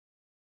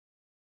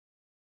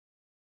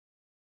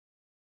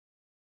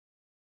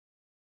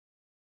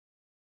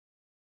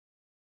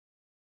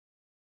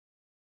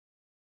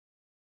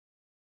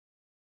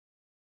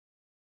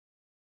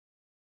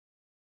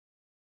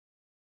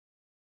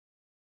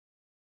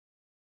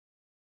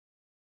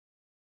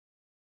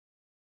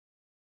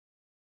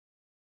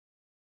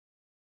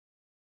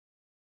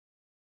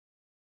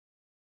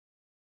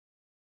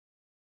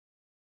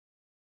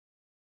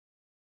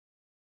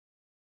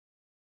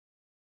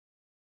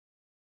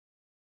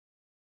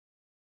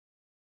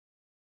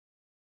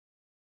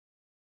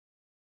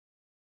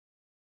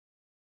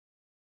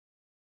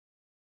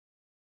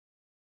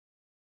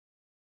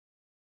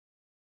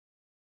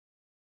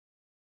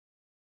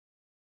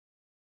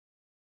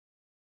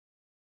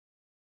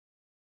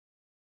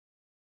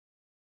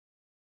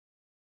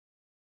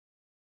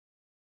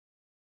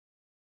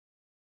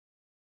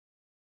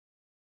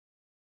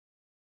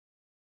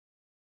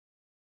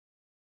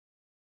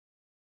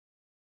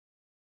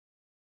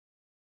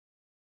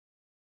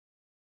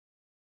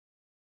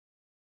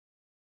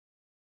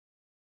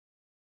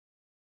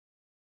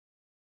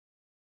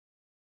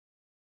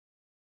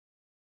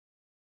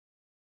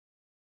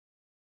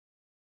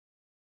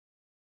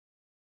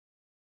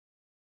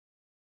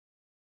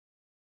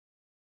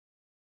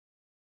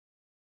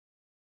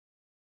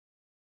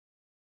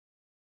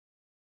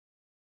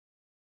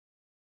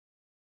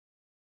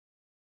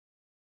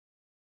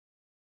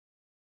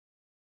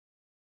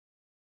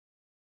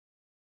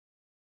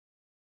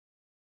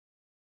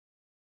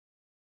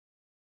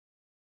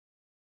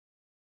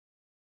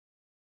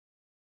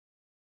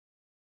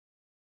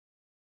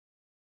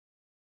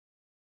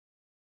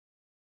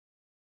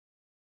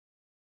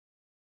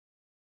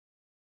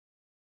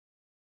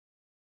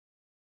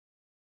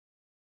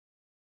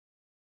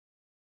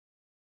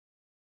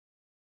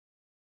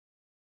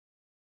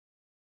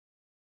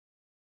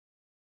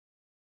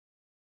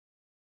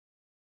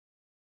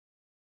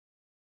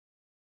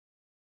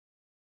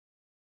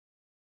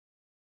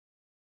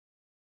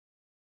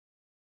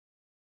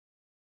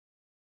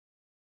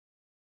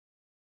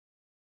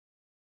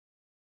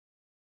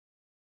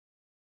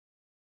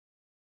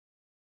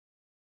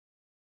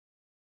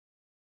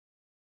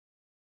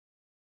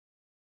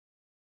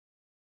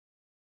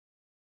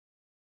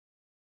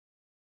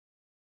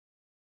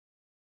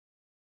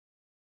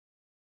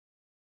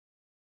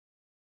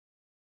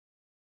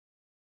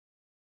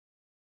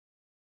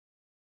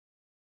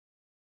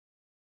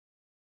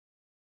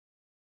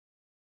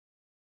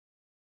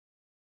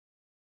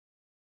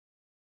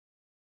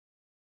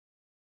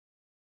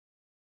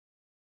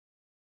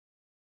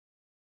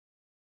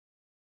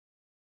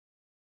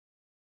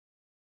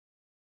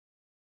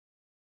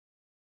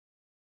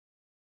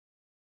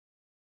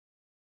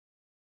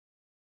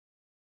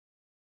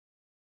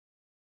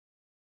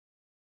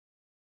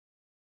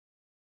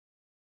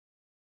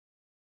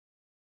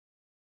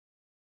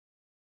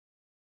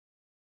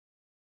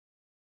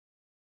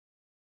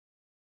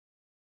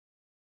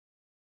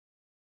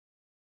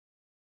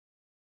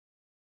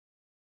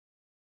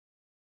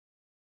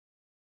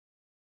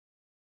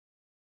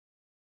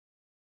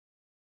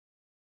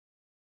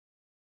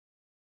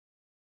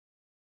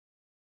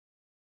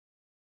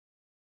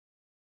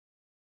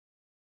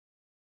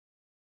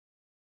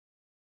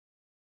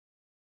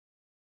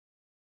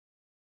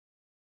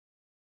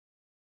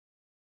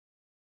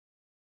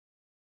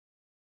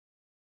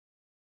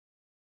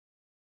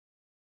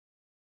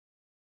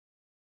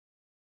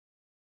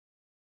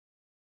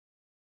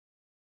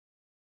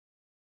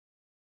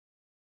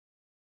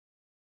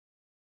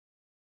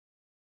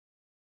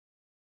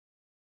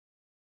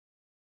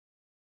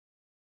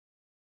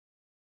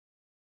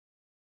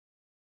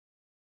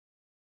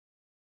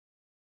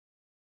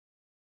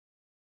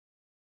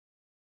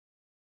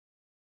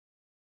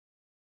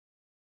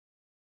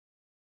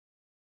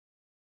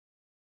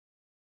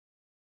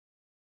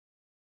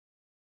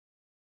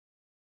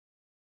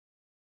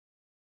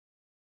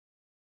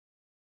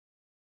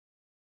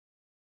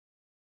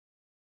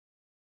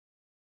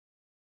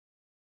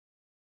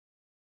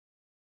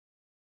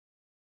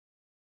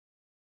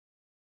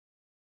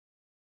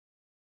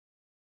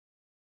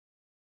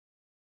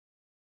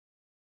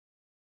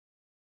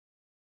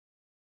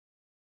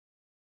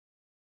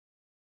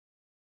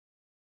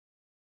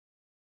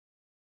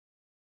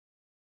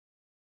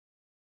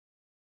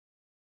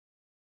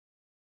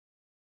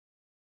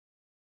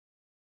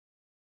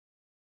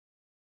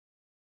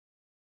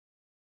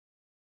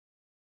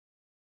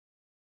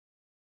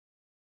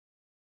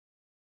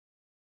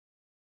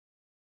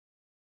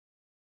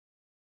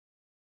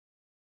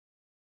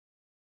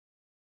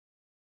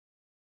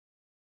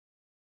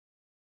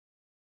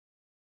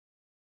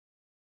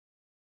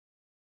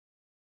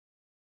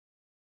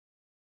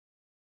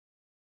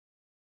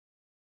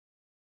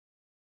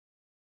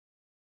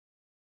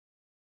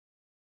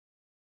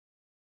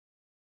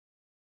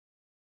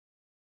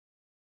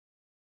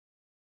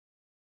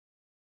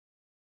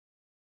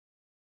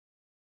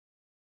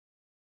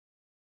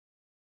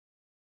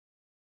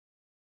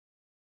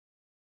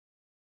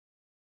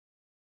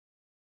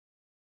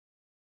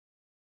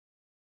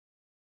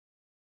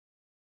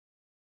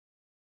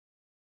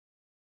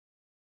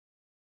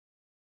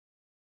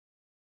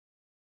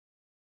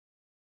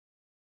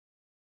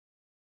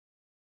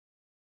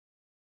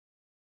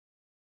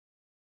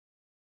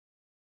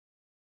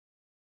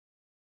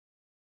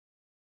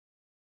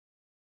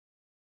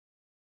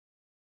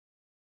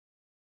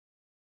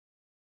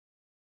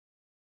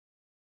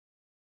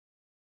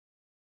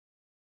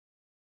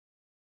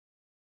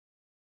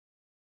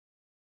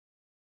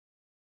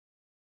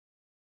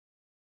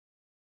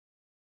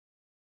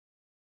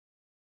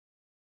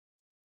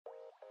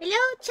Hello,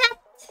 chat.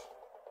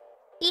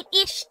 It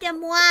is de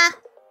moi.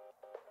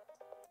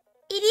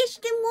 It is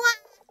de moi.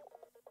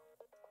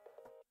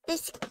 The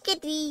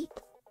skitty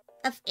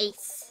of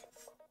Ace.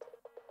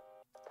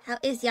 How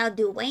is y'all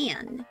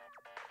doing?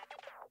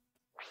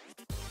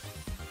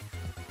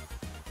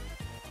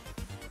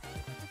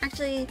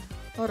 Actually,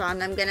 hold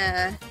on. I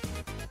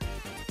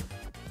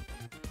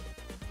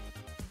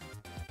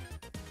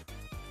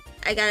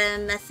gotta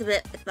mess a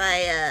bit with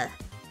my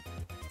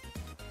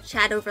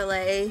chat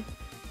overlay.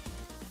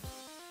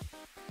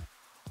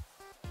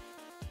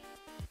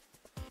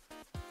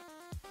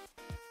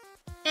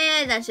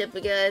 And that should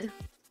be good.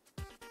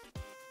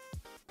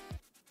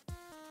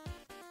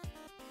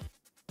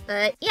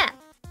 But yeah.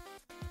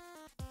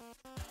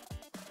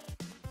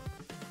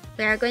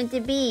 We are going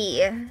to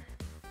be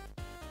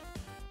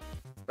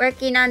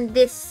working on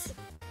this.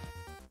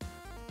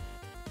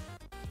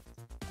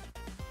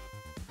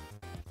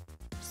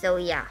 So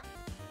yeah.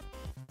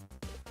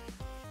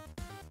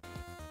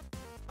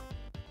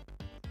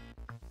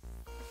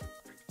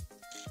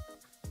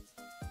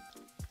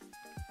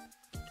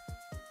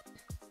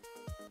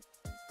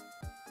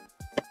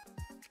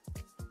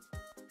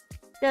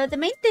 So the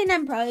main thing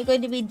I'm probably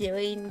going to be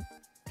doing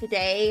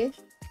today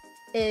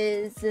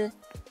is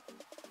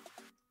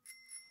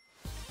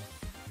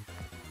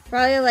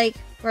probably like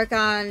work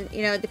on,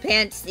 you know, the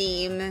pants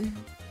theme.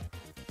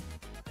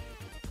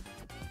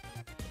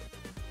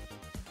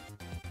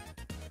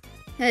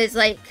 It's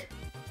like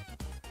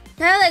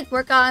kind of like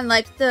work on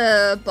like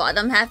the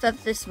bottom half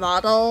of this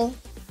model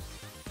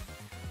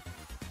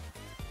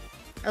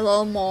a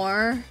little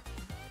more.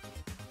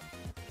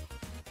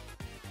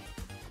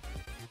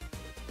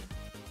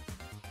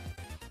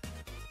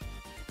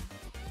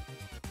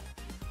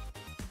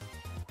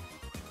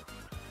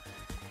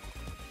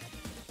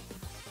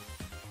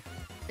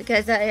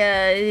 Because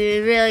I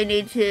really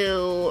need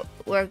to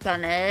work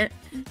on it.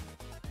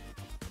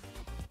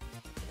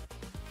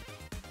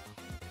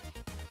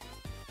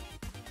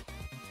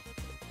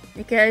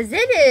 Because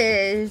it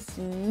is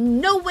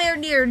nowhere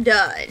near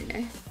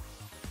done.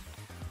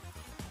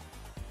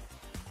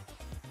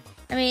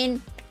 I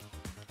mean,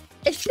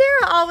 is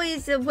there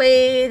always a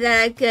way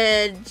that I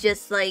could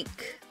just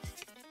like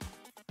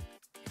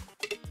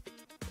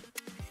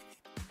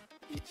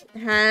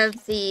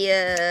have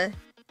the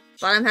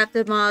bottom half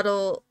of the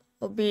model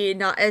will be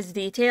not as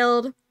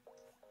detailed?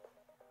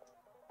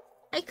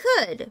 I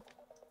could.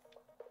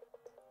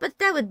 But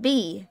that would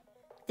be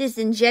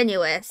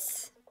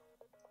disingenuous.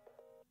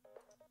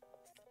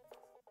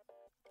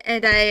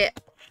 And I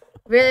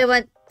really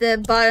want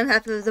the bottom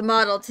half of the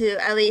model to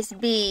at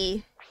least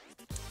be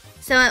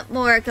somewhat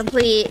more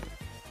complete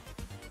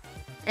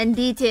and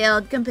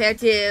detailed compared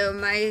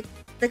to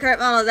the current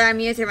model that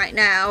I'm using right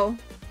now.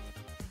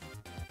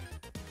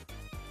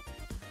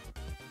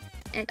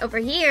 And over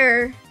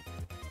here,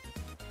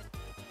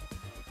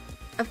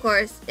 of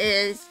course,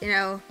 is, you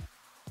know,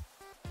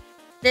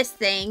 this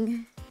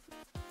thing.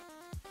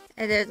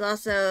 And there's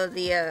also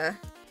the,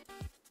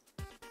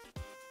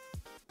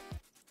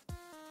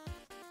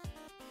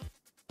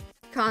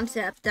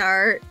 concept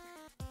art.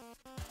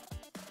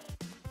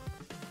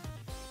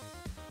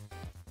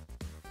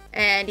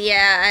 And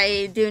yeah,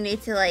 I do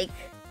need to, like,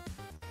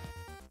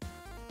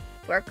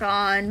 work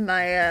on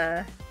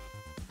my,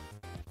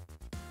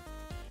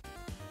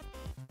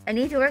 I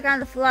need to work on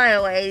the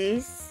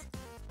flyaways.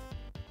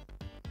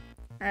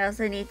 I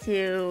also need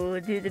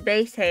to do the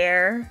base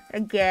hair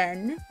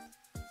again.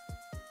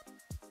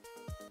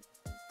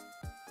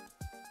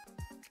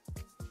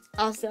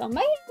 Also,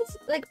 my hair is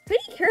like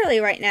pretty curly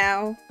right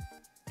now.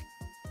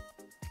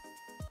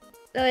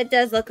 Though it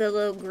does look a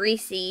little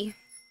greasy.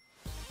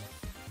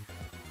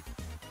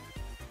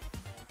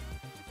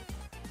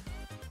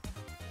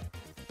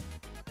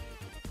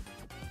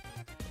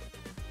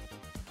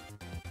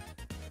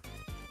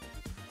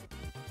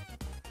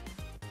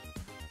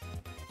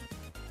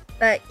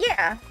 But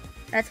yeah,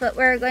 that's what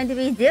we're going to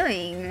be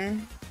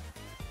doing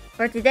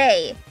for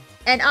today.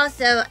 And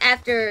also,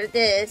 after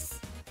this,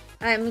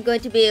 I'm going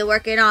to be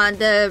working on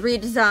the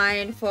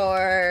redesign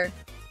for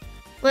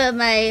one of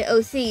my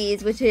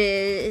OCs, which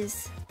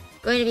is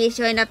going to be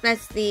showing up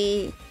as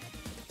the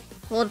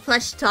hold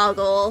plush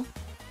toggle.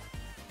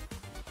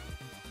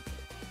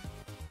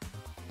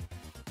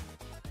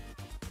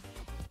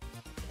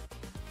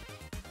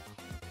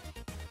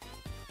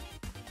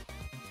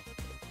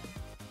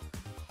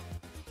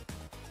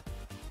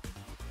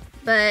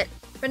 But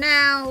for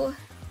now,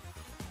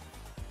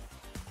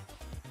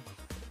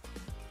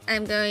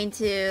 I'm going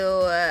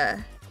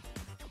to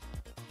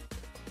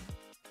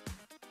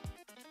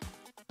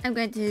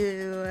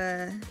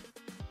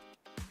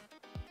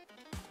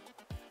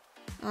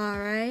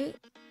alright,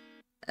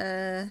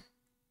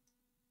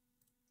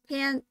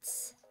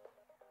 pants.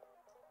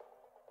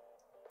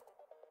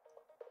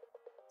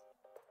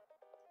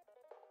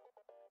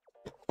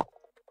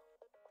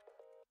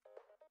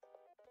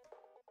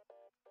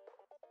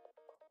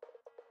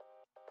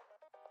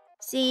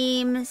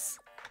 Seams.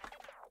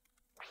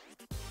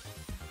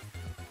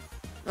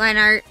 Line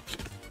art.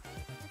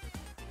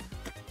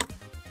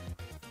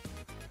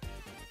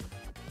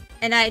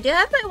 And I do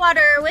have my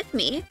water with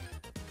me.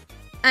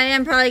 I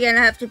am probably gonna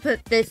have to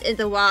put this in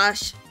the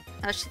wash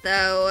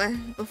though,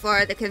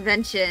 before the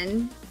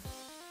convention.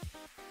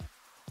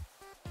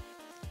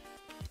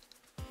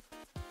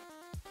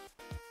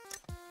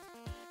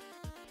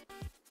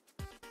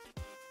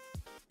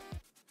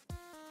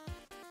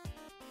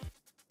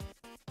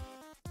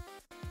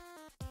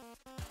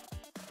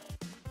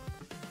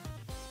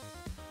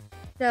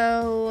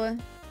 So,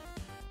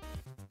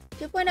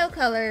 2.0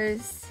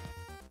 colors.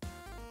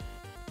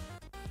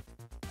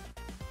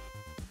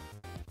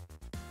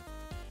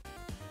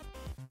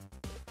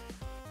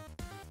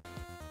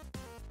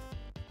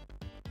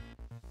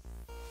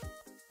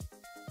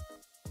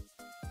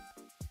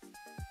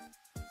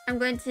 I'm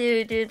going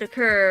to do the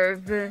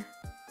curve.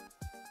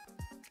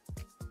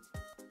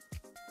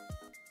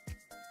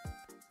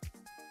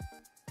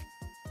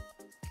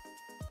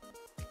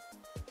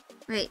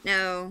 Wait,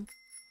 no.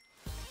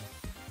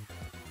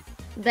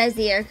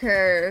 Bezier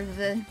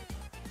curve.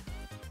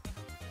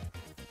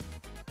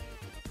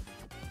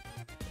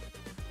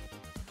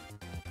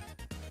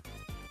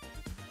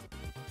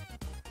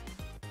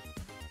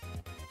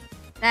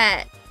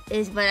 That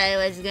is what I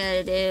was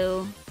gonna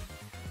do.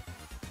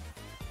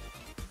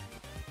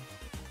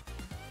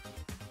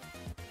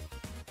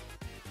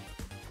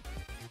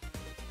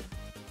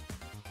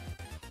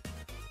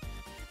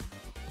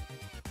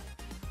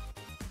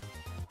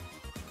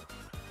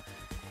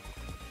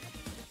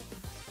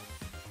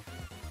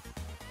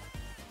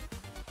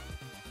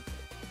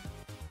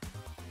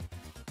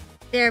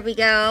 There we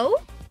go.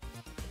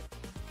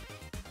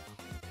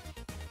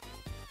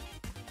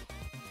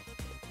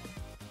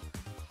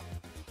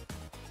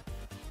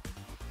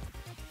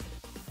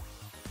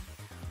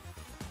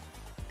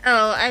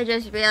 Oh, I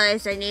just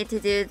realized I need to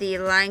do the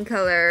line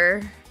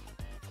color.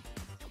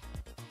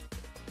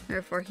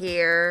 Or for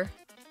here.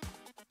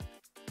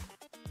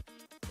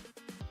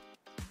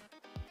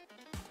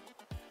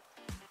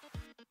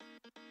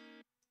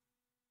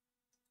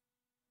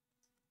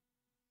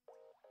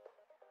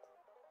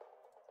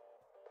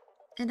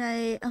 And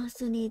I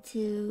also need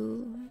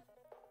to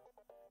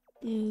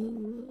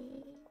do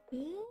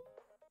this.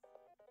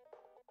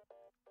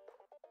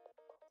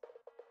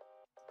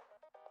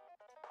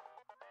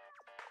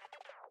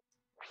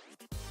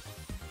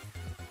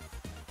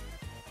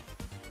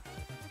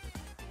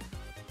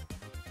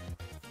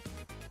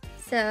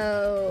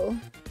 So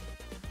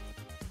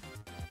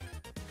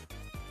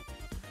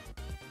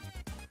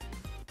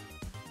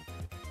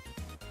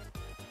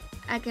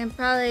I can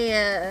probably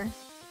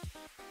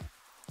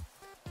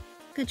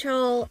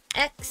Control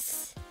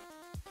X,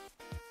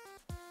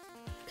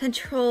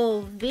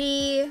 Control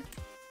V,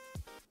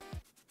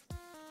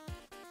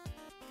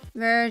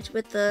 merge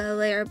with the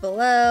layer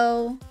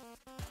below,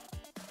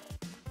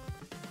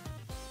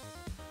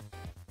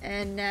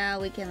 and now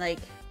we can like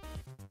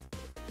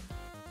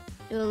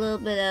do a little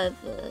bit of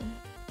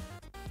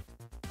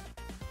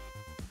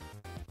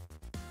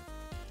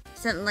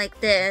something like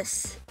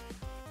this.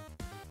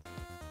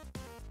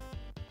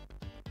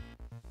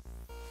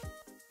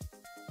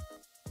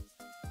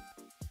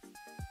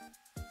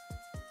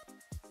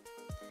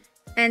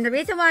 And the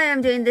reason why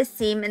I'm doing this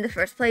theme in the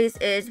first place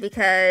is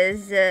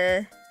because,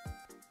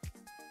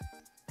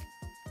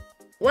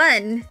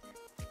 one,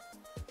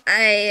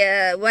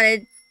 I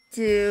wanted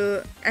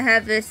to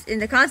have this in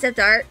the concept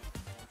art,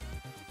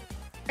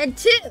 and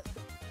two,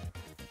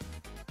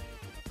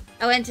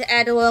 I wanted to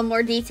add a little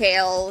more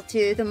detail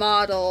to the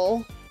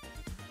model.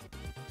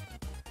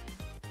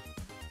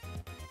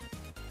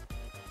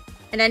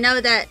 And I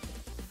know that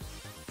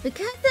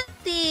because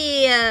of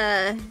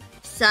the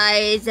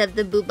size of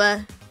the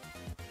booba,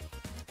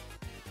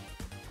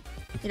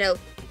 you know,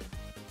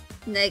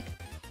 like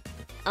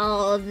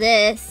all of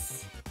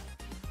this,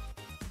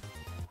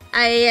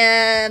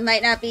 I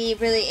might not be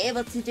really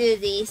able to do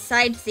the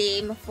side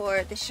theme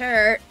for the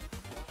shirt.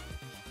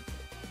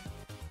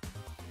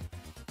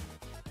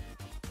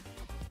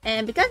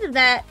 And because of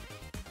that,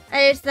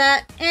 I just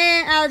thought,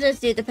 I'll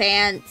just do the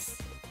pants.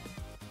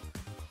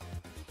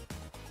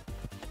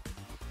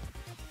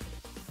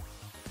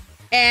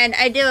 And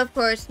I do, of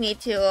course, need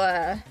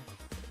to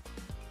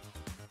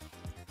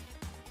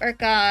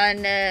work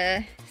on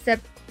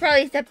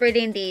probably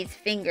separating these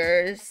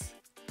fingers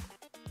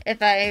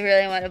if I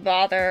really want to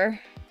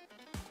bother,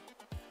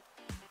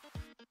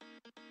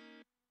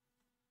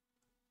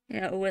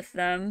 you know, with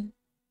them.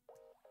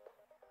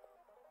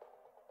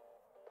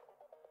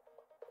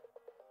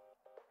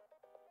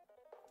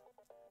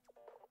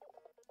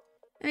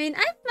 I mean,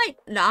 I might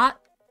not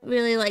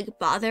really like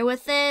bother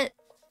with it,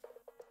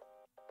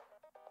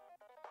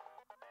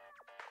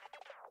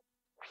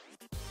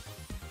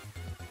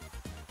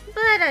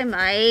 but I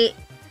might.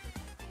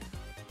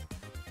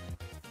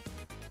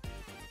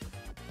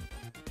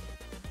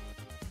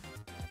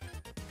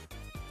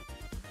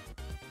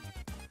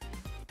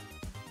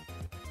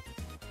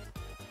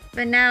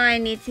 But now I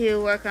need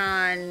to work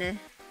on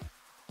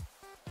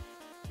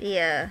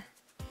the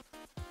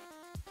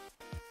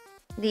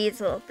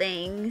these little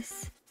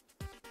things.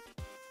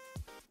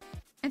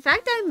 In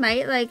fact, I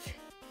might like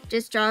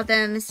just draw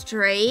them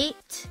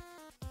straight.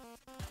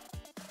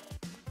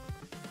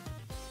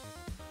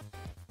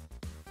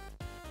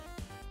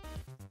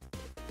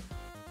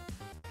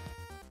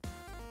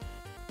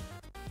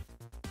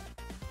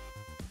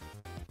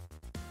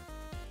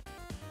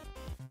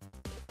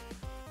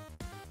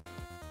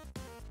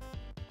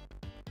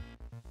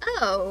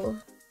 Oh.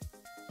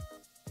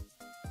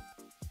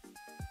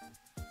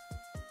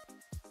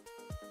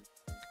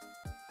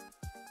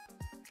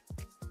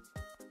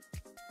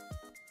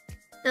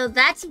 So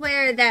that's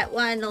where that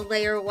one, the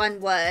layer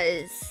 1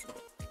 was.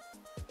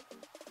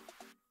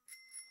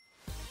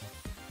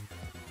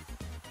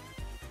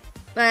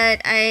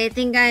 But I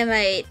think I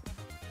might...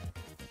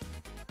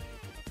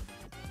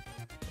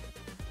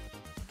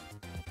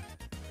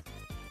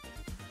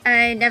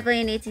 I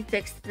definitely need to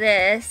fix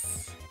this.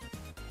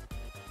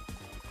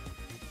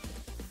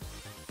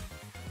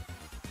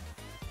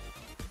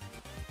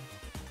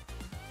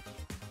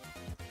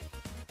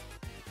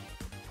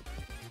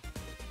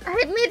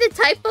 I made a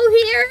typo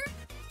here?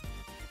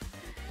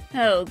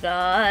 Oh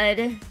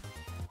god.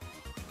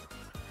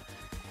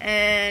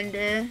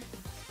 And...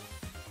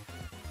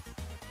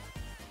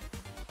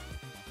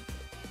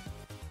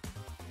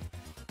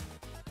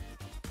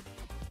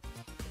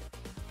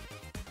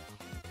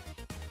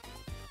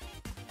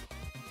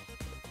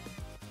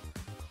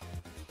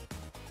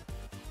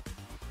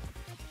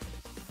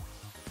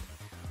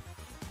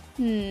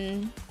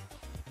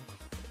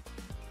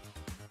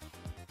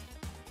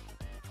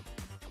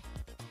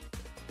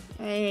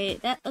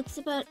 Alright, that looks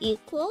about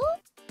equal.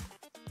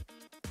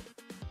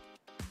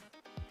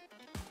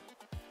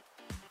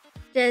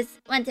 Just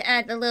want to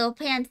add a little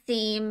pant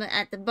seam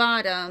at the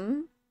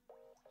bottom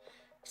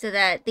so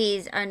that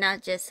these are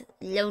not just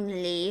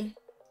lonely.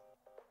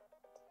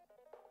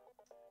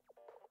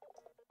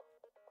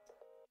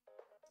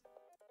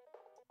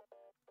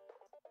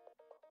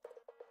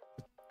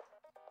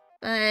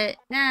 But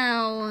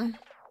now...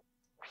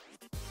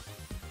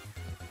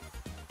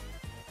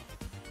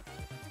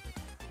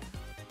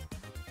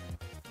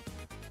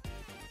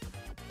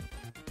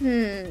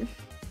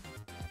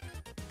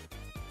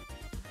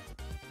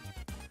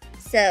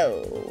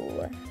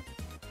 So...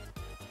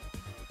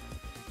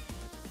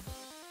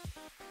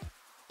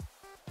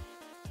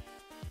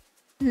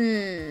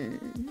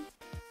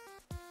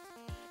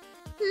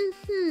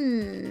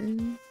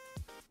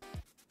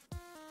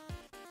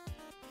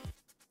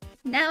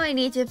 Now I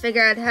need to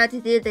figure out how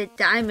to do the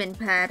diamond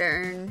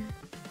pattern.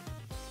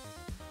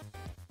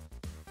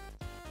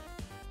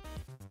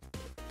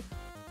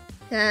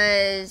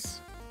 Because...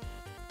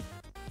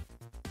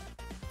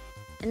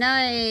 now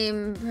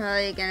I'm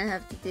probably gonna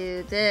have to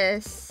do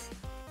this.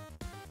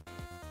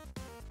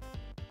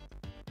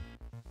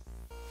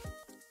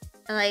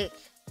 Like...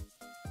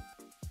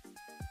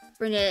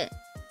 bring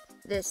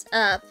this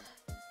up.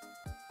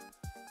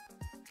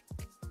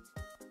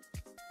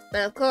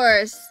 But of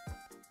course...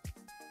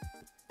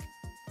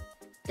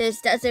 this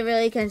doesn't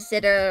really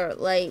consider,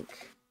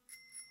 like...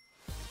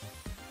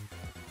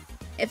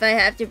 if I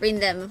have to bring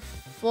them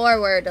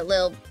forward a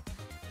little,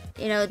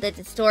 you know, the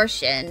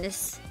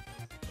distortions.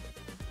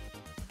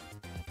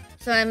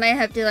 So I might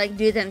have to, like,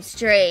 do them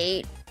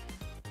straight.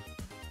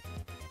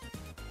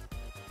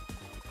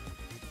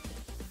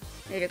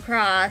 Straight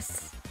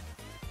across.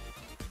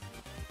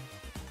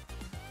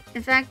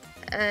 In fact,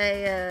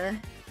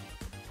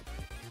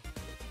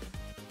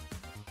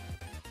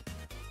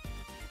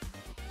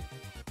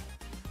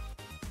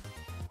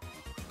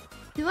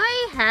 do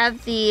I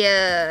have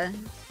the,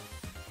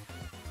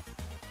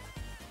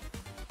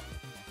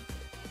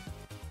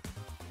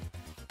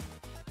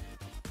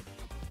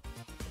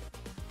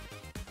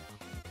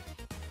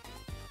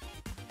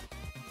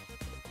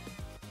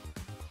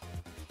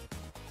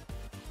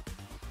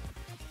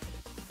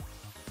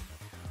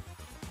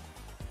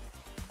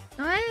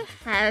 do I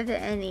have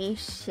any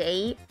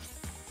shapes?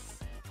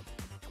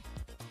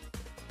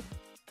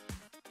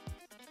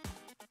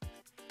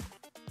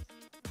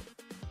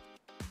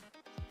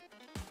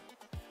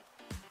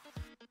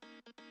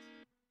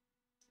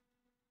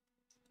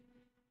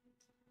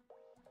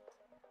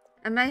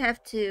 I might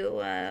have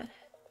to,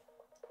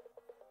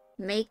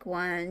 make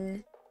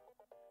one.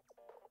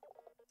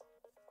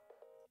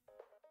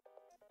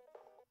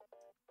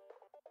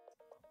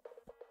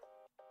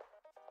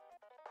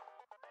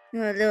 A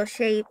little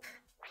shape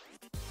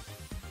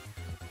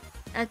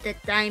of the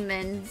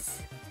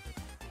diamonds.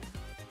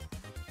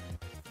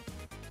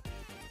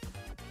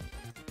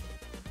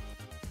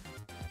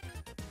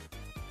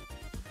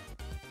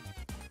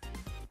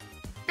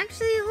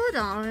 Actually, hold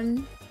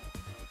on.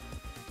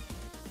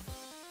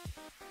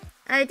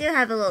 I do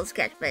have a little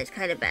sketch, but it's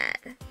kind of bad.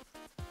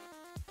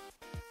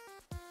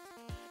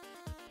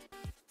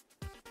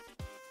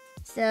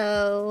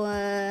 So,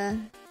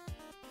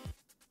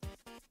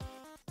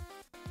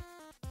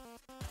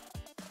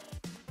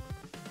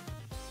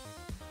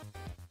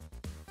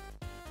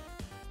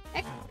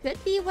 that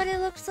could be what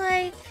it looks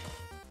like.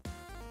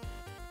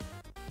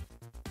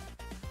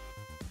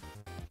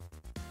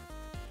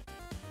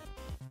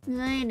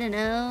 I don't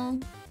know.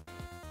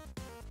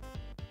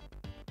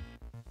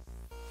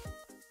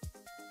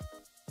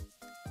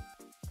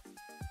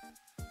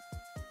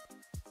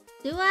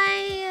 Do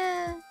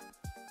I,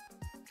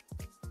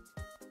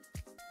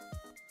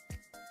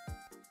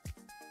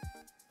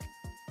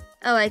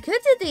 Oh, I could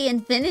do the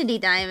Infinity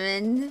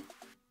Diamond.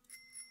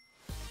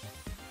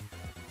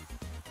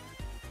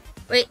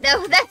 Wait,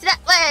 no, that's not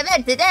what I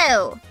meant to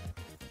do!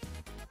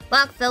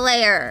 Block the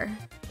layer.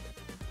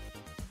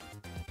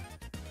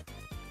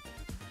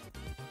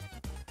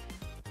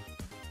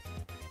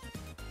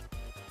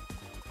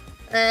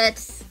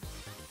 Let's...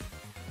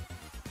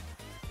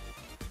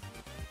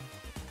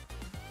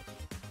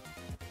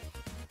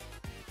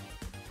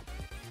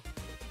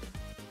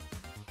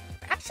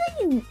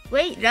 Actually,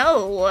 wait,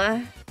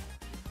 no.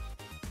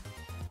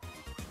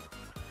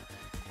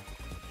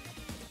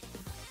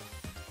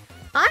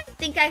 I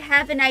think I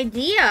have an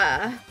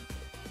idea.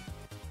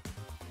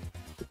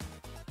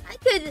 I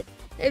could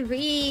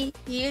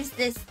reuse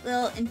this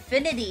little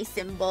infinity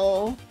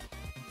symbol,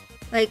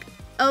 like,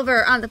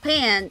 over on the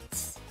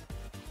pants.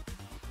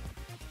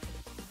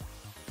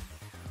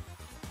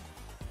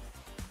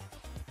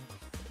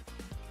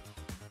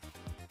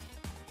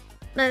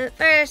 But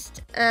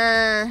first,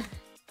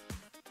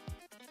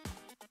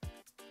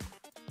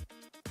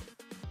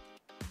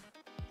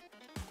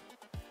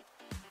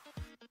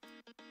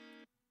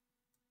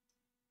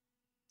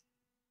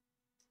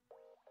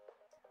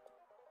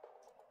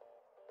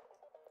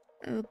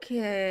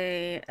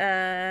 okay,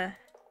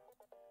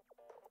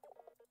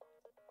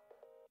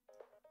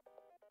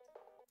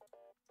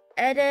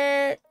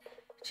 edit,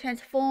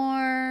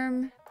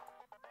 transform,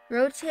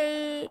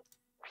 rotate.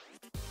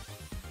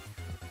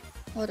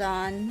 Hold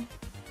on.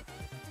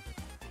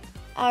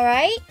 All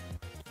right.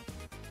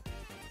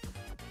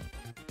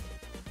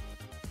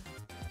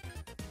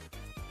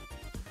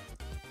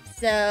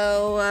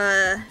 So,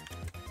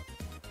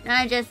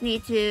 now I just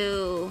need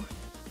to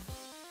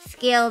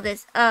scale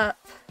this up.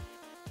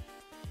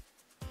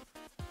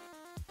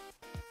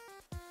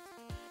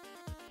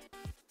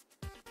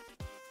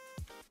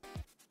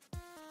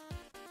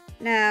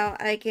 Now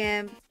I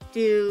can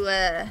do,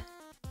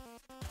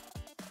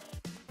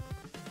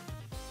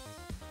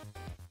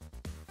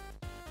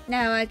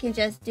 now I can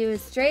just do a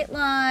straight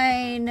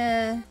line,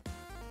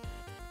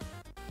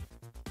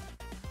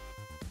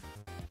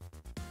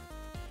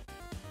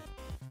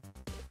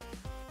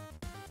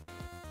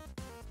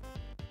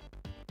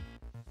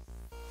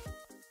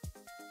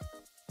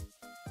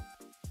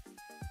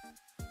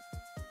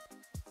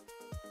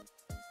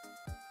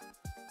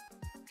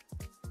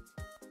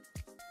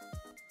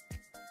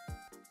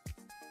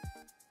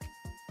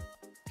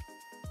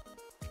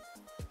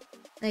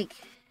 like,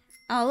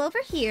 all over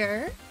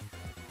here.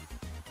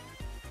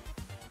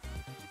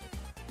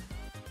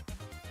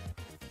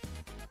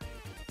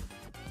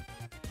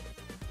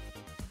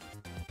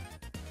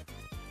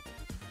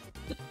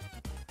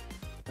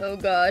 Oh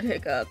god,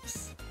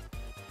 hiccups.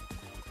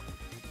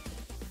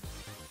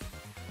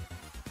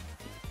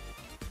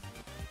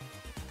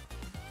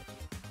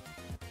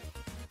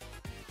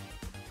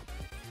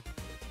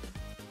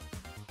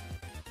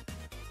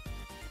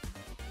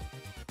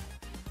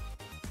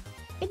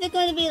 Is it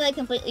going to be, like,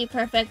 completely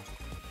perfect?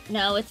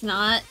 No, it's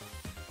not.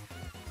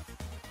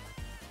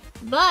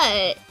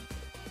 But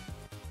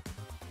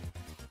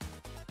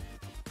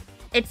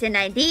it's an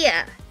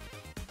idea.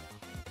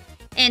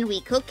 And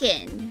we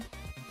cookin'.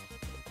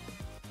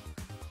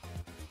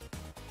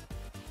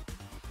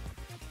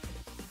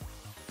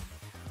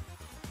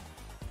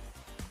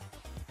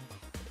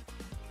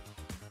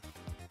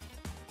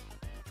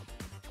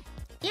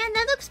 Yeah,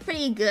 that looks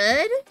pretty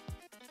good.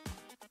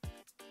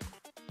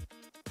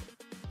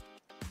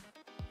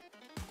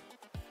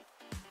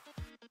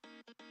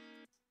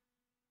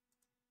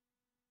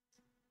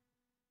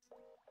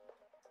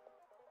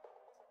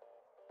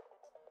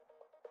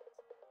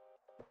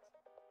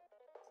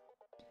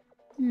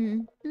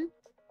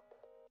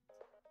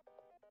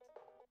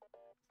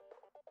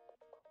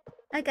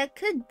 Like, I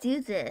could do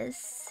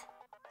this.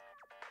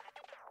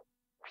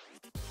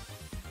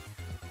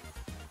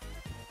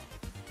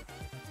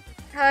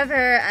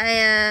 However,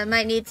 I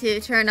might need to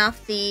turn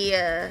off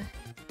the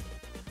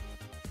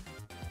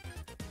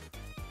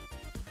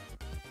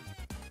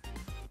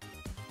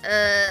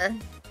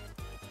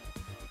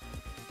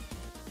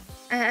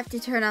I have to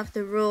turn off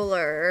the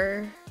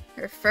ruler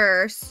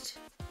first.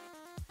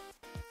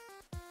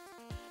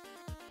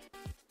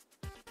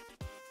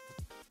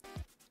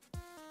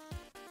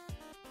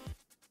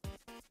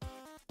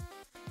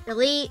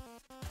 Delete.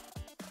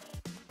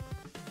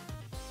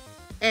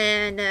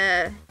 And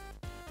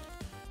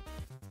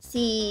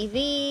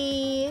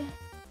CV.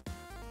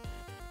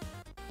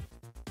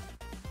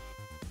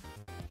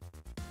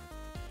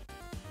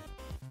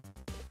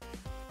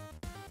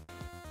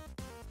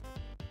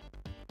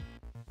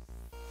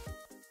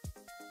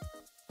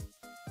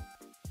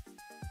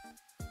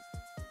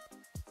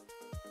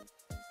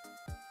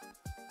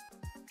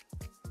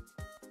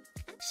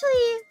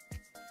 Actually,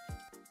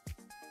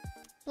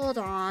 hold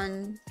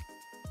on.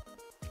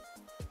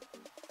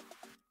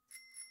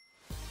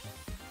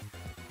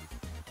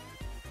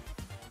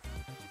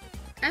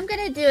 I'm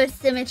gonna do a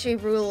symmetry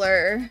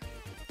ruler.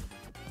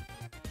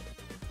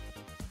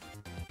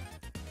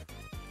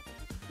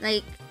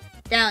 Like,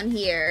 down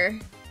here.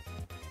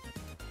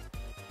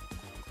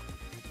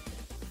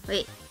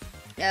 Wait.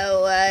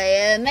 No,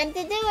 I meant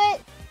to do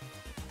it!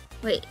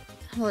 Wait,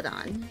 hold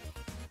on.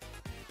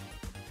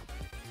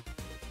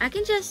 I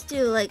can just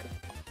do, like...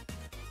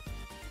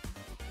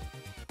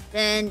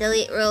 Then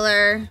delete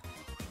ruler.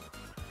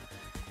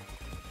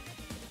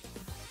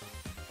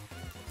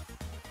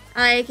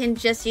 I can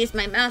just use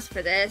my mouse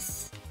for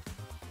this.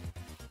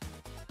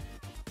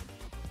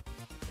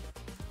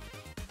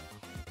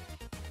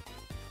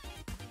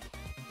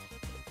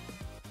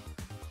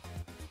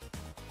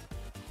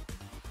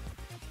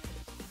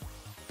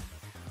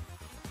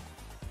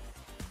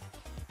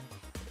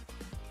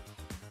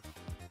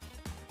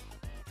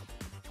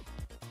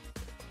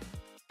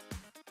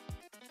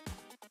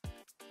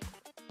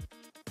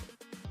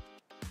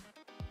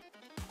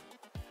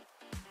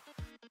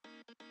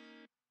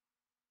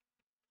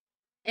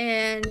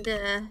 And,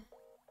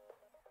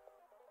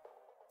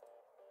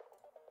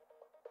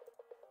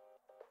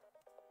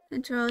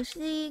 Control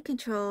C,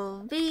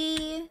 Control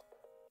V.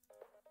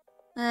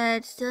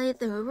 Let's delete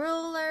the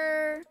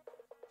ruler.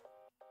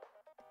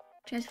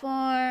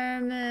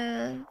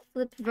 Transform,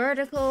 flip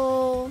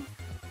vertical.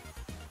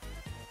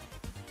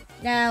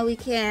 Now we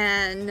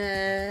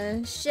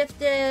can,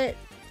 shift it.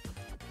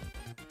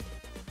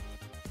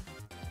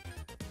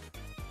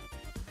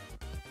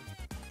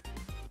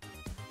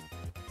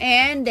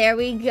 And there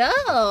we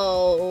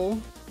go.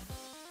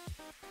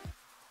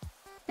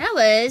 That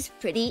was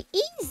pretty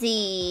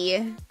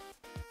easy.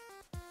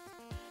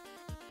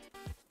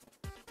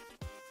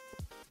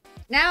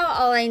 Now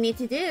all I need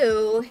to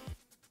do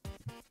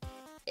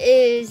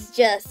is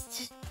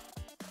just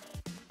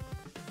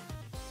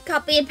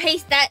copy and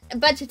paste that a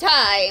bunch of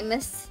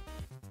times.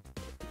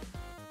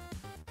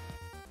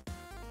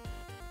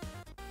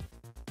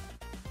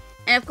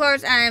 And of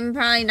course, I'm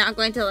probably not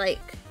going to, like,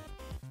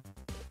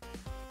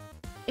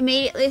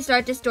 immediately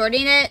start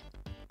distorting it.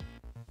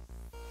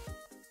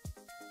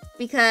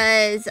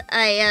 Because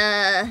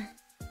I,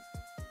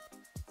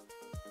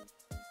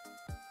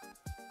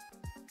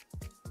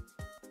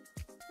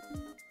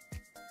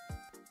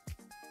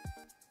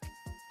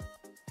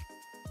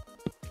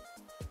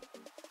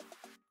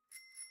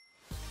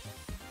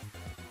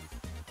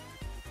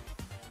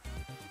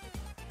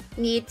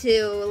 need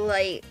to,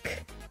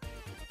 like...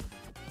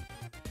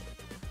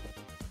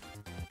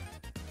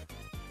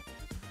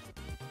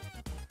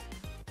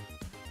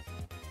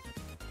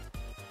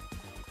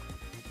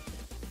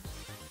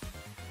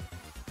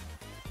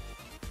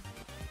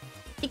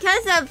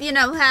 Because of, you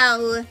know, how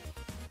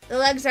the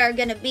legs are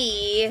gonna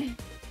be,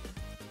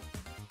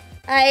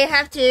 I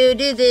have to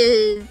do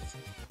this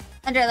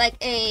under, like,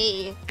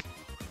 a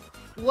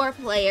warp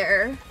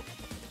layer.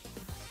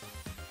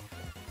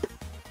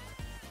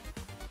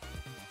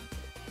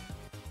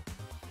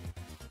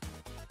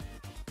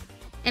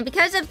 And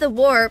because of the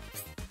warp,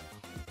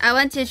 I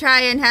want to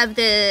try and have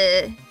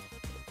the,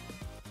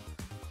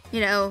 you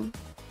know,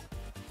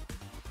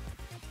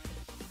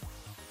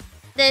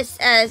 this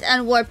as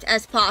unwarped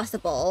as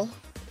possible.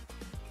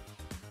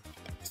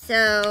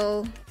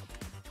 So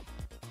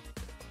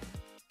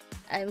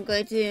I'm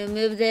going to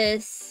move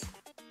this.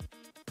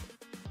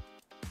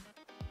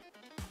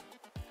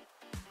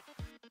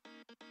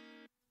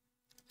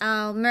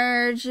 I'll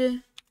merge.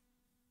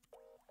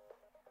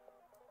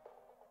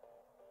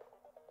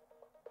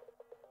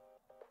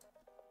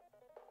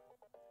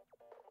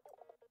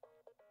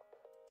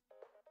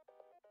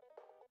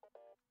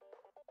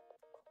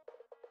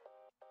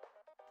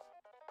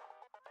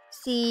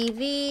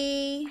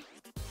 CV.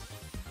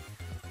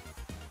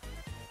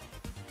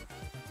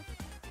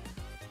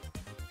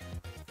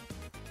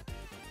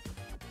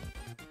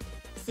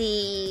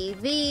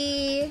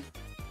 CV.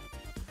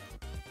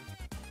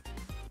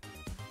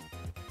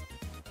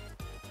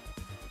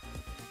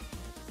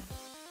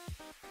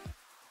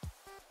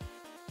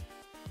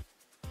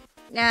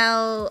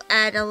 Now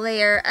add a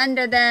layer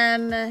under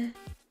them.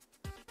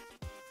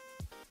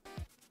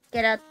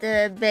 Get out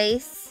the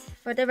base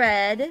for the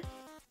red.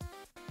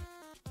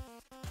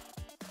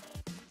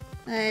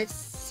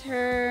 Let's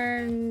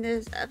turn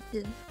this up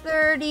to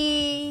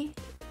 30.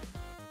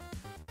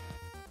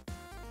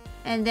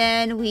 And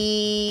then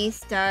we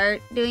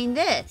start doing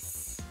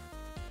this.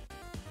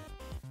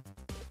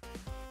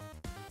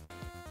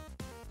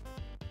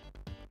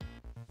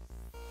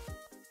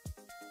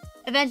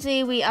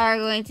 Eventually we are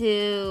going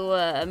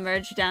to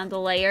merge down the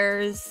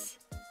layers.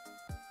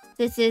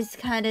 This is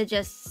kind of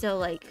just so,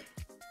 like,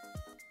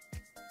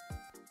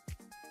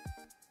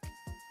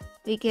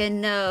 we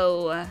can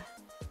know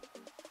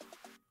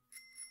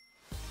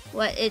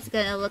what it's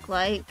gonna look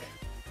like.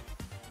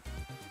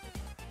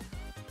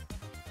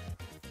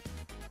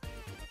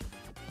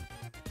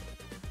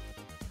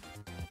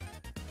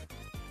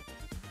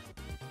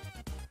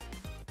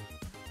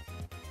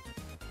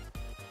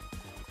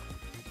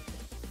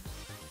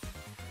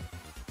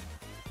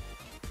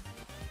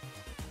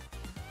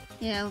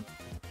 You know,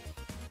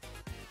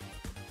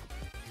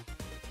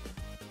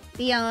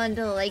 beyond,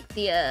 like,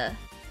 the,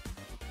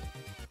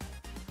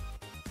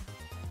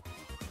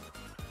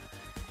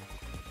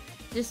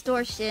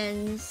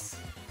 distortions.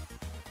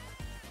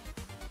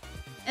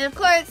 And of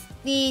course,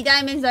 the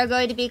diamonds are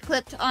going to be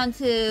clipped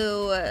onto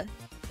to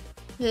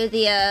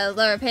the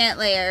lower pant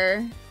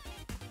layer.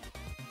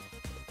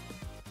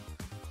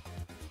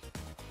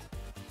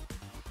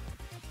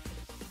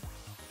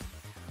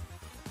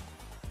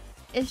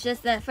 It's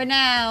just that for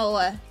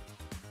now,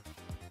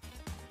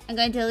 I'm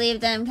going to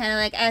leave them kind of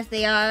like as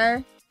they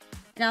are.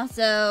 And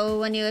also,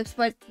 when you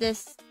export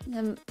this,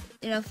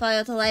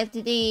 file to Live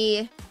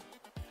 2D,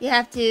 you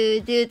have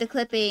to do the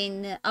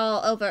clipping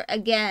all over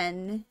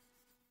again.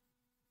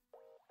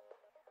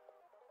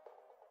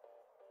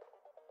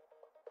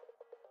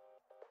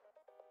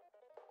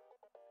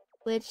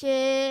 Which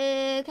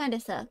kind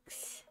of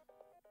sucks.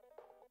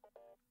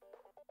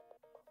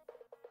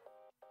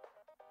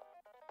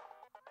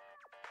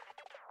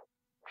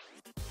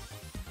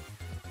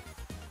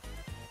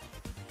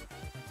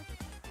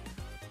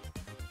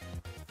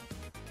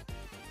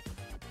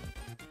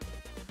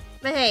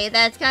 But hey,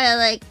 that's kind of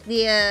like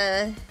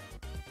the,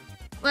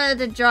 one of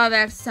the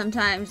drawbacks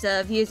sometimes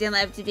of using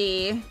Live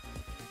 2D.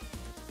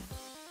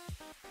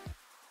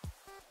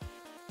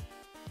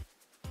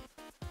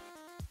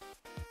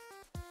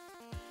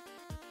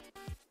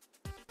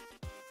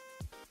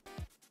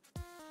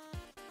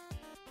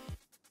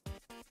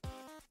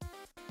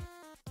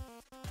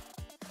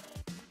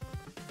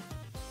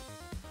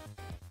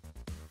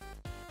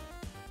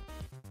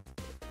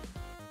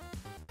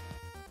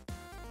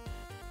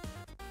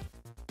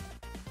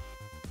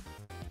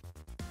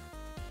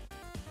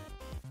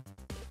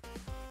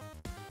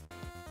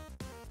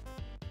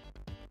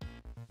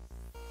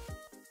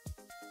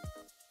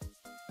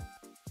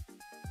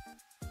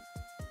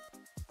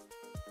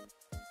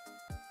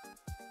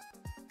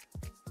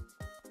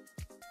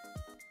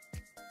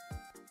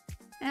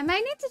 I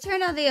might need to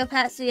turn on the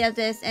opacity of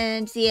this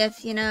and see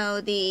if,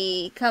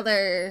 the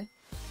color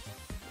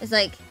is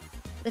like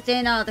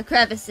within all the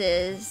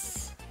crevices.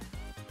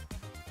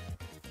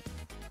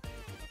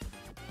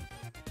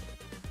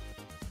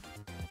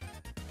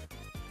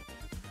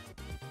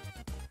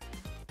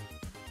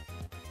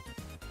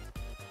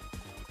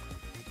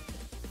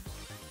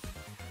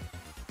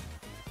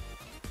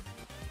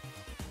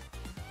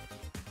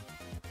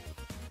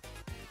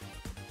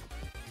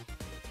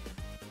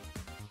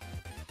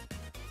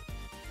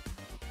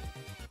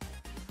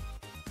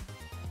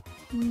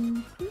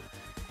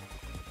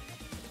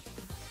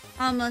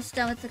 Almost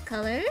done with the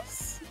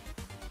colors.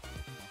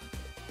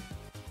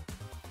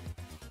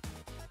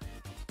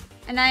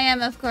 And I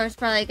am, of course,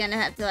 probably gonna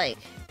have to, like,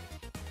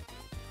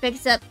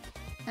 fix up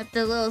at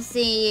the little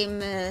seam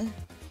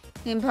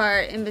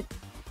part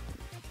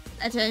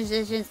that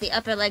transitions the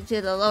upper leg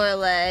to the lower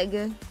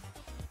leg.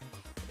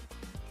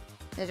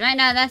 Because right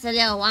now, that's a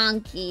little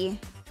wonky.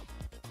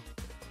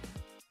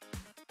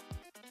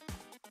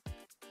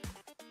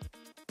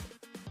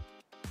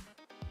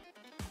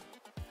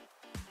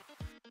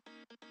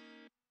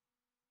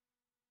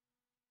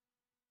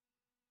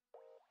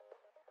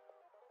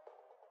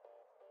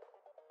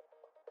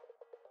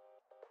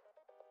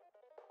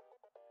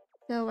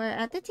 So we're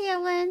at the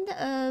tail end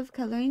of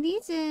coloring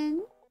these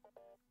in.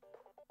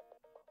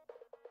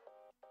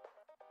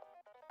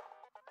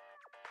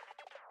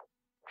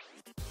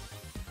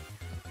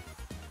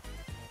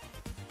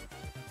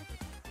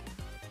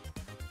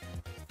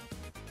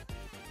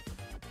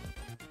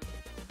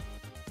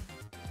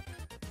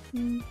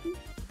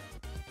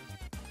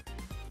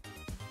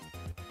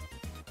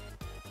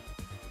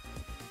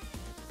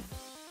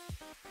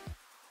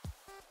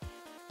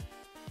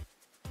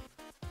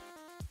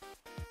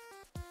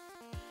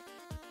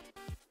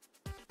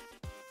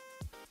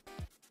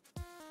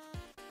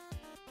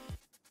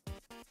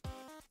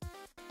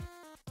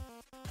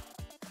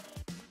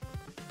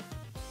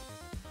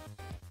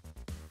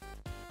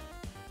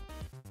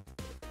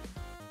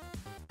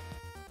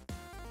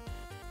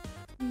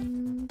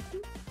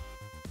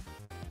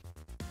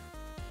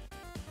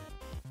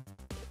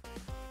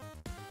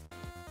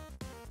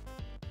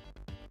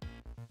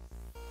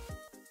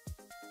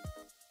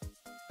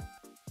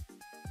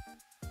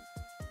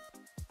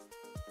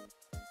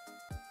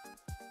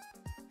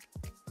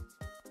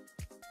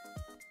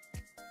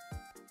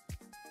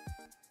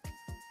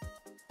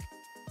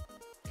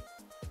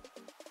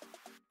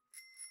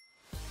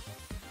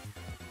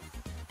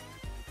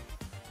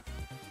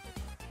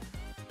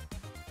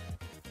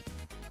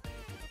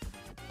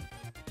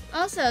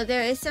 Also,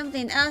 there is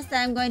something else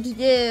that I'm going to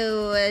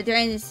do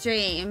during the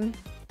stream.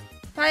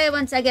 Probably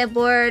once I get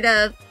bored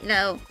of,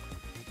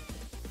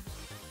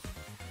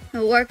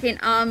 working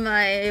on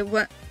my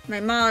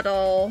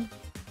model.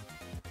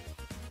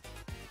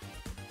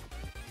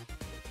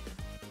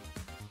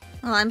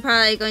 Well, I'm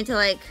probably going to,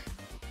 like,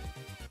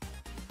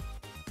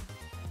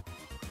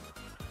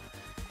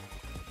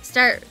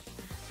 start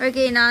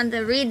working on the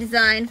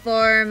redesign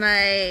for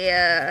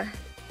my,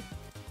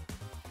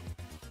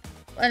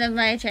 one of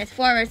my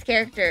Transformers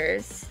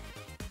characters.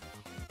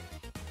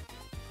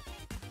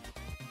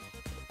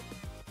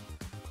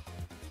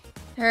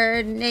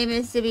 Her name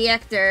is Sibi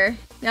Ector.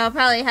 Y'all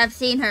probably have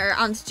seen her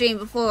on stream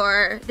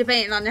before,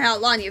 depending on how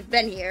long you've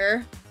been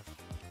here.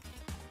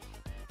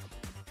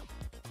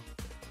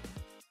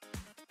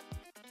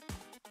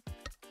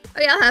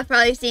 Y'all have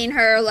probably seen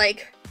her,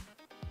 like,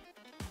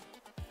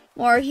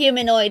 more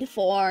humanoid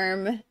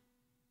form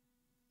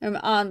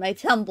on my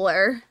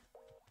Tumblr.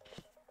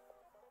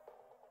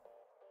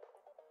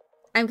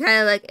 I'm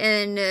kind of, like,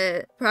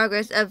 in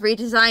progress of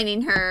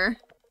redesigning her.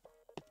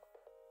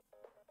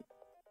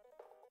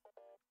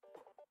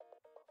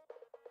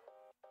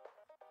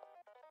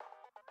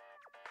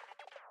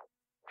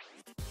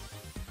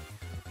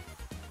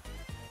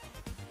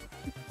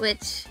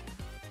 Which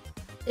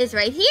is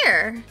right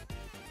here.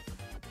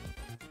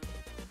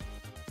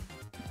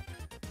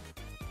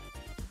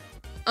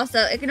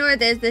 Also, ignore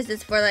this. This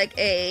is for like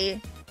a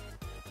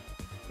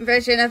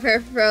version of her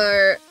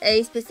for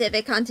a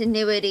specific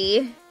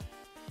continuity,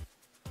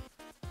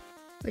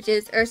 which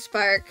is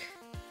Earthspark.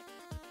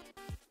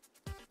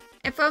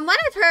 And from what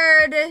I've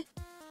heard,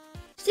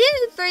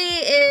 Season 3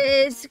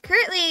 is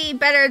currently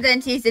better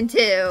than Season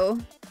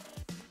 2.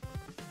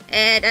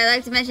 And I'd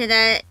like to mention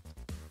that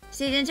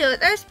Season 2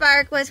 with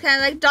Earthspark was kind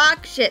of like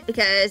dog shit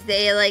because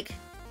they like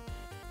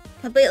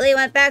completely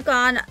went back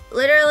on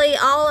literally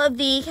all of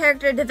the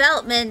character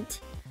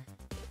development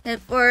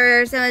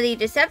for some of the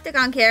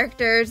Decepticon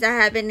characters that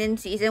have been in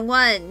Season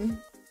 1.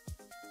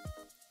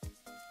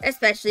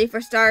 Especially for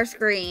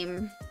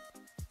Starscream.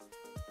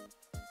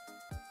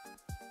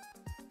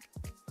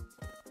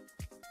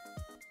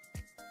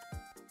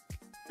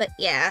 But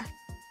yeah.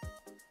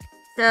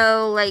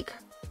 So, like,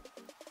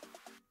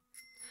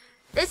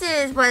 this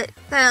is what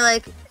kind of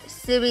like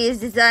Subi's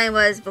design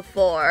was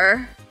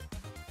before.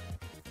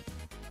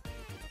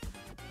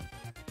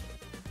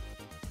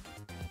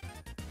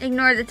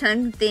 Ignore the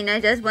tongue thing,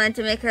 I just wanted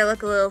to make her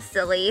look a little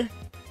silly.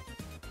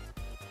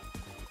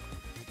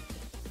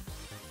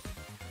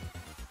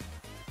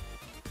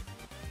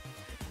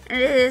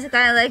 And it is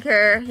kind of like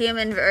her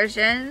human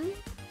version.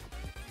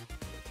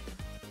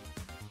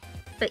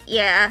 But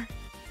yeah.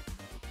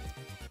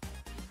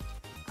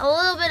 A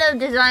little bit of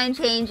design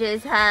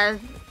changes have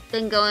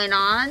been going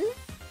on.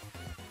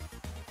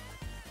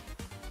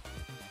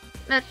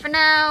 But for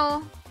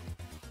now,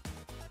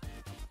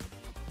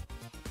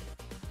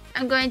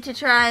 I'm going to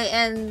try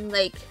and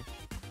like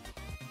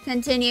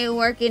continue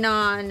working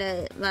on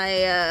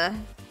my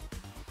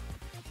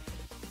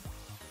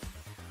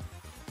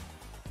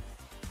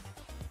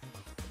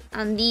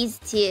on these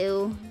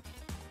two.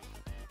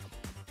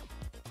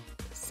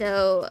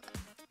 So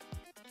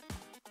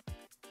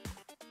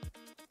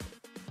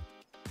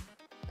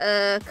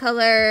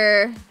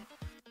color,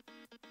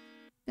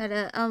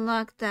 gotta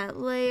unlock that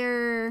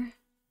layer.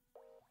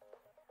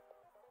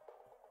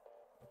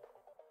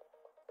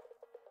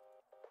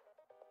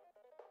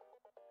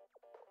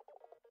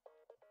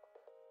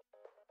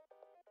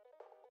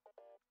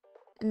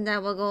 And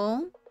that will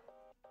go.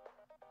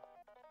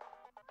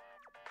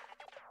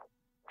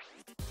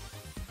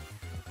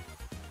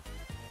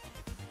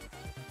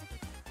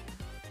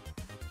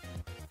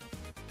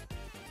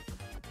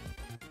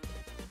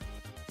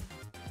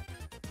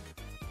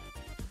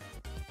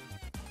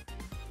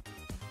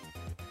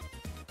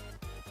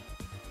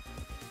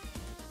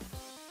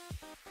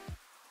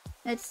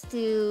 Let's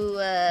do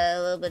a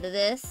little bit of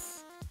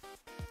this.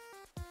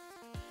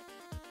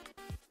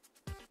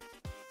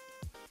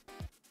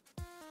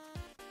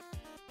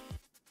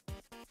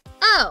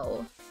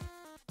 Oh!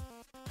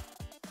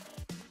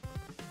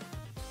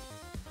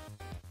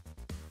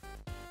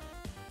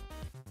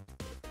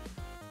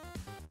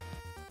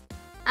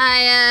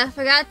 I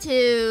forgot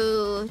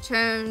to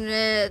turn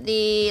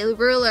the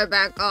ruler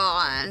back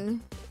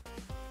on.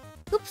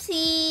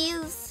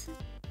 Oopsies!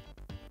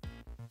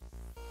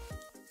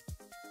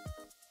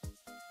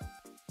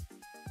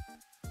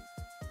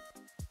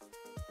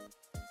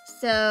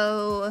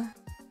 So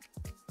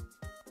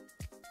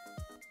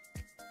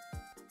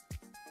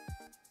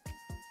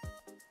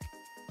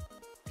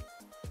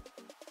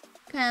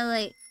kind of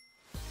like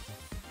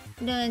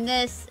doing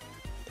this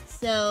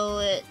so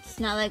it's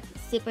not like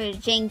super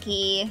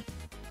janky.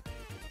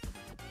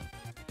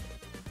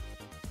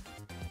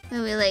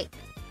 And we like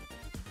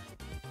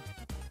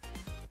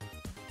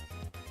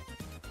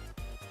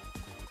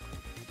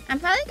I'm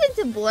probably going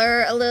to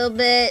blur a little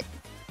bit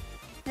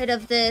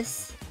of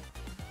this.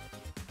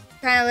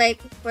 Kind of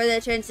like for the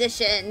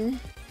transition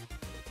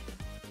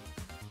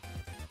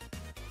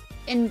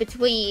in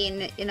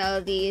between, you know,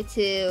 the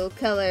two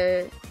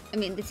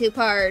the two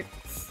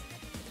parts.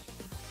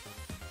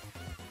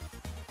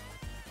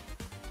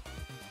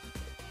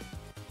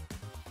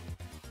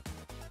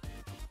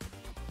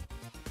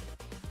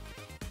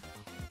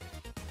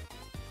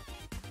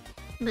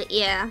 But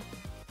yeah.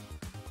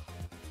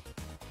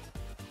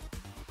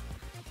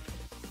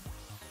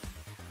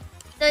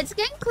 So it's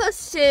getting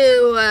close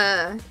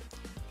to,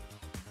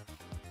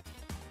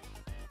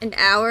 an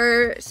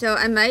hour, so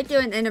I might do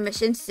an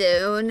intermission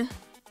soon.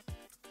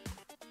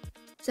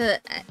 So,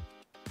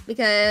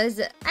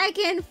 because I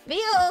can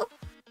feel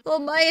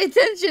my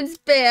attention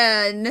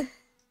span.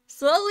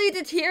 slowly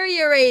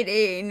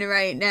deteriorating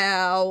right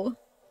now.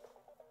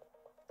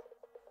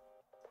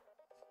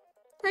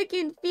 I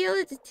can feel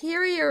it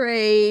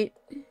deteriorate.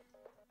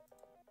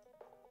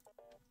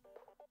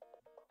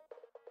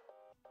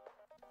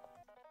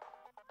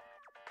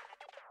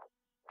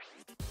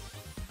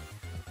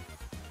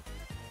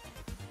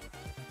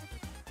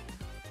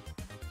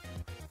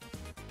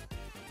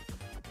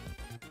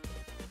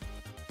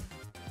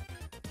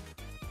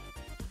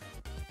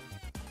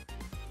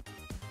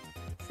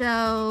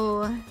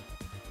 So...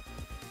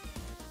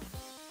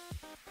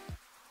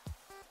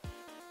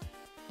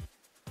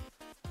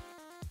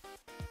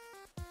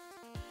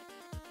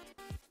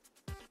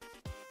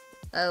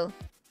 Oh.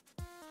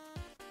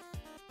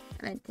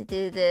 I meant to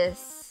do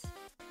this.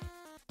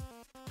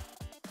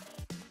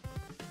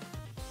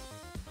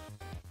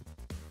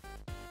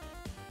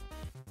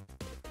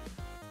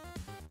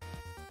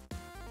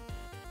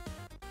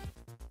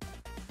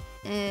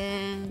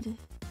 And...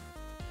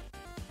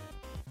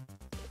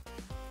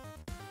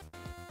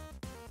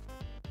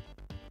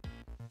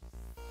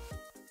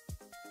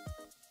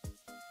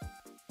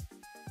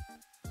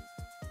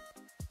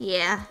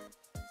 yeah.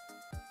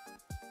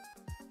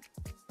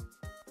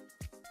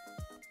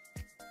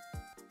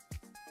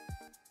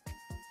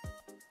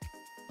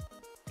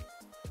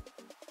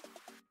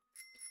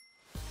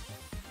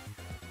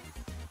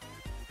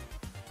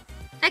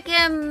 I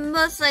can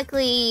most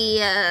likely,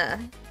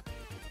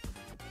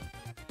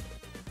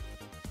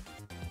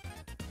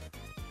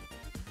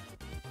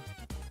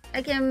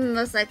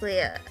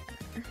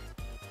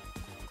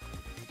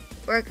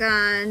 work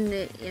on,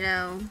 you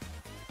know...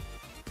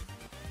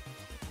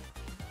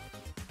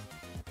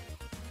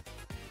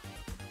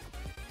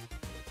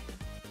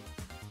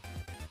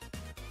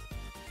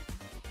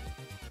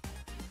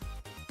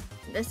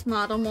 this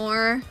model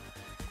more.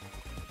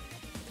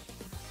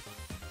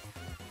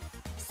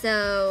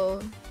 So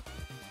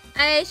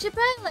I should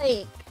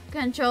probably like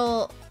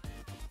control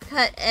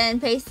cut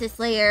and paste this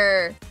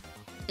layer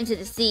into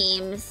the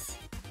seams.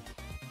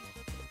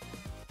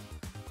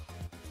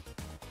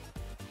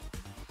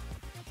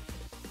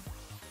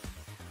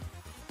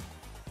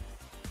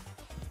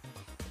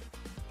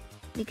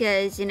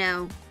 Because, you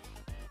know,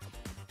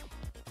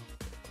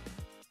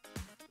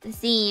 the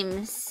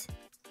seams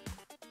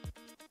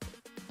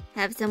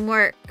have some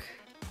work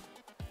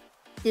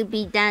to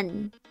be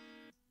done.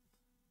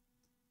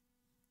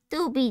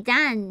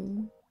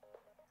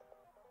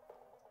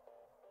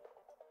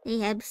 They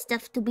have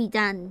stuff to be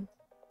done.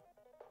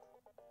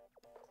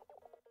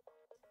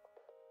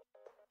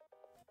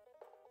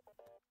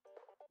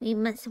 We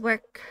must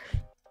work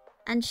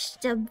on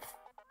stuff.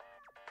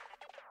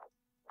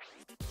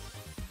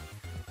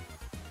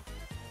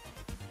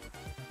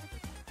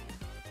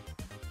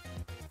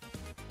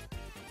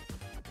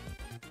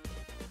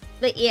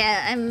 But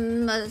yeah,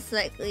 I'm most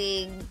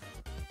likely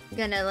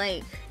gonna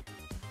like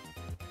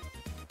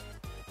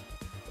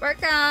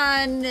work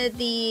on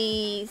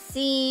the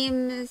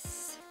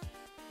seams.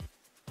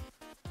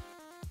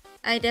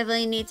 I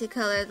definitely need to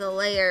color the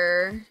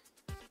layer,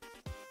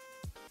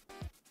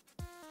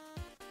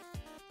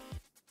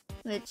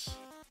 which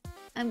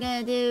I'm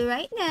gonna do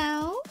right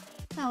now.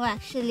 Oh,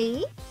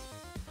 actually.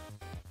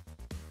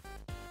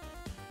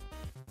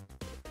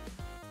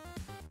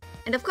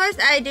 And of course,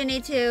 I do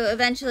need to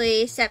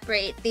eventually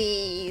separate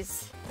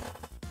these,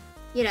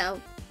 you know,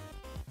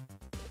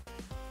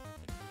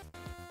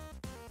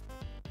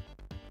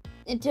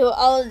 into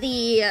all of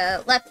the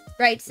left,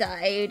 right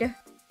side.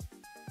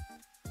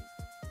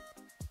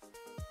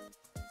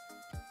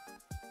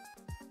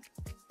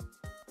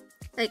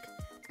 Like,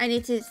 I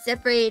need to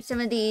separate some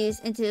of these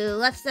into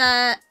left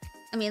side,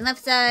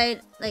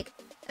 like,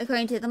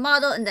 according to the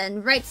model, and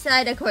then right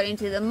side according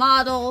to the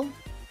model.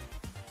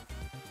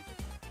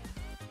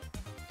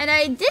 And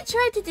I did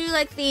try to do,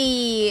 like, the,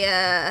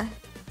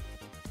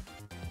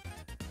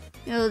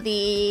 you know,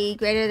 the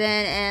greater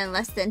than and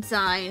less than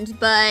signs,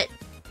 but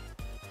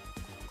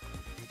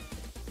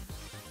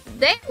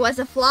there was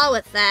a flaw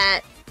with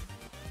that.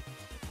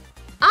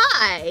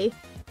 I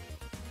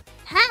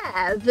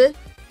have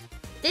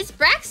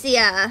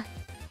dyspraxia.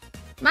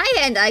 My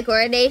hand-eye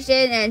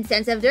coordination and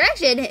sense of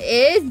direction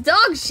is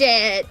dog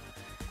shit.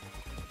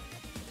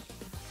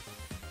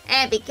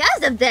 And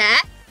because of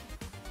that,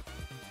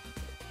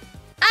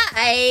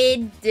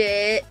 I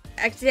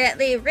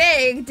accidentally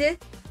rigged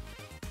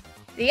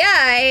the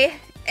eye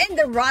in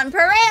the wrong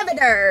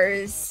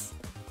parameters.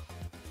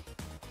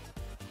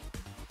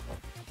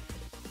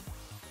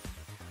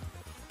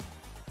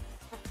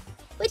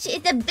 Which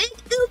is a big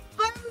oof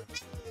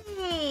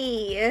for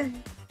me.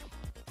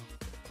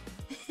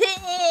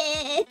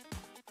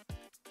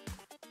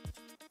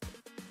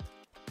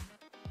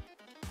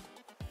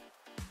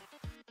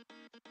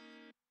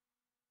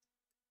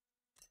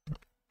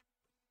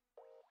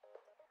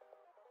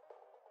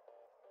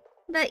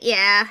 But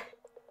yeah.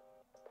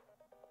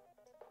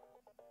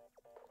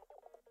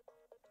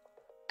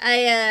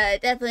 I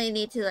definitely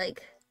need to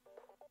like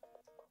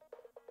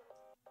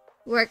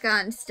work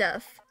on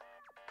stuff.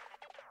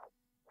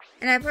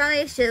 And I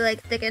probably should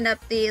like thicken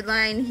up the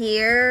line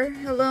here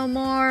a little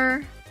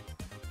more.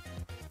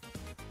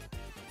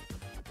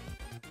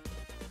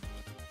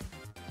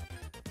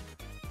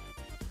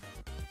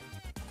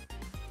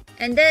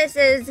 And this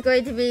is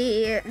going to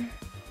be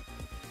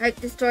like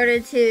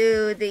distorted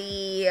to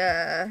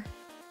the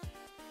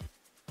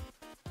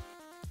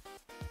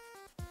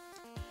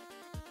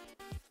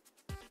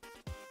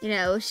you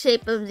know,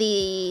 shape of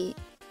the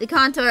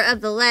contour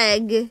of the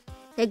leg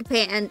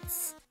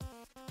pants.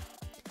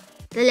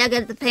 The leg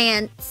of the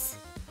pants.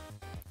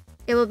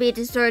 It will be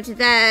distorted to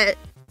that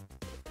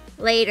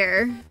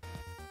later.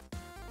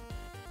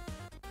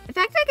 In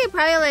fact, I could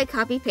probably like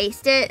copy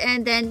paste it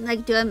and then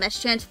like do a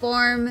mesh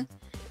transform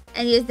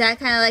and use that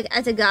kind of like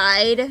as a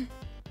guideline,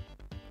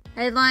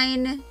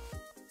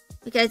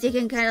 because you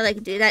can kind of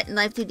like do that in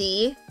Live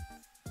 2D.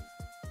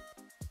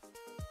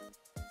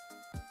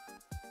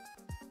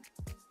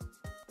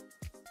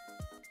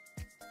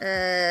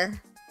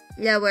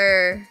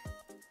 Lower.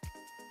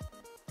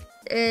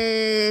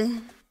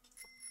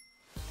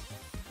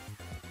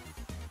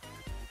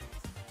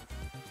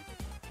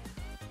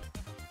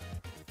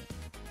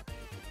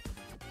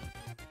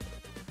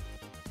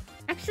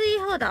 Actually,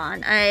 hold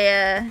on.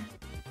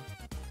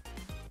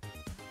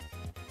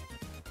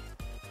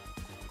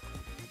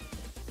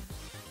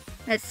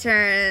 Let's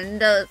turn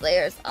those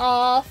layers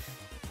off.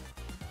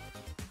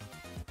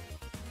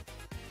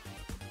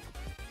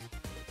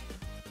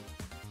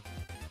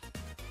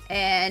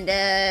 And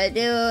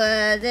do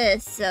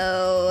this,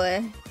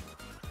 so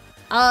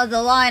all of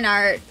the line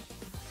art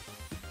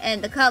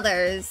and the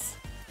colors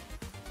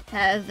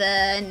have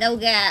no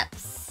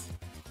gaps,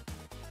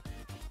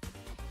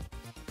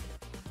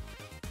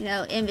 you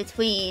know, in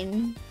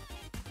between,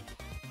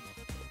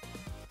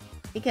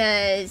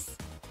 because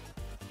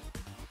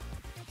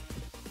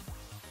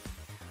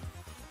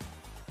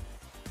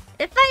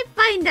if I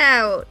find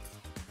out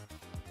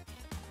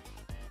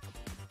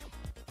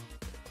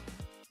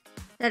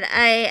that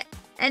I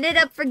ended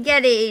up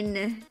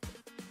forgetting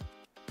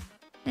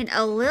and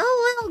a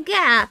little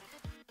gap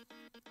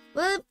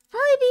will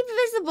probably be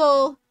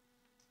visible,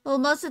 well,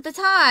 most of the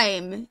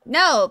time.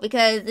 No,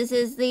 because this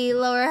is the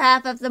lower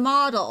half of the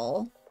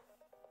model.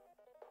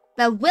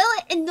 But will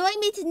it annoy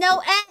me to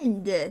no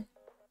end?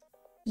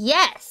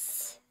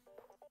 Yes.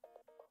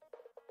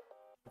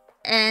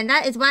 And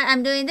that is why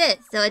I'm doing this,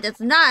 so it does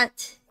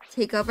not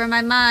take over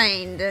my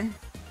mind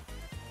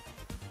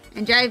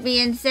and drive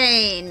me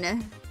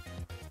insane.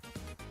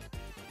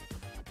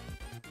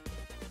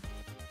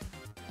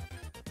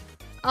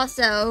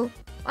 Also,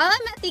 while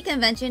I'm at the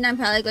convention, I'm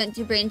probably going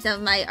to bring some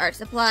of my art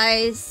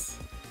supplies.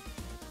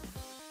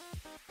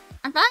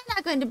 I'm probably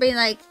not going to bring,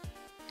 like,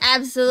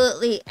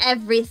 absolutely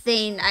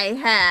everything I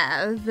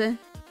have.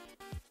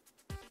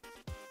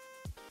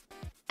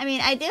 I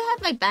mean, I do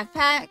have my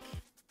backpack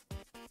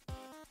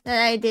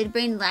that I did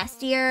bring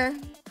last year.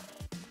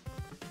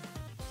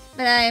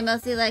 But I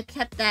mostly, like,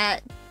 kept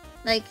that,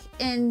 like,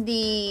 in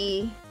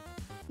the,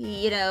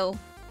 you know,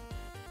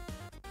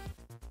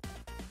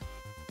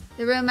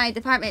 the room my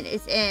department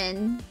is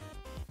in.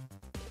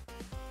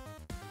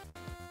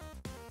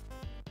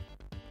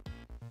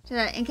 So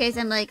that in case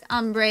I'm like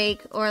on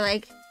break, or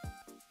like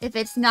if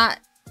it's not,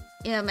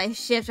 you know, my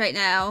shift right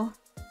now,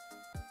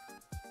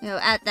 you know,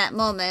 at that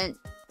moment,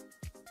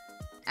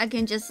 I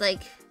can just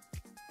like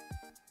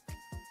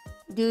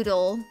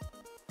doodle.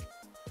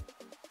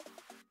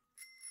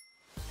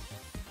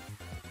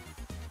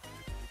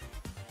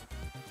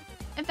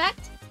 In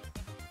fact,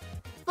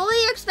 fully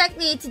expect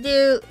me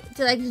to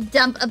like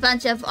dump a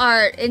bunch of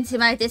art into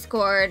my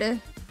Discord,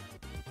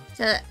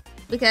 so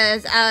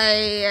because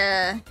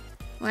I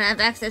won't have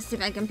access to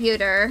my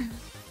computer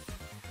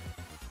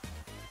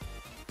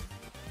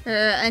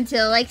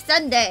until like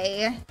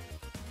Sunday.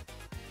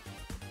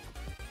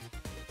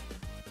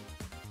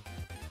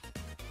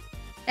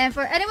 And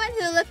for anyone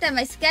who looked at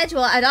my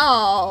schedule at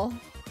all,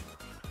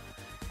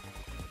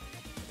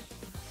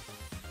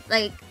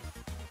 like,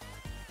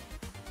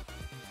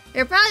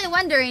 you're probably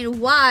wondering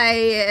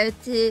why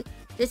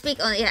this week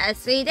only has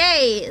 3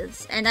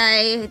 days, and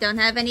I don't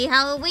have any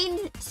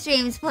Halloween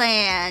streams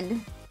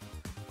planned.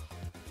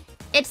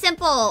 It's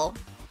simple.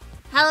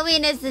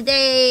 Halloween is the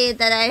day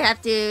that I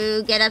have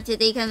to get up to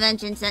the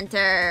convention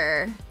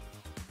center.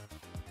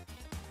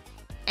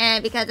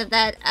 And because of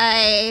that,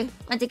 I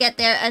want to get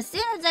there as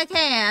soon as I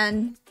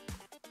can.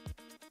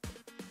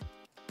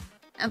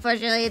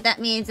 Unfortunately,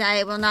 that means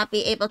I will not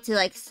be able to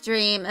like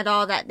stream at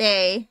all that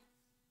day,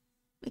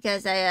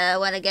 because I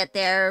want to get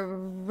there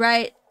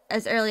right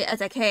as early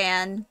as I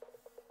can.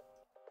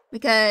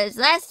 Because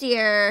last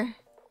year,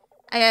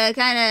 I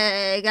kind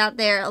of got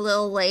there a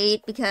little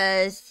late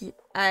because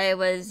I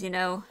was, you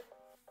know,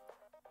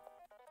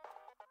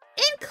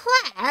 in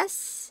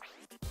class.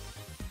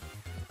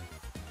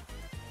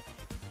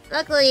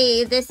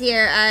 Luckily, this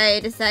year I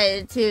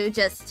decided to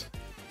just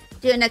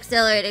do an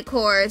accelerated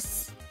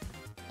course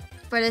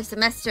for the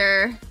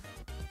semester,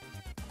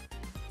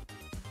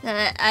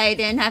 that I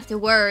didn't have to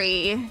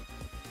worry.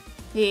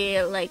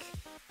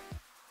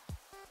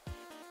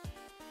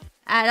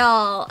 at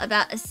all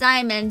about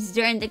assignments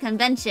during the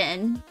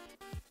convention.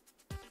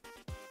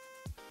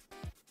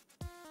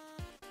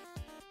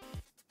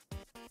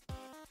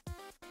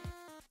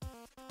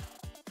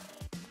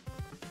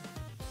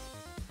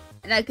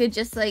 And I could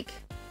just, like,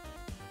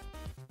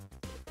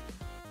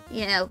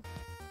 you know,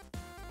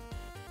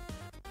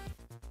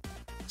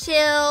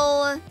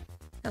 chill,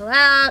 go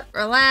out,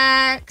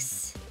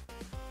 relax.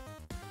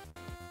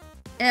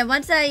 And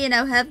once I, you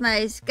know, have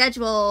my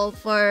schedule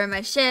for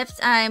my shifts,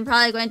 I'm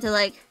probably going to,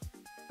 like,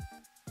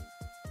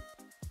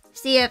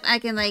 see if I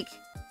can, like,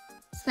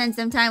 spend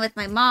some time with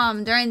my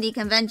mom during the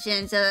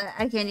convention so that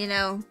I can, you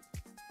know,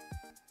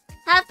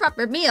 have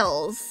proper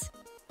meals.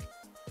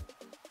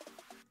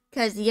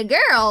 Because your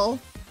girl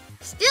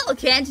still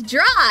can't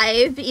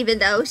drive, even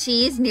though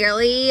she's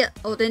nearly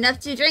old enough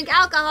to drink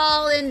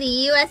alcohol in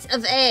the US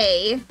of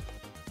A.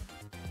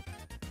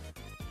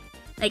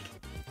 Like,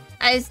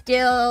 I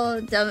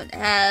still don't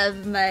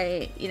have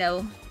my, you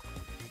know,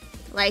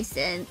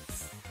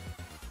 license.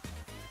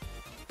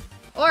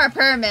 Or a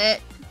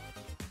permit.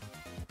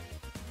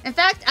 In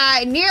fact,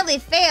 I nearly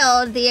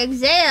failed the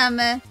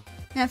exam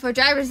for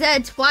driver's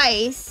ed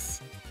twice.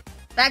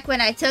 Back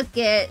when I took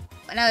it,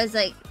 when I was,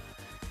 like,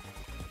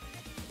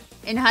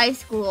 in high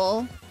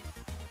school.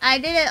 I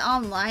did it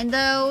online,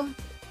 though.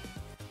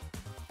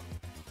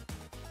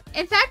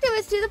 In fact, it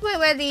was to the point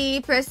where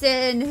the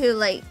person who,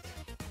 like,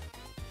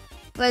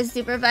 was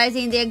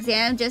supervising the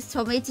exam just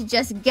told me to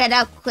just get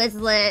out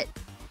Quizlet.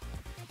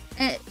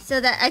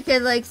 So that I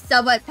could, like,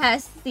 somewhat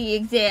pass the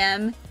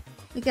exam.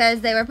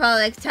 Because they were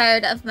probably, like,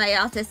 tired of my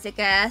autistic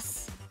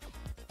ass.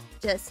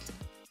 Just,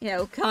 you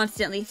know,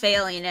 constantly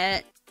failing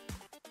it.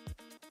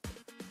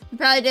 You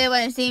probably didn't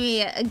want to see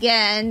me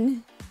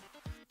again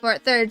for a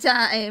third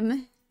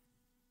time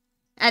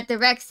at the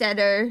rec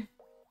center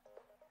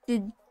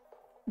to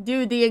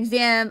do the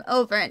exam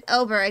over and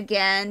over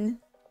again.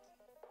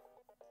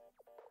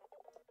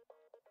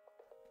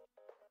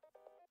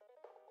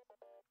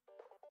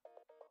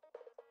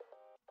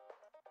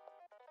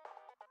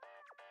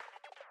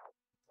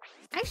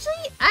 Actually,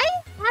 I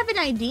have an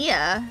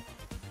idea.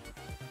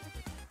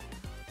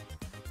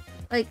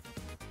 Like,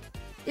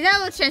 you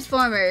know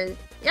Transformers.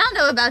 Y'all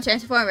know about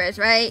Transformers,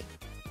 right?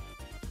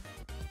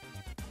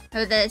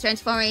 Or the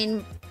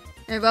transforming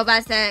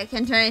robots that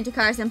can turn into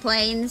cars and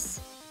planes.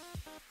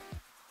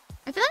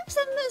 I feel like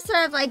some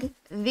sort of like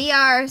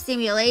VR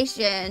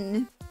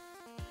simulation.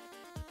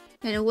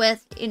 And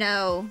with, you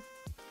know,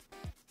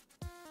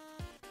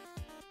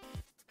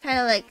 kind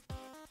of like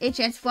a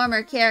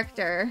Transformer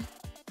character.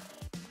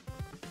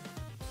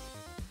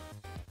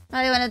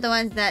 Probably one of the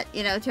ones that,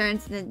 you know,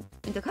 turns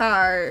into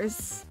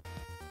cars.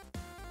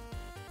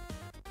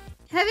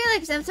 Having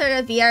like some sort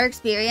of VR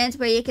experience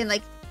where you can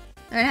like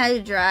learn how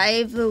to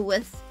drive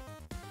with,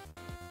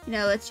 you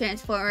know, a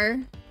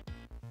Transformer.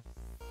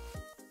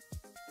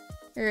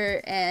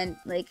 And,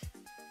 like,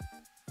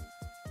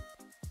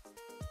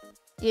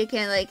 you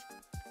can, like,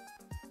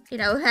 you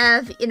know,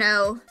 have, you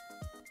know,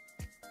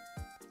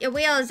 your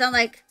wheels on,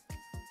 like,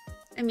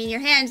 I mean, your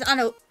hands on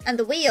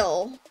the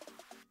wheel.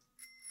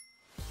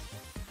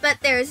 But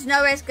there's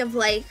no risk of,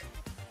 like,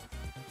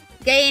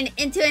 getting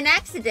into an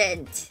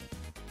accident.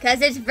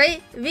 Because it's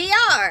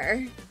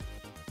VR.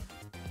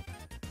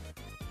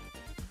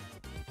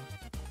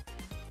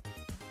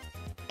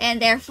 And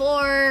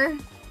therefore,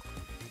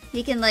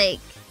 you can,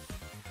 like,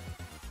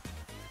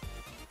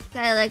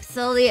 kind of, like,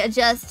 slowly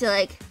adjust to,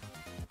 like,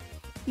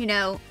 you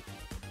know,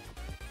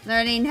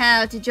 learning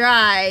how to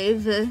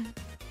drive.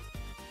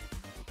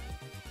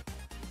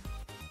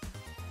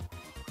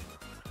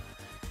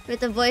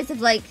 With the voice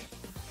of, like,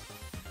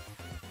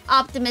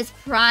 Optimus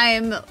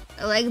Prime,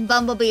 or, like,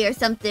 Bumblebee or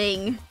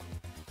something.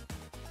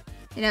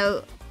 You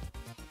know,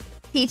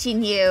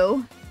 teaching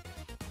you.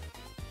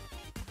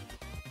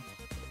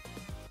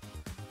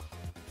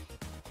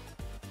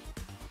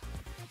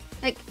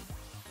 Like,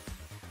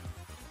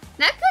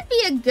 that could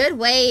be a good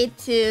way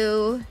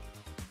to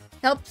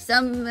help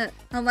someone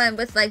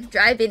with, like,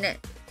 driving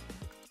it.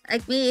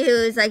 Like me,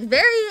 who's, like,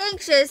 very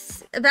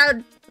anxious about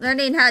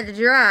learning how to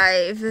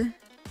drive.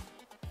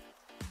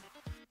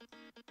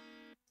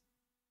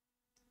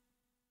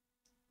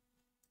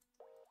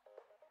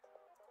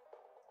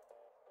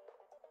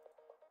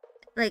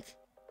 Like,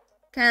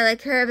 kind of,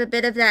 like, curb a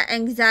bit of that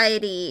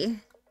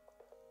anxiety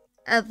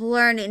of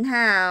learning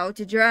how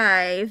to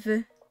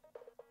drive.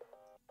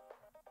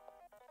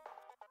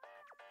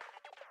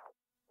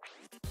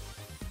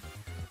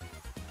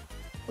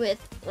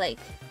 With, like,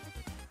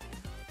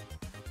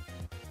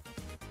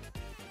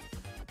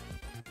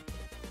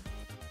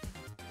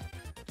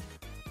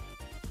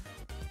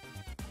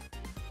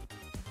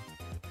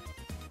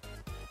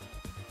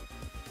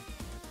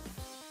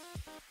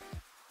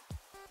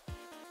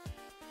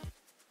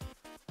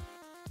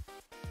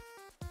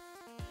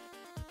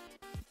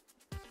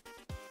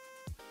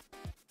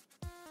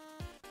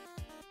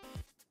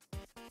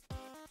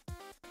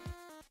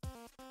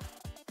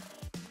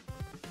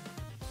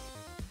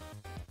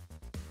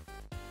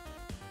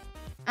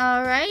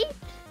 alright,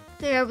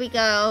 there we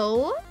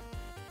go.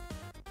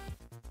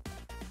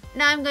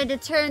 now I'm going to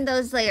turn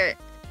those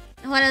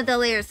one of the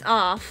layers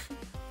off.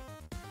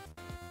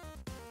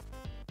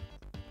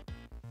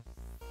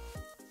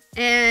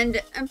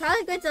 And I'm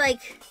probably going to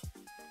like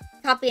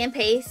copy and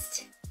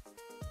paste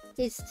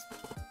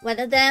one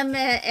of them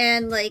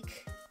and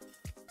like,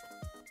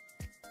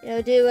 you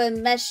know, do a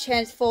mesh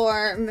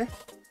transform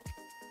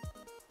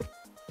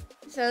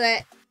so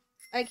that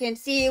I can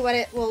see what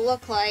it will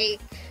look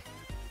like.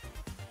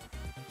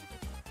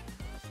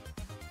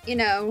 You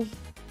know.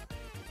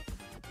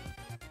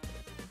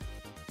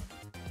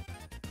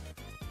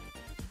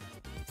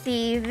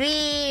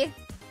 CV.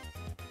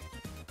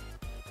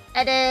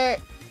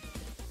 Edit.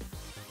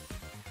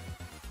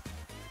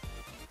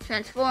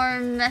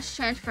 Transform, mesh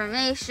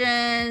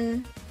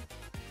transformation.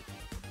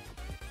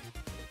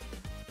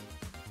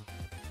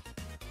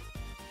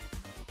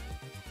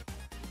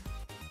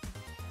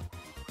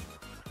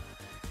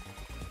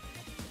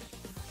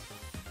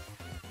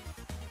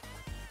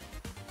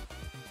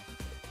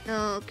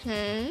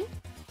 Okay.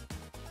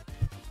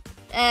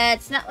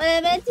 That's not what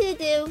I meant to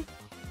do.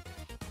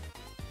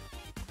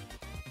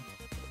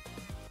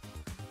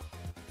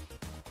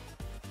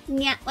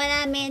 Not what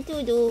I meant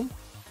to do.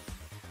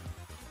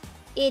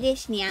 It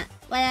is not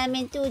what I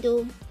meant to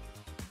do.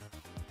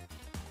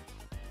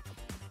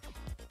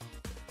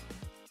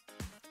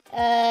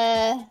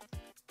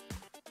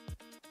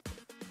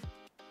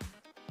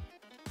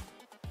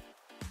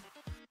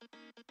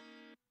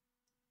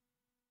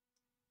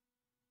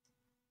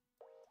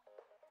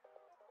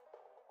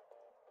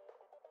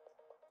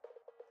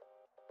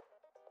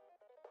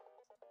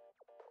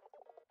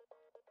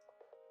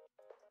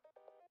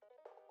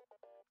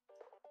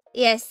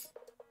 Yes.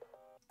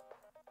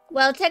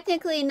 Well,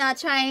 technically not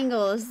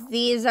triangles.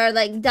 These are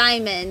like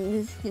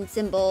diamonds and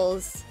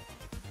symbols.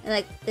 And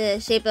like the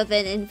shape of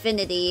an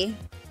infinity.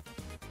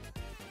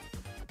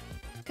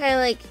 Kind of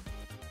like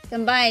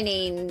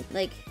combining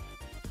like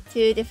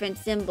two different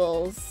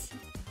symbols.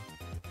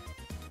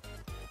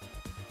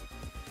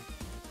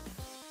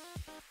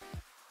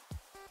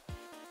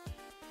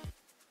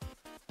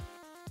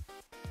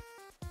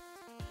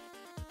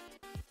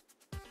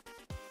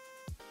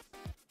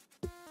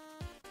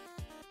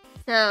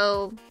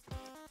 So,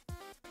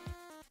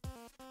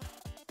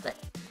 but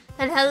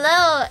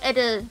hello,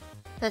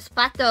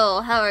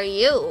 Pespato, how are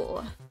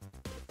you?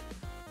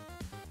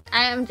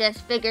 I am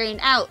just figuring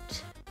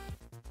out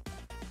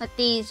what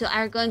these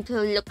are going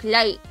to look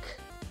like.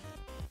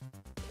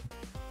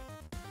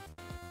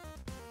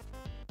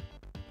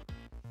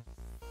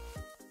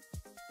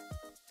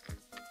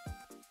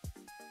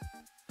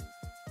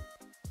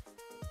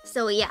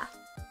 So yeah.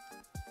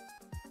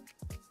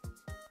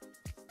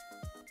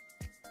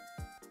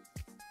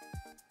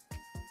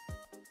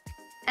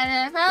 And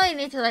then I probably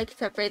need to like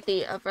separate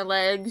the upper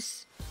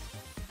legs.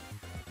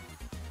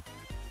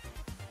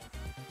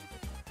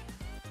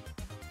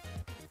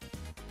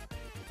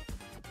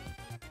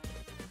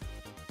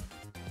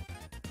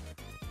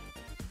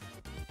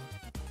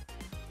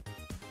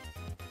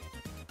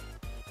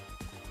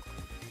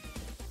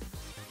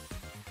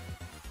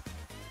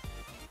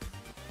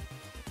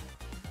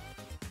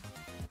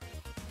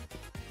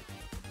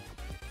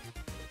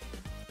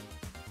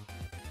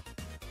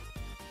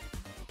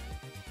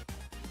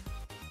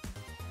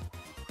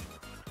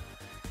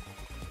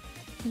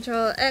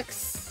 Control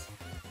X,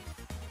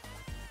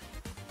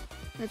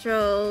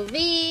 Control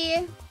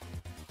V,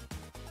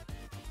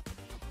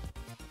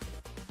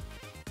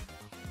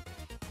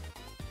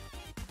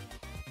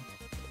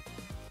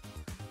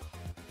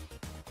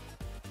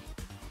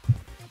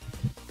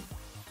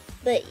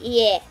 but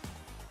yeah.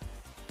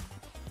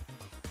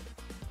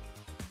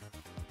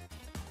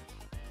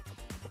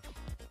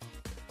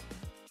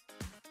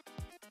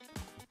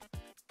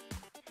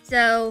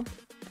 So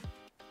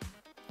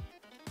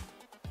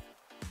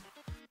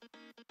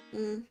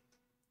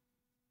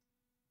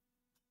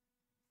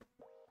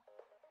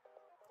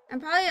I'm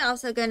probably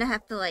also gonna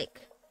have to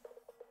like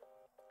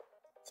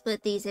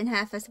split these in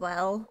half as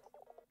well,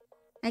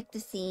 like the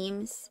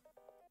seams,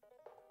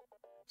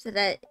 so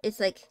that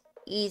it's like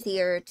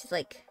easier to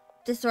like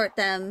distort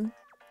them.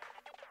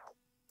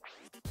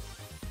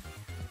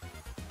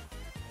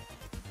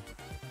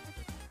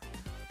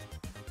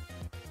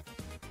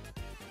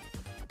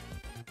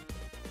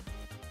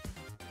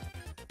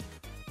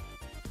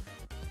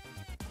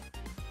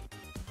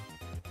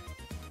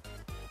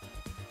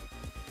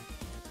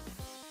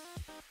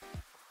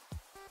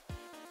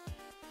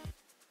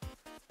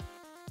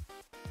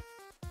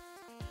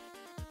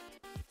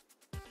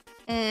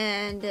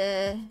 And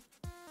other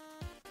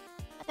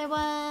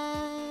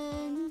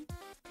one.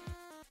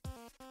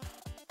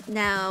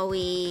 Now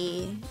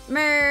we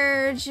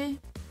merge.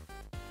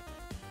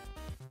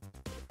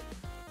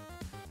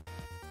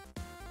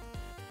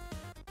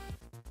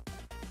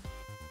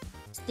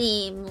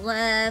 Steam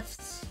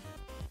left,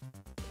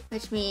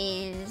 which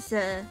means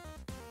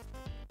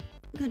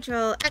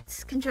Control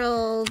X,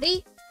 Control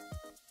V.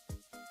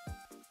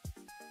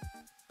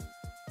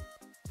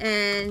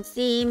 And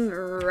seam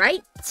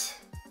right.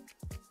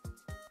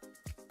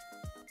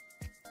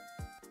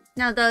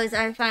 Now those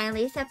are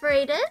finally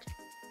separated.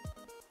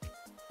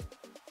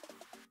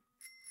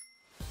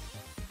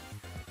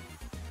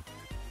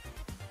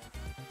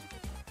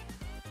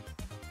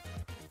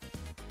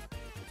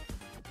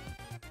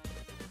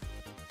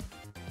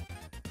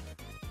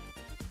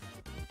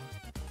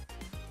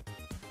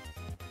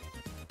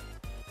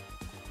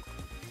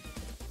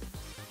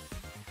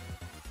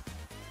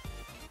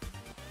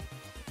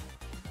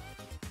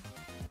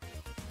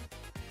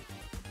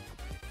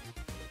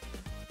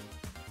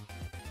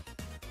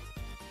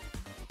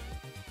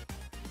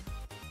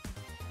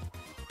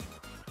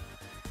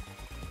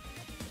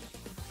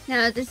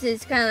 Now this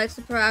is kind of like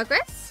some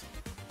progress.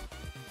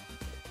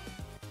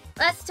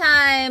 Last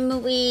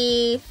time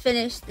we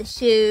finished the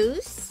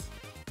shoes,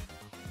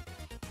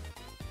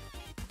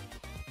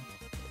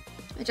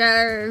 which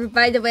are,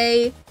 by the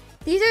way,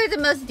 these are the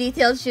most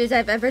detailed shoes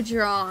I've ever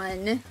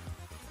drawn.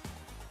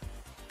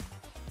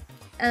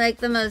 And like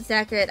the most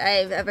accurate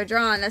I've ever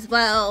drawn as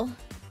well.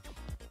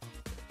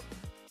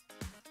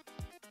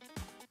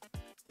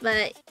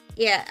 But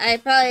yeah, I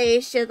probably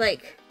should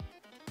like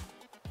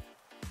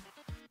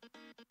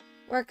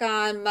work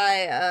on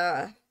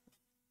my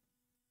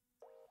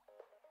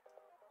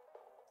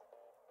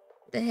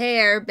the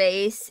hair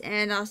base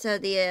and also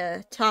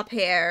the top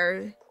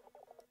hair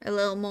a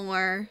little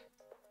more.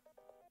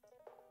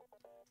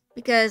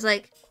 Because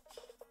like,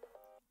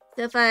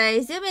 so if I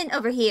zoom in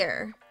over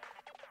here,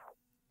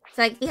 it's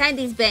like behind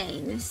these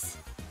bangs,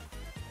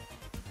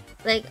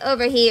 like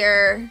over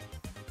here,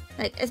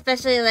 like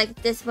especially like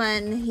this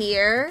one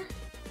here,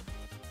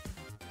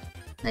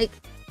 like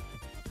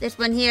this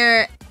one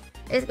here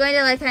is going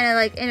to like kind of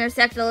like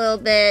intersect a little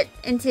bit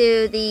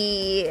into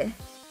the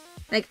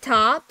like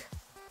top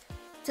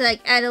to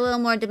like add a little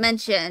more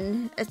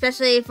dimension,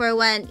 especially for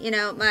when, you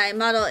know, my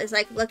model is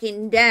like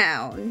looking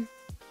down.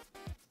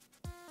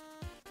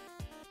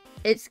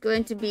 It's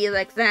going to be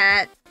like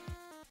that.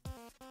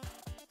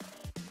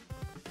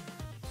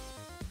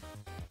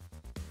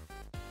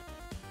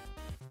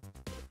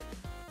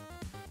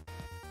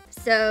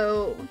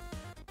 So,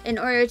 in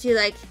order to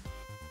like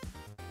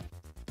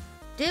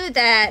do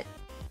that,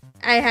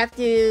 I have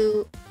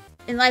to,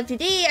 in Live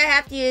 2D, I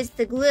have to use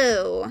the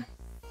glue.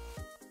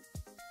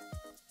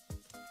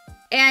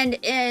 And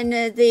in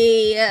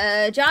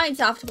the drawing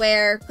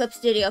software, Clip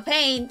Studio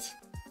Paint,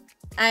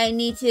 I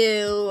need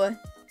to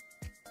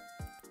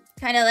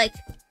kind of like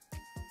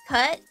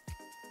cut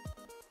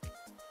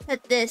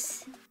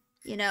this,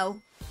 you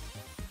know,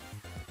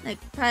 like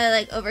probably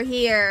like over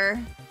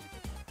here,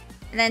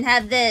 and then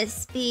have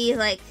this be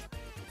like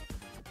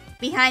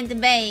behind the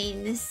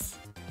veins.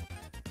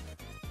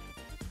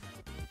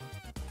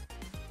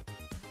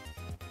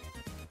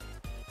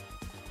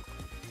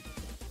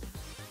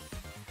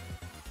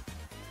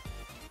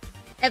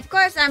 Of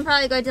course, I'm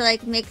probably going to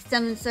like make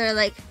some sort of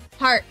like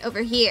heart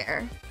over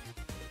here.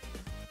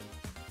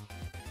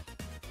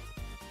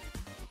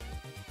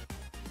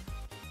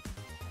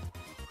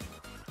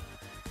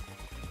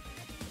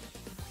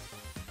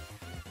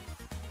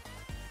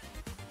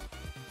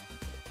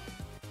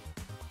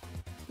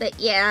 But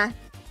yeah,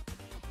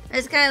 I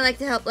just kind of like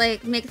to help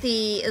like make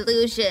the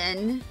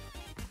illusion.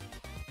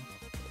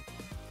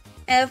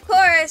 And of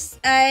course,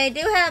 I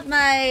do have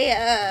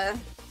my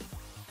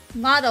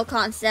model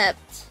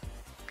concept,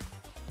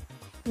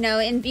 you know,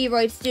 in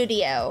Vroid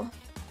Studio.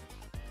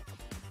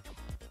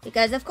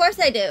 Because of course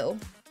I do.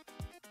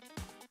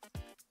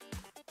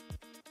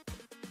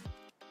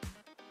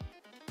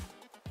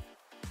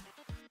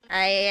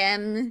 I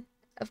am,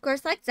 of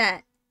course, like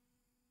that.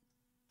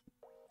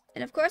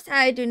 And of course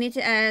I do need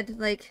to add,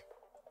 like,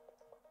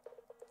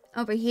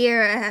 over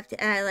here I have to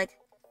add, like,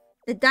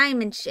 the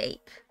diamond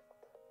shape.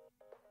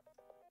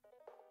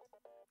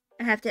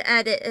 I have to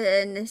add it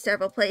in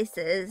several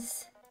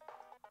places,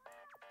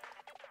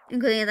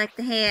 including, like,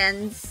 the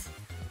hands.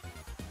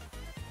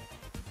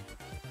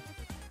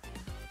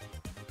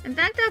 In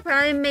fact, I'll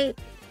probably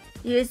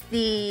use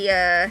the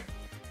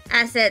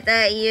asset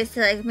that I used to,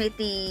 like, make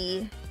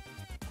the,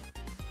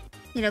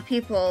 you know,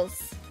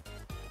 pupils.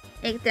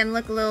 Make them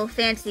look a little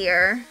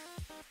fancier.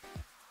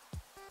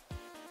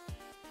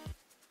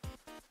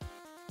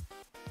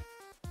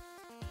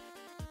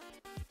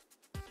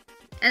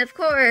 And of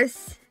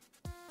course,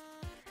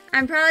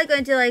 I'm probably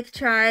going to like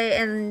try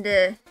and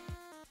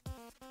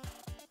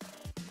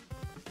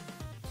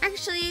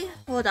actually,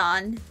 hold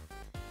on.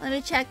 Let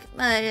me check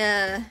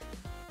my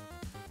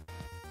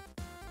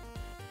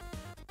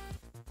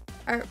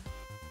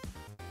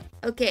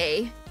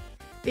okay.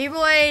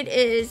 Vroid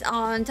is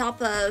on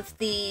top of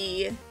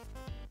the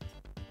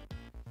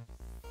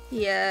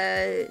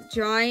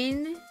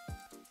drawing,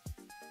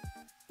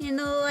 you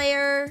know,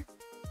 layer.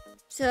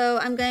 So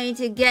I'm going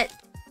to get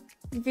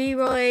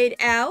Vroid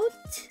out.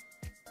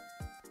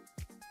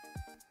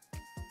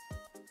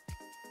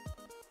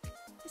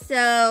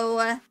 So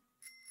I'd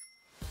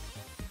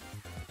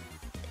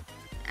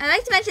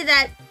like to mention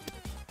that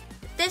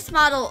this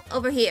model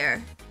over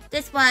here,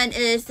 this one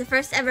is the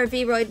first ever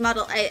Vroid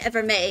model I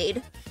ever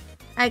made.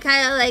 I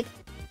kind of like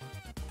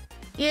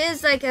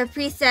used like a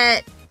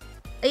preset.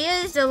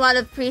 I used a lot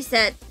of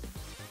preset.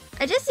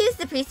 I just used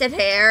the preset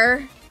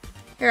hair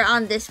here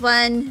on this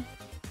one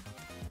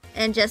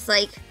and just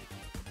like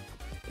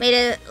made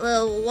it a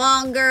little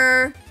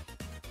longer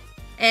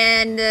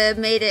and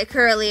made it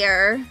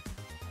curlier.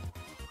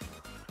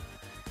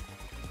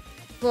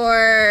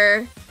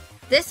 For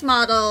this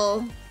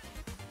model,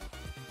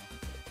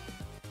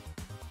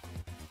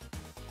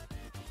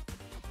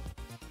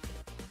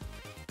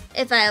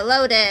 if I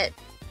load it,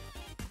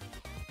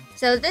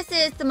 so this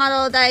is the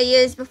model that I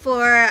used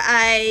before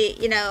I,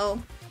 you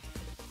know,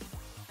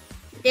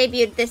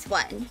 debuted this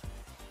one.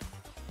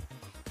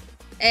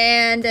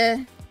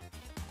 And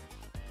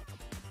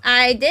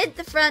I did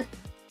the front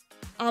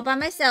all by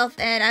myself,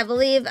 and I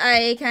believe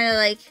I kind of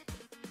like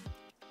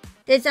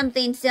did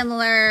something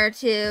similar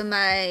to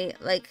my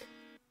like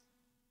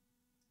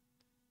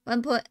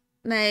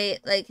my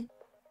like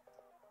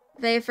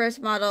very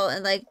first model,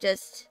 and like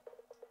just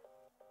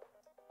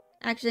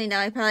actually no,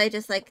 I probably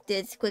just like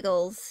did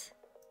squiggles.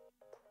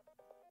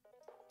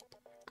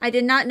 I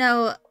did not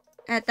know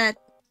at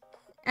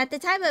the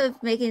time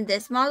of making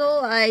this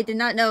model, I did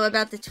not know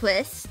about the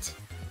twist.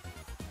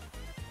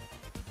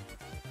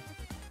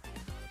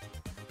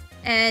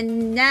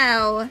 And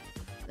now,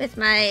 with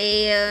my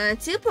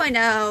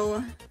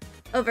 2.0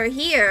 over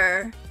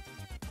here,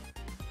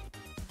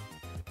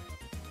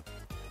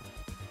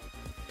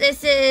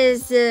 this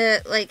is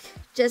like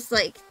just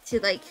like to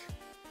like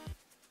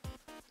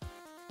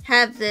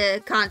have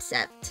the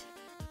concept.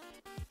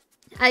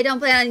 I don't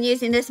plan on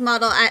using this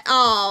model at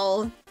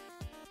all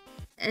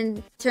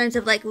in terms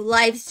of like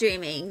live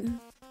streaming.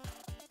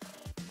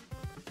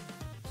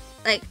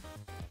 Like,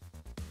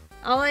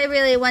 all I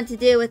really want to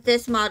do with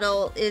this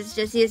model is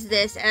just use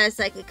this as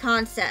like a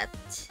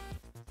concept.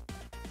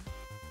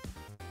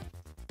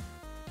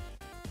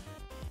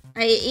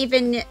 I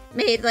even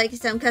made like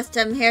some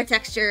custom hair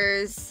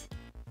textures.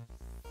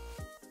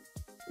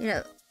 You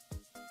know,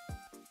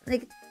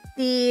 like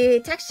the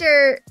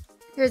texture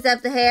here's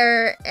of the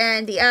hair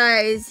and the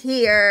eyes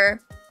here.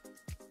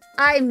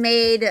 I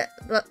made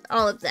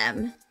all of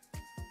them.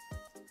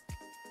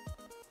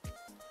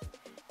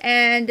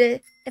 And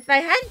if I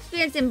had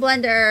experience in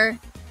Blender,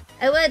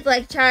 I would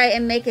like try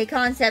and make a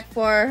concept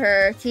for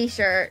her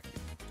t-shirt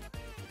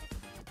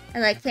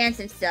and like pants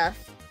and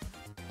stuff.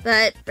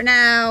 But for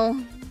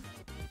now,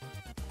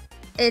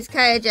 it's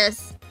kind of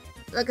just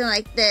looking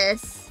like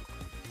this.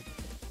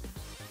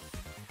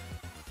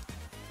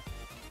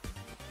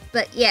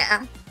 But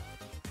yeah,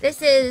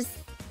 this is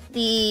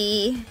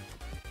the,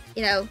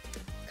 you know,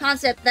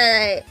 concept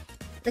the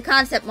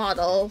concept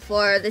model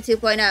for the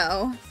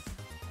 2.0.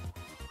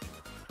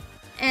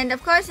 And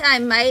of course I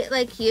might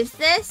like use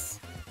this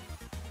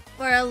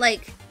for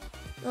like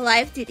the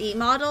live 2D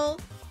model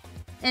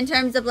in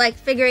terms of like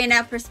figuring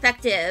out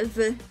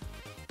perspective.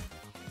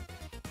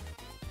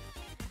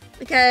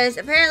 Because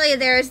apparently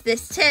there's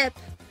this tip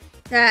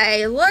that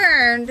I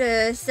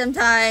learned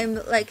sometime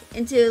like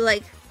into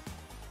like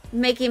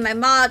making my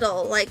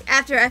model, like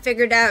after I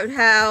figured out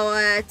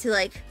how to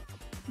like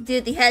do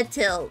the head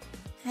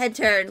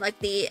turn, like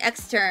the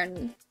X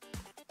turn.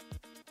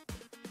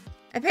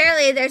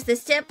 Apparently there's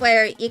this tip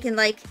where you can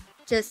like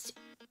just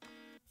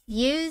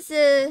use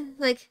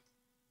like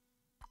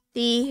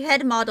the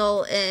head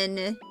model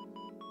in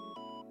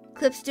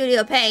Clip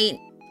Studio Paint,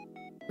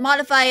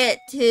 modify it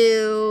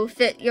to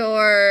fit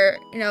your,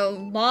 you know,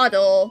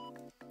 model,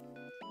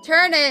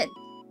 turn it,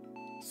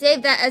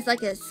 save that as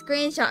like a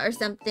screenshot or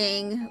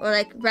something, or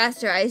like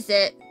rasterize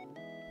it.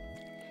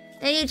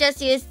 Then you just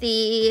use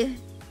the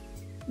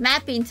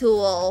mapping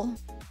tool,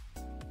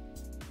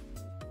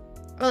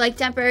 or like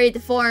temporary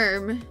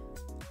deform,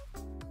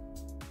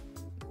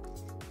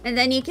 and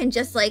then you can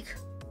just like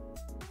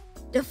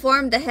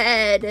deform the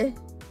head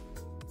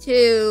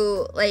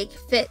to like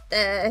fit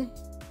the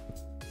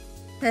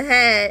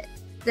head,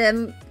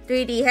 the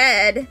 3D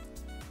head.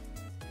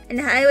 And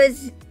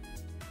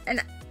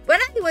when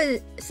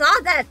I saw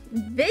that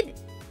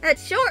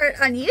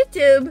short on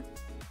YouTube,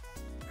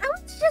 I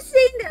was just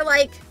saying that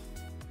like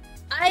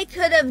I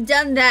could have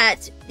done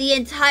that the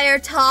entire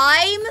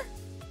time.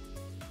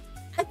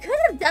 I could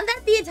have done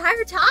that the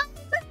entire time?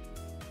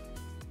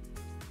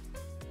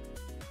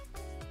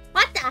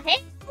 What the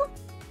hell?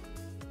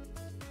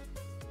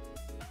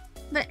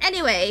 But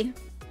anyway,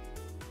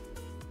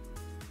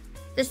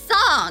 the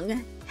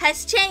song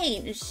has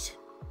changed.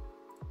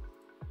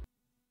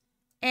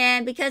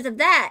 And because of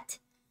that,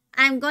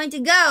 I'm going to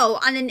go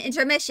on an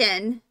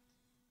intermission.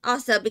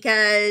 Also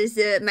because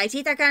my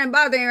teeth are kind of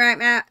bothering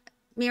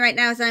me right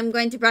now, so I'm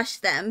going to brush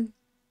them.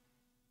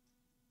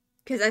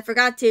 Because I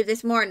forgot to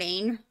this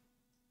morning.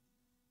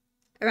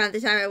 Around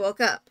the time I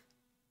woke up.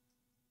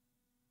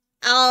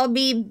 I'll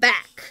be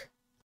back.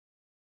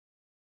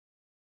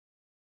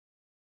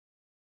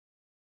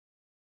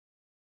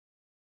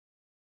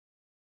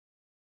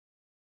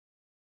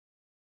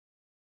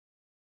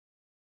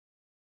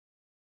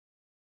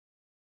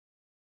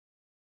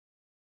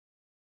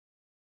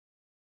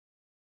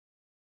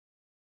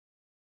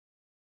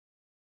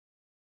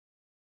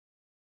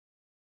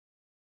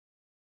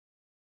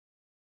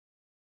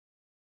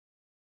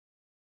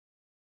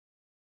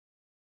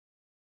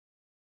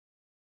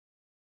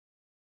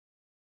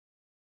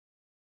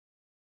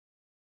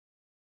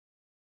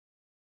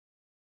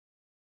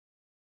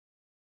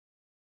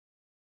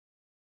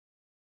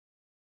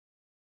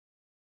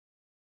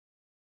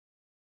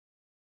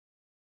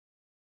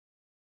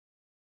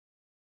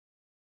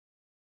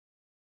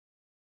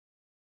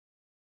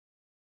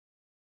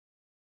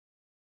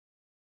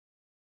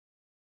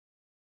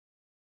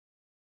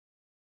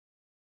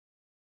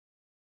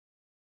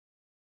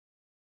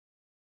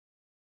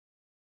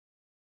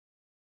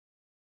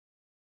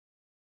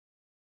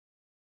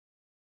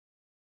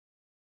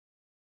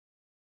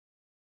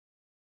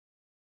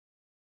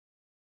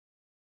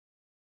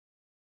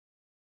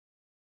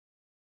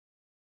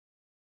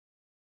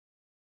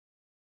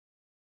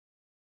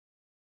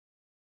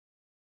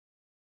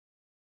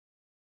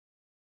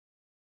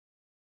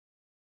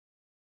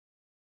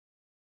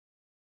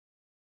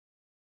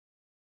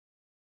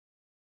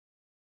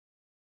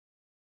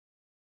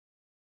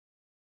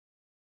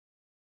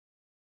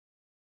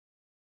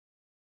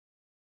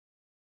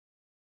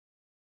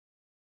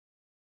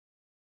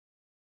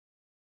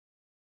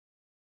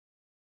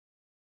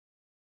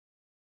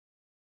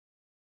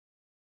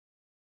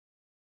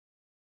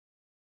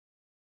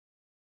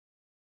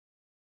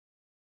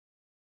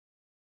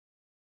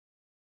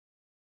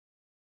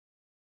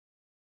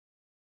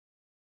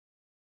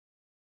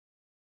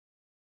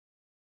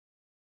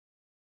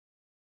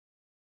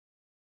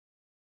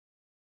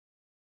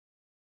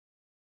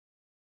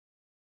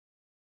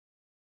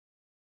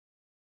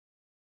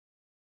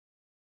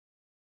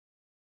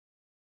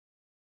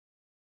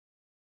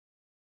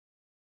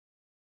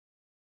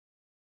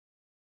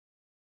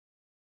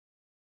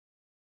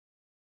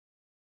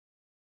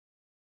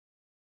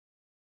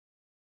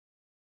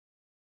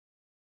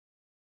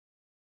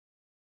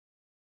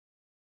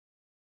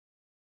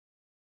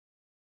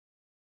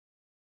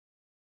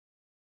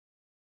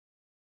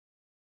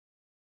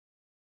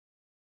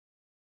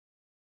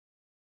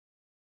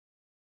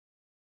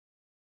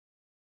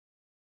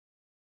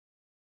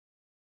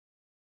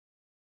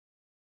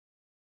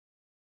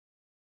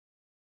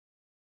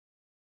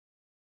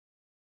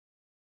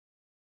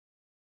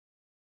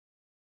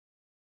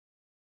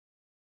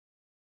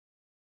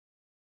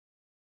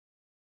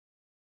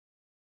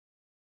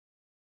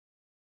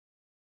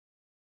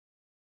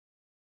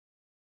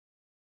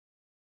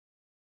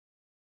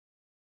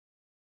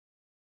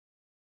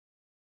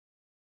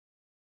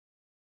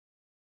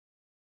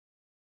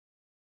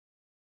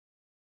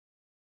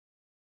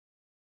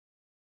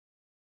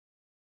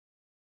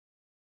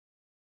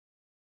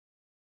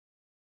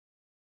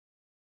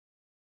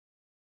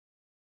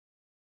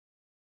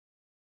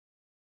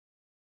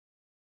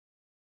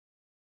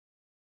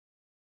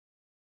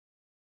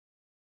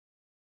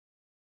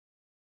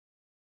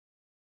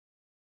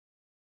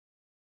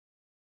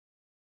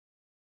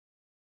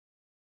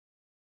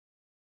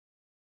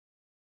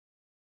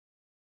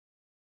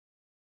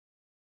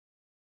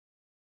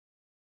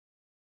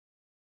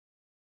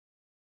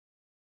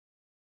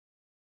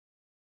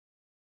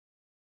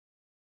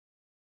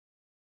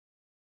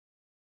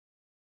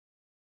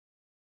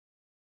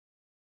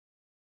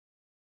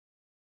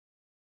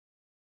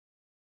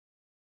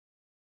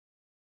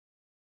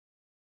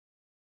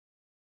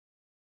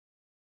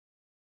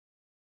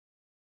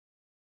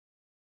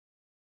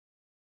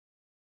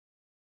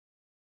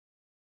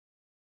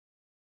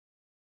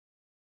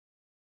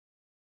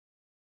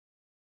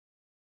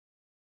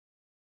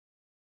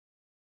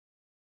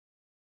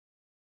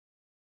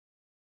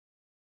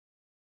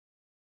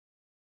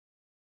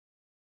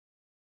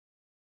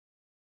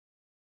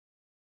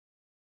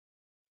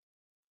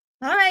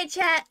 Alright,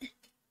 chat.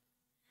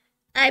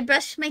 I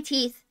brushed my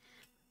teeth.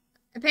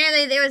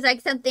 Apparently there was like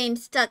something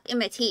stuck in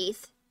my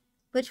teeth,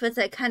 which was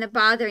like kind of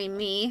bothering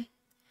me.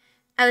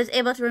 I was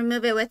able to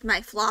remove it with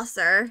my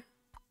flosser.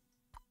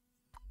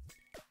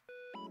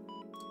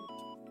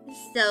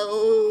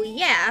 So,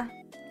 yeah.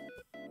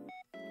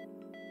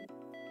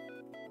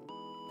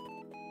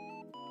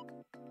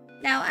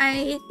 Now,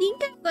 I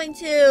think I'm going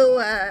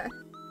to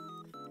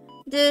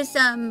do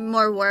some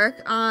more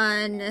work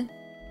on...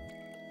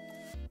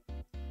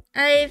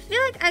 I feel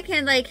like I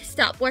can, like,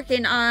 stop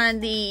working on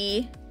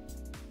the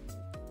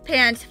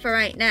pants for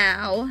right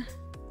now.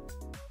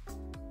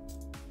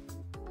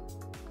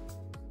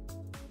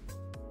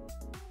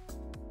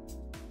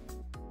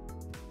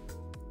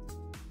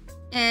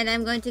 And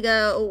I'm going to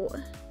go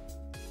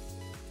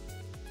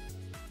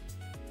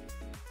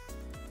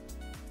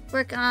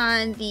work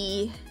on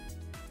the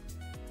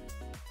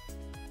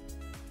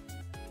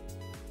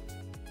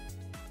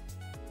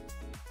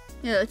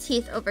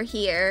teeth over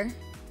here.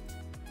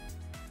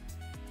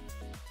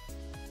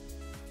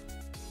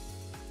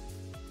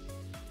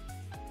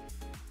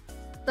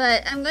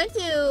 But I'm going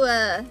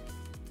to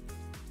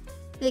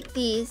make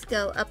these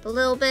go up a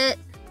little bit.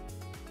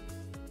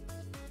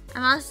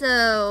 I'm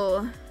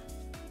also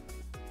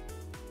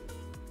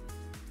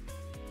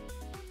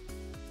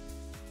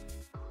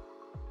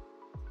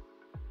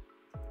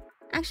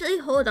actually,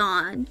 hold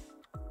on.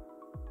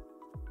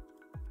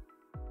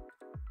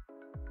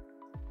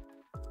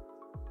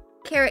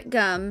 Carrot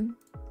gum.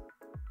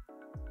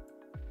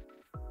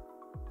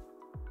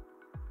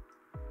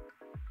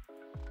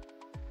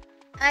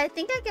 I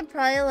think I can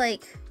probably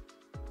like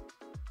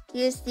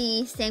use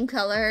the same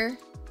color.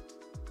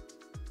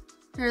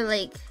 Or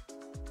like...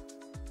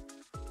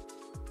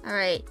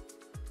 Alright.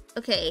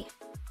 Okay.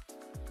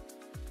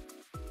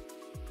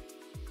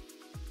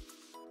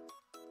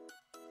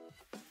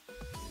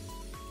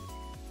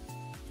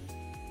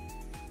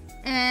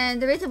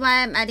 And the reason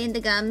why I'm adding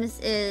the gums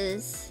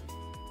is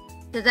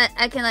so that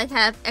I can like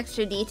have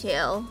extra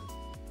detail.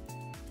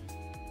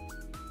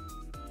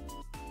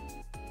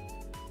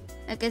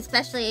 Like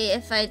especially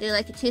if I do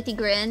like a toothy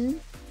grin.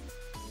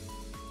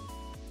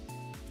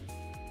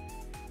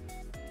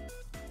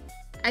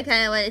 I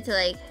kind of wanted to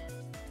like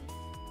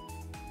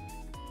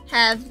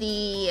have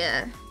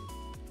the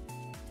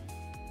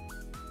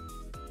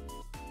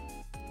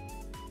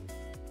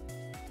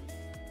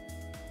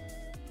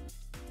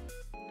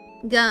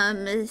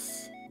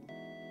gums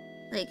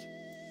like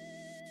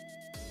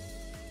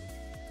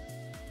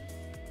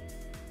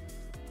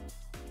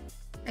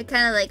I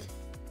kind of like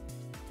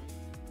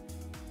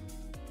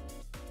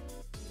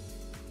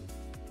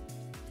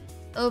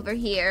over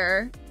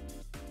here.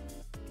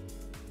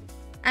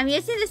 I'm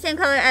using the same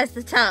color as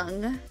the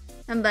tongue,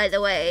 and by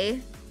the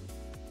way.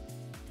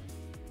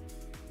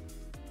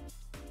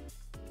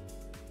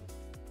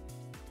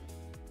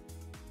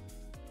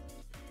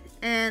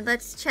 And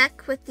let's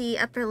check with the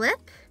upper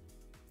lip.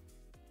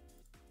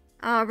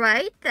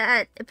 Alright,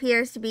 that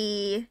appears to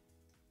be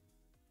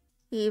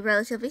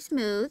relatively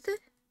smooth.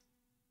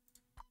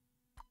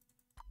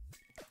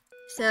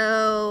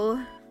 So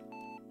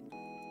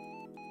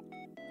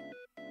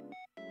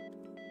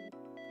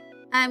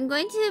I'm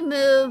going to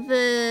move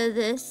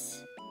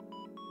this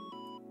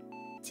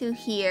to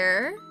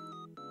here.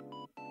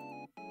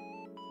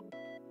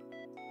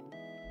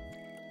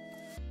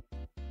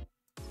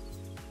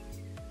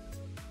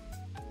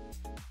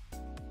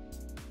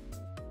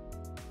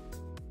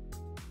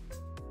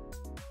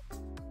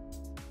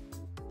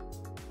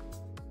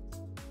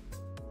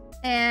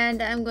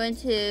 And I'm going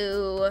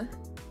to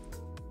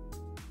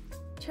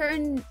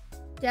turn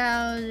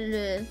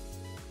down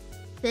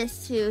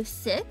this to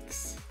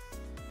 6.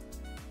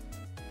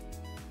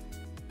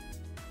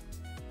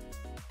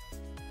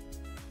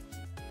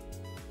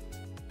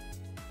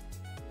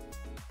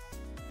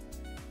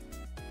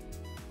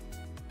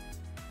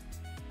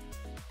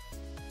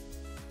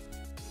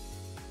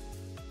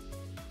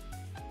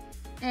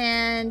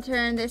 And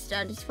turn this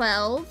down to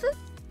 12.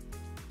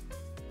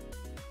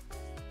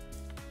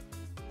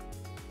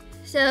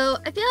 So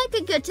I feel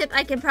like a good tip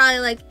I can probably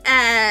like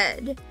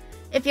add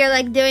if you're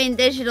like doing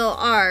digital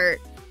art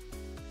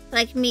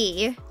like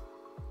me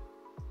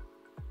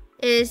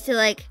is to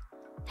like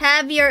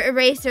have your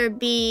eraser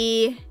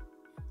be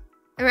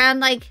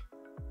around like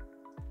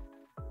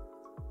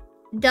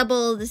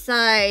double the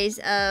size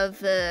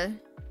of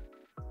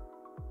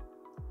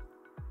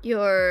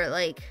your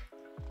like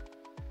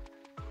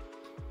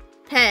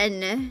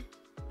pen.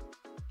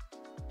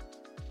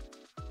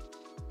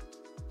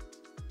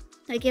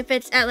 Like if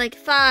it's at like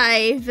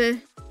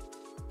 5,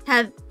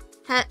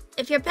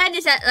 if your pen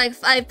is at like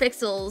 5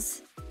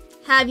 pixels,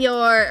 have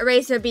your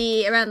eraser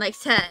be around like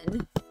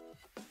 10.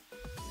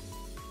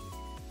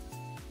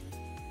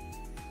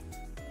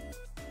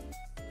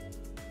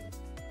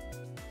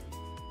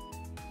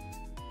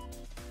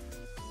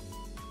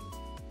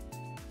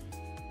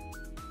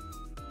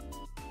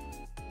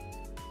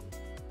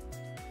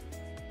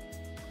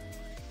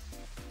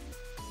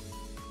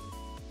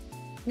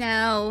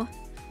 Now,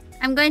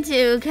 I'm going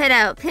to cut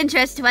out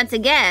Pinterest once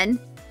again,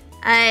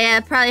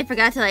 I probably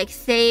forgot to like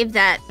save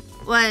that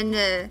one,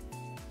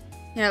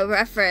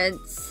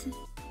 reference.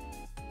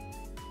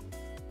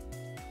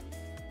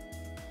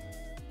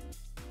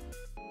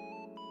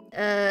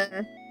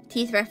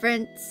 Teeth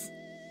reference.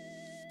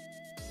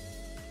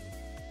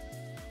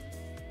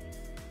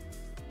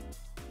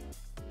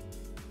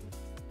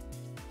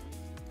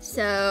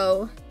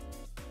 So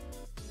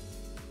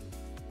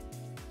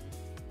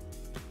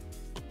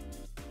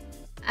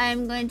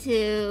I'm going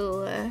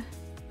to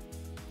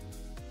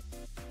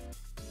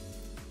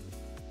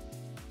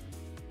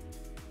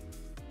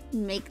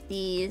make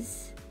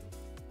these.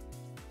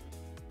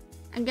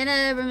 I'm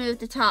gonna remove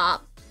the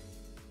top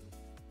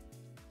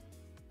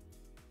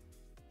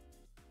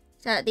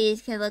so that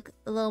these can look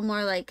a little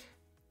more like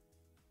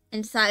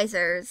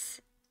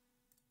incisors.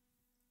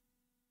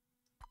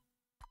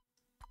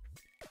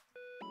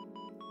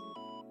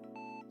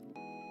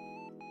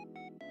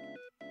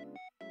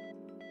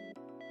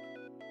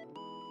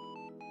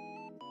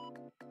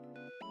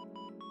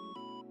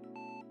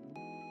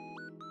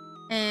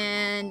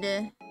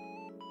 And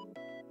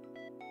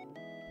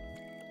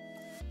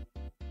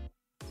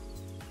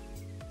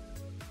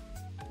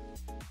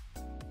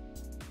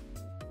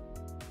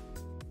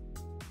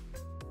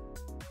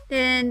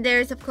then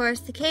there's, of course,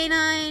 the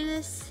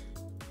canines.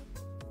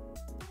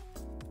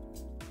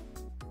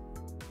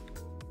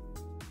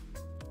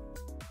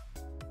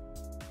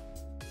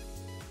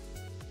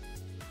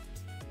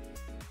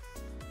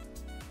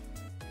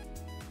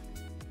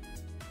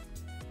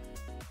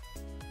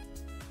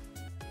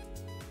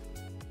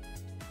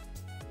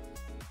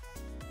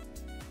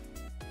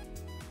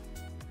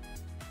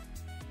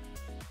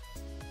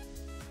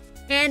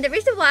 And the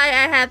reason why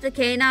I have the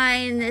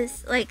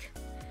canines, like,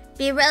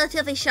 be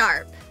relatively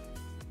sharp,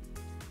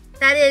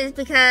 that is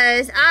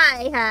because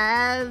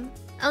I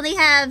only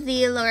have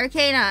the lower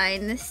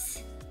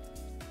canines.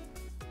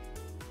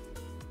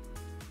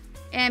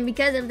 And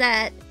because of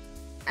that,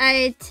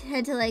 I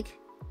tend to like,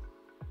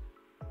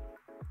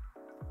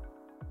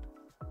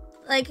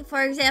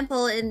 for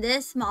example, in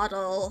this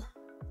model,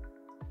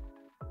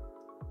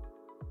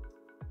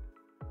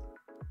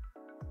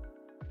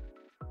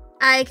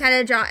 I kind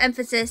of draw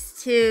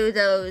emphasis to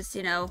those,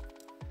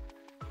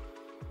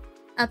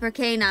 upper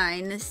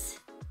canines.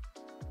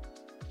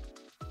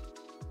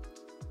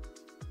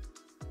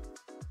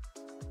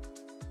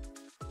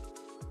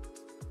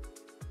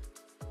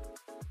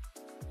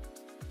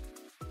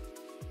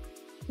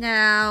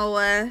 Now,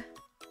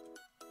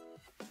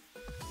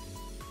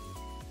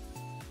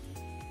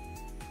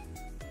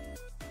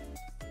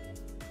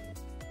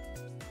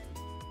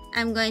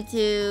 I'm going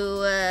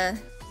to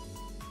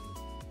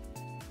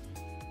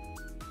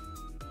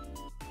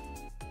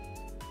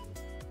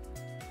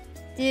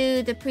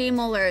do the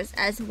premolars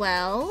as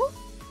well.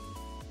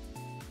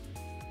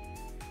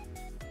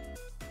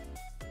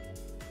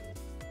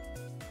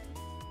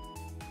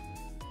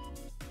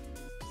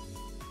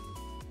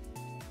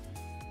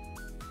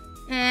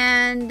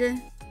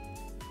 And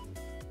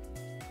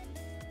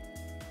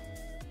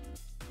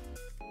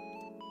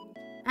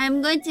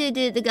I'm going to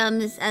do the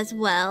gums as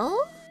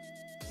well.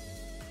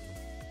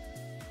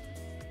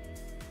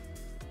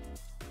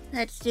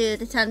 Let's do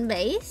the tongue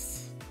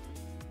base.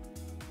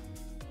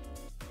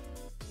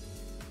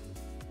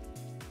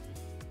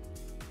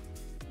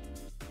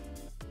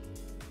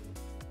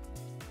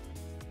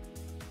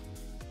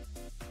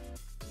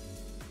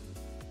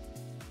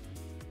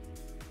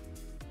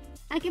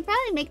 I can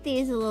probably make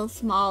these a little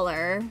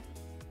smaller.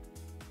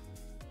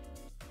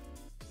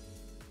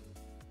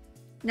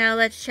 Now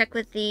let's check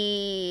with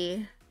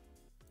the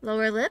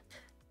lower lip.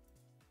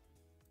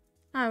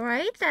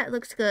 Alright, that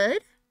looks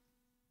good.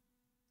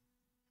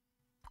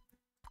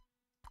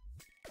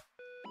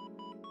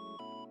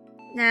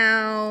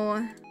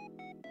 Now,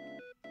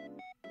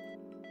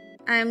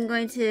 I'm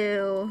going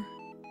to...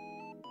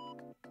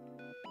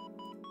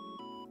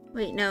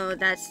 Wait, no,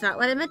 that's not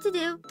what I meant to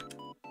do.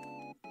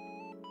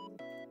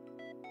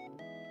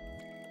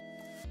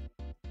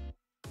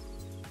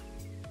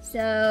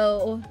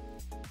 So,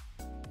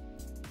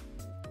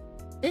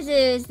 this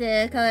is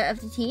the color of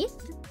the teeth.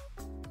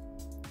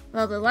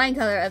 Well, the line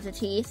color of the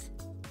teeth.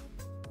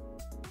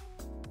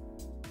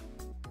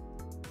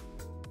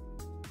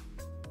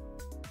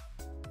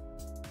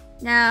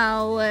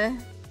 Now,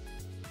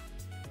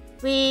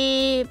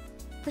 we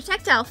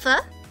protect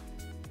Alpha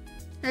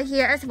right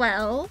here as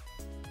well.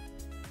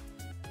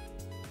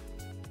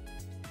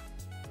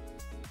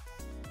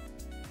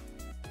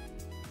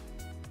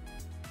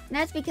 And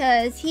that's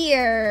because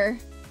here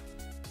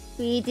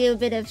we do a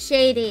bit of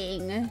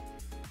shading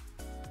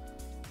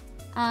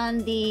on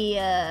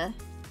the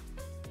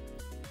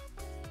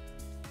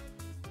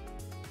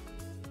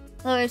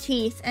lower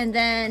teeth, and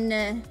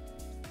then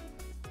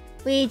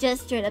we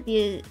just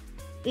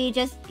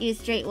use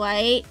straight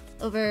white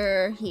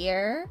over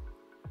here.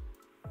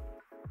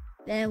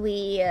 Then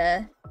we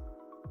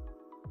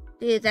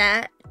do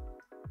that,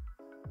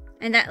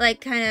 and that like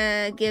kind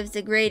of gives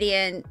a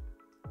gradient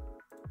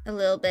a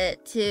little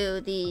bit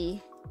to the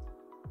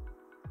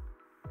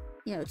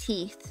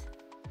teeth.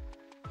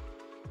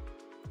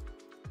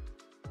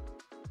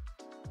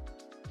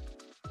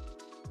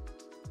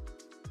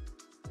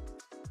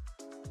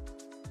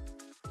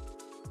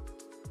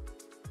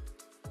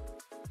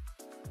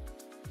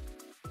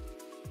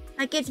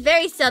 Like, it's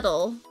very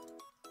subtle.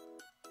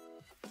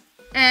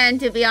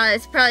 And to be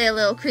honest, probably a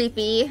little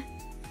creepy.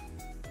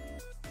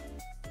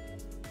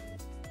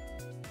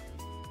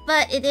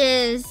 But it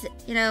is,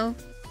 you know...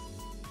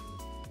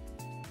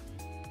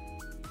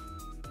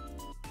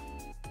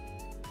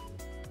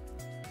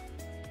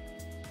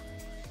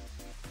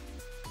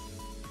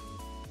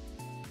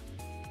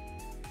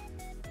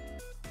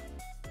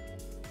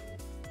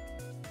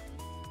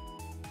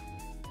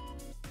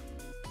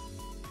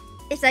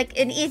 It's like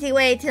an easy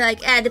way to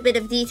like add a bit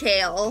of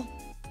detail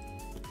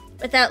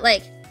without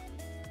like,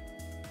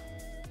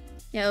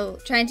 you know,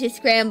 trying to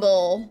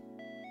scramble.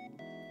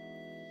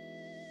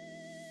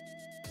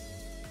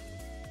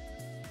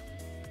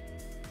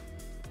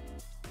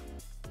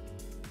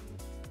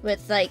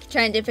 With like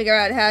trying to figure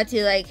out how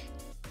to like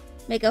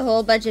make a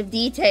whole bunch of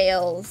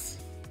details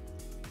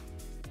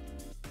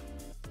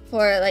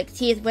for like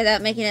teeth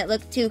without making it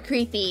look too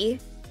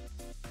creepy.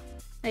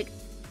 Like,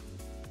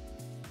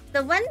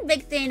 the one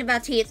big thing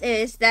about teeth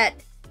is that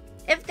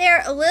if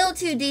they're a little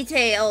too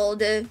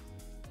detailed,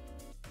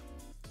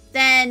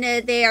 then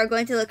they are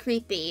going to look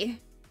creepy.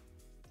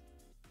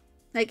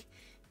 Like,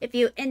 if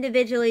you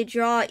individually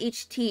draw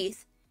each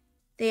teeth,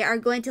 they are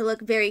going to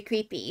look very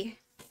creepy.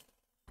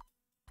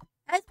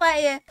 That's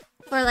why,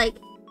 for like,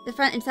 the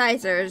front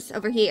incisors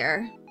over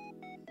here,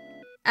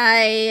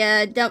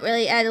 I don't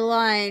really add a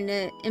line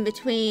in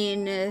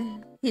between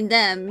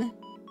them.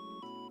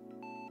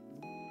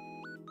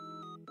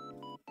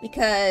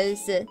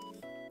 Because that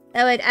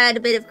would add a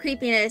bit of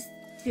creepiness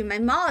to my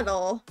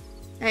model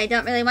that I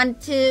don't really want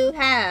to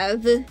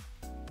have.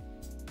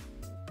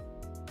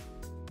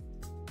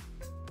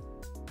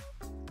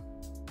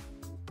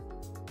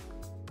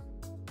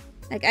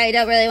 Like, I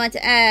don't really want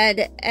to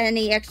add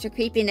any extra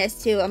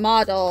creepiness to a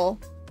model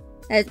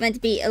that is meant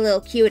to be a little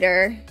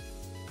cuter.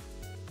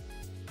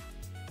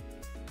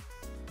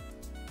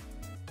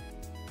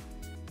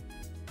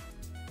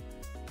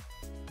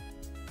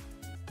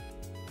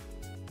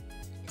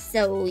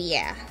 So,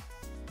 yeah.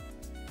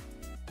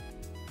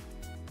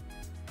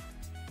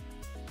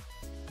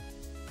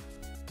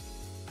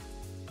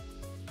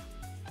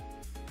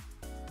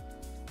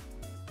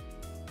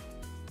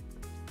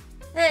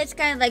 It's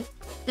kind of like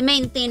the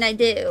main thing I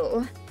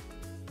do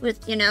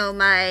with, you know,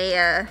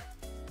 my,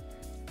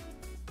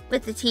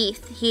 with the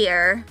teeth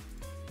here.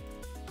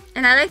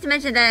 And I like to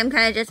mention that I'm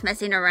kind of just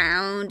messing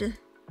around.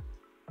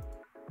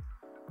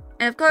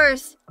 And of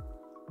course,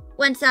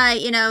 once I,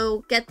 you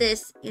know, get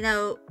this, you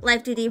know,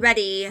 Life 2D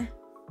ready,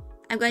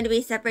 I'm going to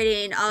be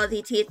separating all of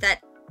the teeth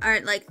that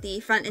aren't like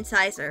the front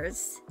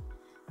incisors.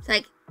 It's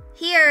like,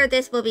 here,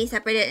 this will be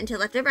separated into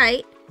left and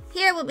right.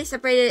 Here will be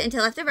separated into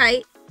left and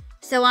right.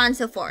 So on and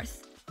so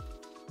forth.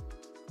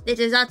 Which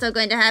is also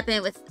going to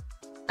happen with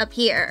up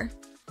here.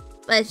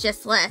 But it's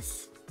just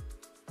less.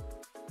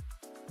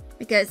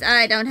 Because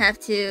I don't have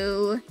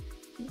to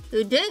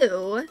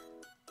do...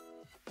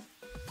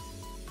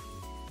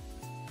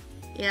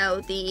 you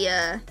know,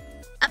 the,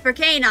 upper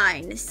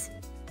canines.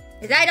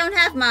 Because I don't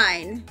have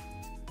mine.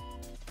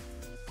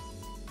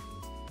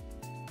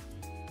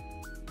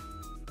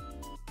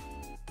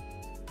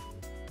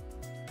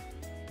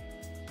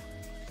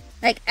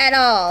 Like, at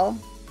all.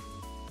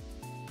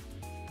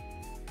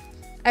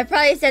 I've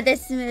probably said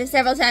this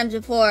several times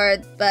before,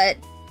 but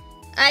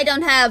I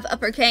don't have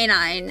upper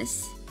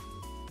canines.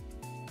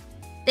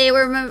 They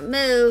were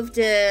removed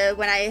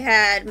when I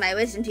had my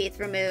wisdom teeth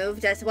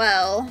removed as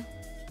well.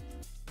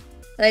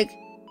 Like,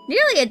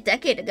 nearly a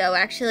decade ago,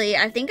 actually.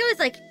 I think I was,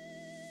 like,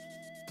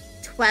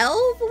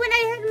 12 when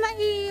I had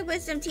my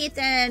wisdom teeth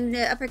and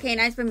upper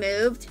canines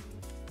removed.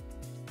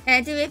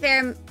 And to be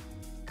fair,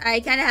 I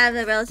kind of have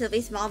a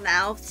relatively small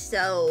mouth,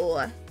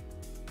 so...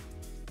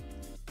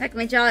 like,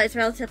 my jaw is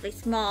relatively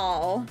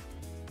small.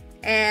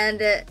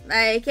 And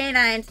my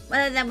canines,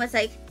 one of them was,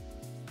 like,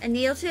 a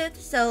needle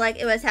tooth, so, like,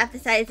 it was half the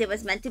size it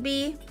was meant to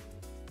be.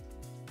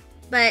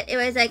 But it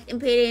was, like,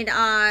 impeding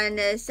on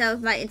some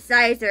of my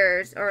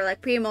incisors, or,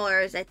 like,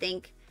 premolars, I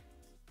think,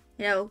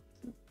 you know,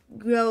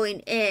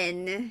 growing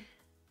in.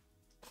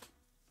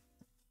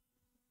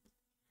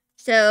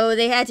 So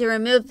they had to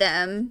remove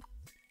them.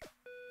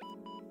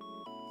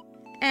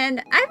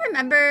 And I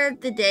remember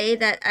the day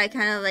that I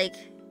kind of, like,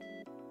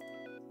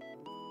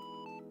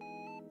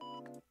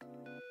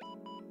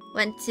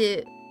 went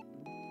to,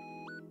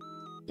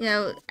 you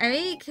know,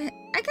 I kind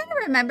of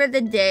remember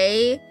the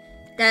day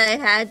that I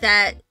had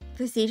that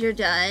procedure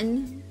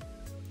done.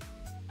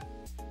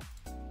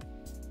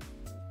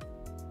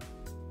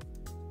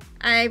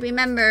 I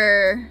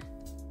remember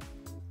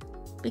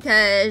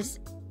because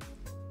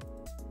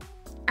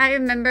I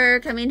remember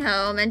coming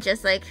home and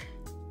just like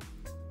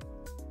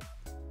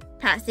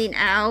passing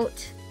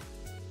out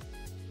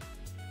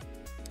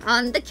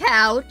on the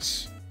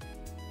couch.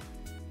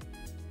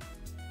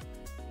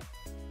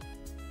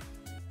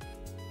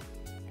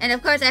 And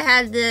of course I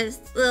had this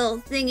little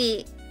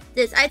thingy,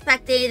 this ice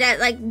pack thing that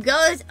like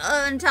goes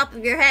on top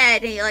of your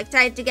head and you like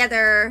tie it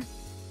together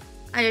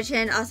on your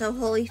chin. Also,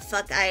 holy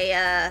fuck,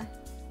 I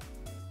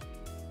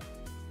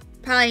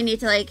probably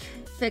need to like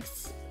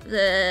fix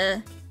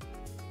the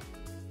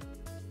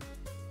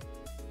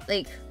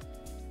like,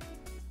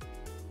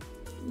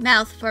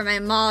 mouth for my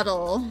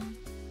model.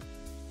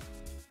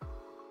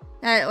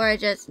 Or I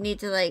just need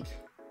to, like,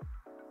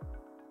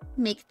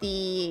 make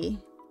the,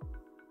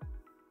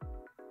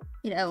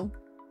 you know,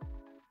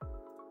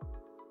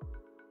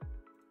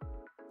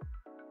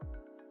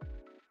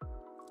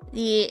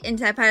 the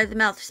inside part of the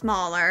mouth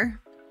smaller.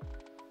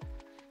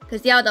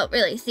 Because y'all don't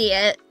really see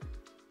it.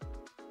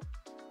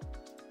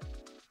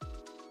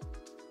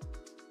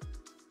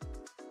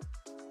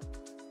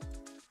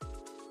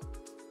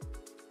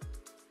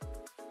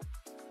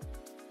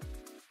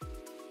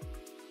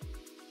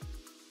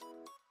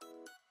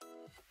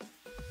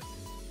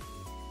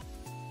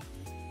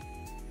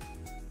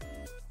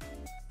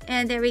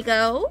 And there we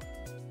go.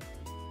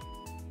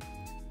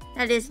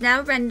 That is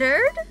now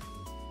rendered.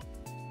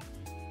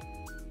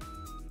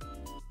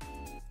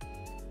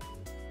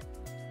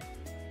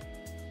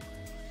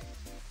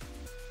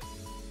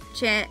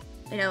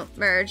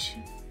 Merge.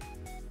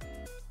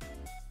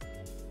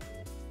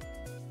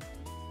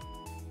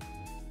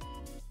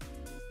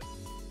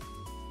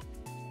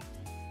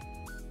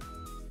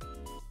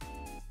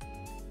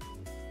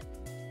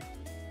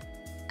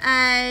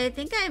 I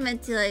think I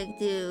meant to, like,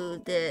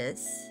 do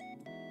this.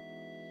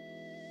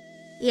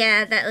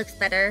 Yeah, that looks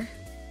better.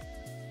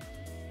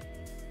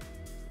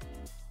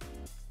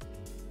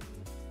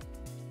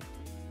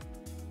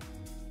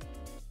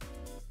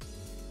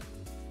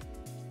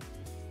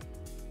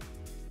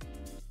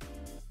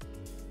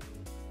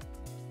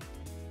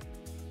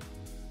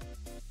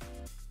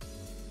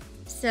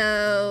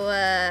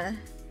 So,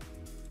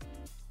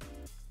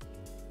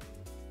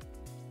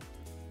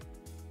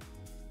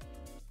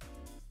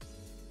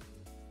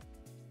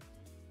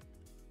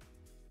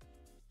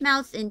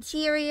 mouth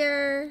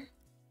interior,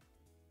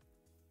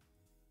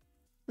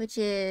 which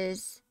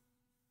is,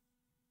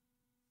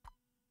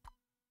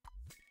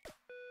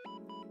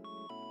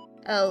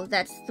 oh,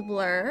 that's the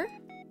blur.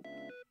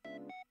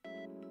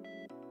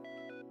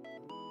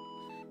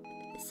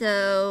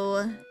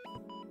 So,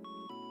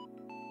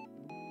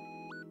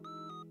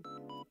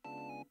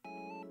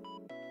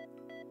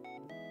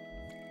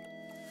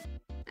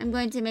 I'm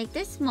going to make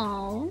this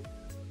small.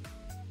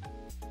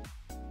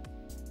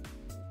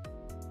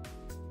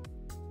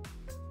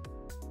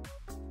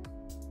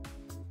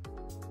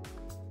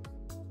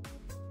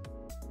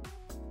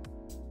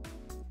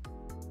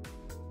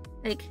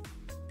 Like,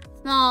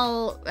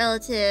 small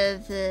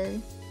relative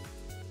to,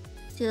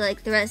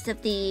 like, the rest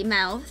of the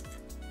mouth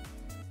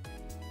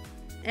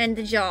and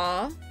the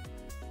jaw.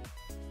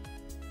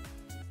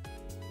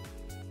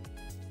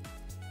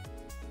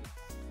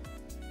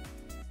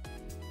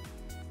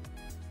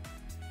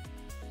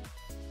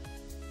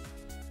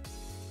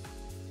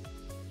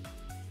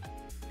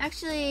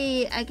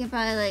 Actually, I can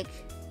probably, like,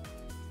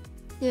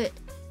 do it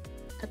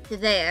up to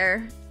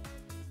there.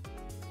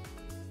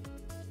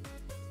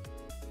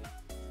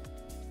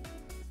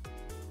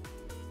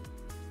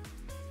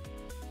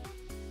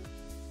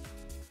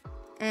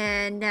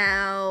 And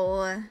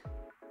now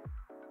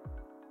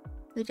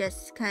we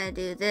just kind of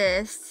do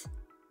this.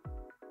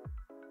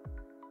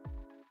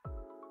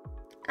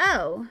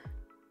 Oh,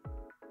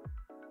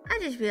 I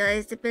just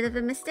realized a bit of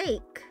a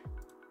mistake.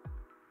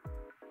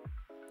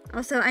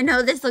 Also, I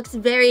know this looks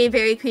very,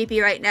 very creepy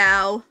right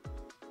now.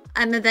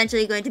 I'm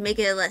eventually going to make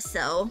it less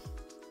so.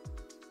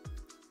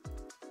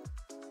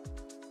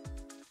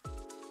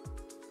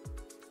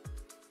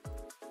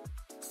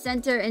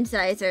 Center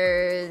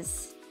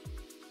incisors.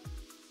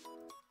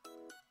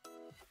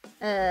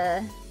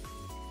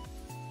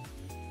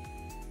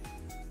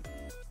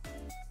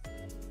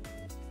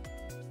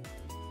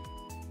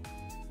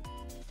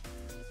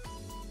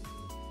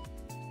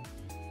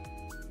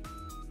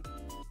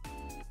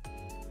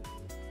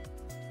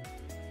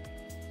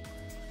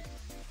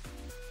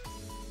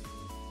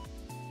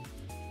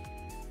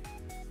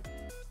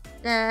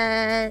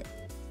 That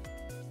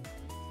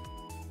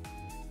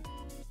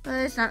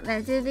was not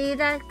meant to be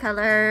that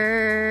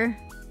color.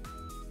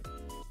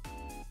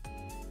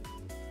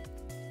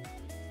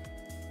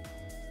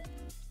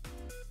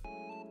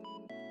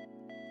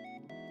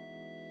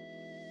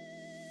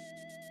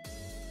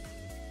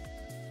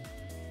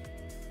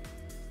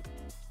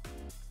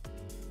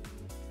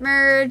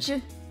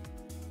 Merge.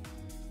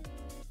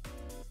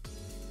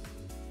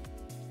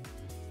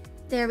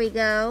 There we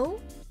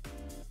go.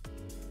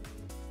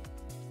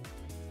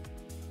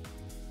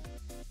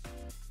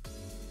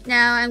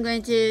 Now I'm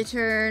going to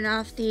turn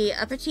off the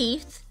upper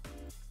teeth.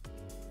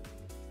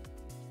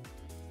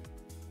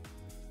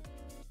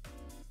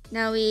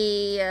 Now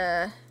we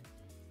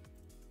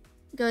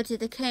go to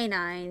the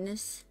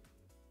canines.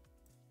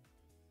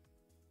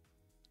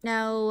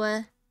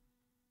 Now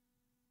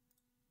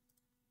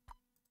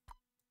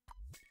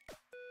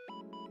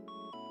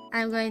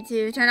I'm going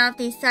to turn off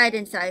these side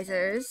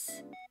incisors.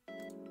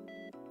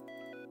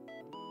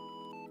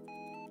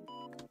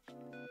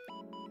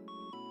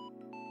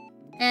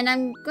 And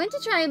I'm going to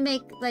try and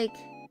make, like,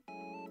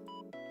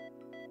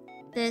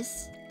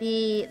 this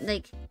be,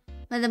 like,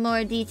 one of the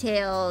more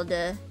detailed,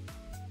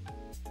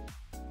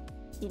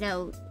 you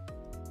know,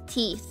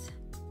 teeth.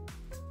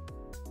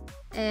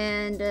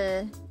 And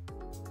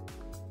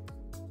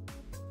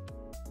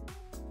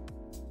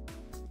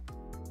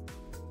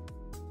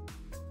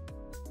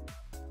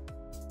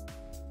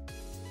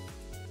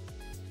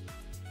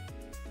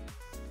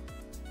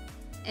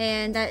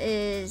and that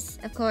is,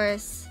 of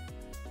course,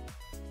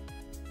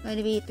 going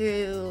to be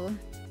through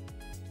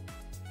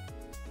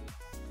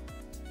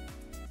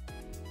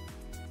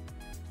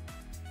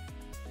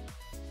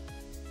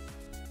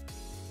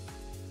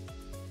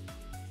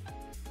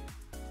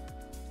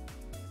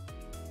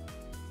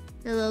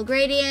the little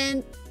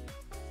gradient.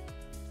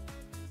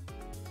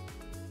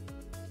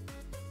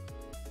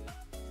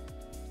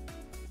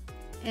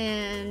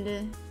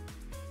 And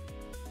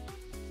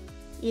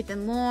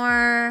even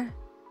more.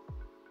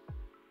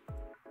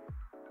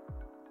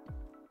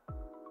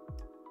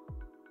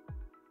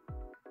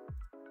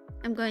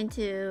 I'm going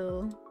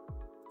to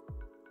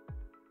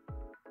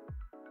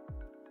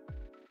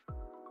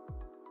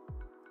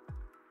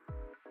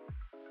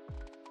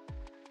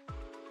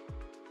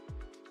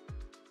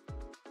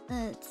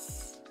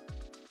let's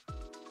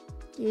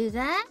do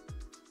that.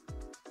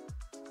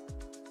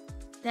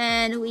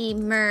 Then we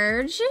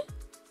merge.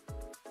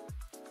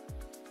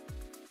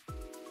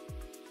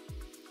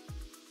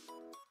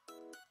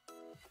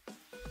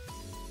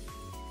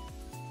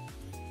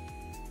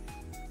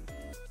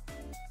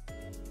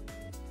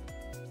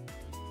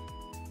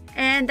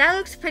 And that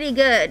looks pretty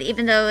good,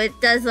 even though it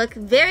does look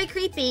very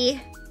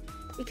creepy,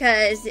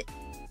 because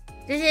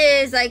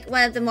this is like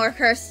one of the more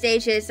cursed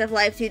stages of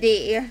Live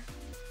 2D.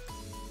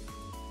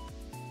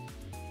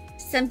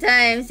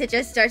 Sometimes it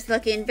just starts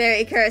looking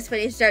very cursed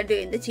when you start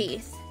doing the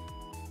teeth.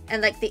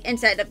 And like the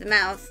inside of the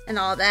mouth and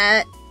all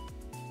that.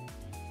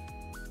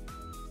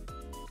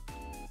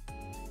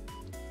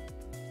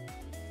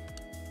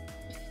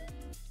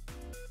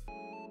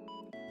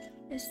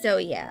 So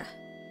yeah.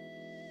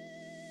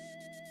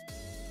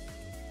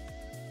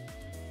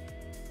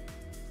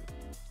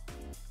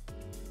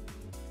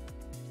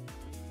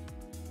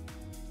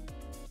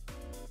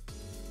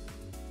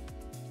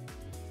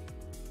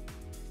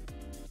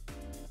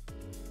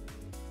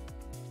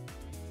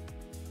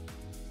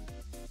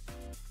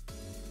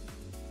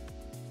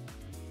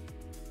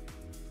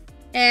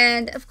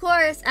 And of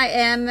course, I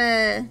am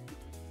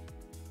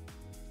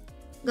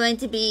going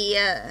to be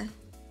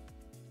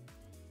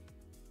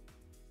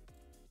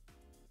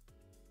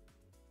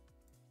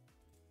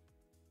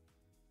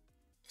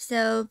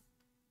so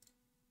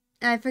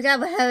I forgot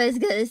what I was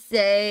gonna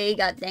say.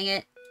 God dang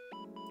it.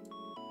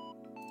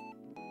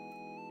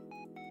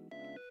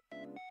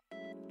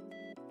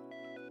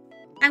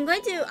 I'm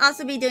going to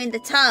also be doing the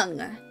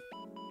tongue.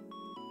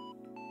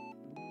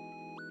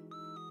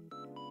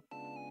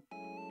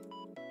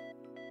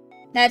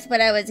 That's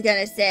what I was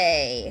gonna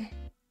say.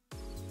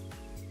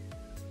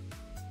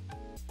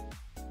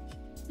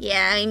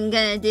 Yeah, I'm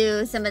gonna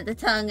do some of the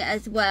tongue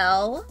as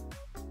well.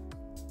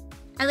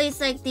 At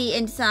least like the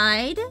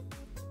inside.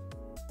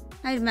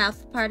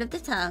 Mouth part of the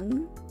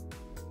tongue.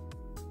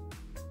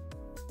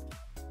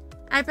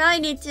 I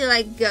probably need to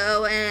like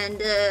go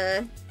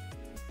and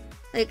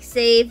like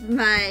save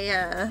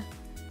my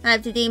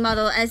Live 2D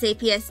model as a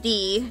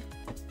PSD.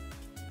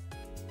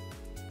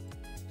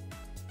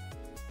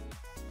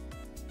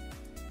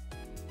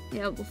 You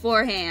know,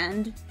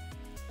 beforehand.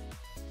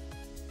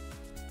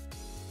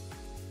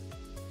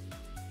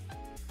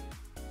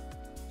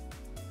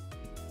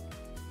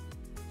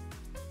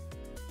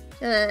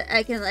 So that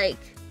I can like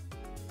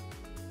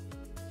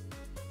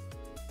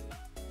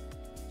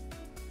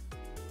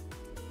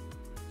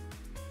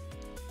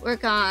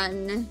work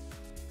on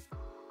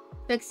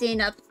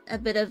fixing up a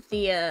bit of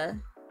the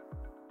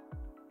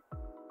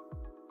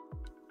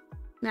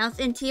mouth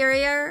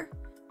interior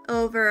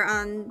over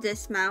on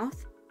this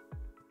mouth.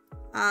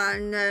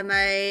 On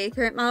my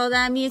current model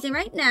that I'm using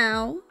right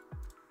now.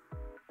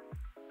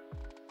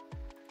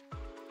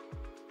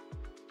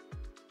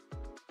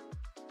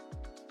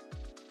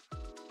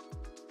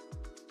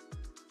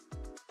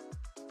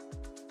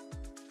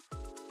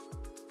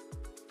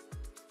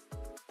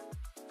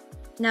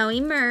 Now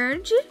we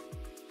merge.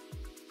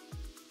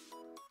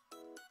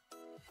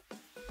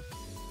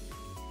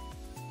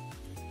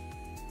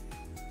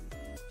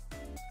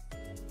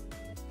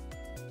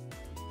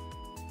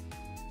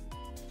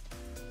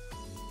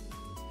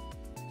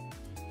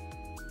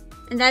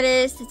 And that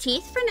is the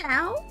teeth for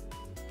now.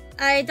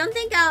 I don't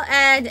think I'll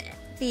add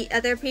the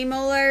other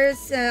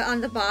premolars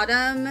on the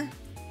bottom.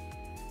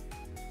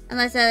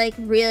 Unless I like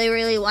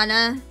really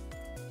wanna.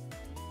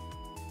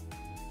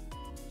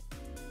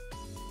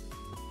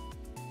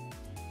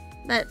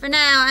 But for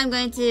now, I'm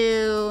going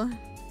to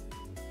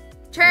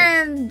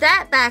turn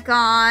that back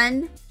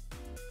on.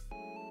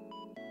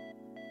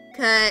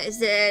 Because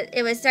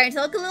it was starting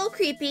to look a little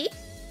creepy.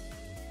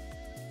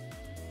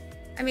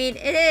 I mean,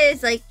 it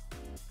is like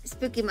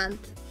spooky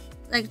month,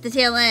 like the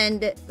tail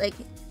end, like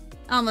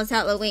almost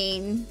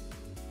Halloween.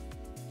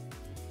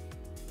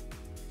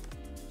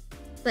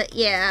 But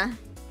yeah,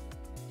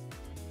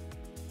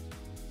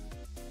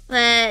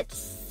 let's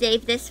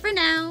save this for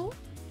now.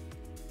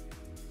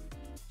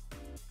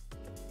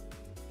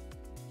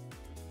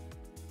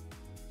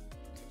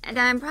 And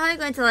I'm probably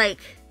going to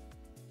like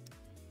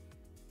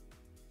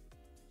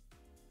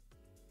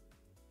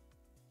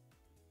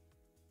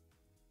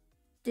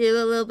do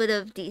a little bit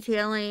of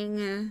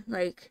detailing,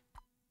 like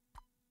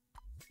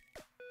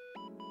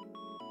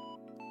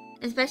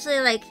especially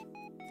like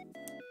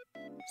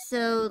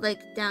so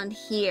like down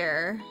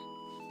here,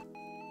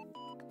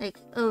 like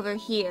over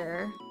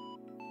here.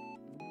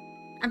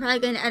 I'm probably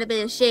going to add a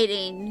bit of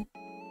shading.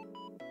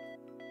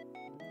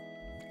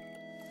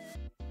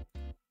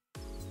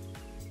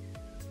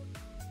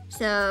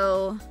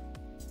 So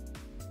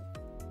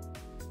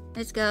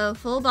let's go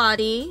full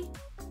body.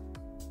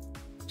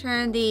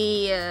 Turn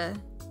the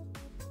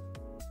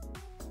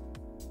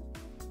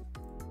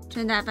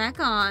turn that back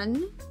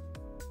on.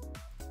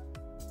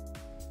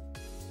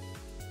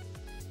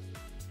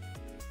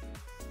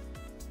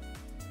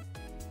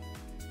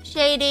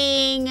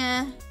 Shading,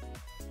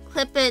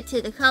 clip it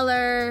to the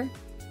color.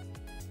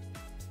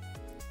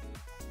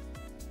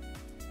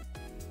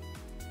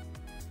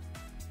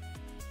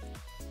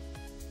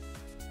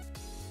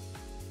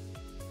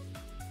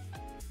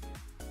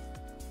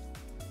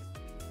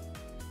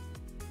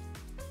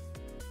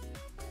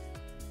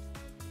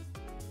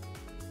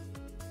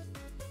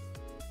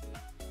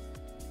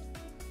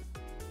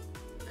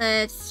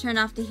 Let's turn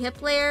off the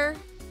hip layer.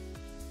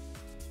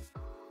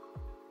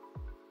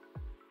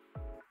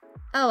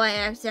 Oh, I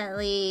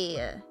accidentally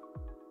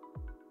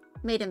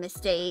made a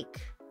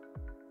mistake.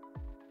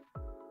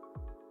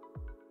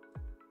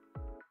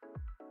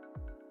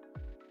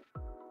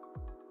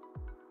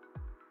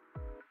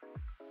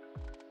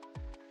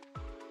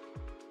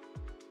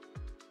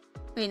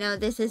 Wait, no,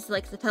 this is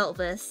like the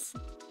pelvis.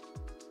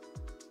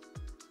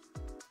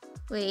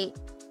 Wait.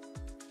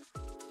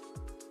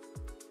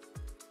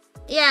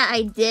 Yeah,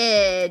 I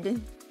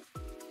did.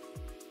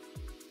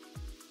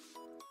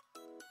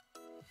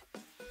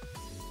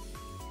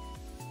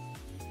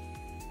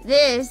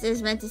 This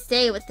is meant to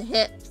stay with the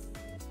hips.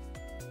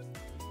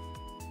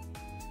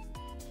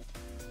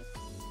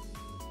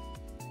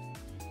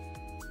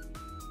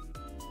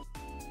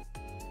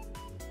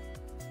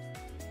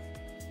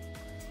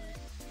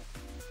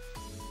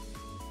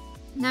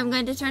 Now I'm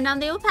going to turn down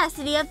the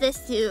opacity of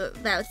this to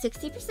about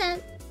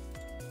 60%.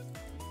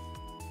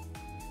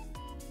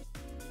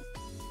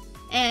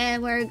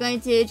 And we're going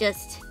to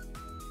just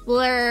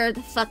blur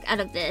the fuck out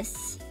of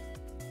this.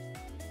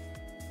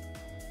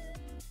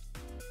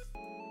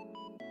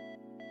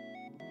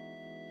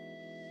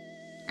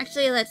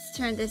 Actually, let's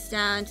turn this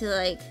down to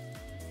like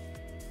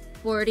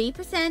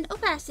 40%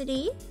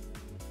 opacity.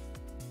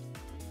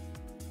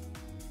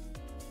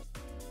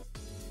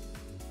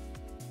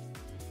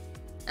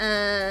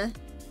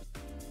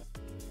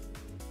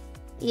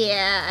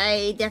 Yeah,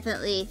 I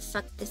definitely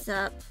fucked this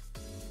up.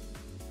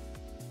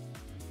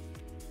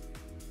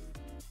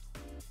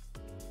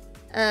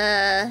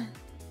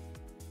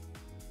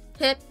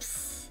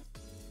 Hips.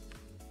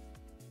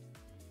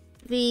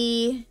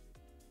 V.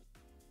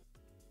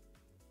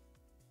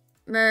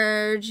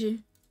 Merge.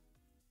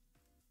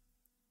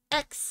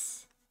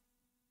 X.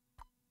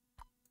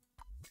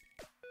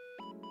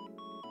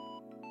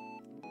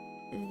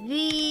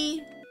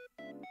 V.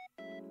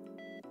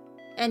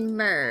 And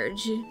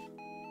merge.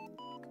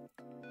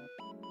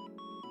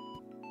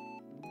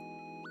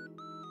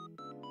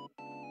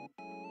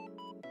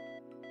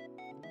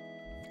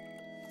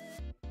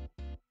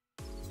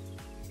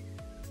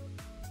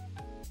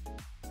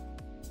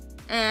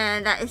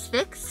 And that is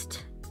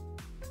fixed.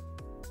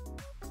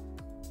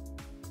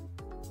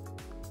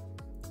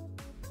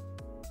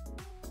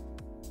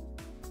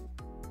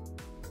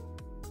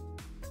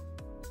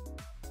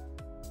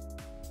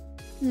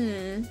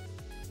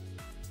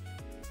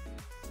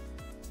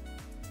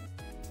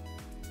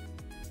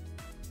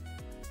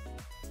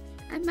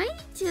 I might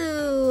need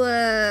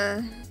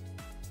to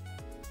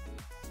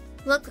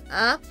look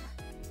up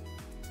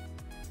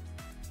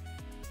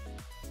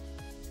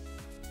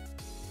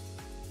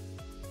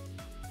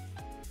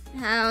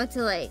how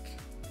to like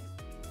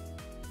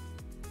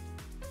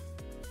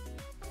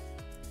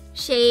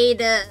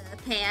shade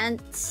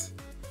pants.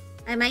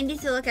 I might need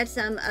to look at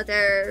some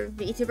other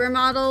VTuber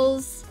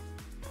models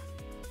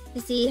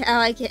to see how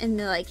I can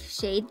like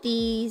shade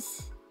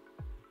these.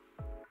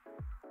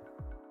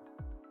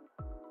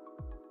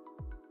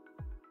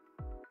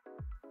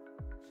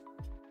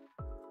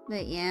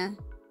 But yeah.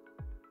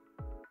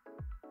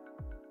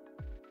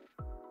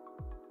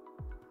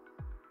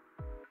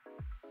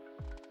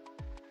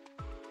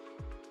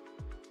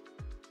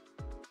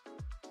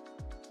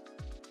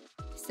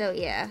 So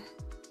yeah.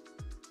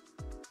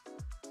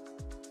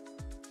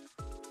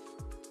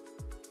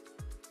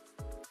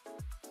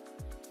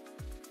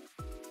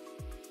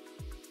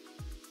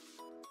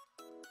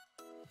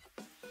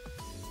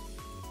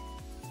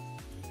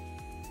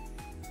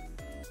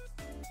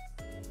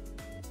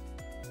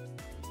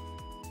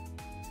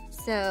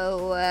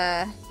 So,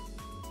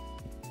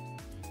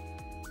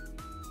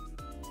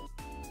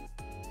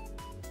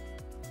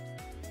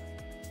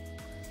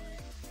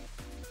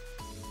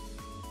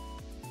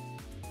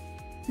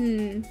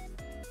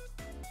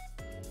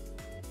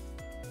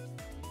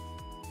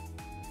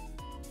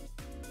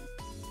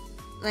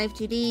 Live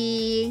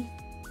 2D.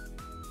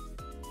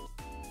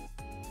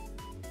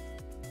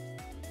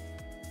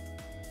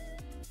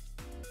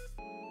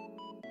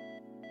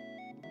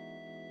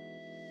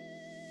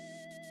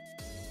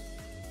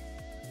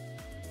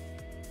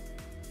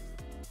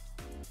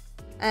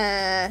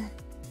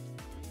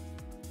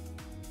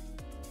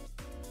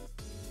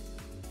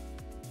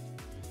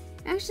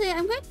 Actually,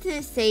 I'm going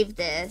to save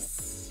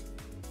this.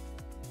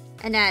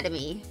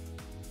 Anatomy.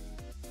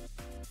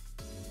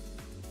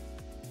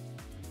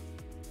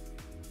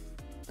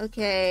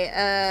 Okay,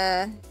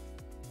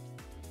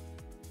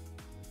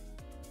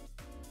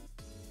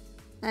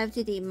 Live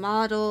 2D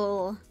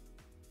model.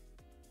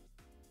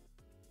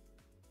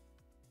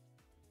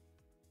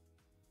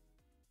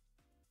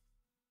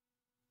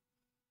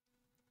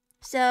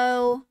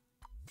 So,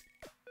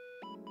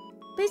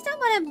 based on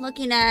what I'm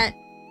looking at,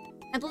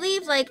 I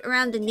believe like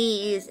around the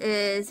knees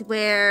is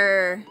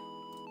where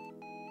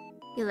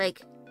you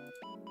like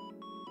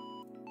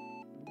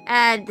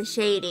add the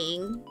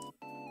shading.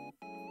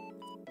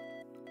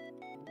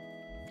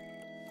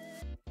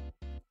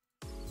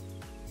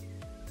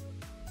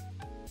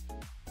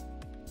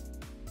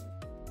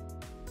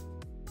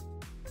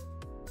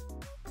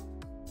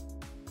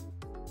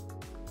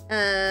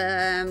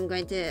 I'm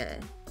going to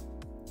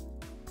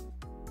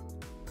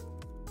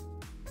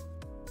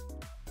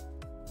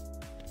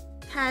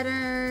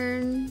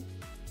pattern.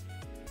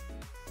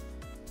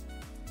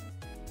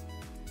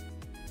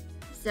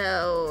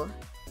 So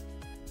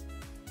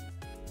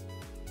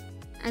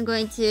I'm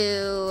going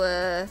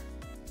to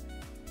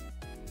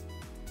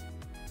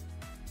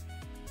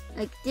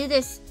like do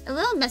this a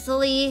little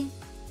messily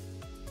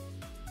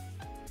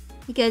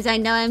because I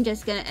know I'm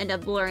just gonna end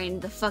up blurring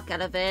the fuck out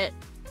of it.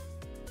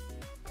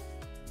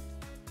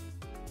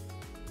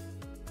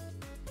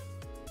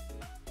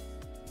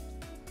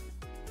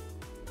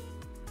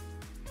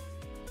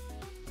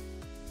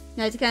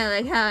 That's kind of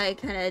like how I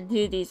kind of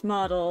do these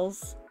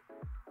models.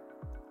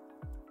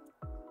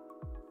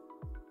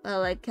 Well,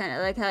 like kind of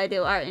like how I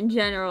do art in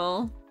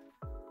general.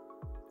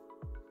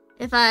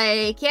 If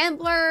I can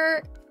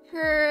blur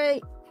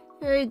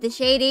the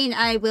shading,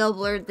 I will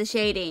blur the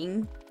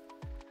shading.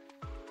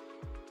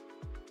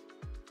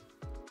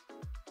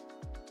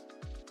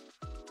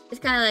 It's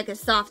kind of like a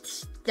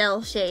soft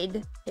cel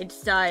shade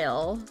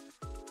style.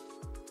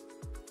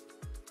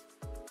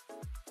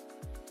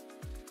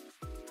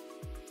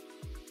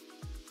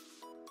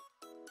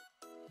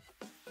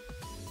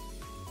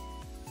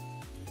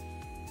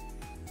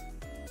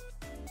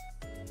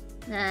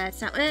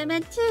 That's not what I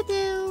meant to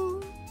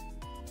do.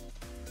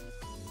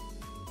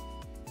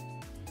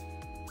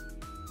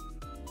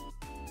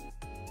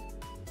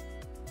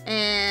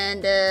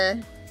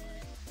 And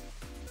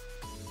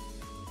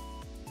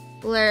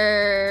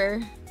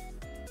blur.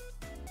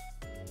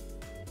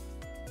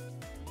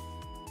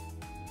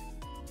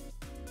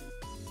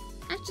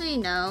 Actually,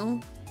 no.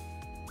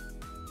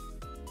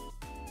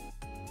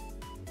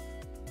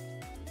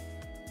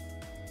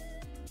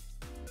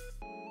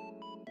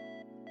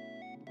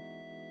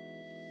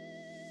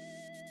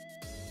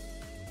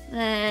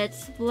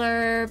 Let's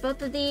blur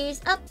both of these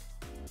up.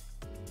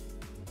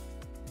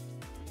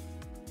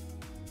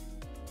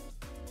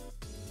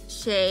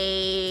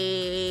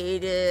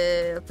 Shade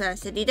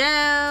opacity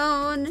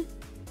down.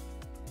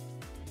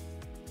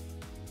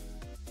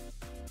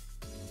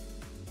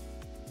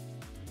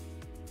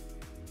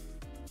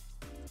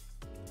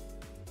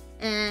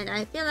 And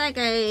I feel like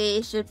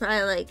I should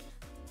probably like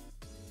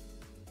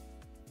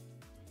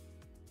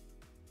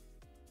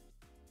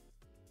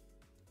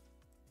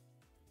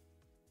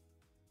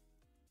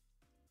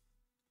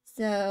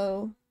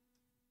so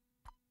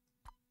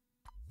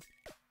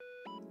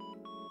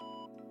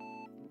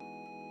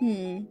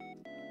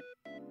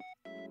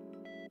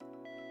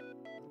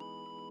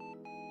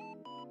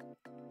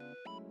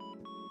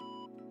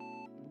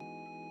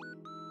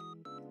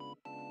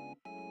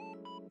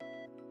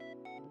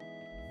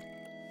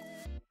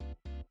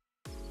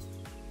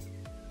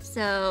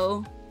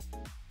So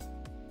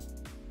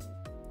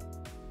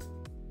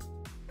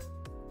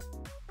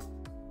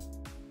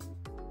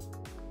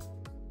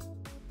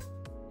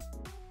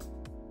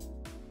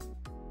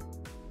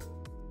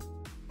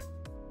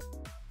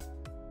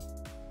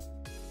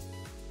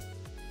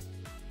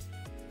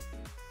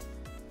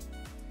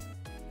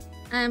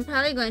I'm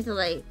probably going to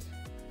like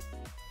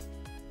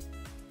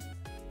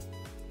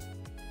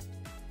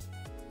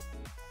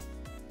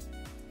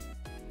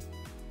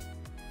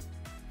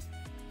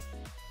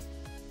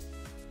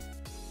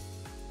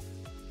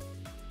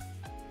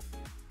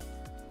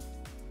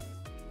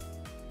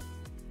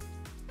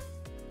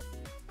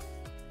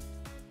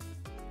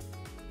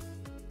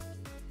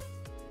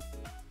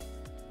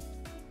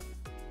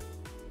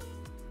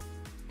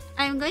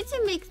I'm going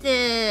to make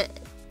the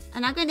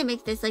I'm not going to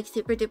make this like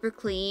super duper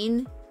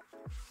clean.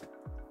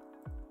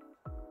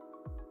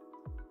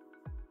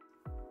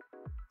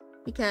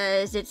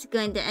 Because it's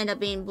going to end up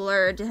being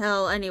blurred to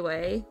hell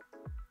anyway.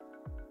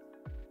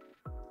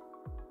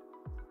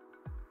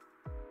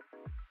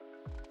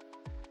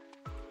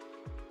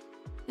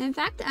 In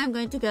fact, I'm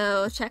going to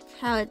go check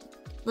how it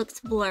looks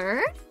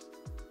blurred.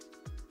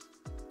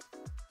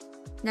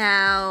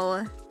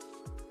 Now,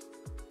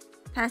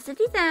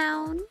 opacity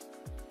down.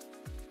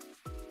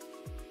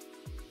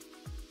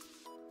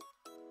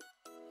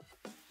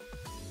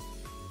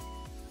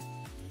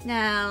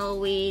 Now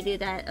we do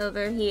that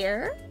over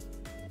here.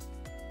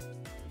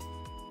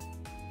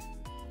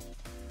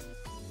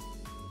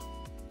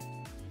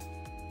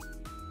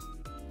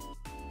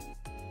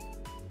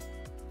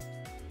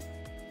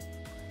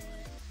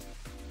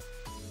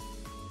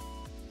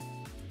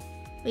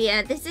 But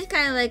yeah, this is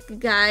kind of like a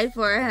guide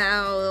for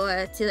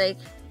how to like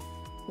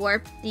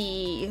warp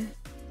the,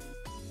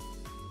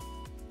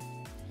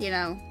 you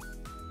know,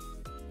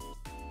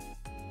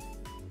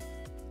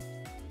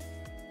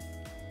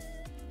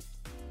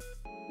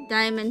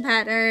 diamond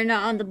pattern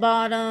on the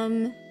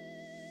bottom.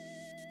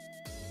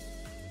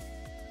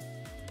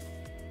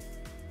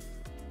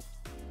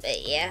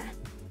 But yeah.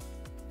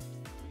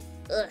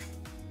 Ugh.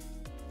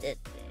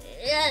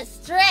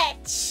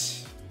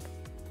 Stretch!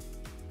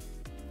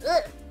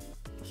 Ugh.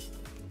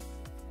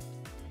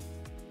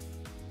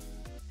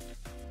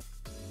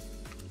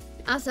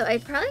 Also, I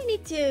probably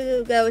need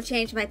to go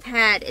change my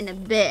pad in a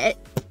bit.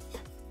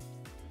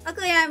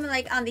 Luckily, I'm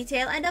like on the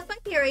tail end of my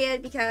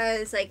period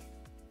because like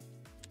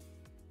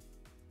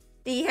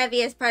the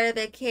heaviest part of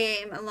it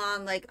came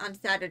along like on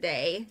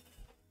Saturday.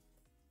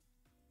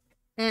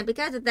 And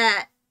because of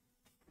that,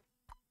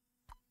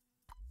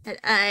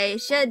 I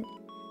should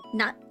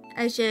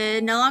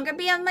no longer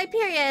be on my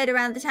period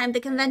around the time the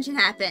convention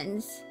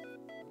happens.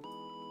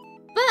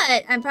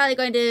 But I'm probably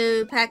going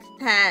to pack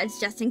pads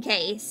just in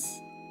case.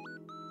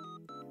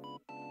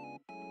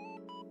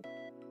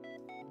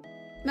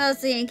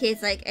 Mostly in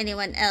case like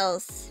anyone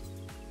else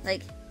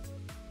like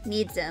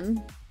needs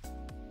them.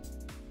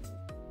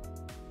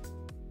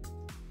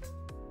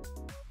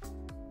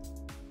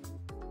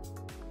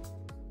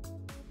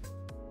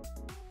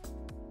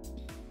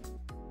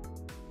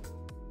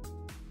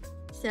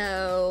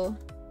 So,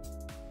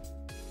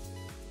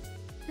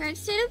 current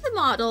state of the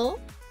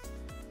model.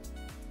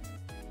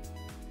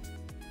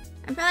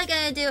 I'm probably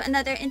gonna do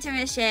another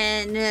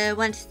intermission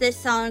once this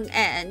song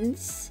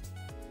ends.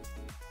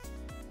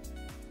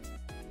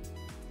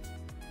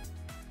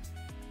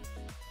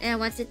 And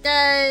once it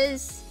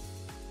does,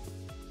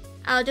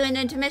 I'll do an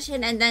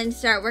intermission and then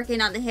start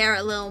working on the hair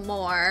a little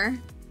more.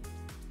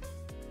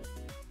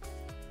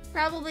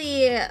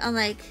 Probably on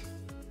like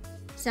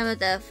some of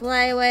the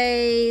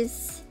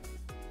flyaways.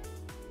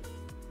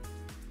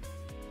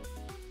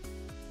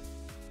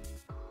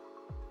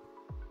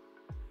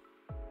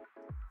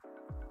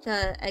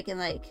 So I can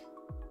like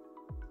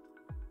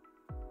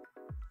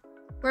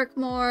work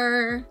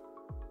more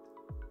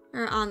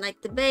or on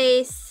like the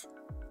base.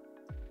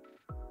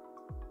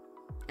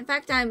 In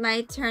fact, I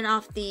might turn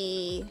off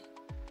the,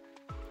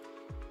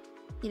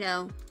 you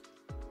know,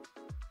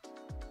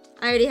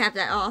 I already have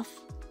that off.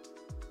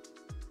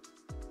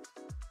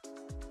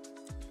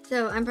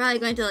 So I'm probably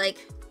going to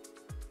like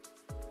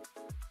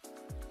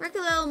work a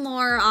little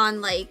more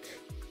on like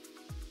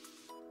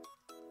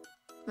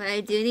what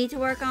I do need to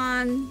work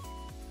on.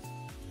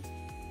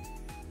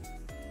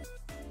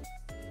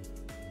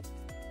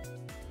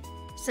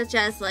 Such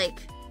as like,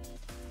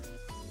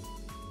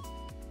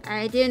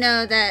 I do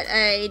know that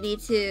I need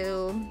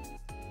to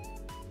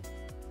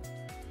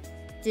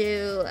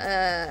do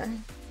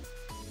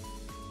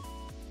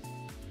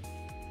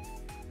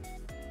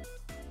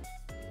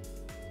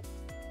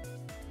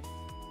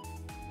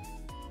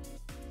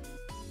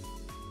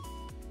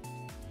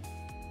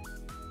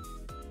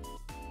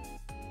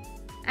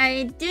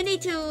I do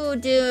need to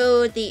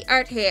do the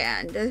art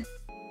hand. And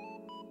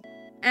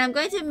I'm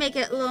going to make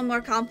it a little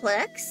more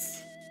complex.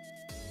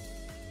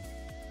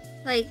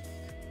 Like,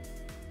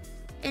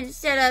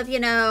 instead of, you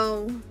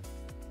know,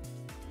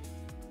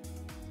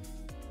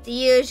 the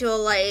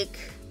usual, like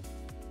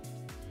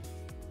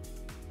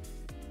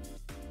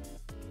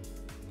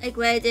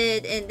what I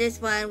did in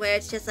this one, where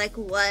it's just, like,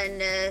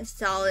 one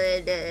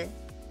solid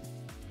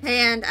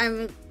hand,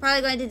 I'm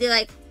probably going to do,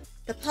 like,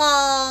 the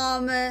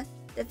palm,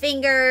 the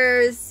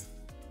fingers,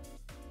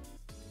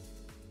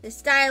 the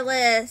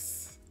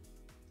stylus,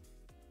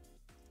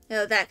 you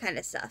know, that kind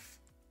of stuff.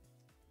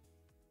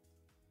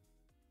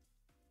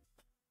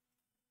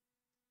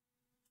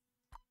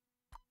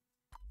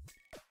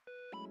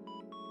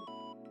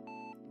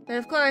 But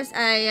of course,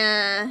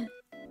 I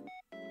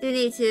do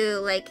need to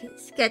like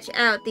sketch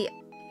out the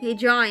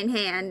drawing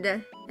hand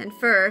and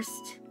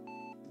first.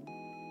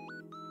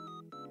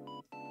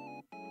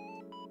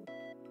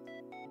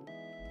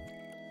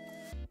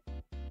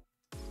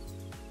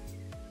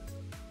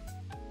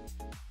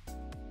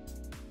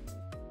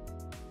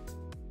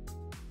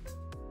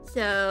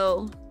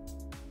 So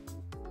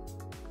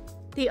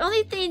the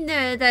only thing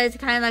that is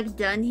kind of like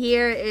done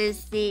here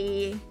is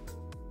the,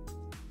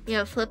 you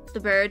know, flip the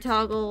bird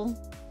toggle.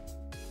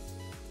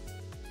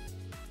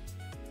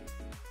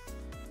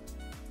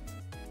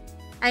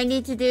 I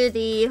need to do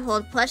the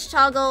hold plush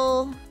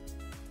toggle.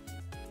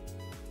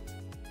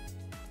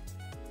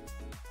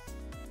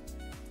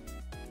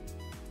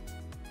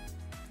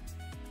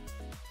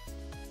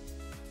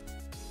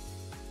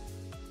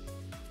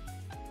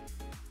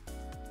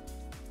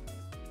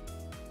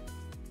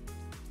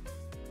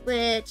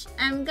 which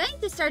I'm going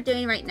to start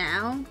doing right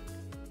now.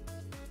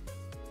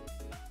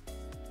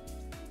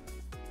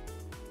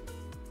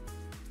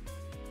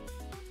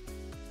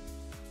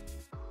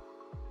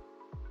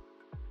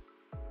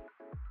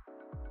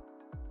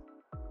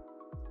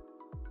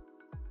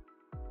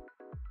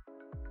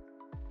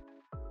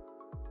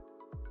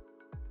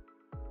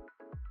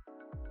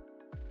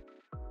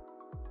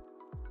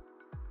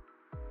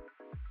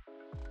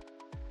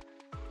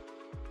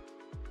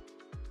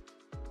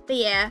 But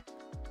yeah,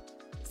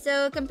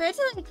 so compared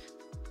to like,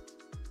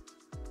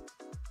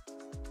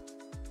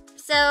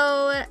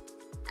 so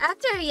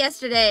after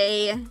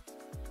yesterday,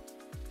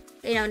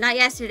 you know, not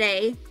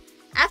yesterday,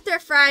 after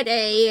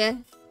Friday,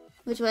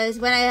 which was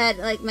when I had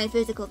like my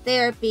physical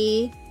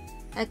therapy,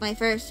 like my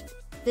first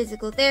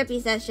physical therapy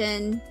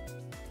session,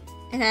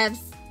 and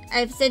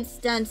I've since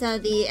done some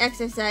of the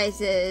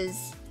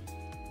exercises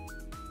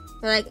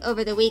for like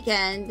over the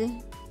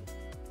weekend.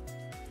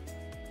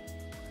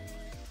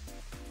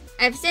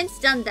 I've since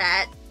done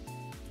that.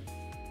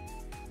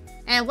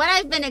 And what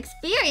I've been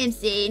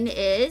experiencing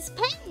is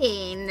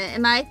pain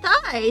in my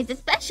thighs,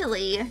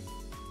 especially.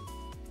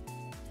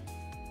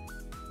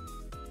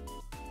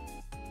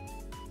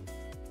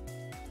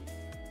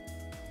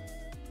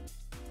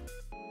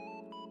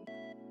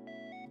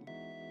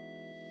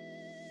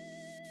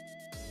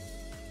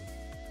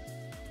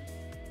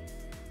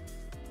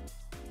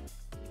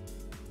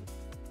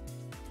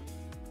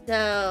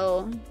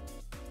 So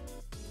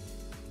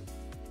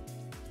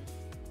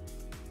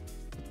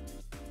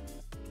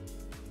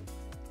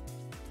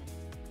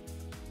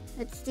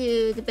let's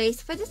do the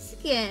base for the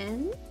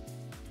skin.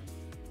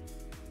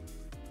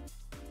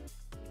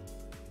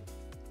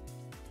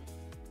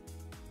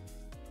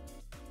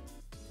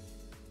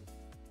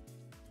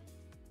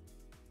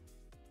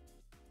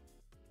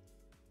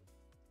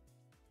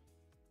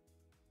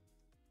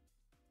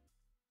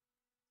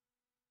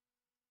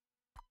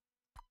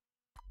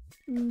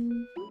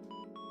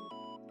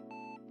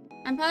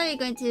 I'm probably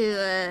going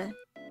to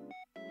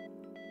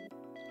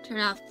turn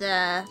off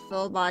the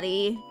full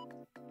body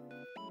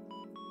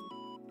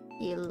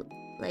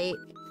late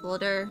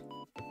folder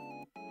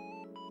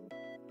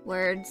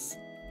words.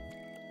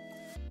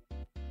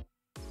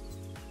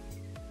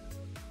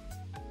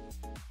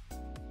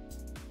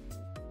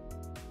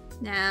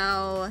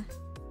 Now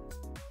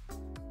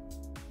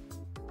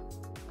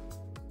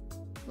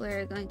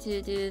we're going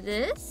to do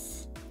this.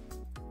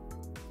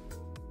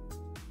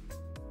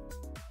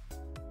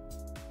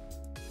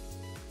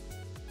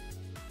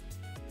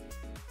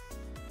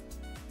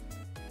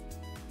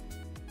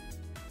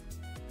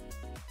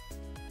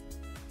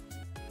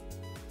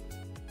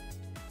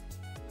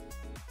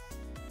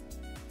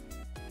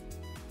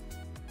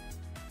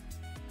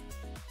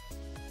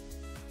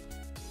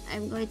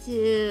 I'm going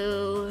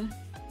to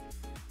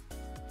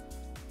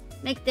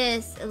make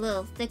this a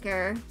little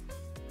thicker.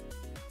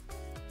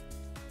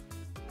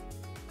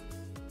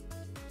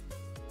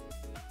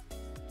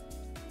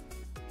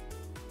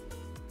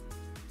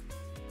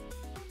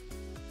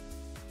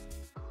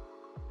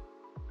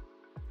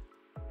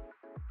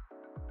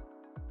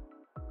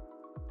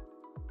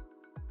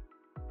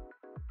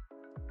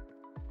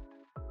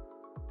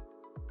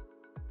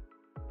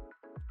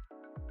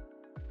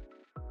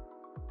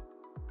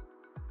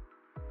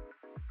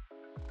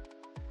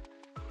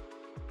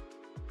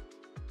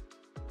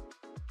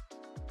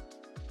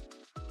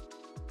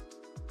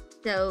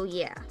 So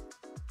yeah.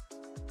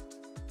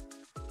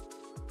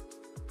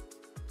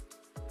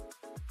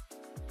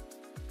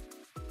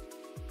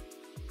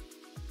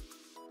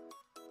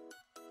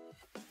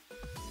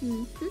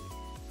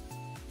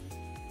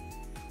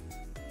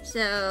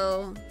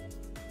 So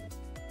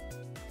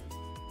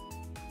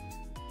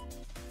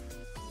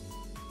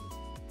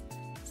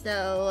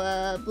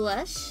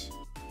blush.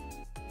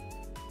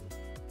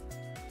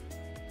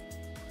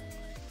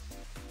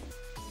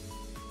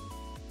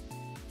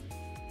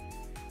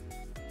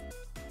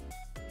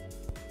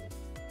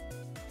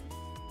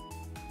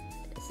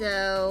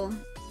 So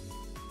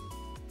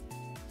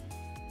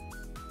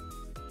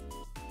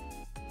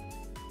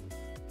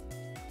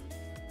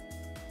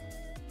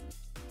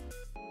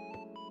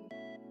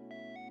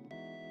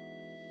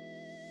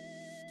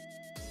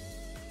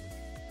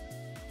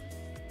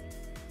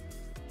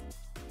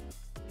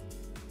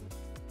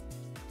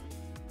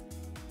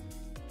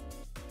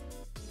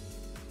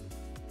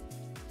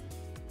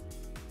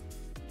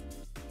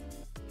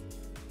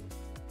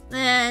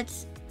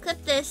let's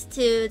clip this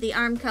to the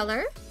arm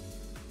color.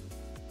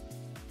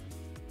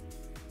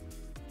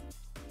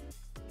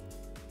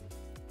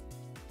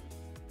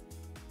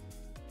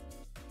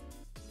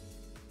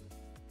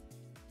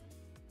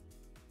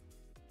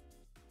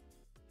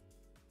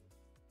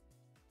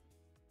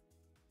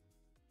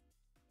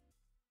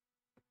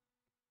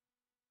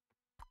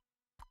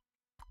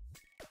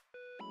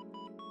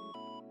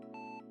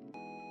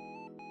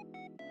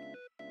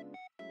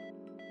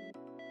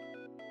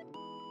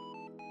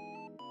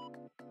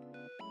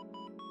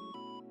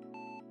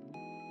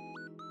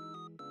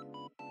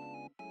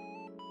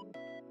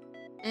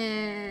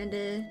 And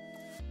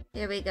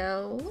there we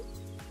go.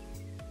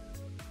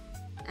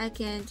 I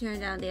can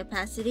turn down the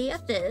opacity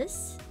of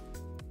this.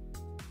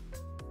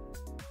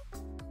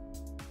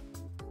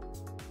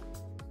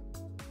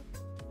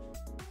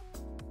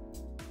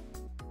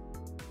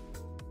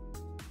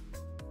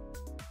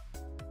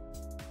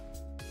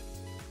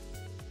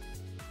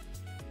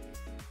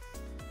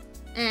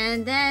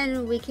 And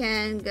then we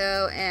can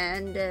go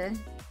and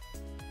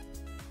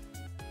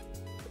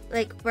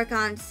like work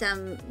on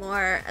some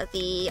more of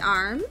the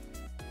arm.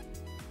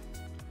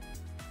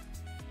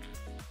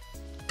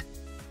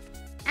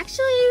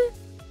 Actually,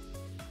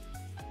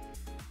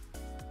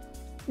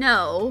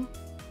 no.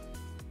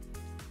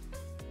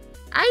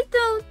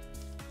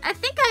 I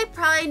think I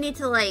probably need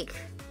to like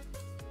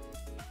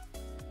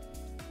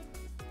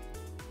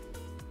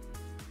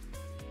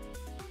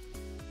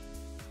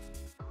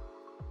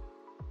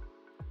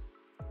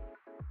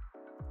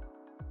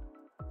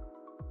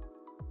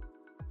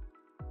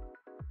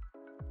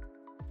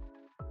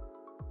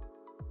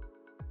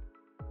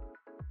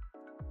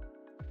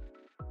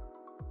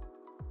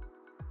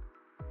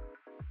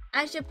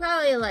I should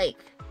probably like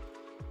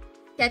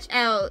sketch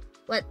out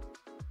what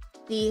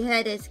the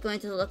head is going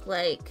to look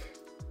like.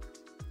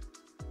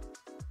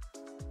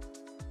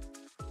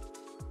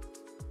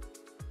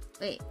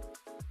 Wait,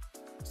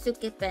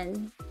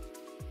 Sukipen.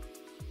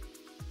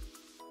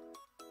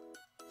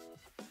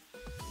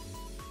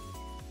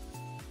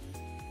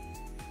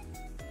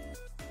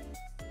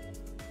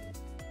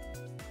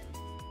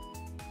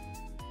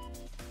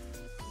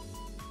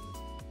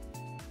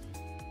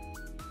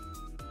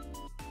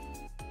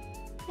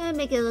 And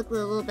make it look a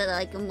little bit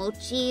like a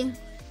mochi.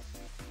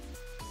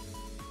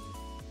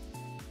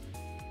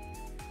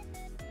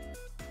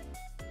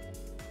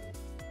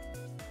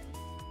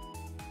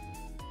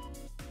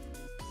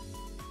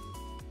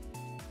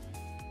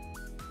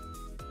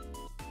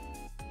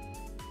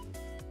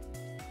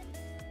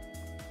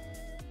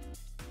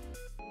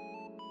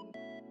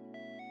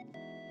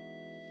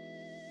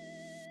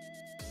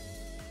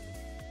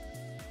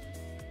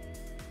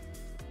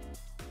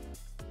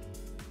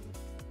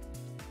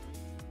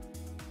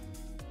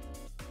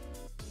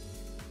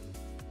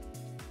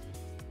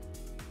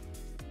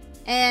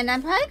 And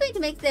I'm probably going to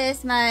make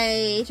this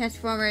my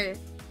Transformer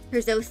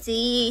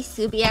Herzosi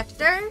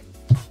Subiector,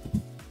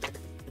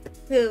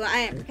 who I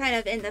am kind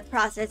of in the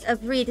process of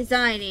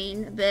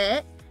redesigning a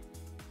bit.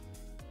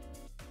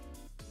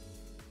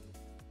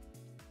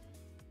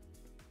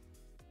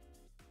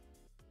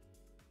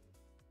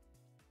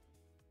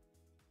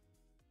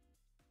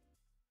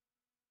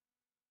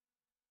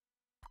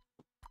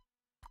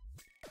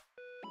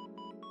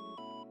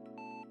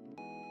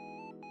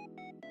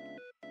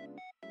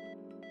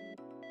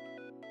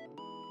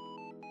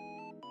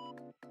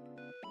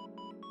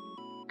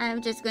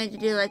 I'm just going to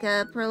do like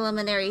a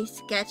preliminary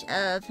sketch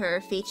of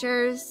her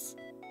features.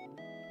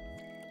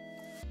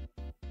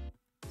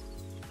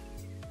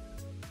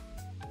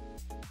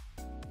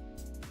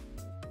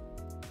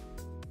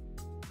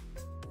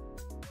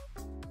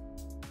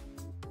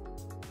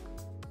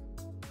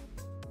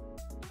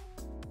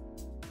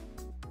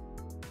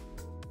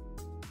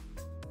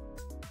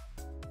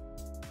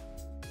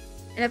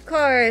 And of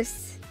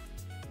course,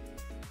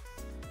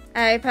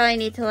 I probably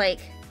need to like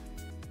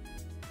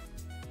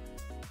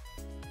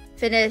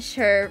finish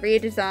her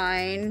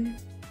redesign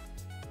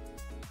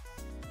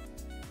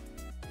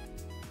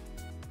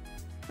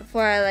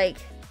before I like,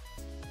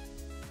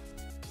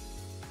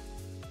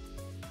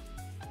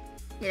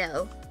 you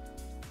know,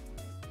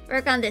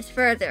 work on this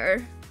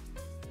further.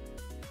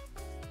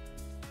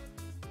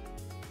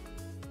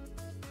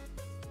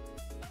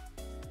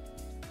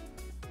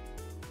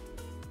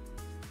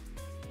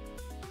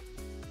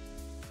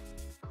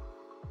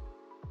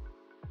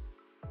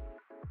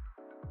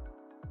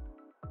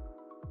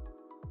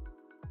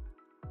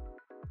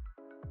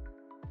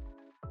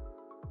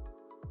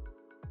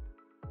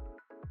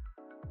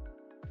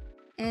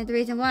 And the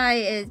reason why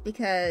is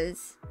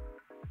because,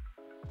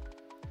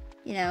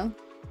 you know,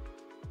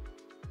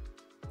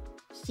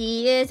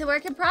 she is a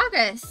work in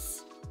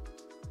progress.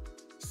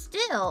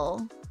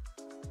 Still.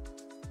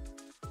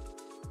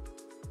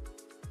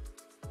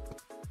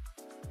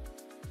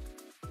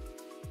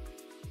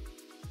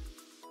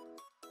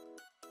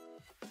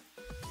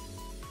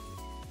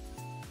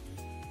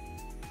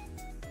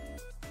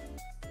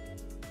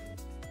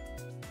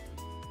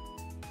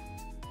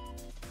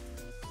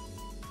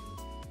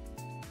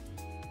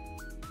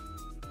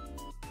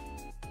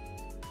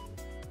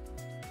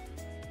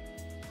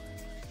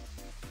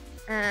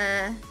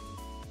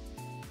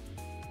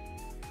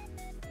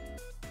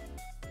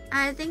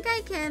 I think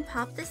I can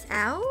pop this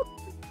out.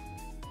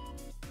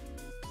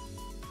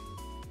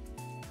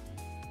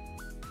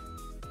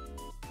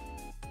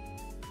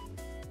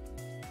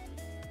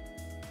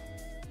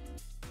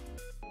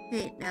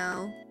 Wait,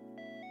 no.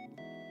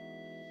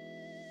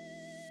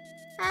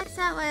 That's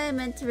not what I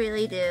meant to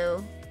really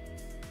do.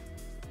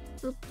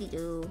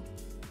 Oop-de-doo.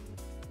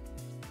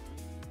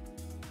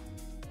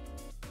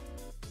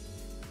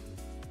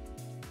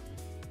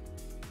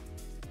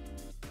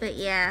 But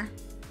yeah.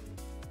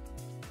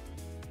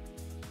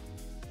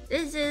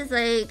 This is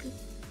like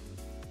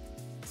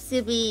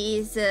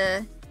Subi's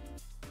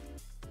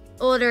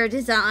older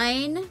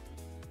design.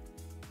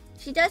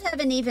 She does have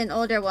an even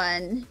older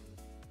one.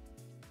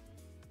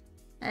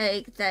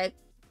 Like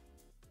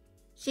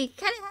she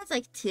kind of has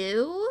like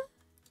two.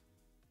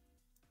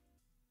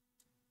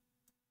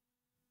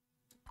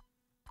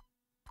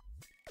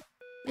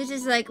 This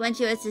is like when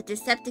she was a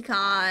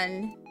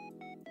Decepticon,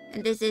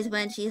 and this is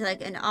when she's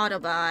like an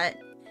Autobot.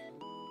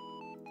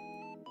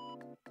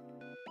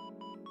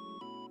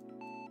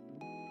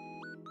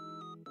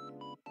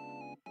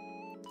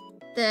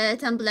 The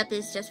tumble up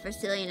is just for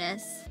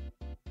silliness.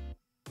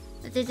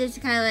 But this is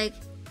kind of like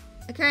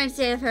a current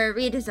state of her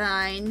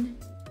redesign.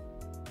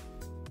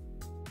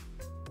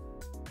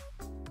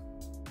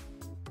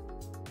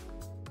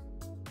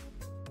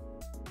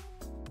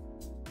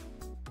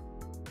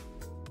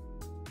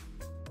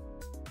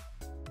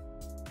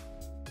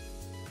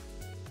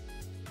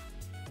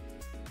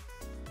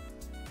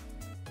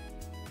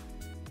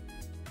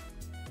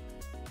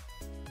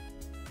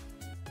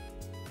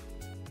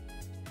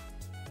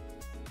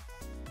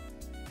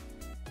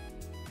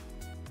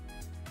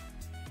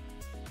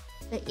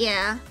 But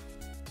yeah.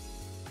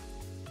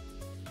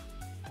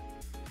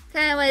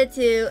 Kinda wanted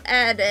to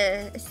add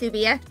a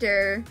Subi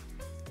actor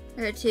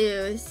or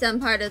to some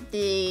part of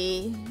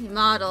the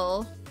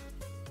model.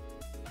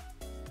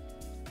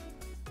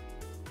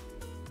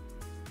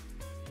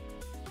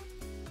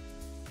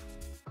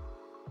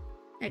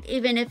 Like,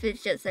 even if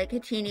it's just like a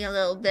teeny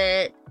little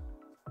bit.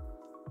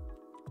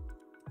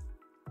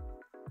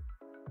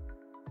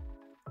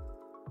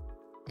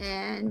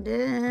 And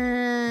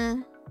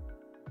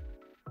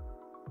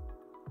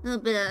a little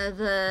bit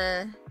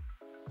of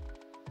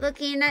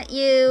looking at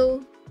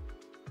you.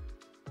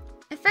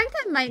 In fact,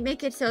 I might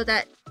make it so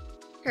that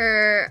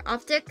her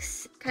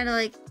optics kind of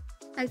like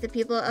the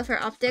people of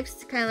her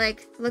optics kind of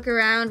like look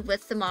around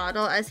with the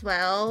model as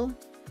well.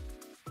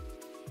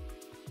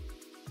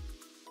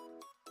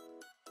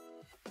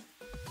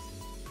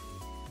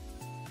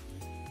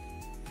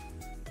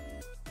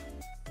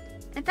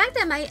 In fact,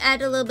 I might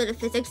add a little bit of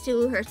physics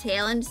to her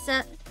tail and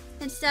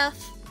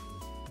stuff.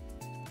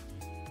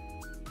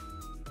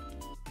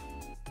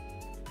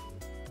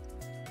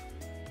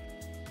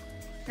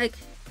 Like,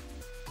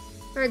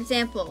 for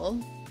example,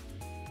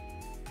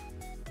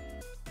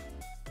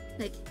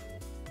 like,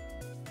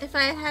 if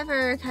I have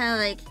her kind of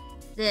like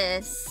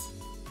this,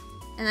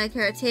 and like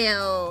her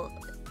tail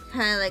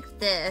kind of like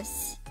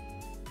this,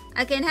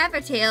 I can have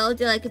her tail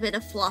do like a bit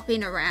of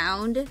flopping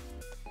around.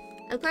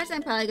 Of course,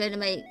 I'm probably going to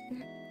make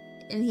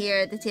in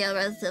here the tail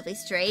relatively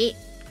straight,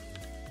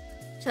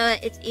 so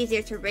that it's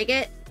easier to rig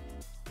it.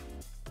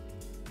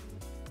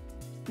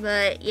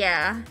 But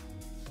yeah.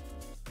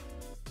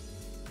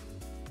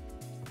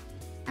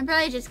 I'm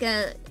probably just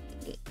gonna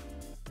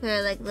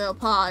put like little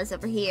paws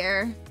over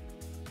here.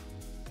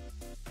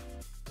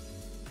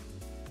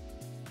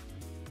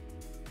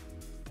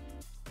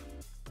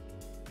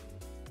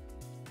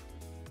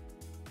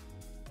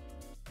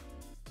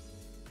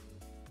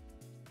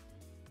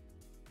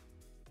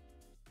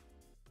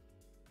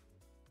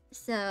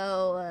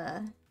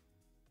 So,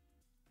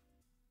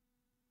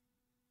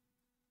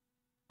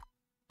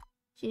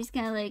 she's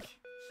kind of like,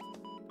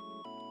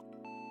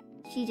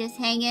 she just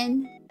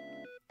hanging.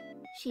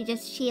 She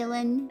just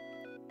chilling.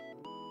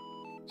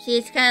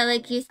 She's kind of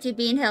like used to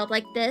being held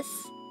like this.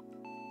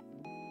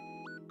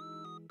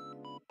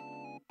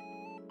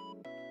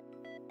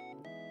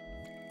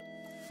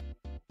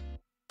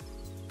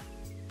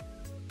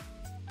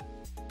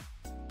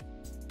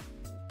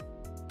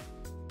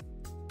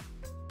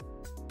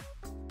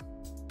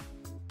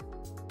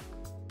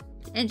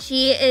 And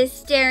she is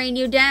staring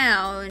you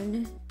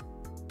down.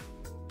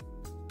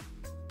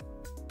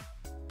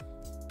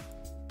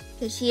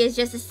 Because she is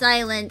just a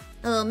silent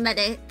little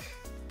medic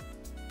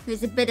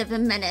who's a bit of a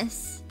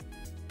menace.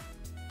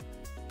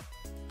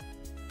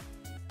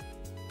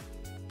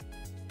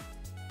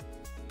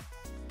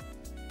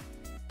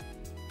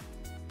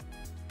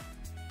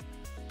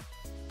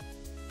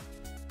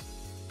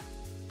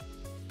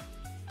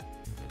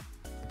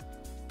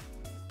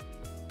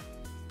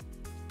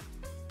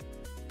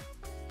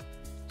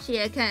 She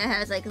kind of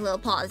has like little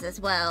paws as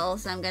well,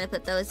 so I'm gonna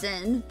put those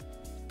in.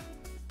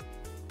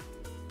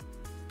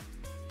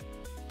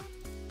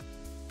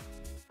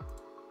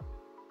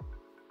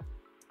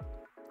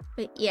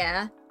 But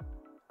yeah.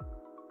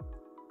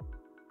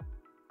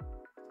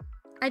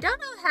 I don't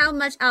know how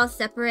much I'll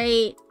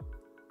separate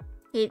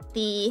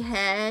the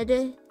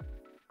head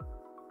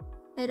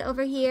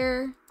over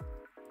here.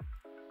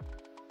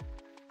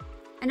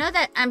 I know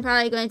that I'm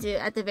probably going to,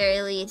 at the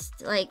very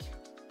least, like,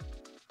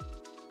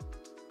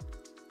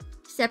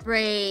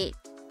 separate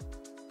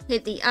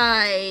the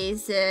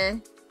eyes.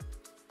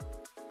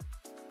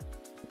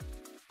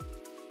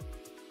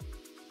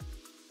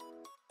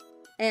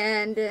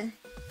 And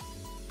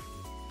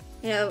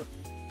you know,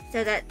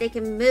 so that they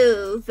can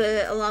move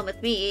along with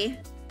me.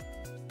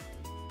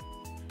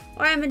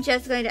 Or I'm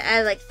just going to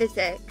add like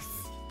physics.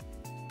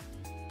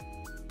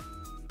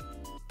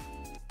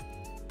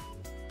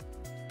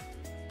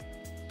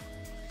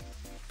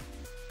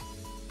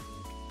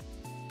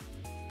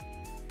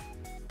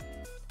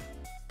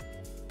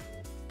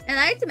 And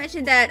I like to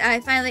mention that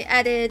I finally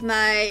added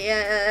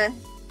my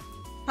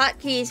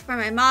hotkeys for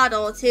my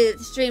model to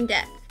the Stream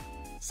Deck.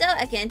 So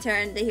I can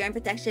turn the hearing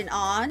protection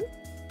on,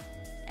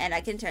 and I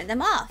can turn them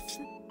off.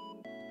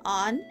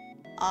 On,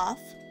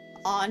 off,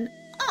 on,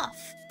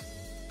 off.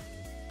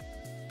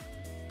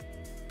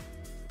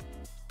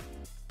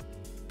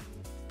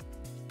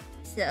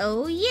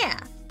 So yeah.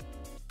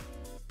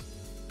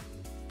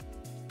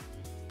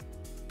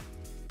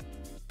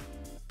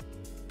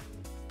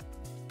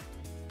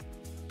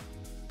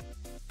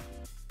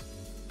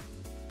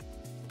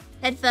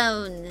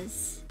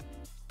 Headphones.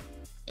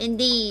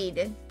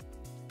 Indeed.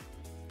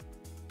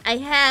 I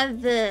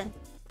have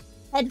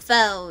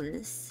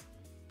headphones.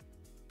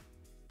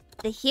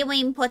 The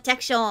hearing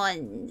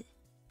protection.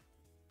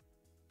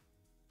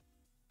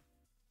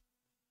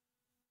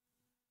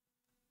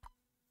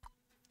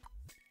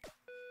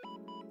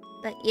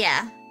 But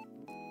yeah.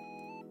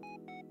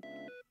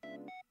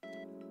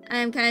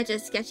 I'm kind of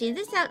just sketching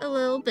this out a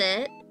little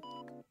bit.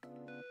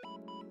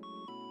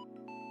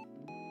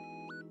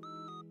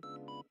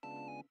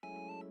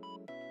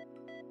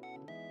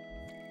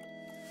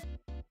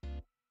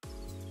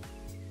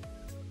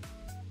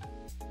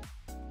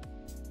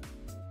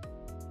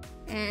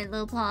 And a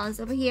little pause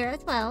over here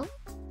as well.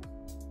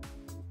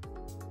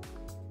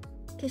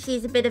 Because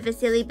she's a bit of a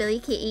silly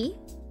Billy kitty.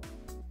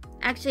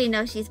 Actually,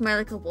 no, she's more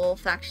like a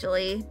wolf,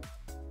 actually.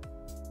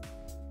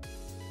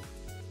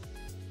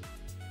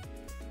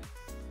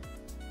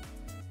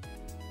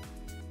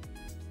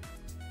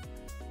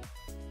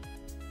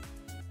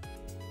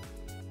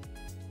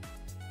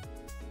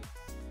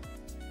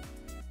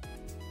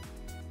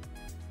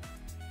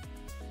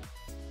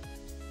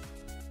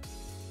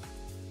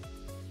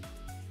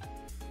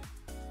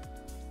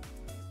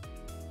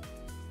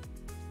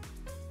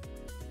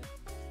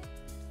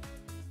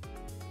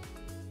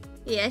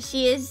 Yeah,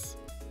 she is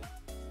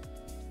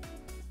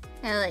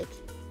kind of like...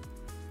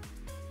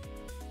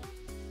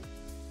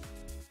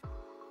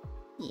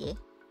 Yeah.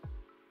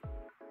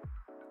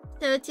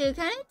 So to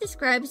kind of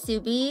describe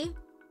Subi,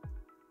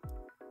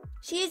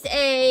 she's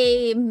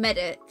a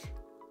medic.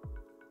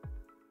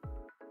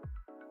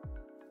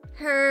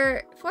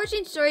 Her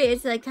origin story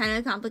is like kind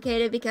of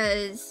complicated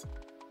because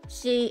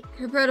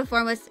her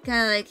protoform was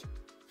kind of like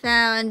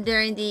found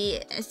during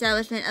the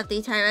establishment of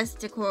the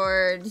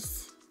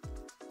Tyrannosaurids.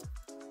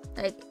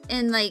 Like,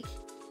 in, like,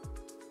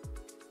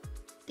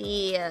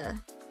 the,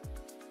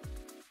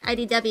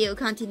 IDW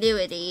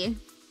continuity.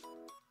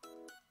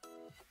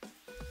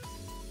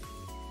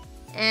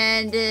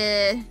 And,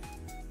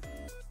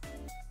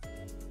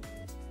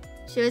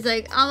 she was,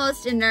 like,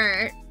 almost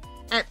inert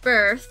at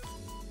birth.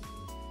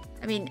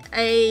 I mean,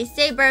 I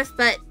say birth,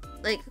 but,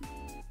 like,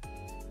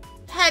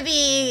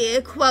 heavy,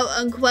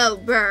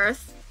 quote-unquote,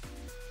 birth.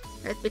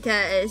 That's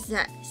because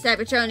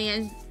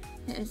Cybertronians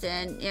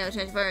and, you know,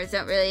 Transformers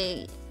don't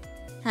really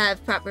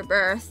have proper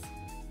birth.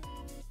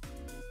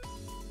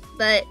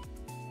 But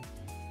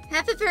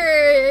half of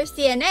her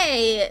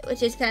CNA,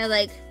 which is kind of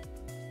like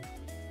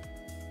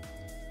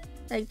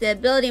the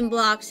building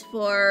blocks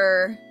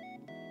for,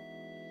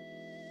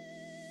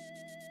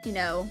 you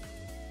know,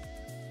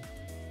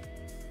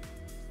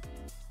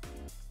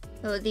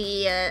 so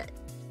the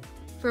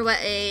for what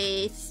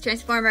a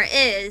Transformer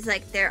is,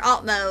 like their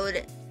alt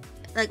mode,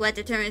 like what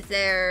determines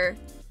their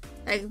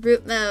like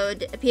root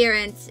mode,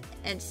 appearance,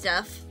 and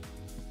stuff.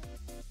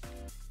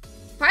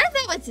 Part of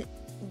it was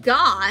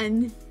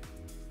gone.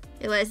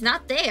 It was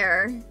not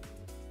there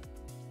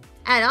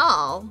at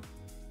all.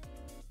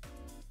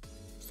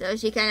 So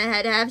she kind of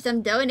had to have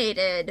some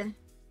donated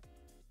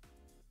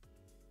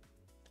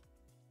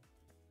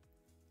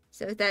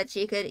so that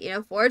she could, you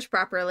know, forge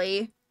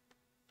properly.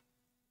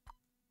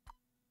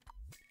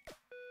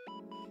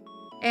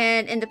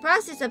 And in the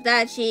process of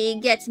that, she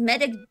gets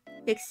Medic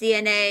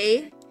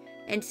DNA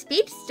and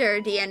Speedster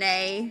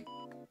DNA.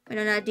 I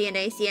don't know,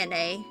 DNA,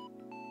 CNA.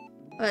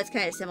 Well, it's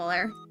kind of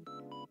similar.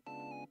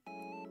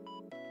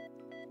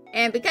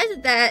 And because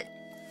of that,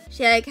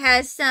 she like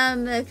has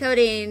some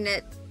coding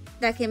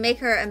that can make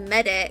her a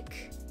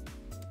medic.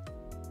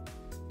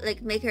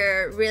 Like make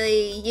her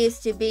really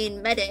used to being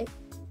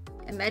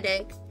a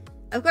medic.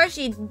 Of course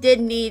she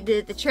did need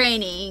the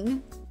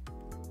training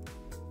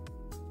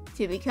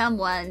to become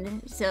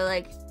one. So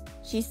like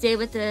she stayed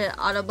with the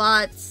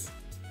Autobots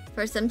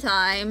for some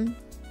time.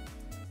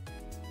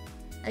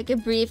 Like a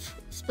brief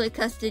split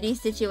custody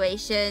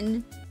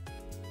situation.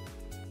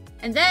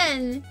 And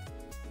then,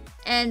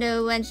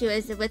 when she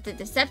was with the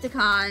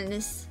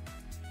Decepticons,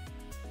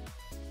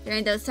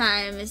 during those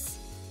times,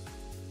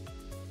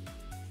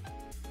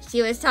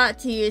 she was taught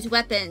to use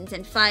weapons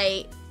and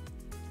fight.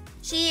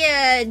 She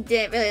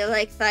didn't really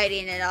like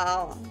fighting at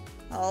all,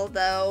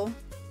 although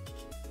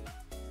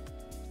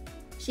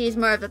she's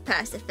more of a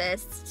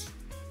pacifist.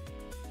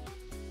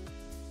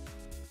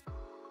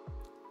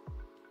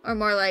 Or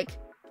more like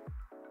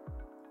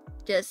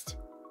just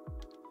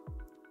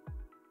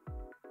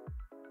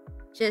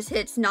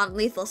hits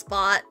non-lethal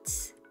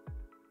spots.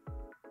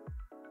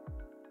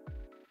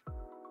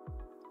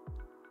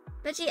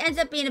 But she ends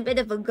up being a bit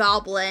of a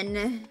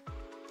goblin.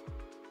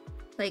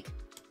 Like,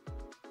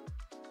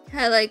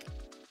 kinda like,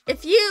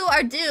 if you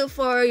are due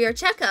for your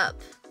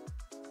checkup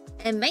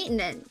and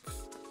maintenance,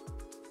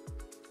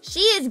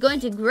 she is going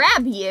to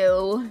grab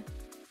you.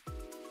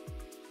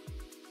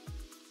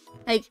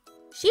 Like,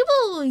 she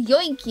will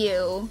yoink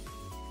you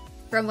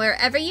from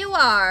wherever you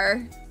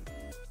are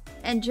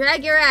and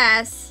drag your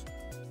ass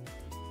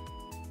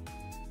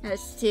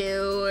as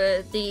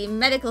to the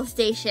medical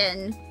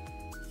station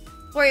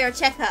for your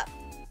checkup.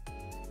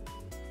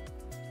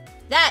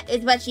 That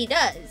is what she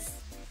does.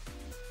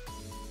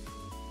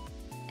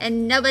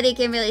 And nobody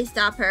can really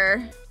stop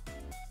her.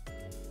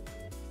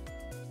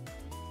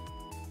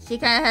 She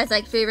kind of has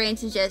like free reign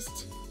to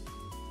just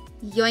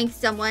yoink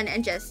someone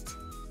and just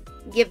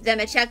give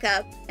them a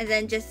checkup and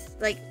then just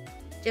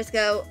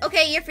go,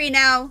 okay, you're free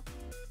now.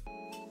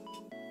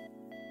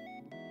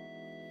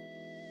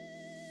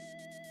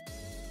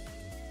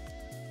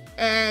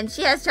 And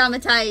she has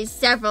traumatized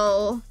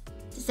several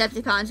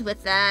Decepticons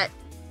with that.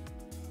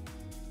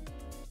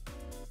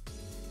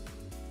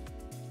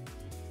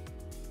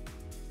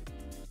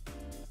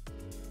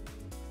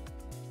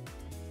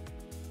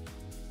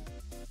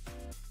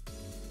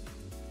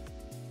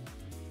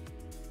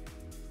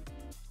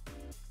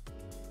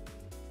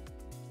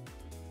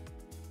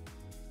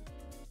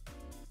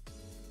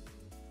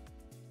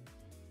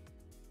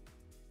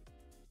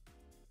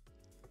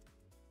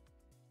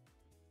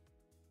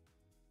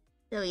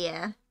 So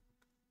yeah.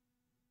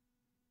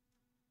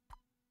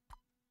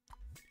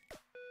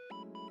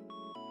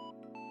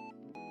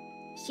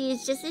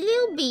 She's just a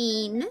little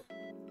bean.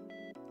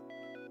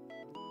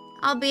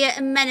 Albeit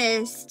a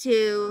menace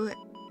to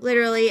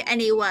literally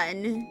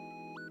anyone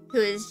who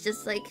is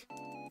just like,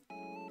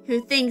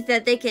 who thinks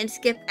that they can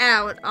skip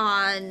out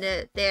on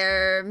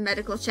their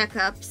medical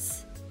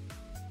checkups.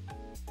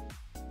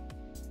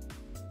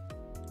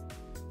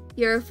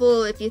 You're a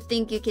fool if you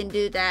think you can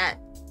do that.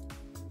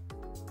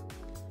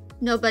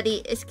 Nobody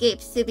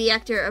escapes to be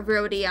actor of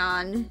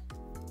Rodion.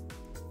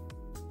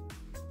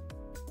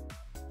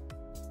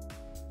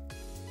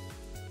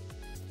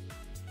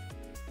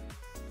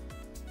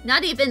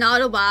 Not even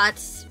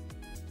Autobots,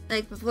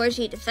 like before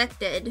she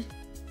defected.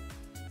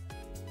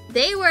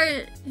 They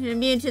weren't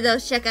immune to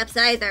those checkups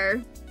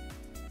either.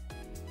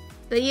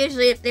 But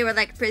usually if they were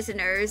like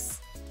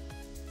prisoners.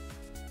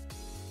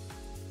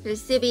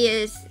 Because Sibby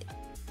is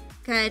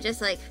kind of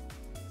just like,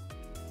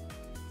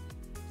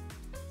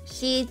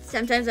 she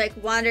sometimes like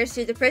wanders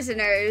through the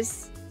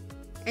prisoners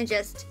and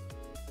just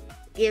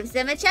gives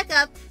them a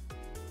checkup.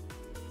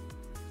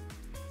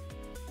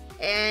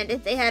 And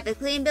if they have a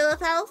clean bill of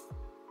health,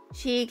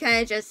 she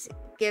kind of just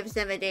gives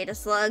them a data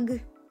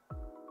slug.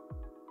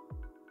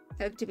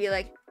 Hope to be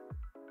like,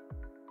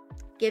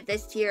 give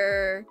this to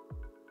your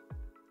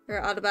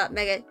Autobot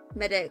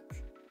medic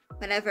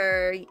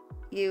whenever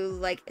you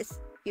like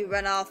you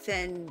run off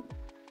and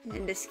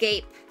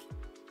escape.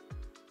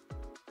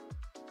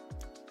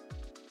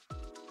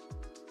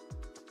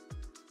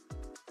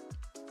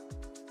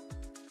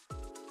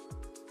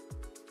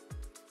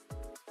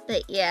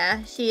 But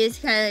yeah, she is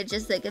kind of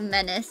just like a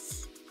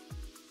menace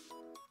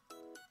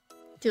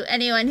to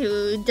anyone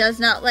who does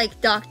not like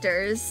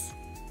doctors.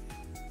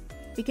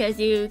 Because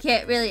you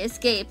can't really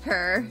escape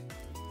her.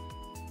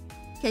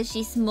 Because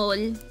she's small.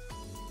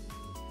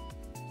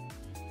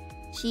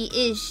 She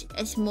is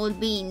a small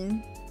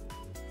bean.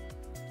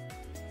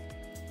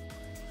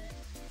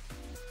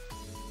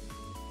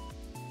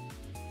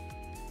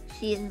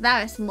 She is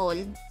very small.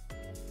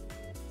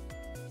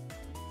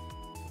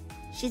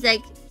 She's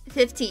like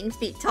 15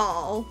 feet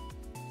tall.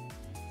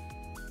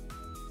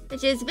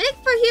 Which is big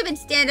for human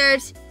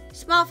standards,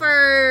 small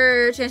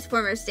for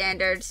Transformer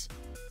standards,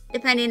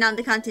 depending on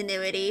the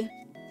continuity.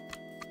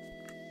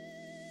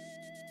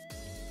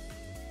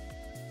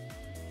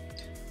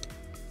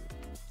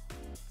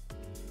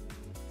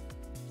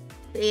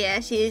 But yeah,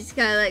 she's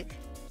kind of like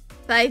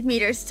 5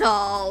 meters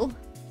tall.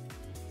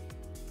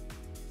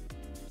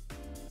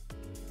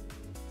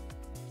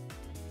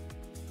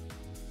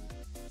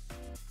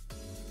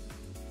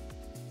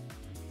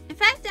 In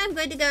fact, I'm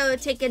going to go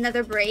take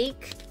another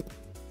break.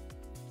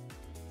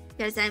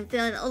 Because I'm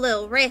feeling a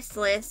little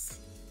restless.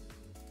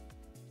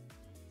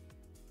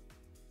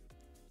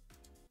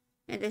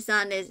 And the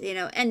sun is,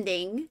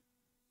 ending.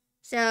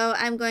 So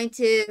I'm going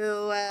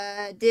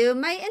to do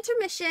my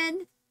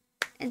intermission.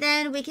 And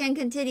then we can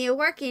continue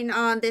working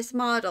on this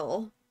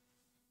model.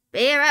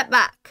 Be right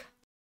back.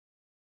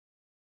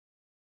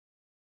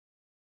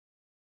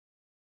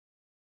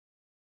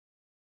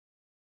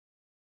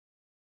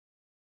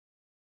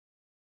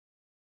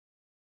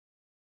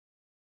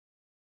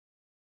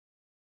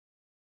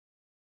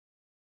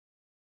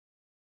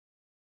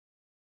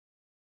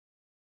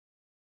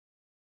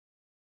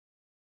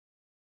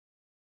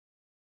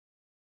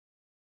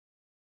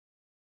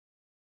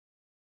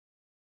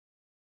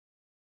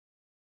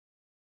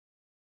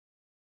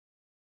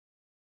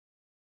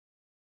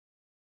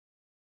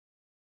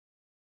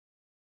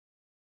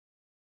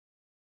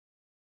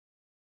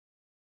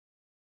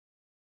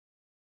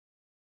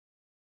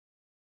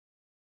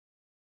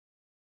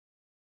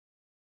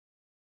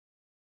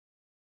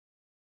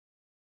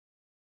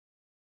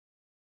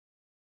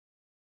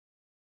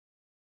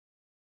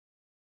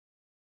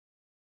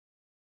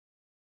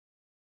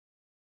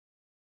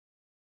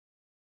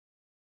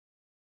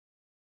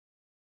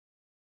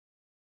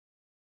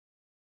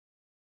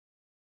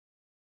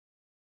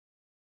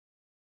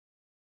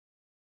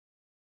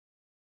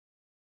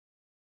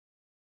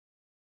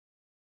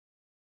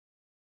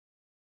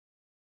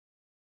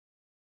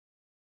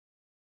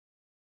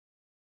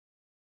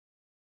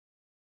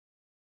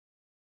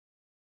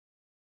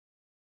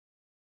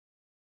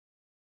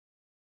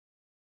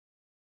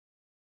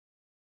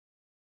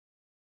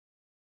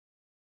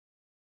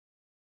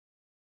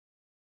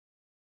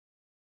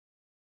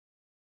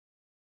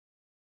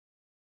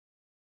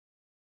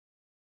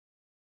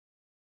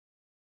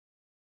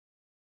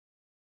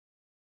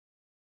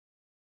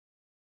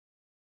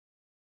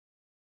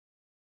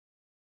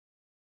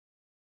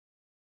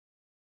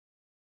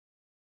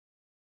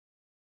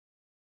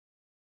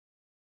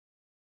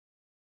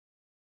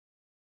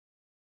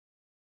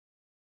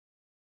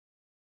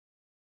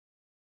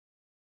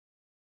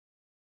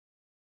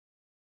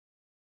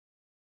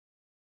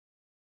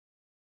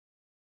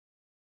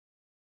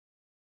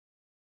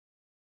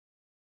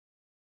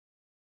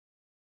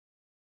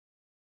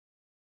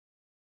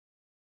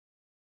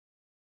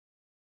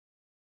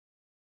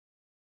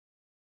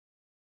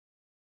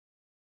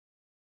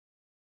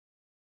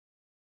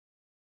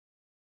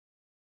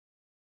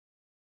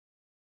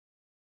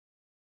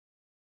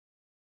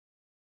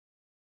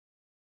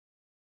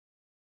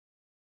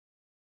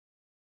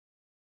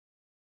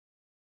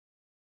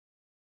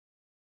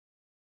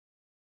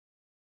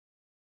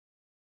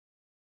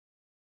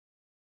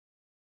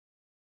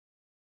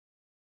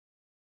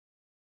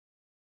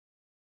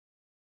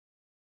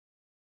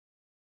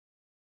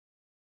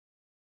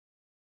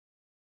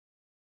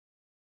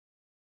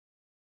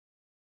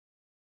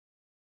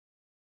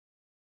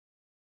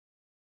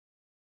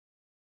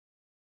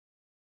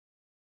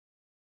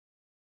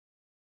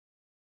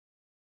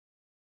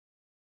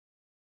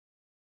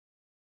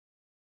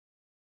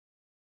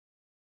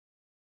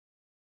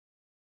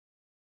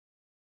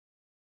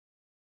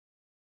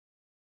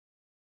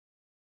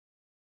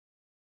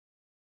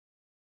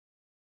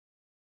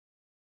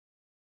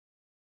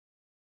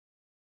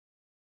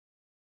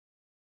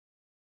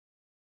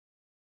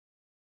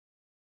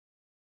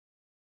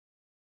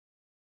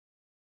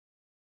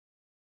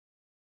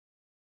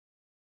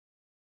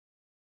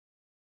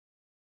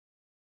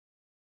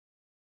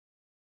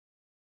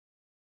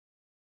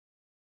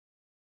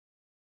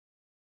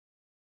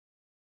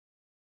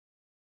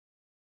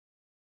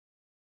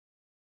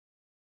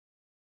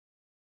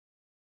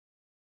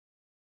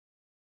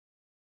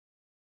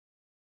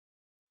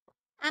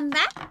 I'm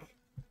back.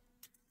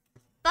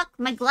 Fuck,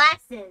 my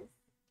glasses.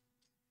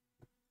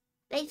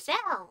 They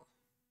fell.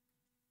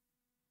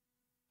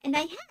 And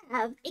I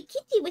have a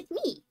kitty with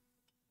me.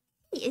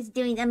 He is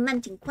doing the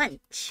munching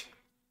quench.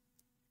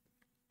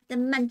 The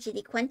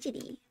munchity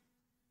quenchity.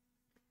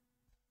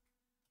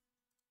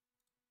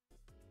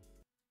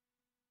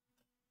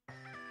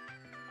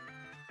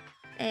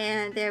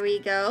 And there we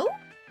go.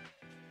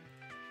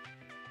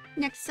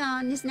 Next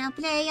song is now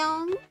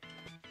playing.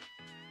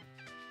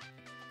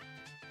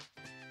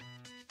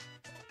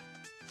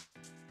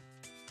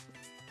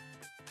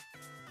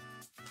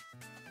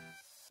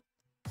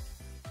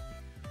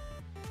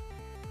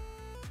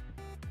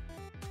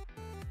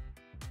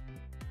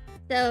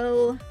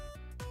 So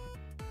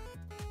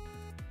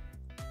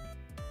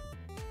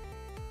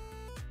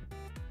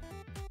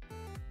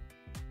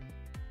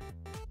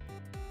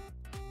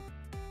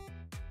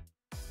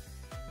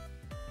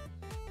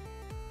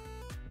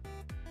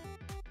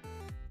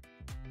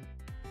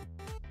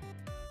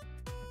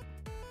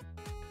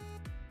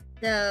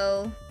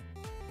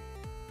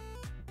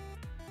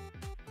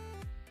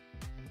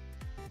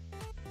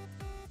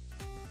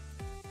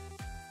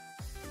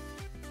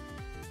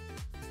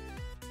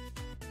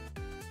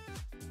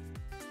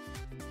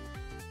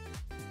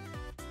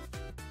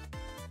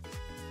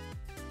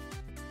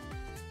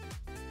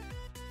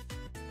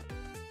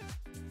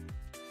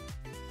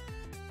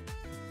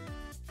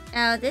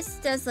now this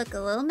does look a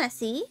little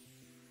messy.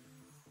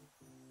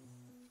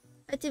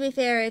 But to be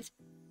fair, it's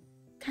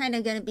kind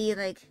of gonna be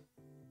like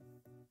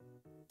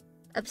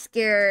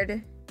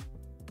obscured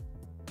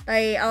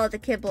by all the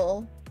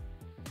kibble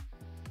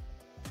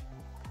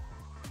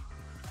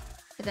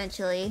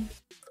eventually.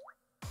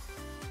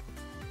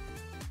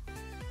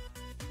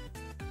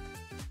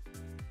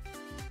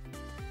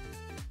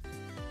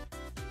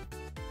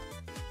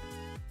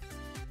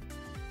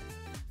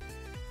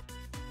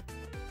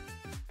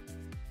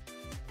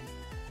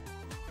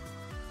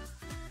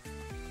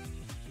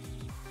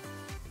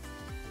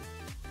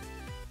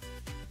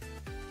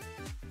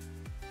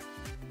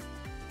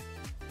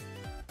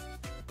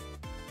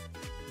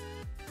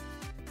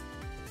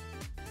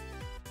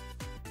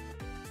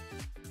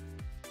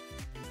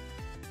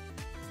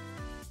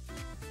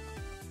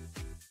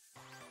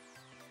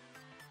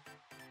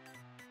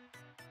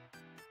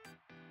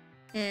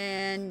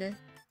 And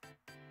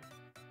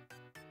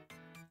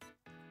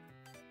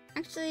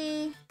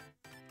actually,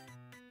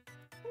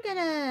 I'm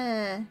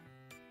gonna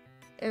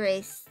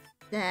erase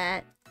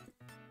that.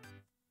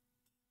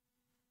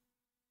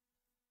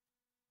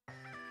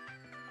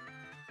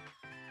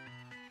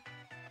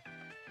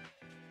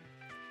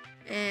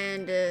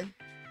 And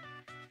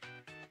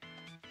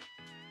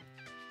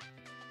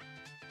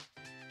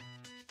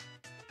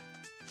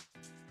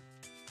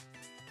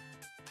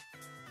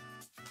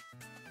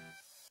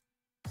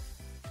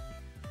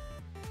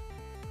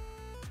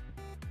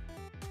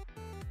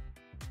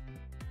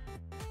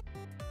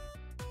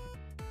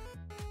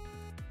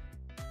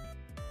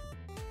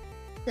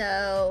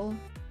so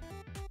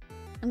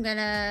I'm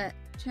gonna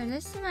turn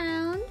this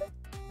around.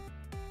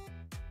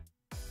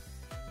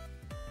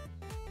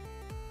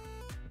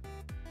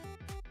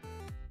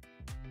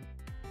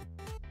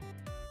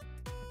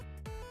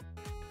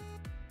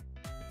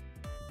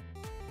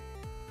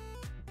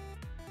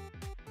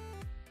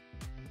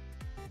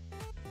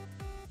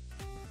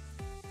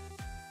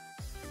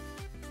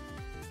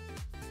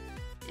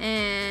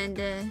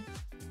 And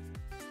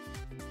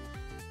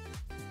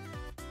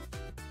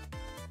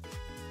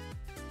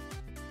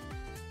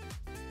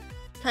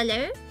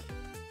color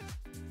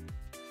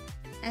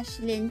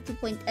Ashlyn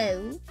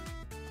 2.0.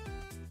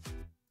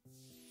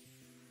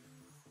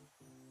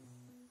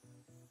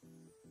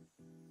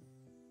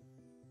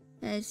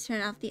 Let's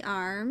turn off the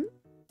arm.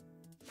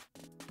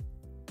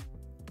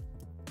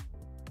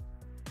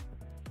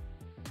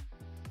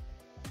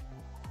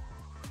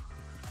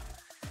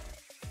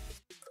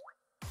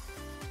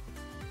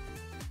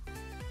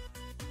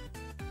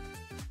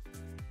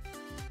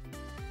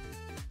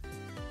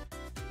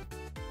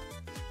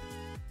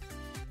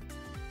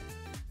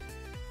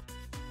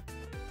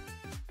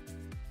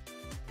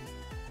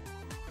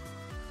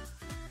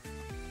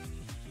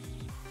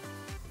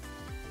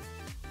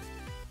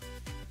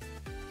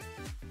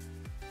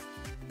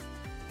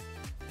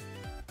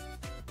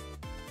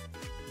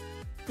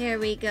 There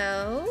we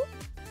go.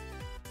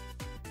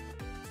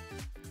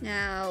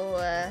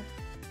 Now,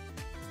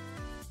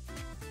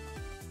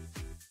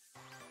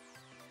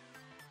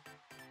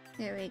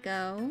 there we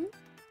go.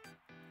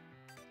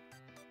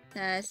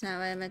 That's not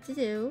what I meant to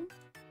do.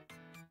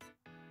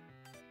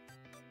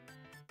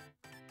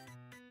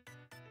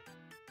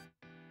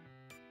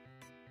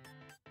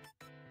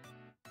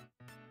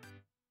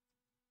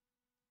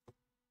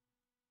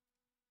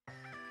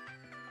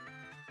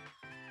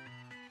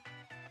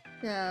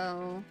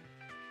 So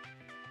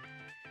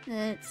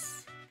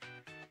let's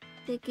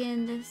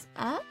thicken this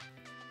up.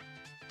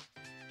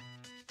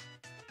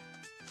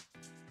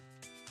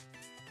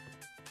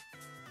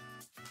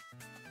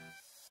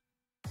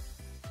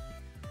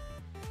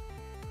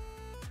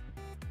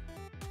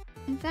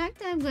 In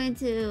fact, I'm going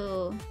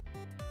to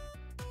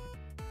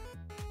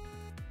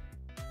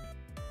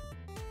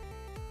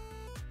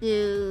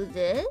do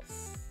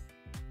this.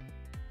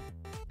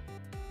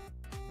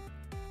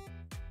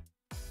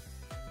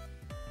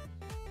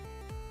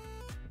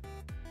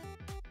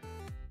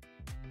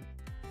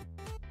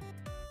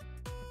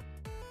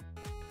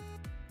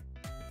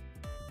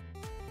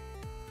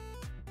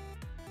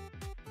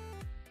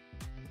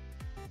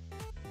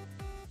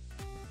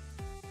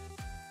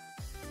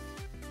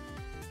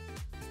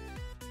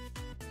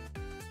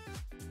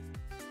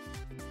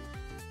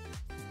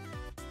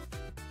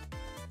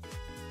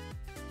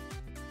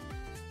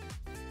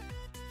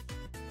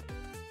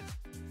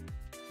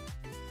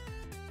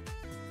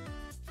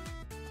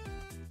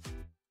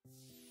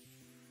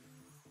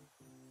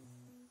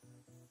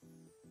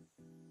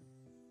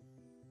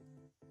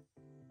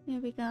 Here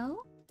we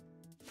go.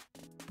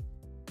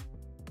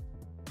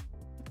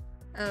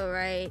 Oh,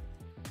 right.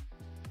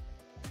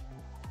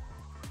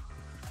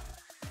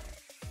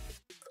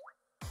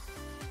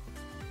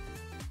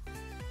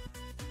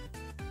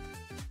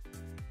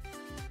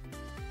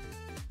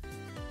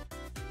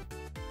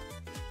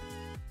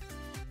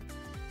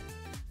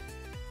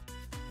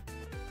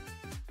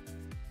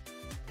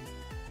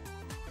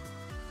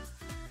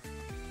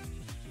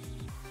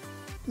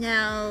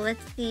 Now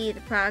let's see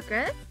the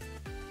progress.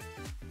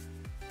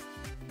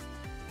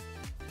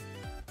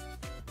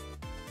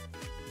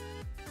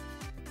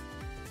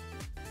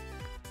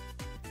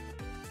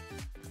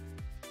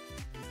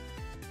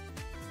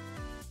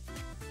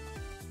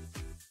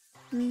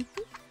 Mhm.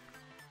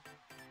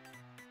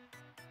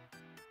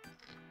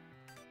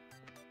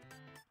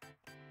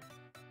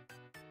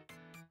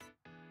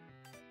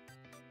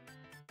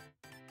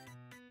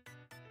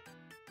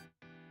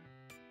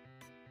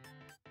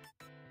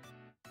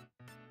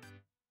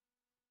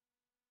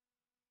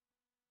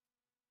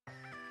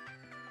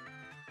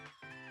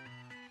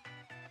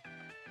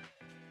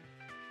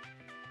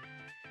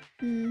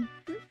 Mhm.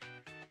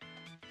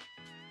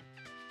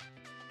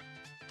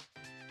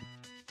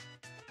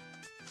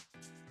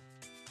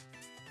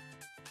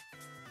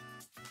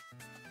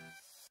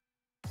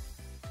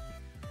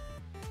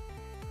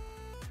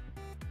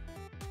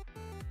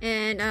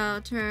 And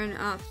I'll turn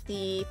off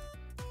the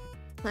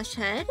plush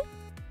head.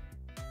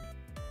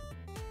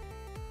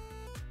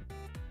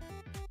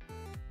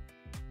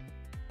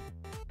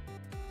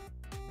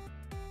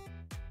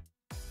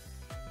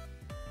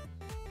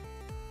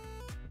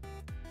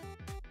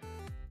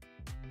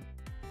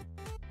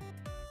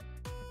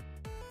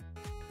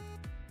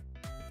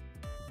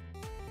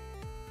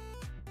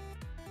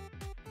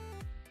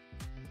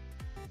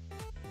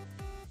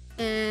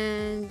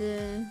 And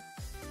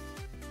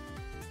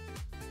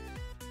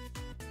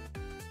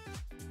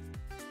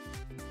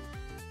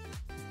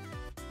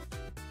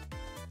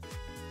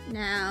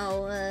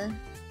now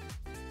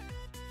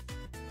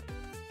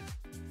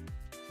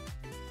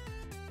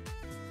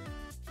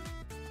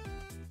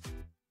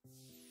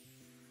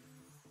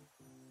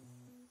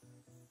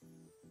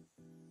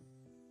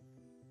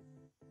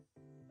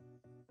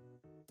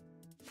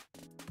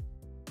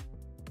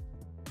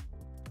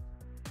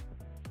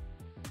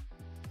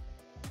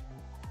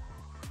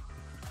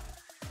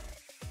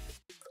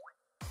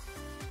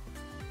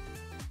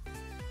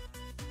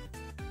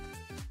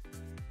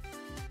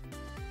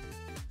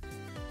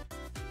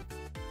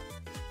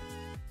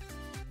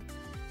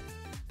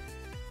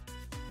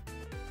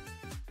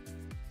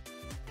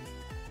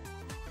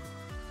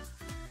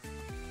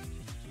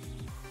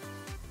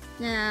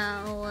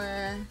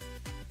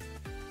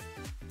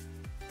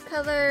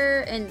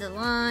color in the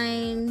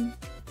line.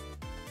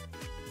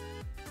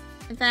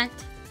 In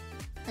fact,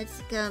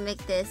 let's go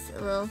make this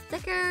a little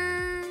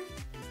thicker.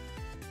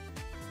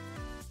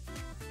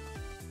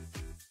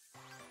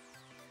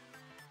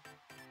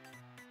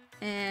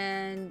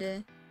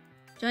 And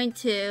join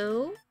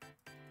two.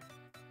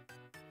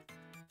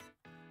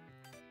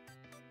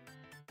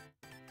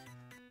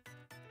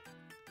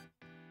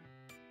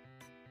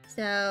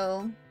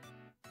 So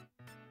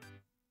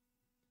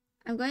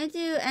I'm going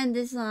to end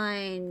this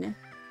line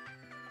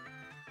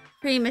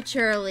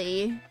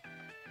prematurely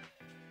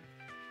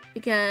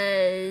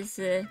because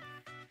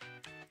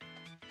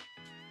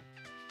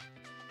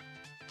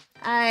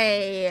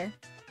I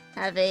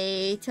have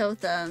a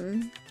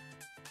totem.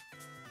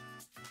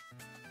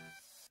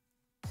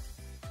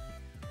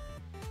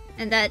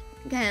 And that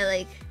kind of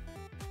like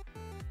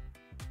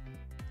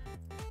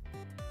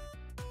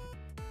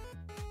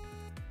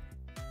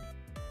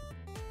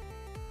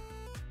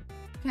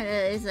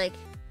is like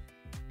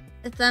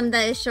a thumb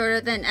that is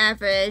shorter than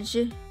average.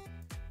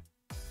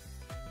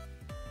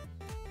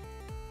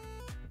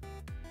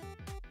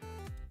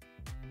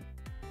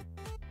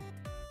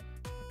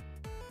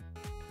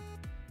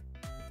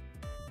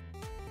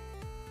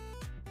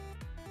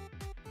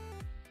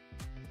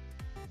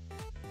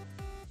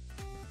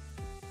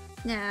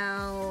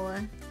 Now,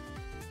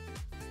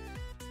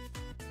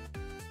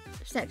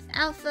 sex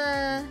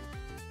alpha.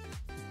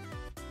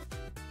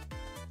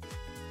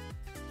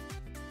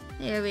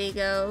 There we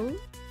go.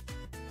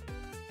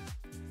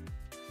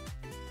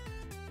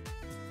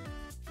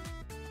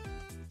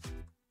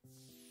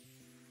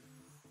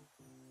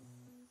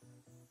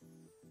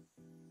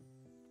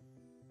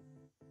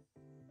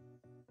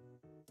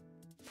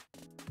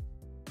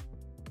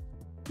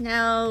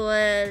 Now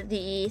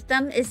the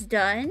thumb is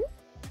done.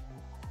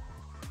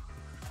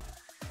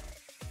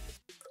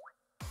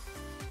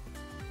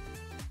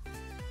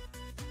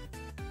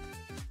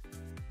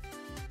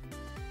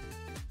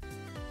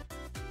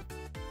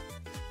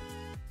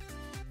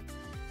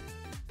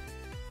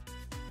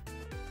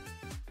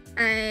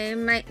 I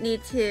might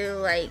need to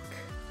like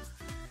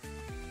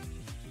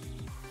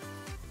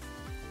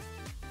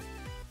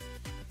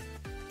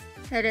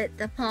edit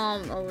the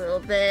palm a little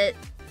bit.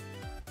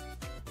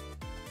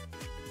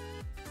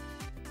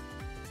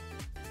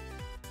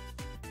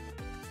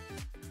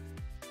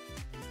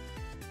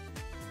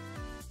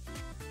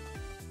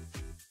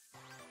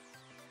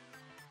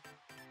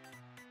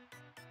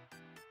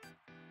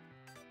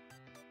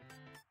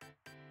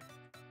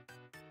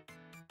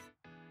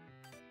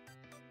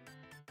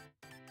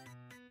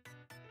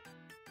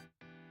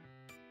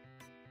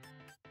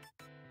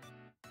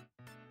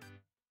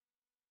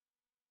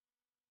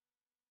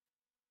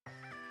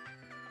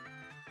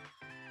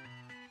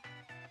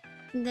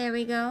 There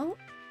we go.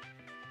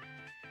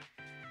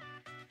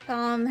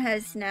 Palm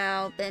has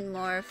now been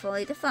more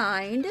fully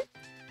defined.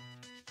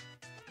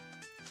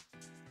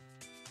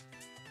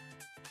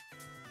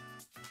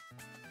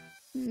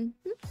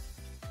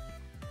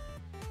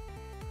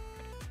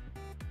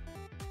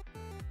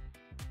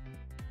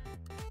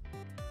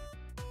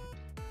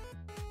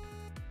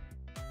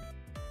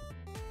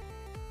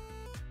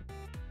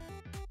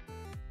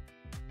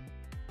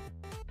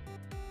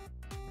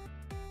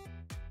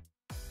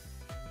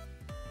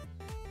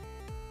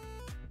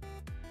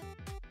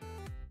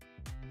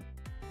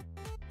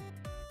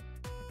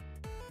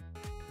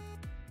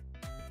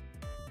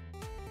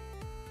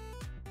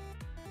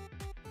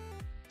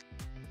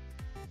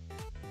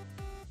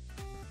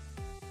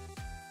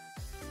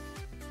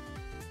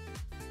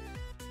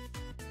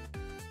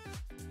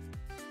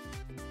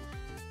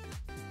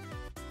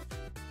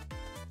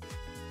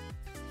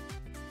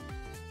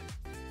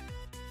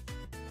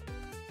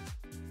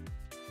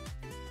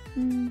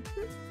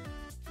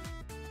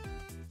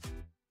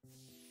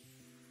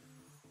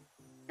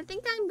 I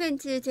think I'm going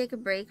to take a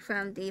break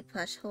from the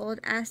plush hold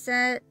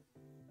asset.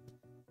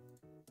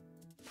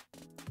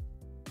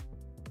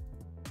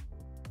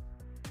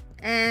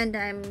 And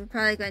I'm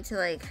probably going to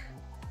like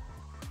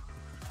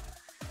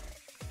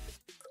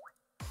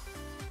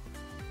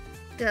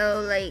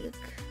go like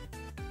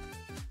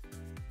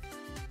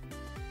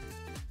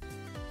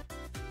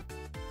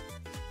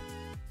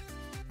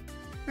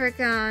work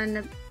on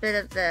a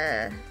bit of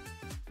the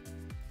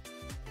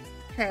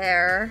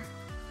hair.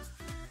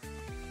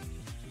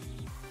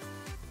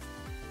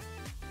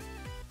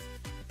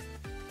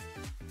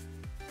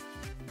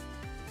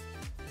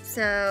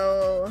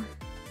 So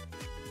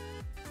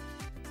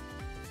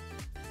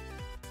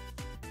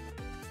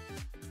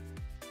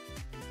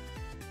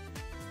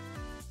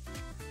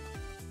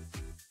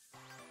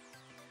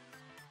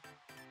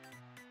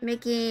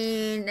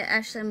making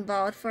Ashlyn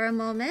bald for a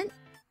moment.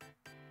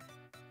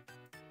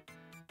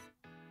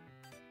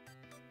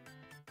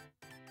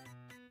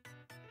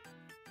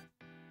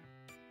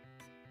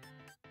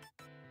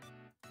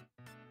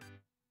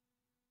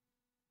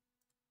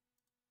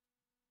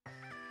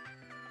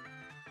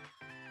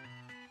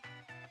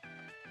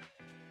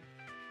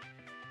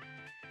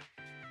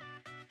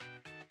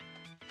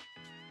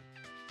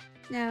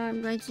 Now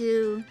I'm going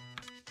to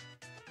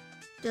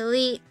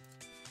delete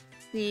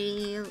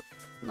the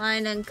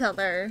line and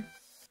color.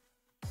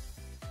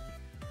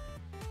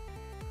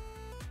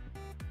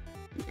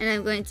 And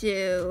I'm going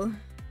to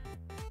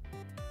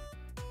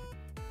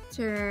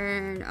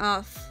turn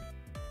off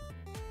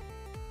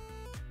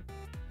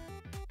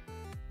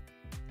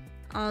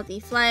all the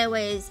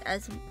flyaways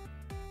as...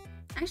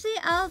 Actually,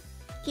 I'll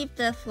keep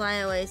the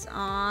flyaways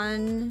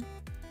on.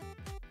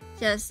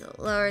 Just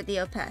lower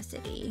the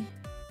opacity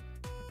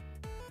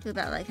to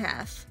about like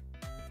half.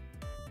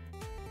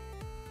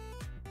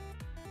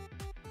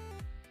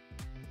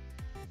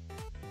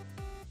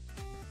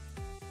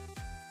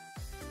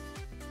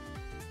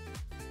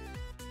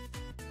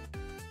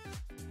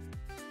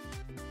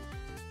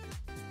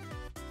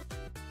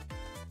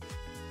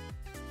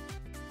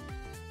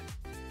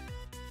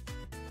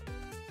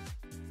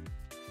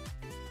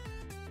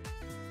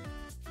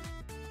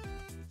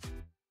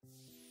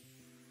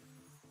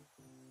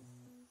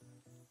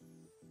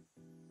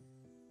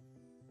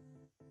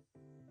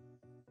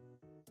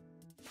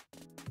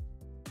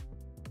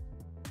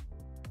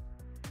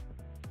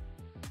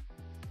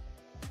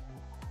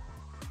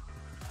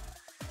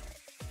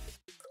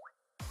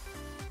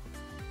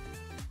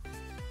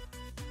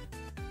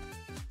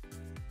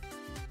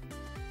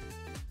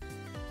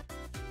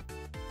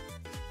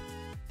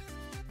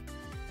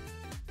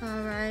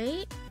 All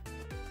right.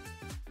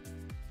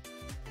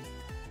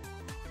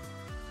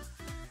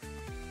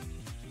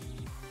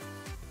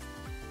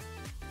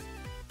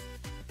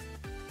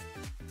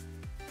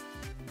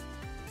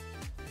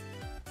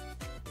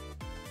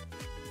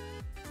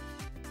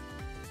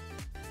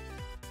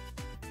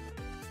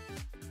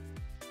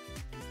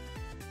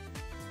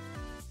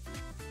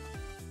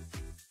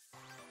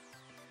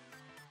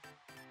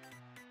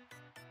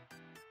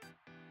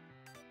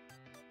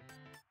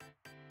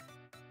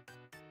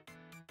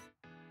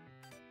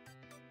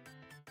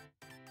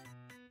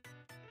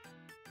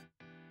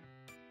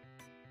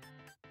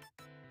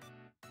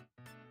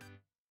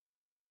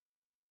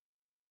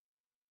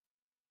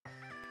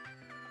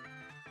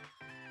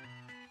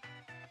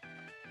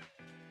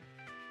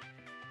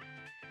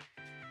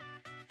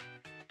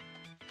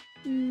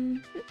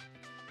 Mm.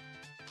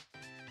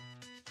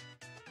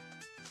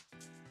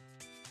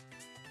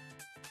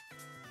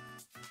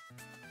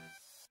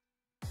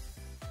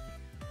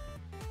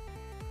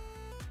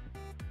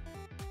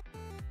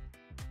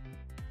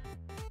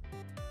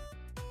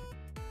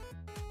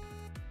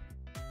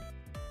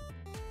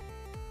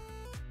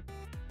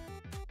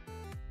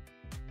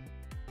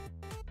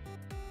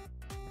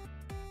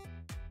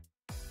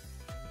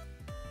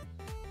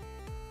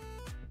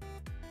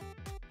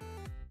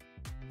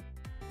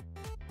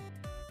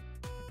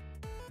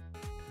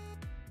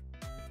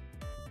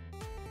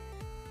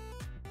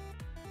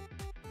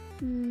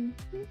 Mm.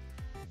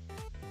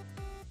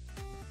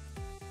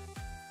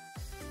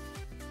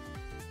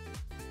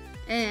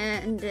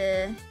 And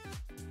this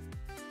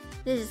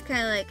is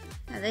kind of like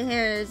how the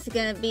hair is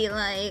gonna be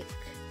like.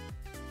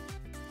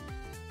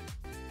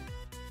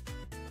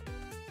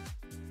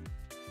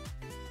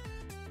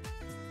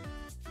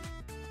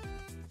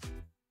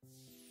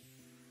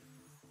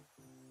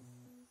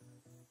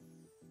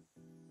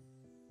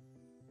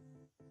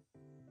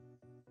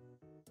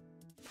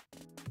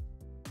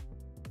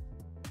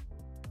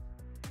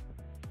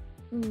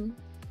 Mm.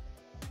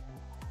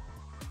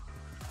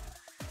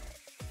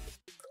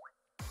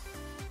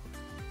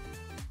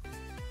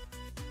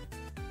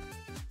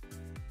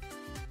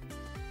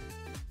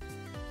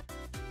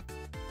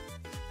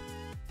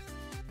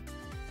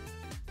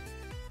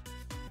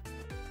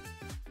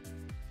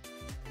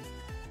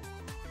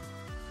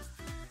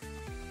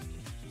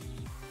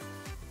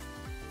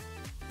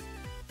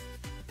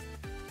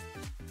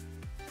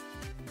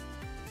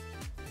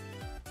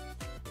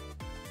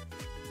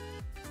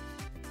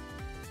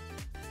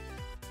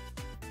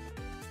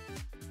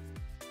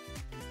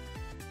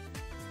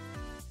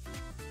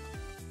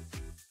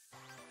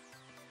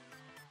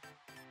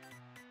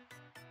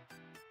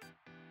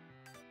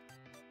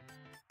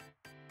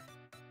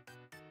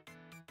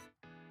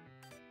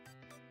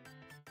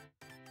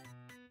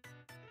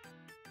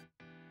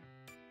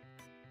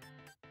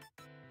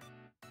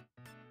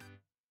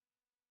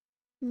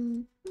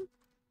 Mm.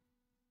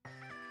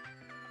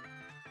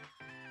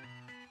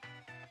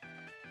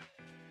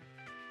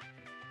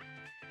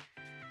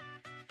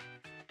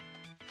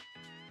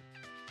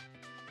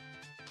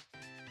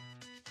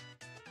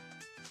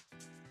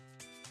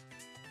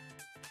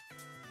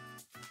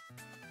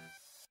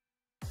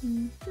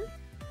 Mm.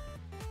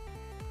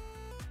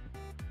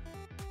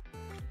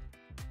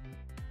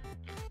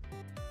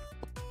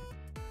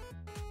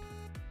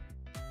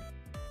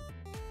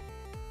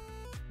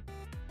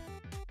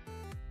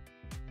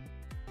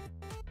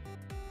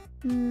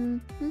 Mm.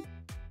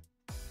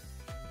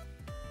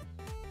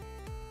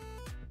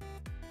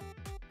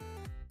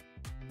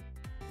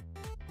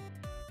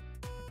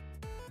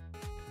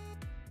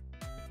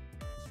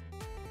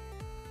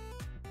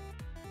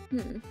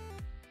 Hmm.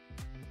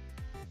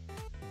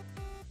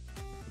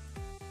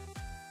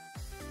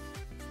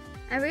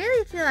 I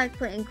really feel like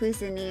putting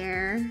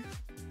Cuisinier.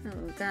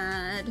 Oh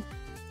god.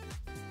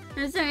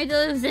 I'm starting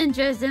to lose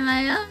interest in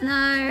my own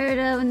art.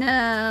 Oh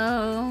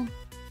no.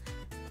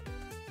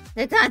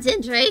 The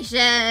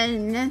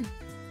concentration.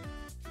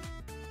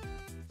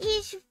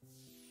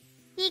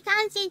 The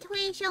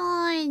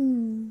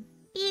concentration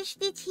is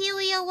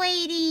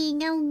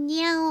deteriorating. Oh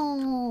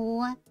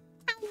no.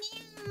 Oh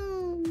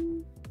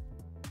no.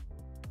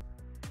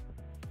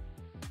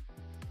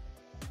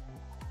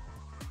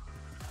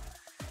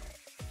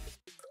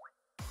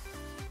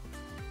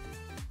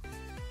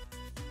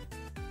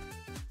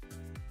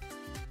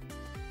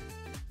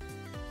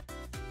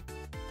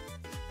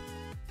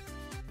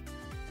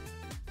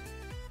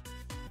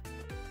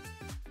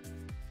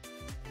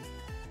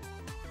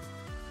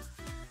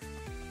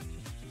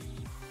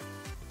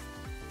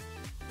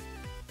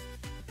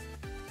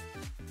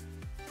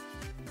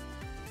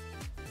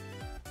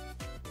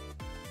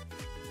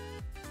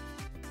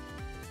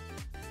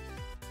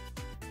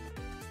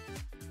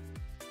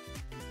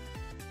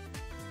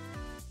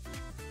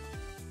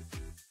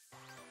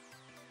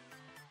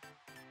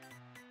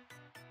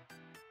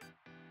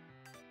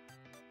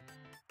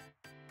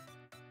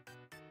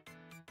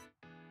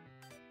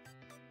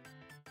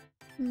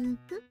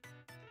 Mm-hmm.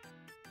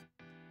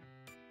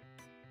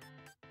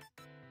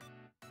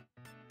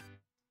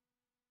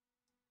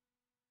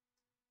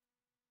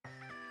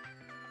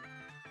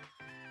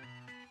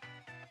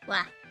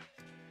 Wow.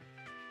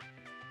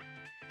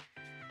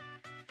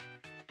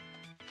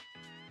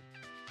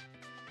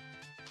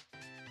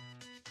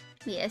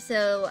 Yeah,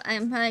 so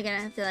I'm probably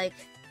gonna have to like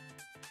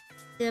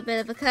do a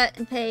bit of a cut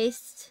and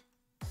paste.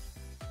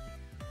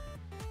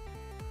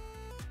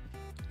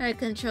 Alright,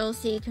 Control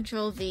C,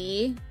 Control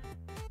V.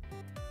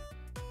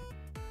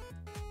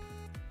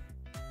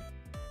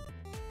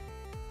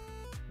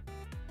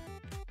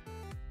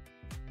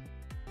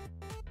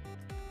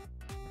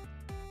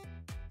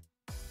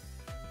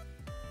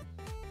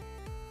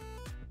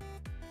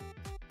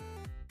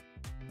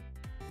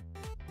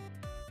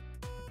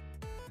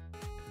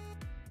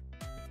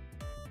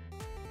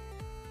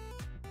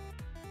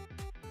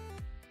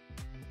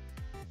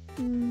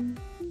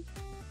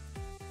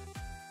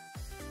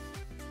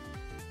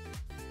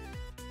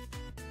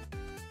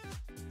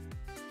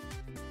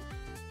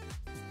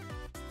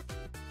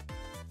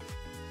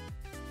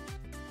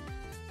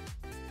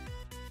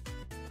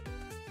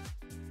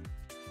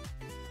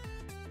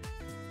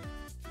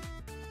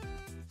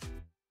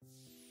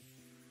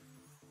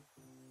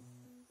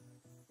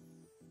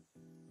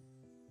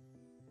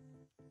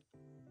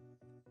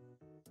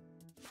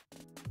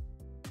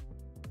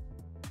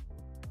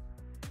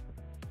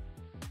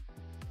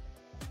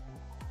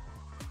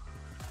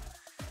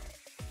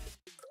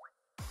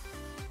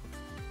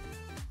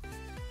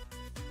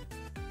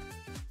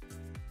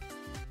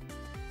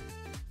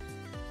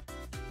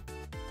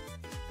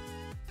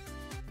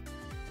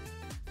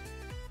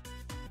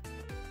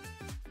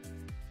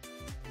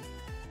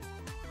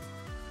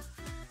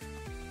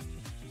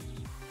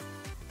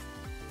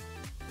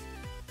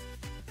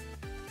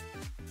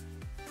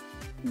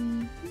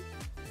 Mhm.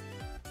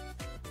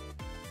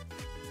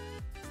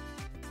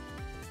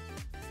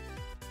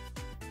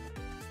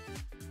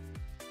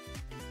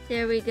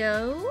 There we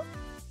go.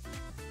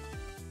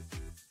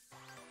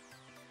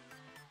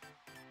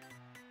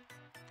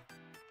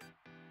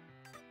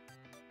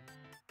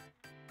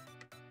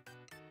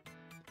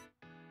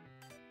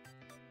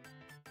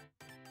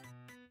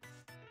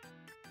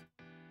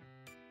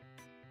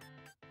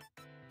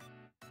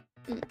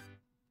 Mm.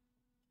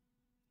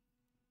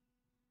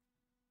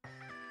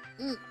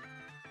 Mm.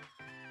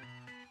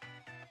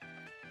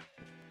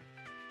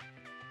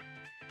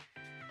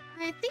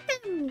 I think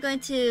I'm going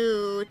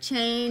to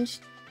change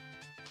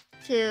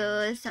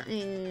to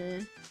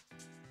something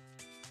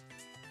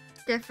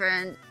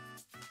different.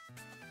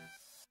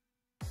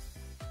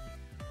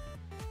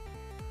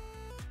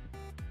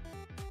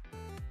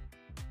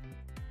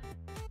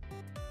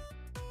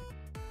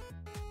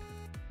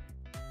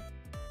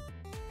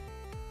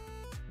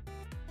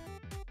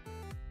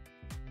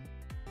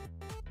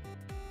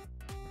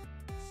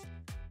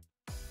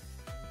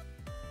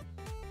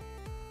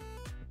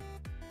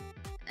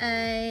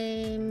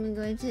 I'm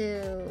going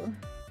to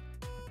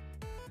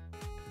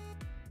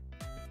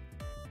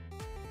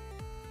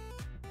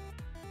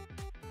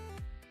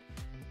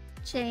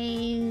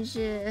change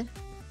to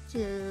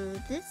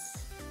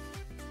this.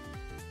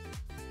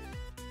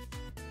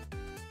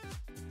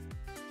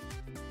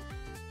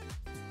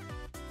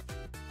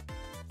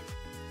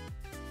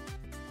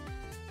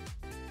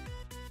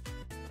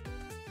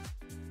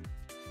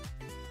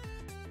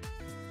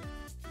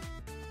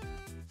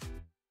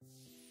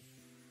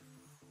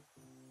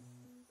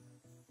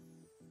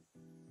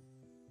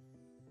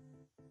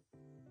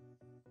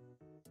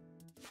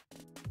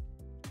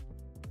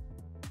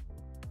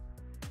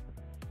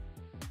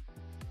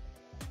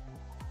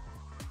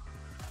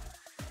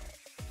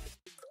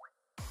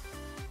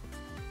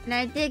 And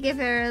I did give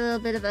her a little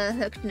bit of a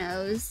hooked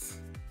nose.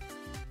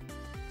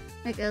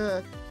 Like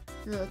a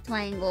little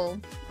triangle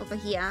over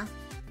here.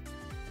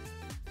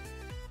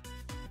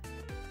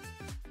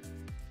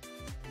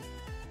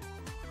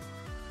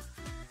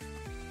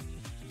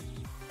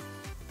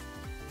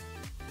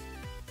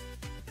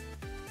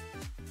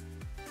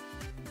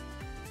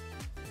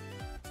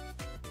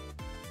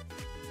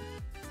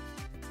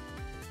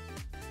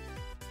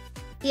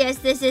 Yes,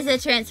 this is a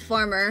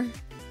transformer.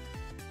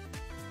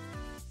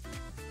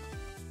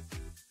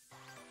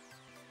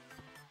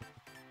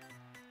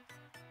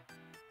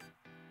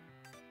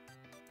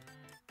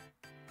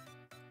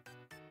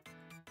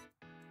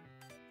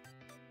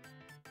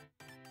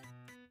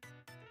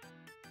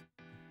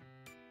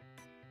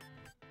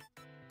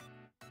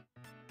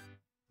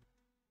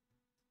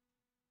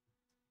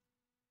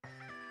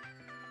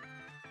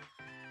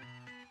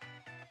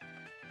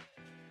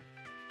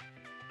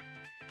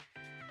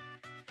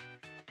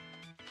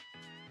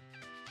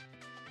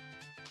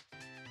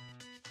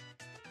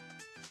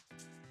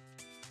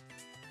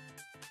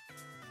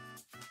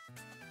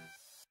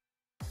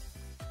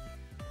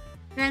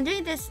 And I'm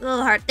doing this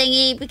little heart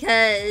thingy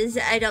because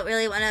I don't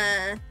really want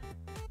to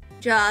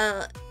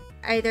draw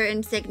either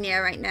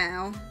insignia right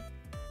now.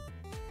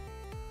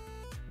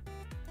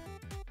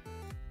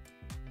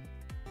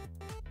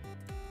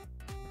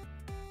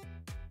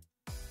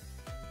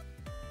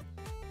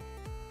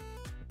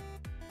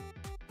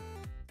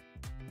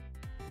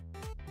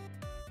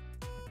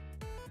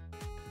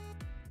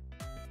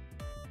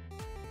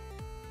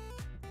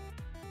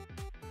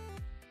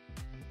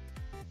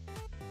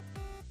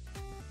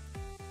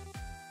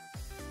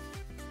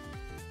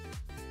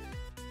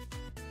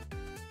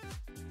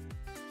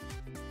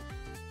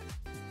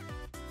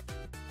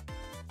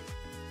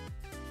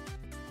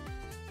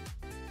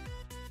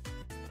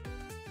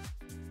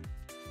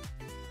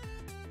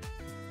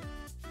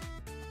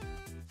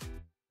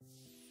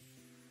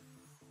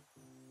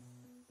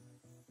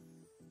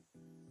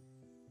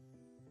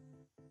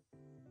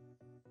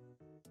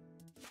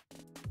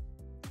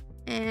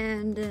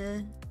 And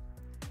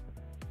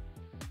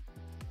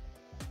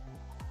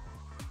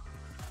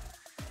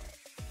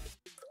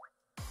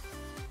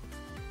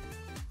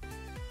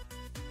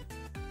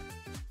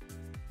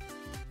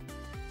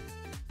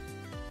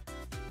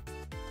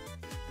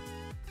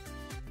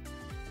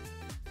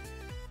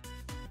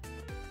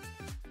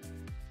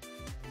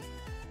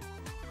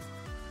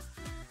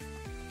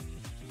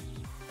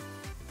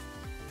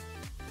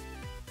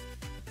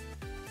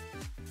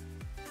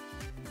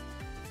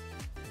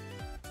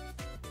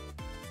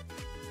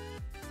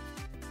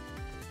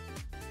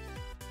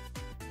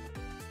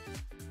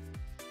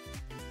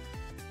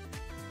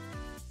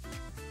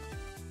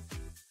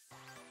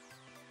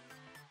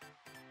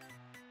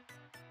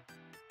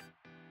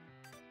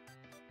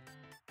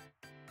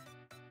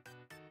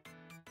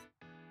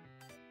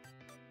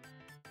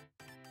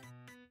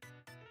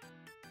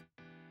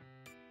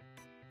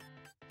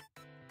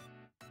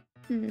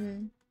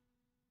hmm.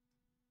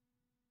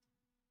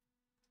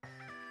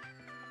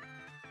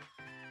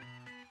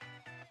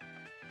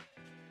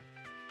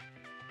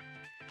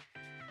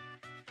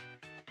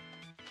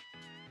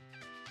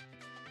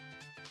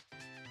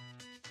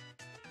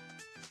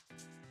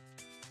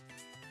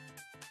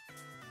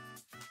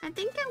 I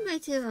think I'm going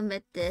to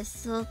omit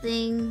this little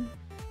thing.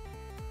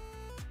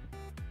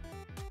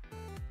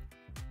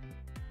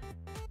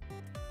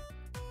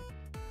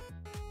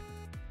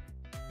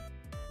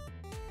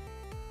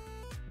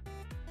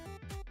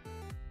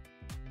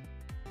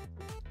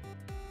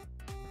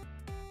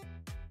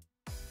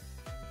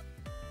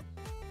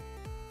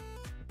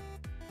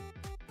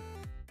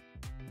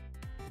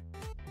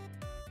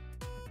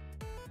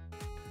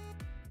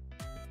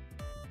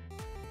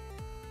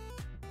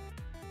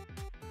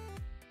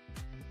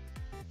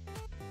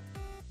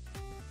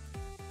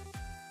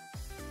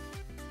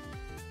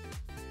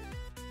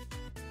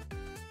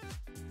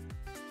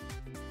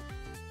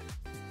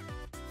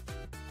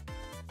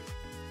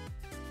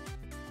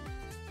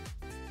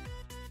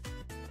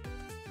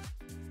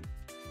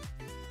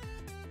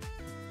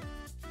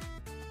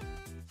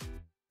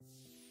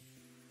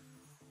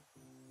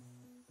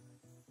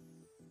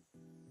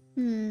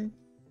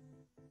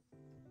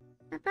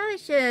 I probably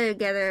should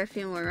gather a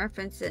few more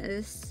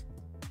references.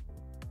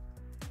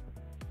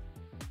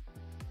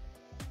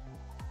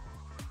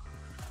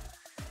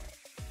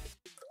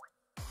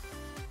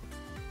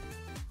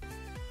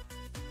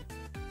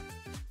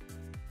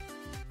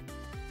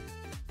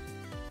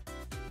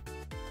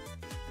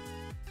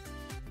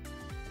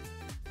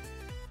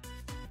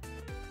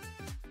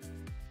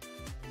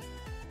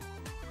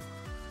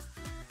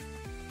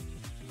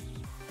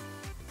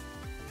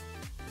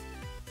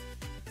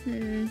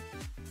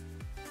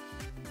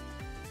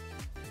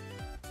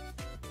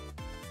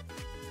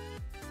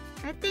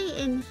 I think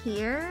in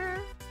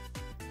here.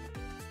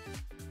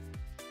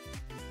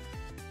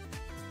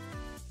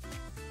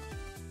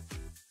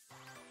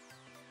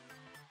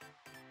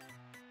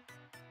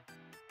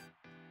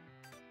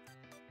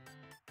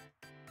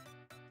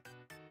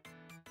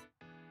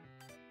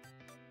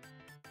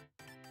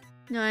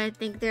 No, I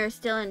think they're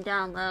still in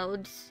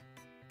downloads.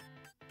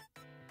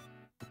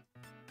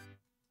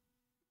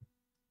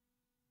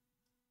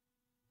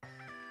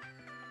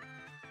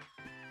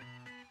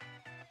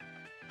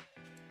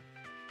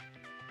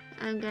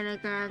 I'm gonna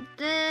grab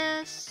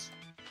this.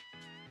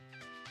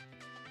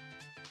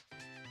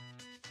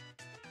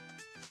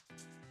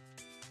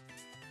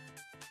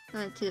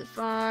 Not too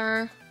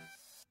far.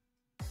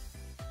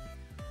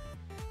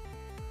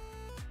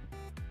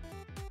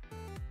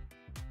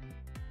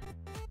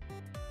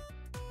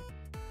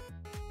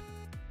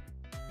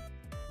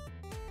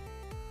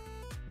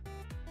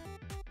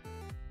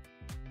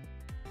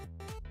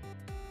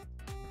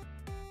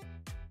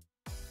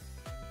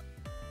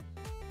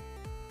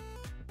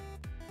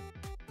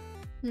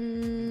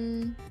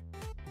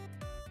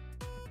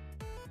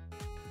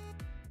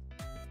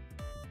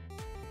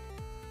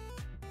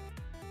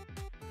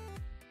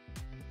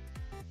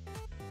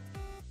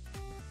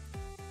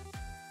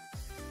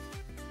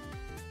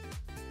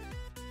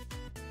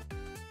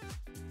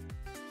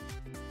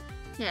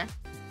 Yeah,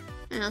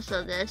 and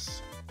also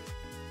this.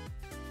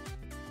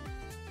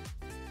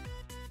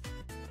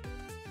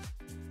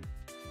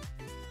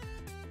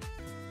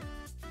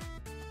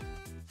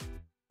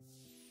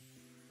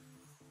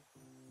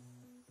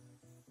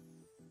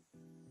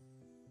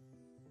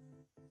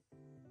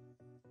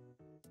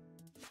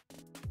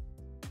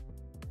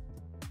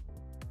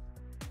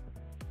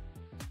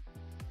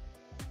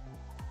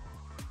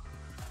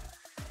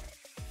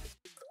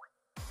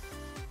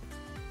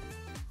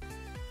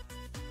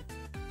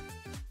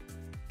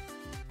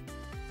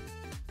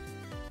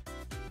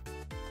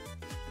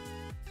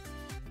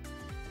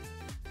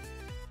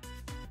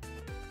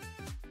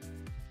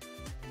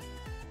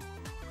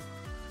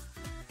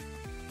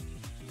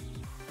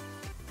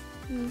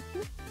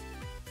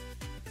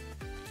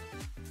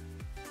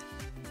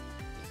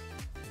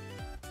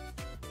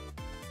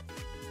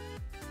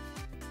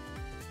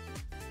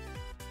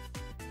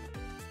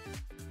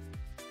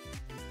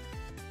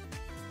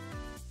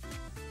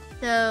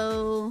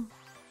 So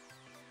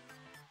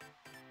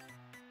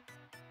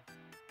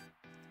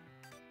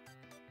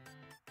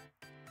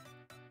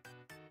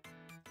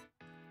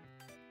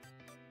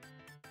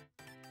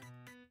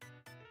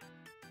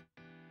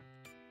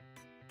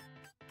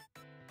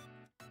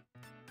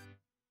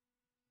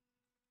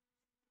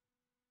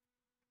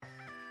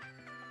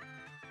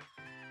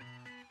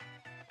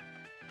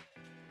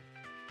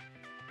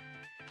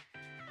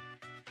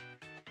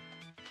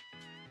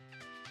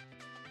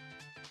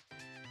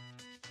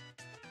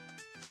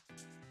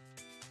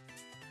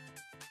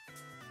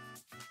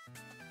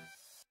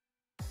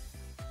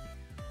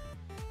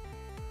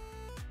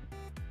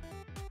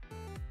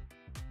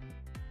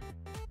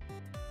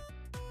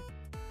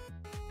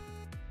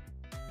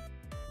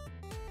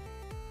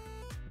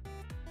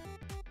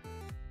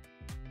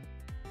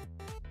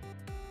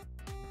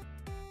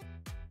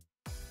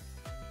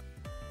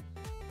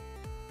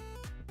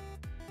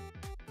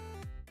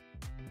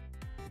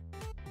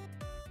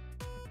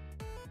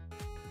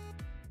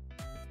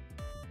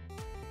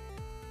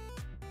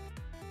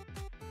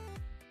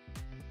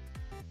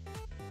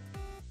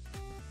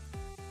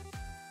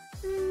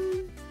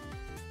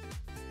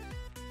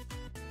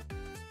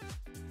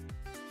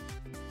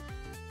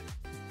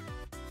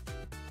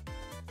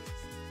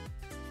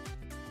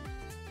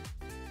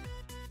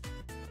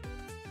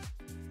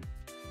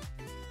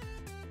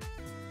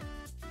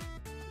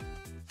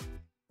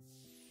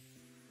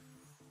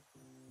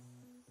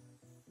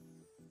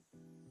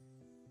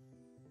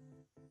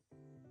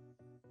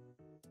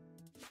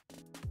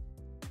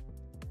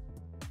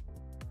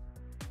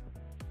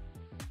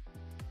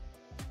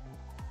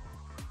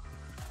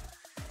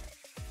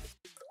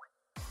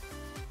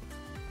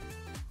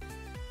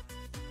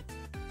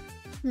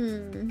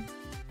Hmm.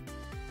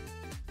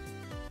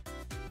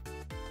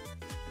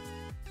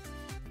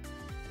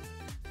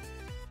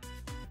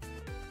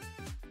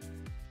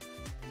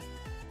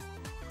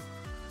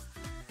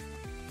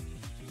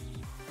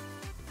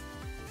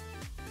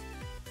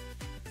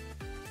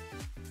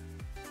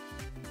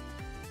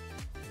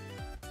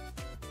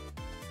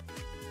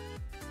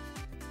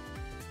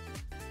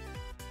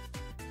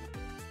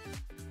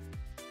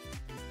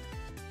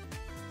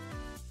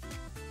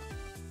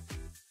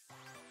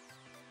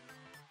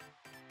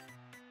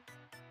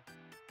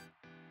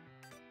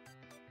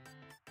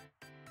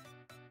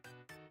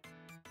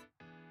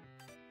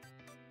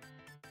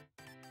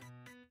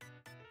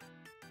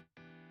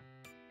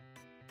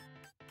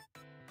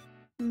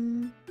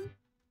 Mm.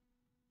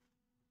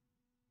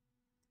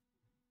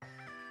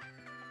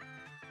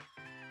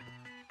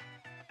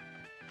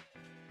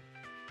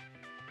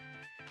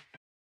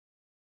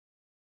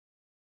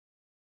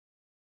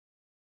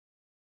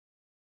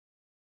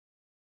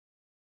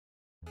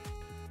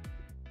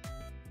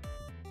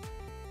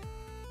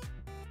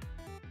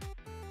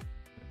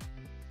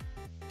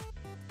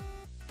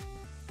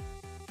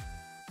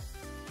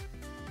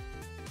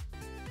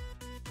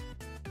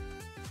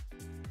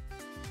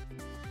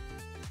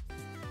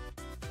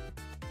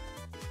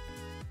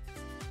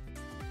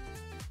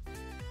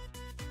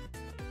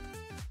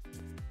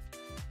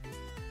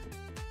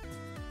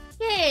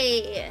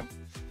 Yay!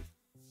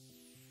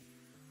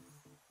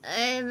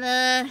 I'm,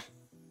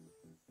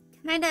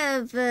 kind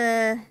of,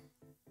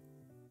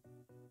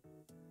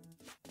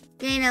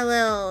 getting a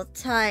little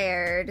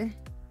tired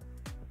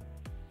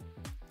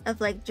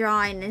of, like,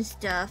 drawing and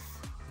stuff.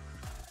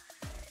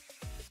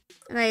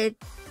 My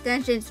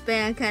attention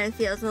span kind of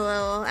feels a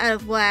little out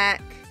of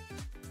whack.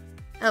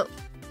 Oh.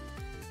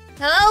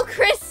 Hello,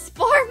 Chris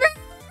Farmer!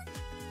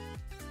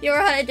 You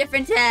were on a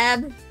different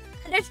tab.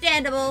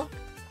 Understandable.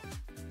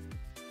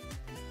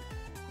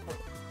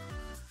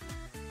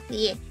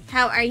 Yeah,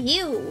 how are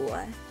you?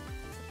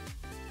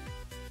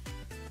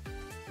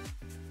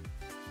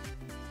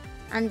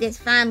 On this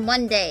fine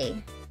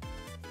Monday.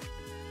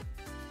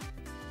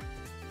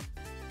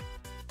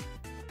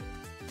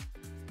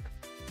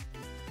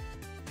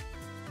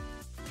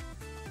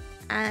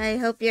 I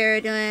hope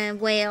you're doing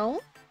well.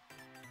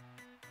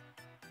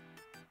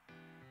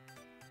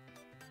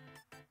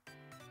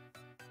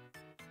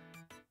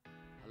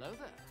 Hello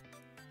there.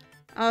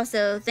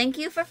 Also, thank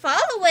you for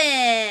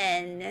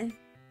following.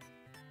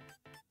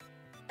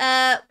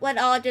 What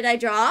all did I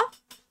draw?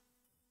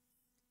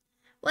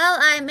 Well,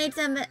 I made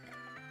some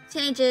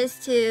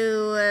changes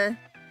to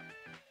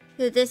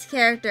this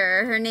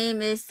character. Her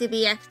name is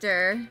Subi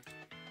Ector.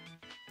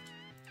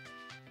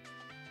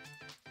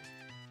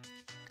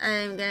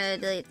 I'm gonna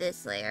delete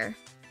this layer.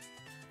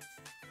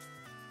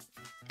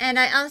 And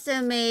I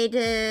also made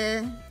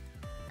a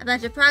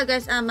bunch of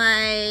progress on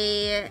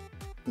my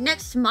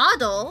next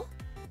model,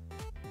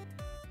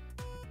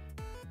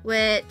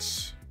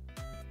 which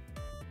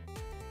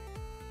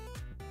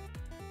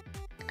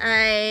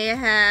I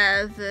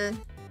have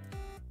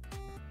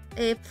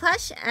a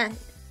plush,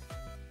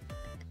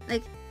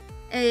 like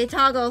a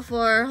toggle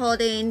for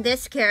holding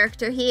this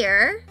character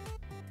here.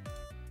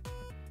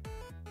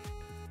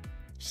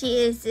 She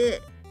is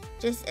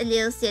just a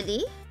little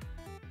silly.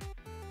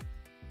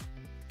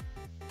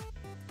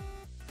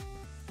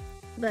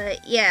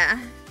 But yeah.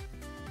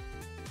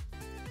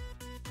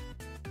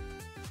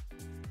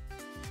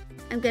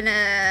 I'm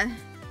gonna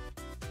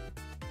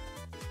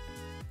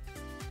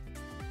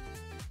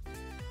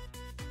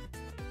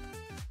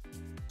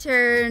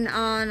turn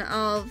on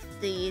all of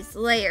these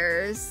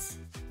layers.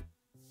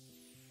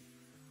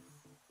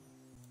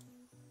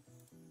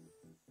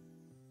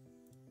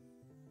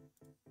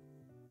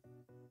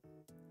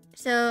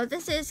 So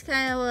this is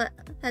kind of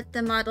what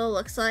the model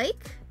looks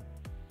like.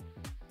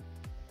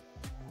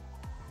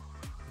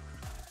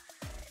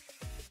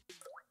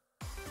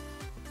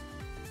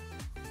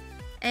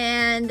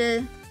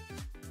 And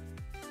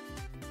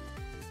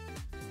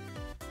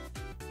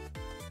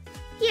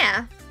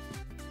yeah.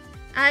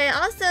 I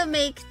also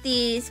make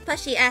these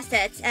plushy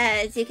assets,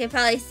 as you can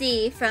probably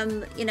see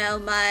from, you know,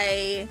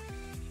 my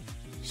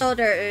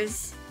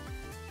shoulders.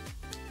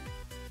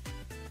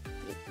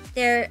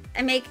 I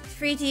make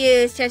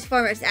free-to-use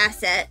Transformers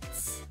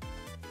assets,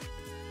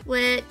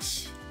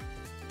 which,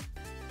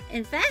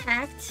 in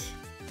fact,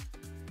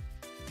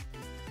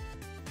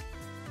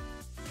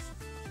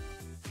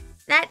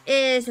 that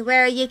is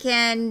where you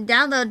can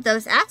download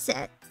those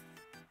assets.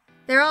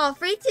 They're all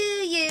free to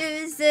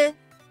use.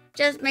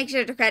 Just make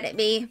sure to credit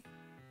me.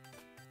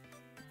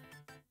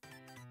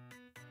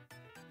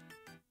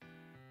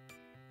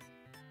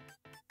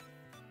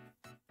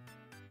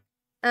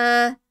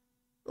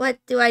 What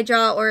do I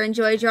draw or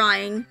enjoy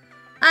drawing?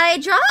 I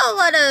draw a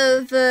lot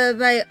of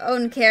my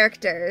own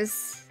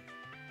characters.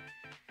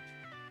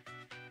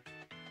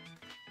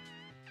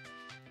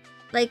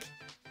 Like,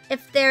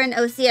 if they're an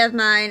OC of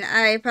mine,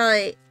 I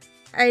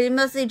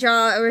mostly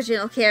draw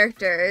original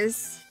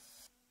characters.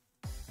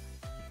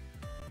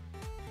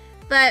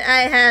 But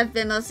I have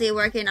been mostly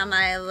working on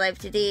my Live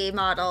 2D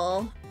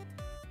model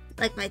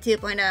like my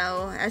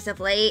 2.0 as of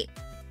late.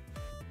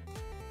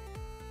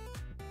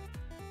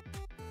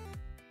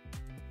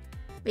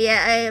 But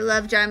yeah, I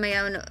love drawing my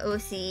own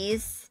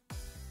OCs.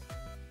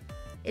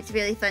 It's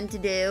really fun to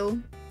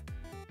do.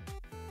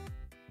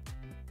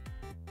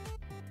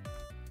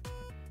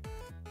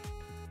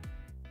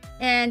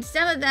 And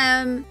some of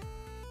them,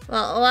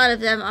 well, a lot of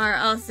them are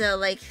also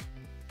like,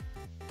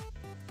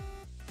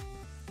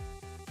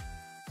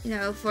 you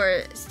know,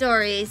 for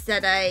stories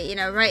that I, you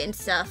know, write and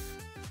stuff.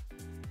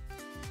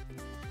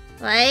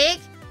 Like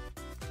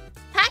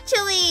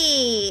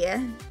Patchouli!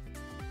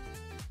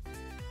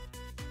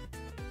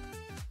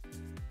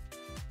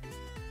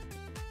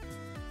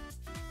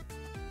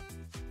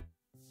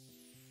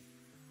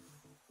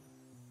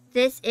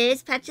 This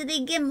is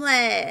Patchouli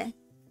Gimlet,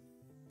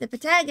 the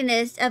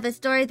protagonist of a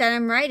story that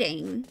I'm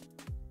writing.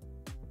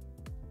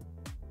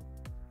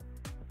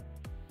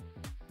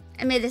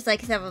 I made this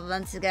like several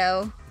months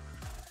ago.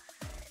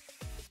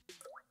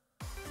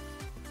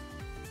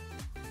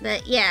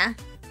 But yeah.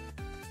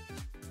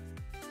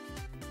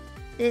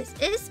 This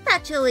is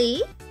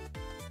Patchouli.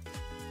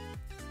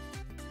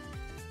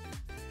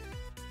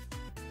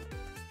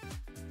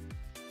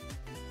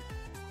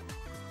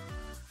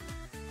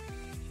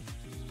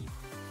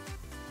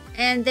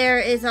 And there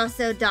is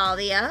also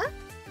Dahlia.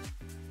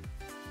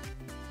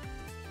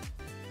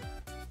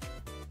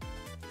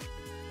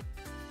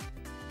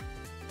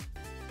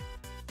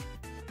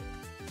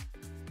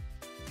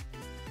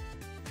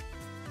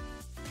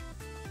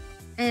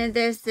 And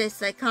there's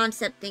this like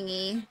concept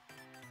thingy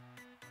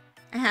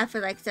I have for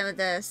like some of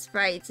the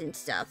sprites and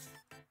stuff.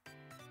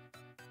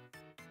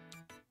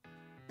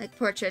 Like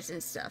portraits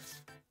and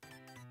stuff.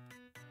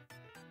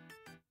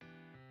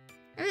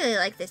 I really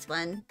like this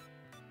one.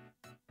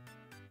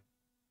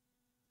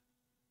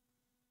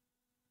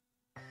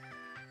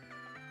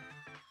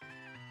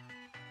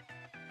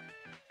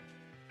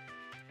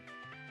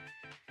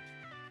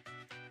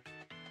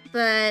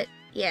 But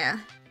yeah.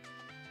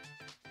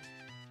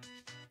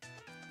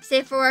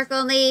 Safe for work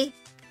only?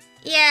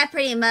 Yeah,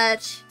 pretty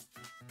much.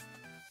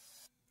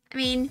 I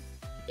mean,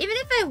 even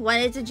if I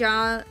wanted to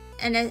draw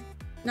and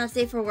not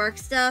safe for work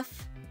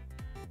stuff,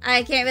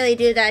 I can't really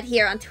do that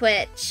here on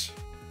Twitch.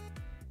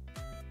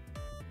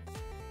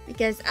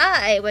 Because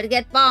I would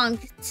get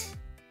bonked.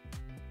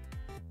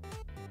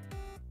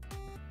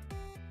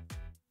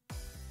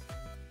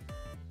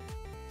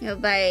 You know,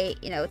 by,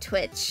 you know,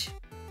 Twitch.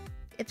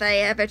 If I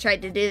ever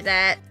tried to do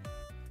that.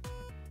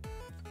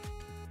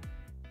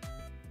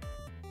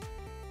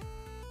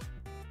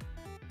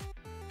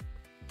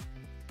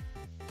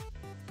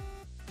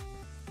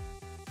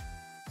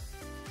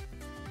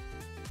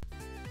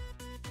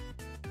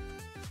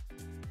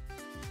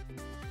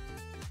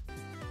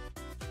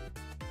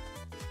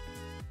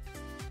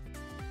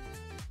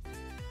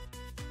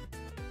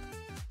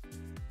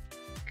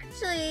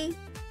 Actually,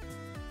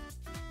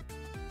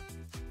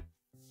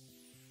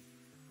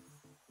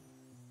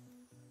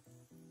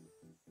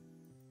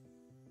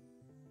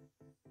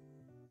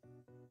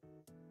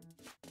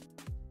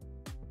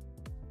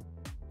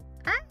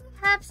 I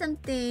have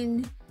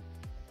something,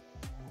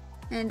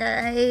 and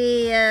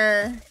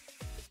I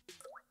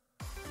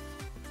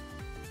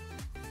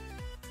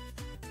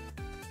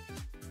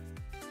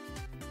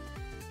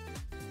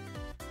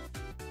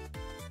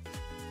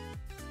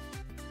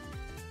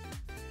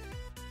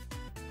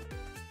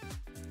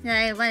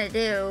want to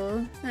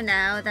do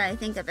now that I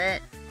think of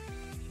it.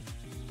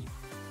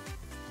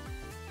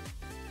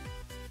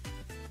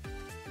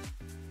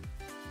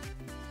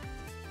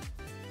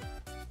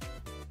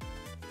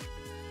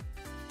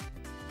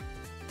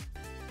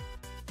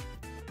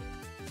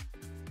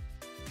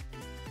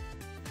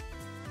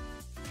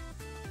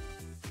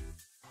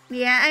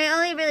 Yeah, I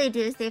only really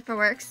do safe for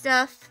work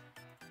stuff.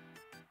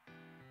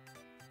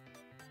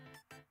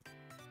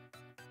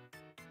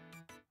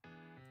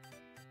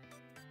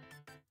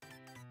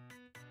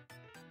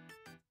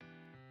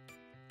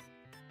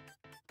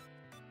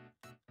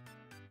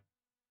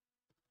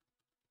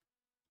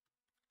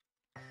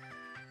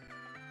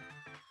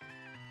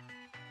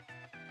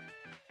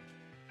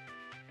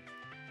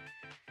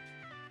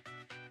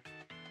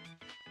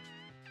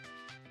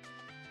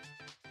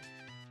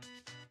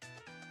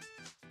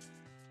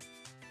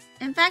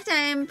 In fact,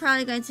 I'm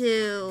probably going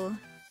to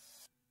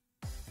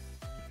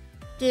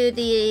do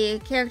the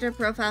character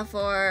profile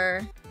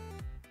for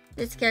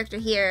this character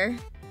here.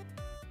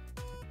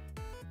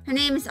 Her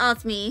name is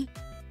Osmi,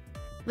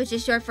 which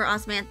is short for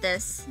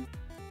Osmanthus.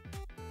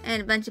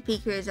 And a bunch of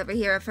pictures over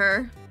here of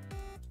her.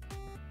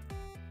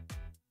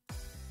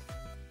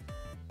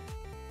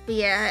 But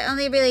yeah, I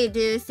only really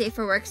do safe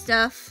for work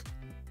stuff.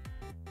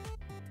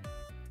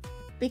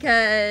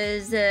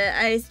 Because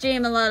I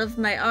stream a lot of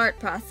my art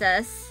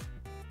process.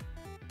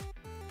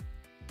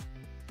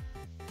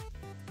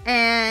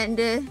 And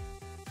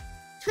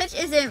Twitch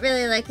isn't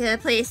really like a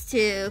place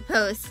to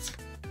post,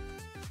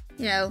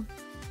 you know,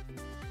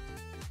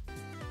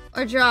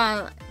 or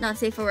draw not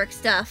safe for work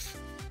stuff.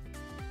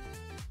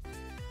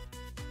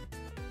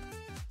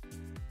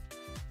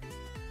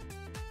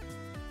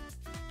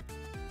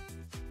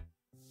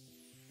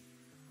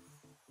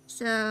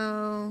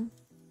 So...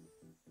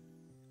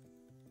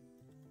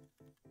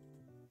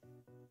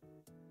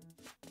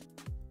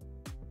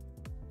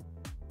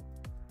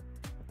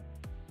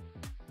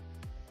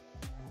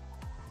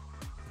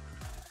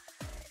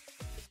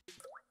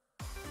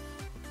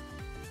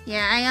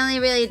 yeah, I only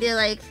really do,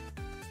 like,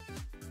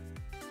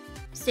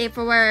 Safe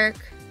for Work,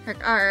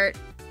 Herc Art.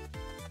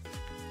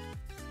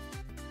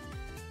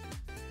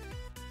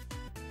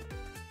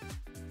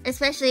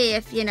 Especially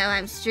if, you know,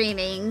 I'm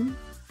streaming.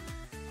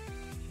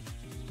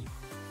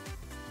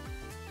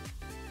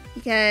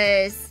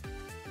 Because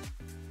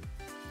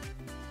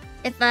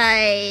if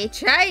I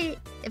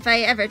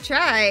ever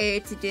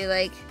try to do,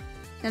 like,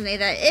 something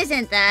that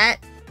isn't that,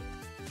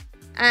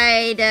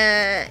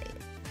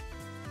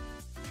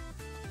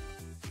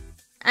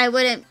 I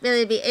wouldn't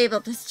really be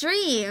able to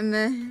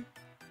stream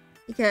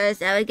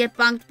because I would get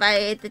bunked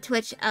by the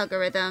Twitch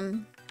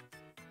algorithm.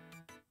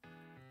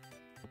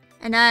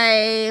 And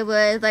I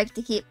would like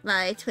to keep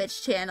my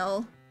Twitch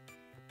channel.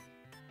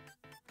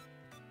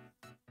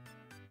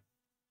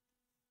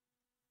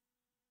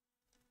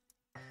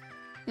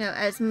 You know,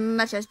 as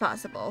much as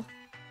possible.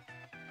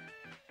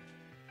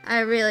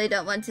 I really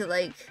don't want to,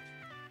 like,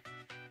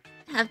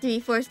 have to be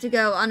forced to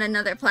go on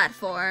another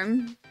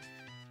platform.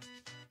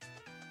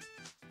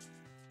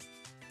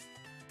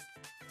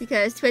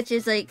 Because Twitch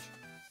is, like...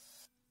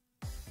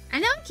 I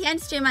know I can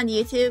stream on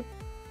YouTube.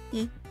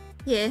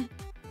 Yeah.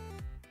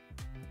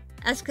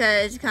 That's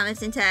because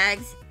comments and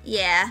tags.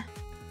 Yeah.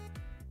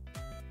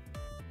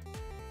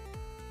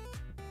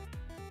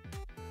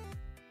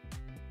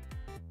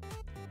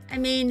 I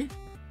mean...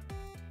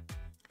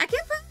 I can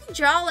probably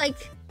draw,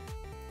 like,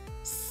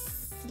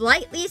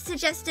 slightly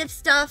suggestive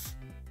stuff.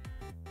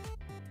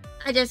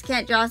 I just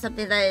can't draw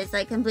something that is,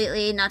 like,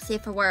 completely not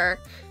safe for work.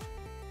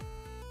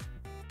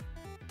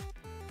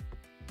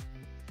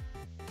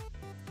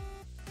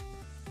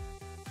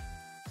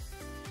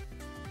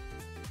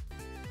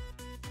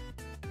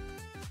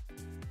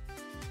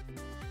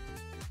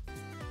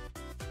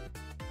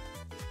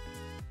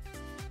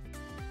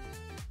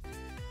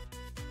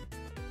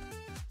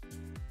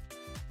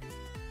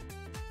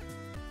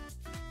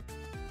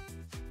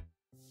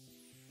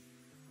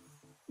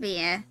 But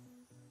yeah.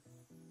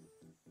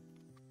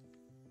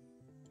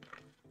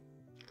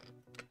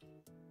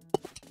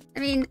 I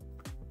mean,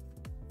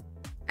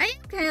 I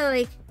am kind of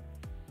like...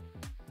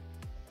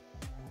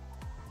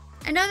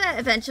 I know that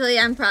eventually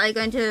I'm probably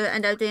going to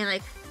end up doing,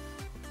 like,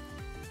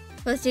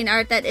 posting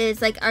art that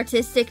is, like,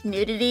 artistic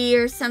nudity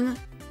or something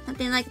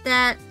like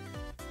that.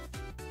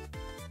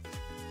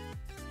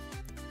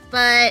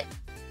 But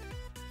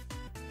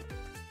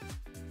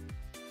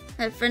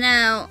for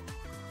now,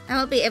 I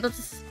won't be able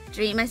to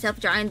stream myself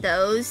drawing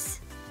those.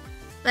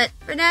 But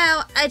for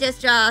now, I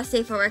just draw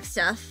safe for work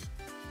stuff.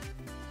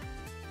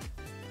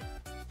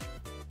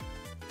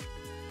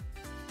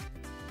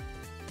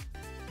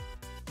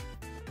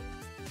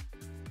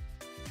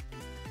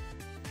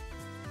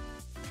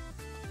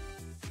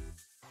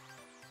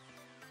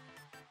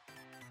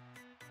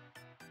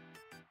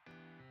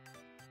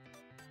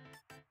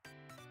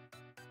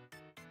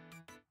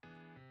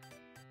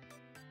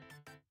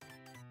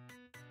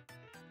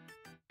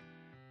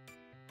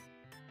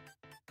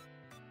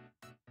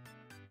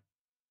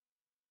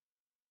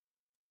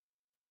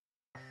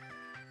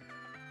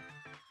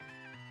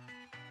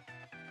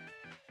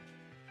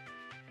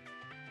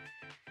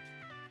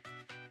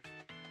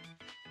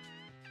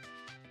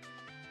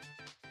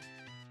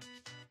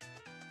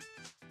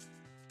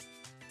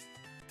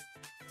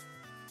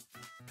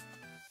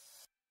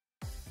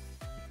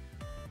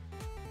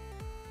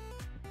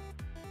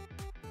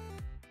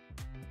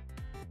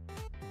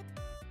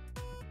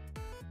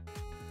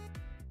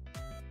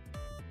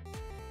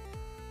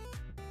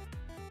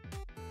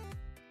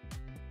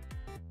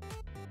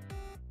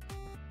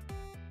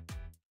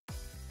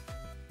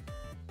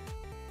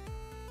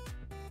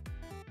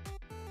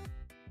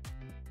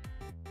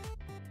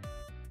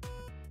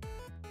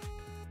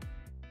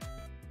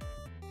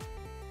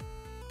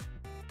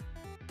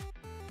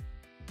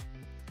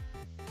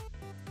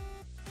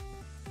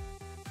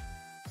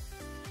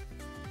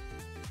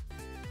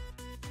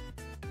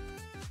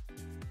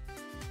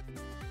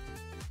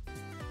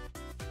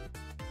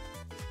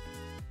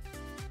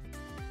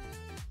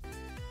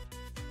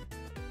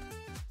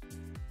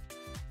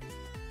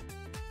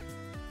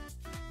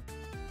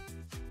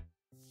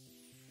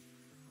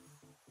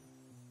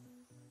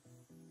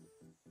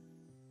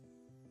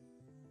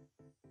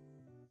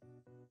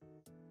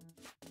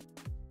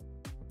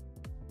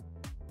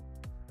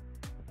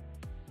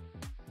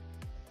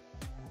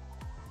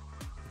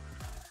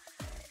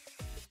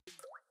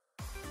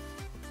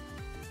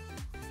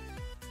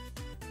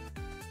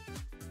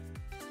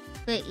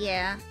 But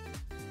yeah,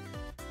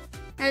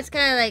 that's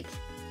kind of like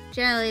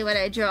generally what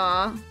I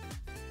draw.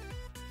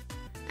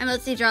 I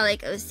mostly draw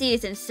like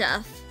OCs and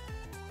stuff.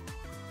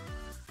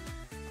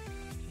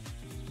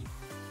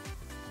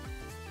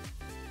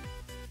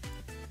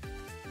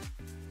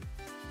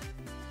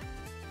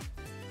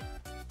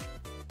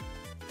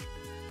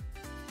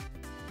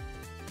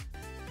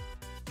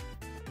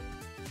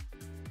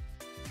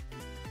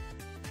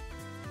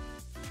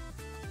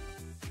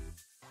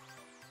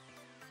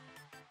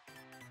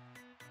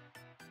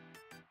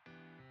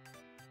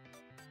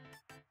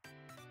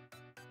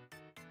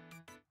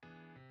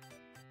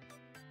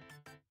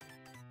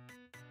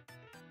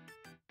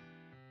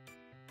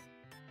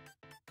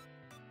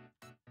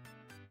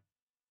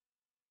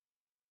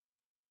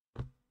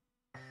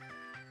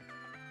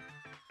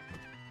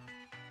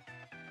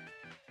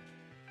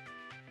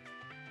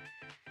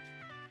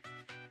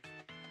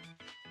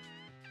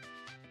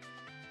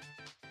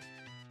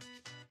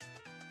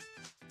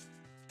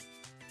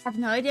 I have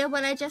no idea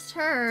what I just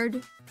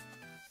heard.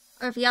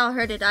 Or if y'all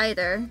heard it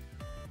either.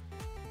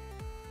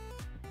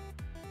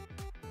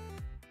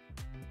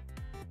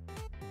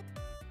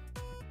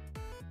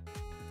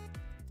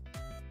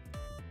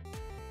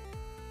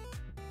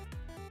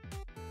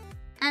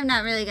 I'm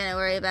not really gonna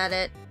worry about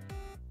it.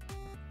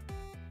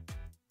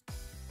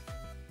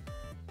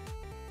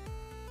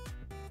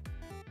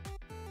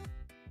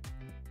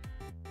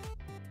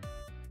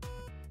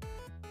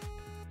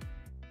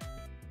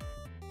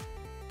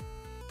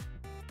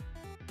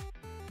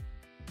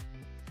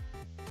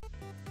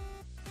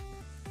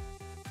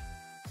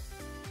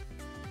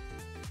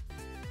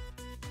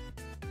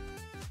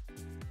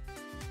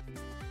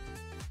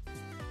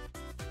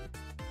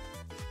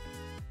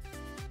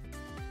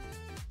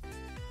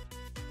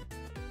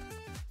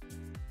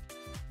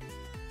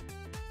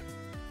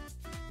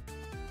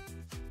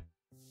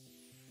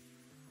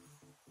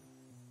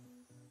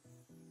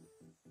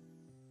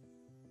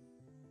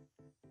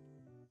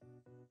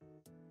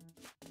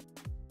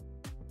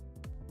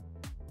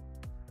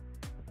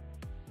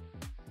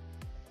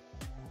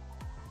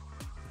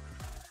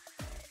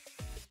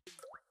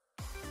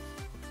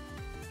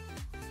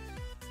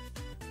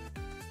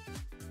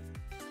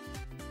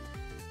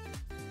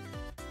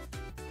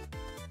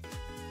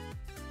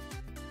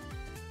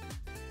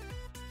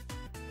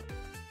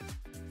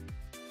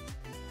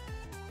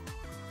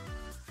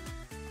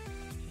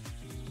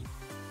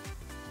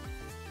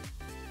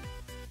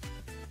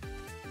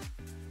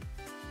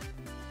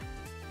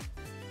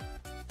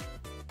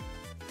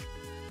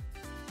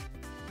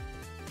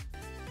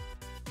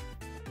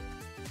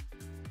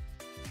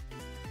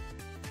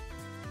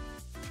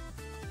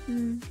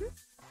 Mm-hmm.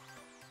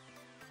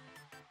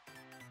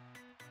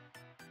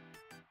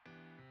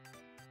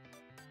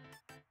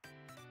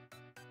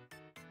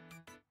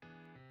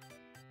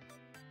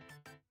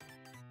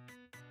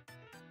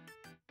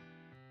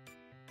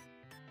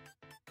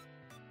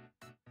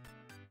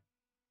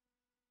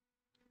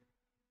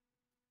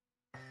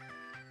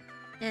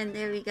 And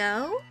there we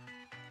go.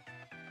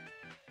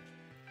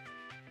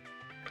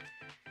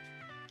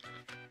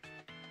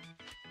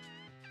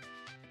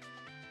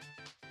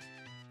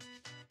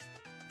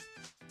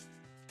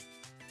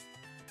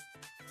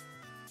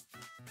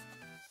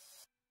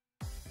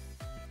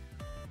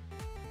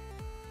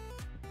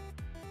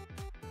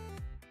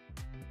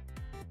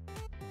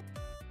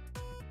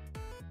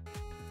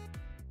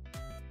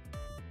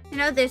 I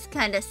know this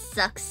kind of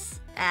sucks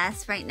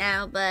ass right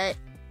now, but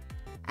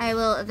I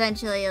will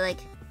eventually, like,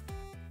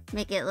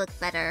 make it look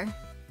better.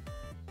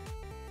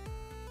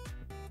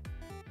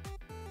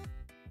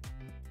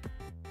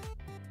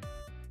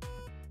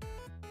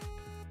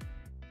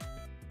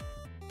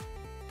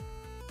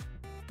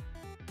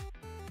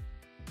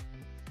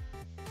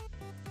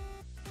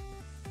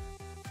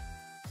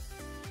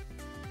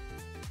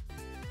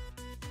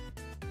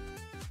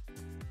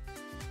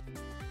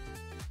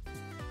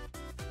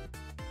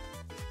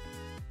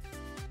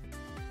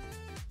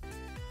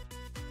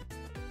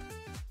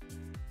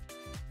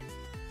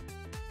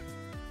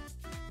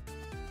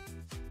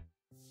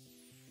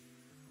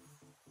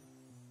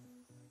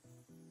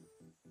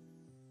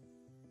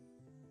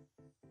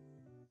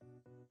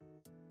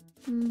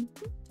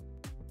 Mm-hmm.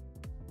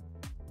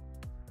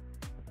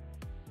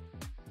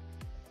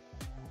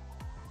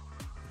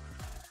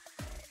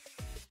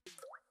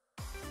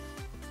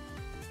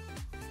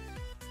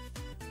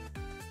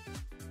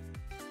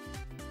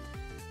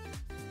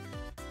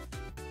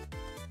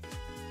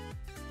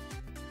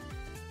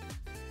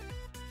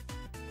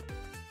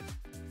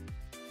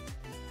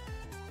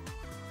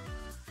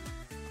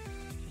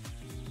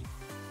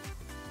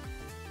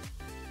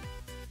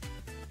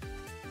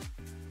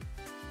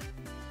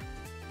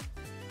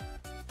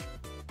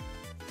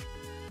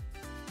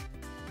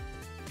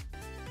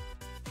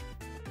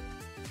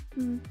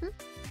 Mm-hmm.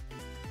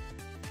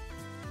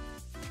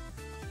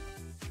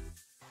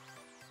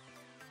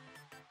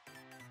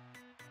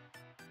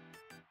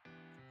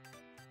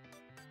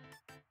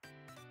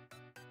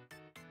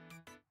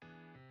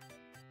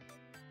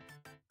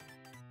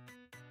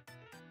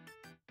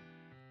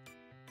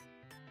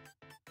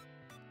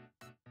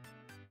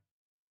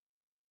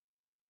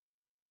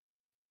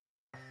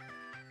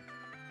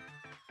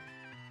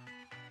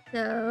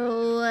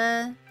 So,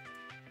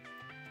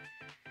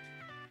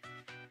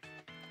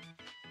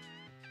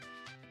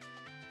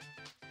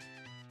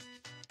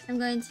 I'm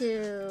going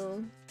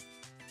to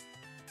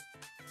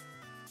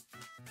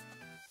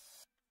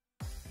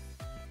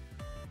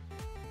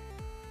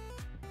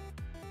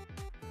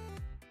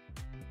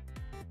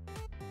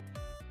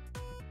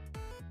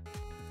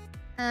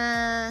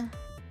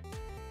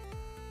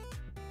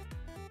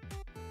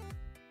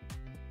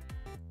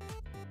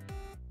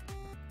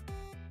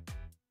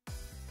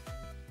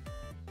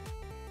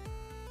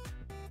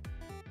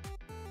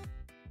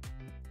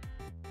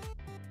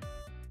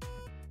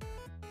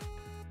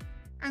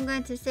I'm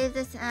going to save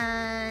this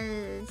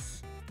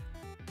as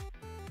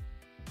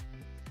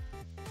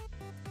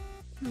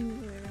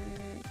 100.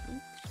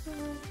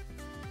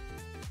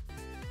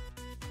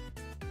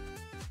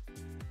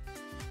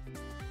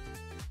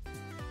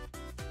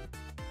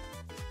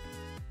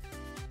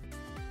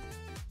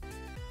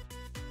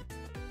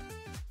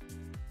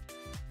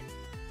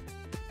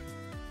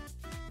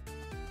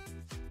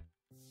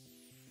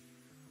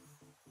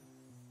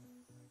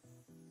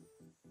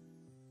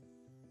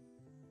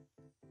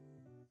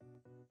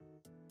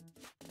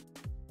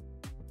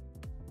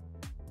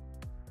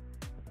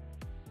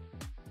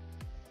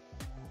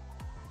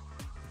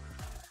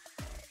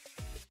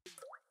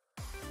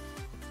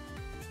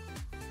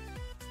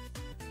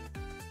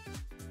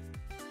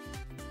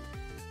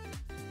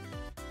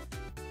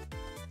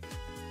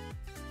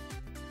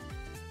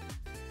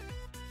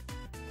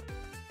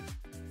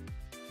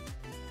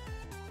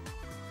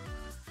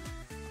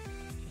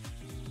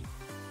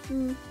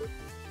 Mm.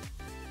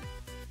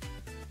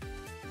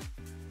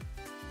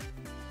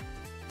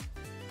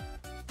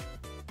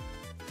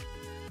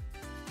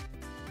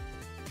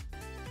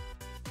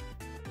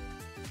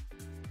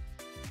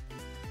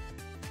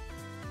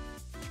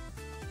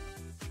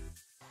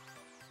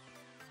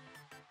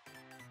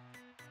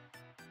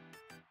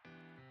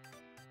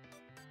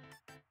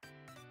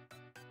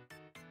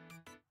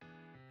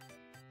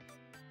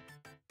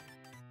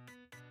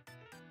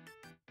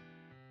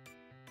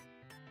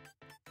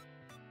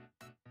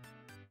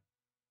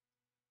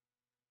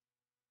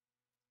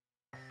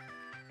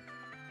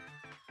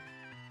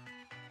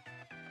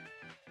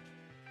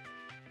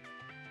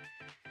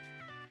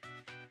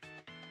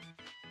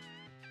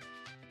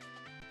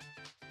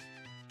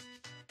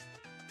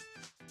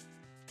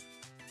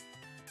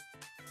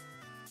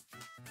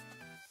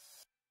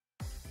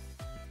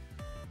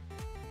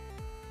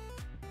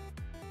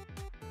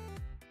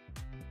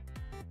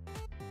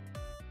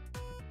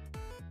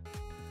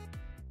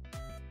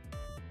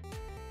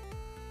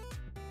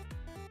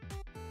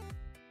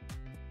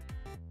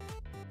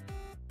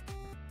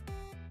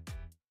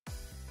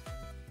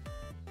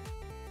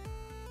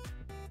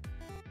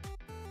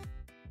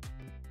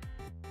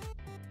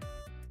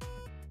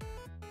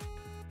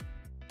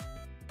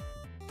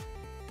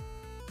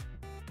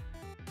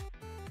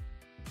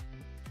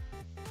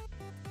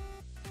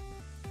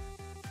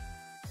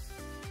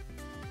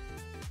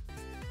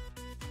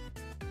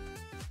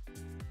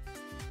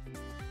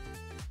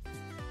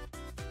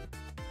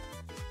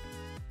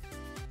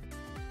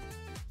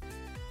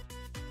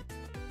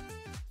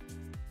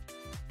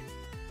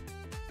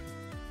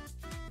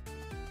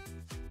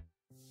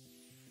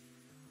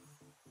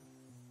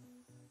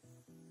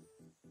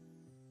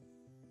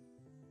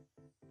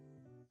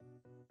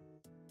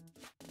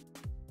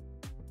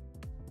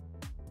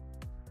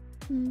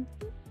 Mm.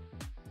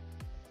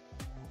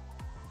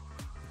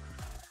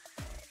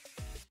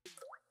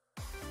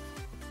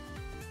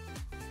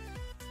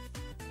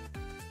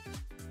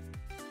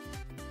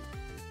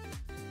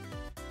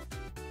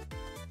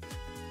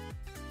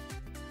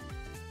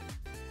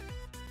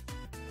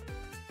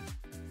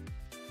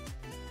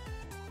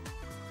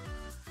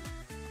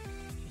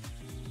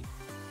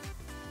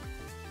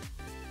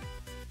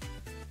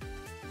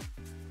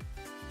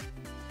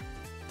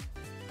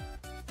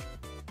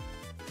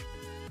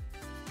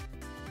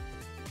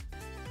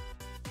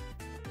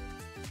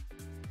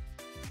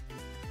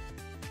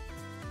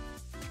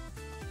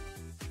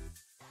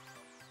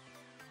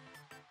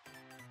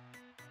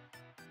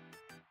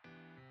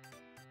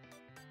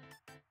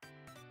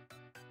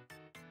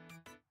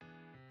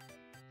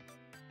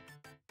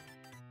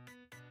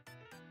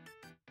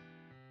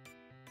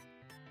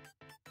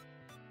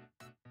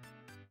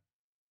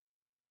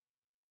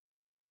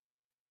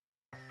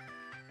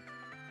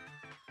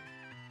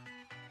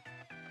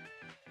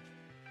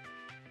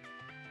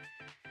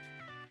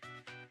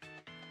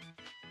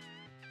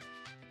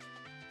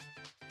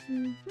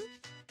 Mhm.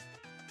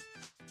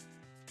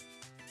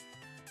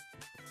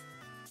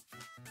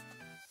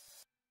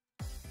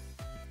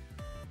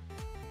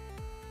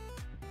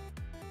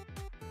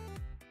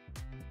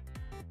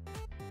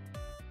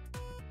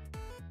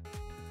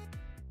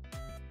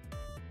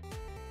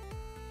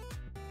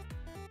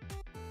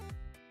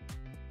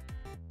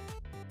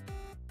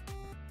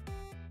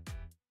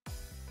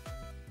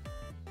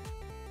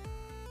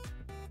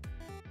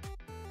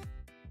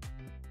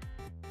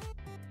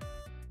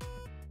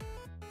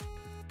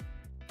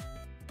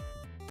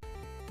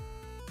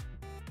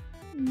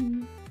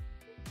 Mm.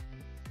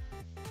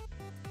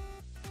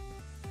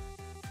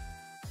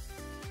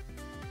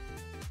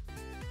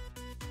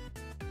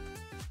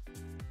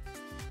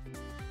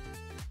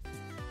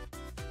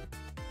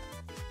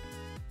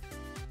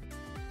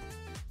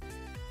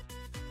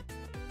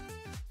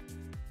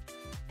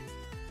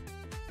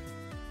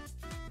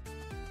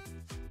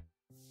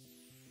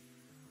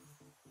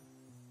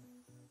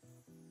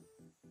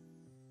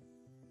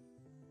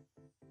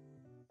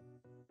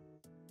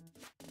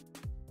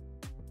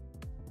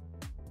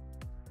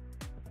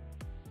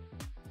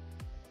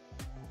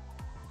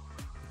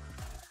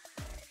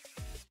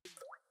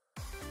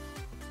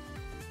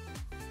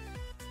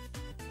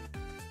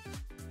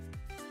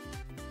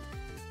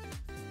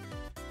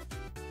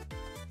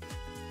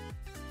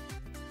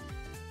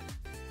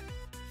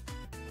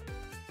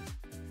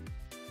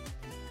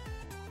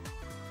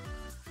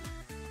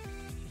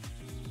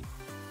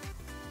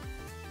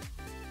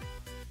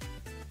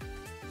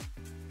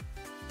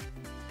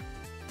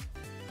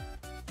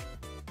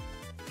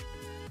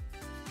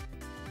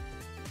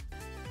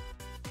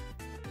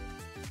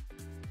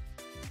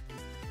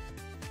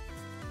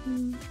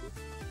 Mm.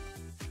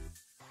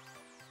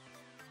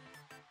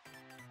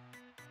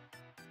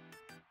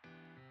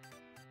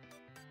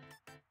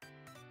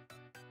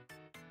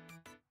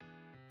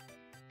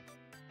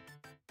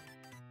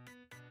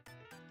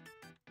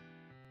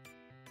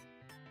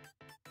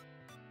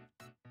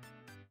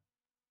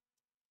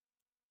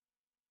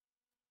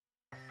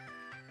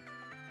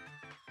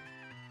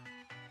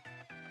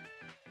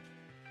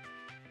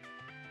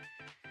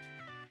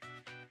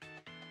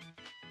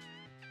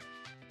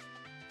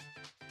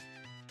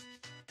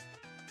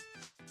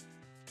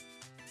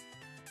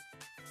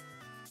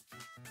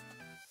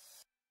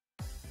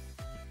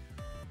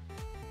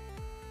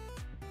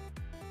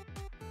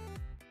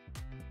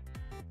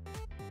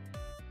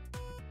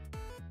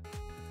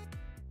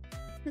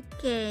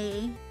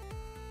 Okay.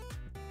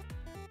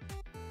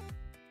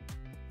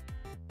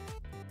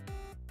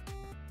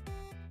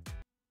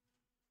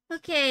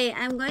 Okay,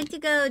 I'm going to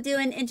go do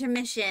an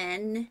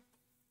intermission.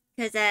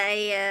 Because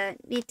I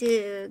need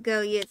to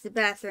go use the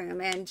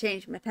bathroom and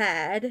change my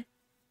pad.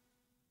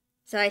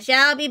 So I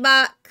shall be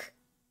back.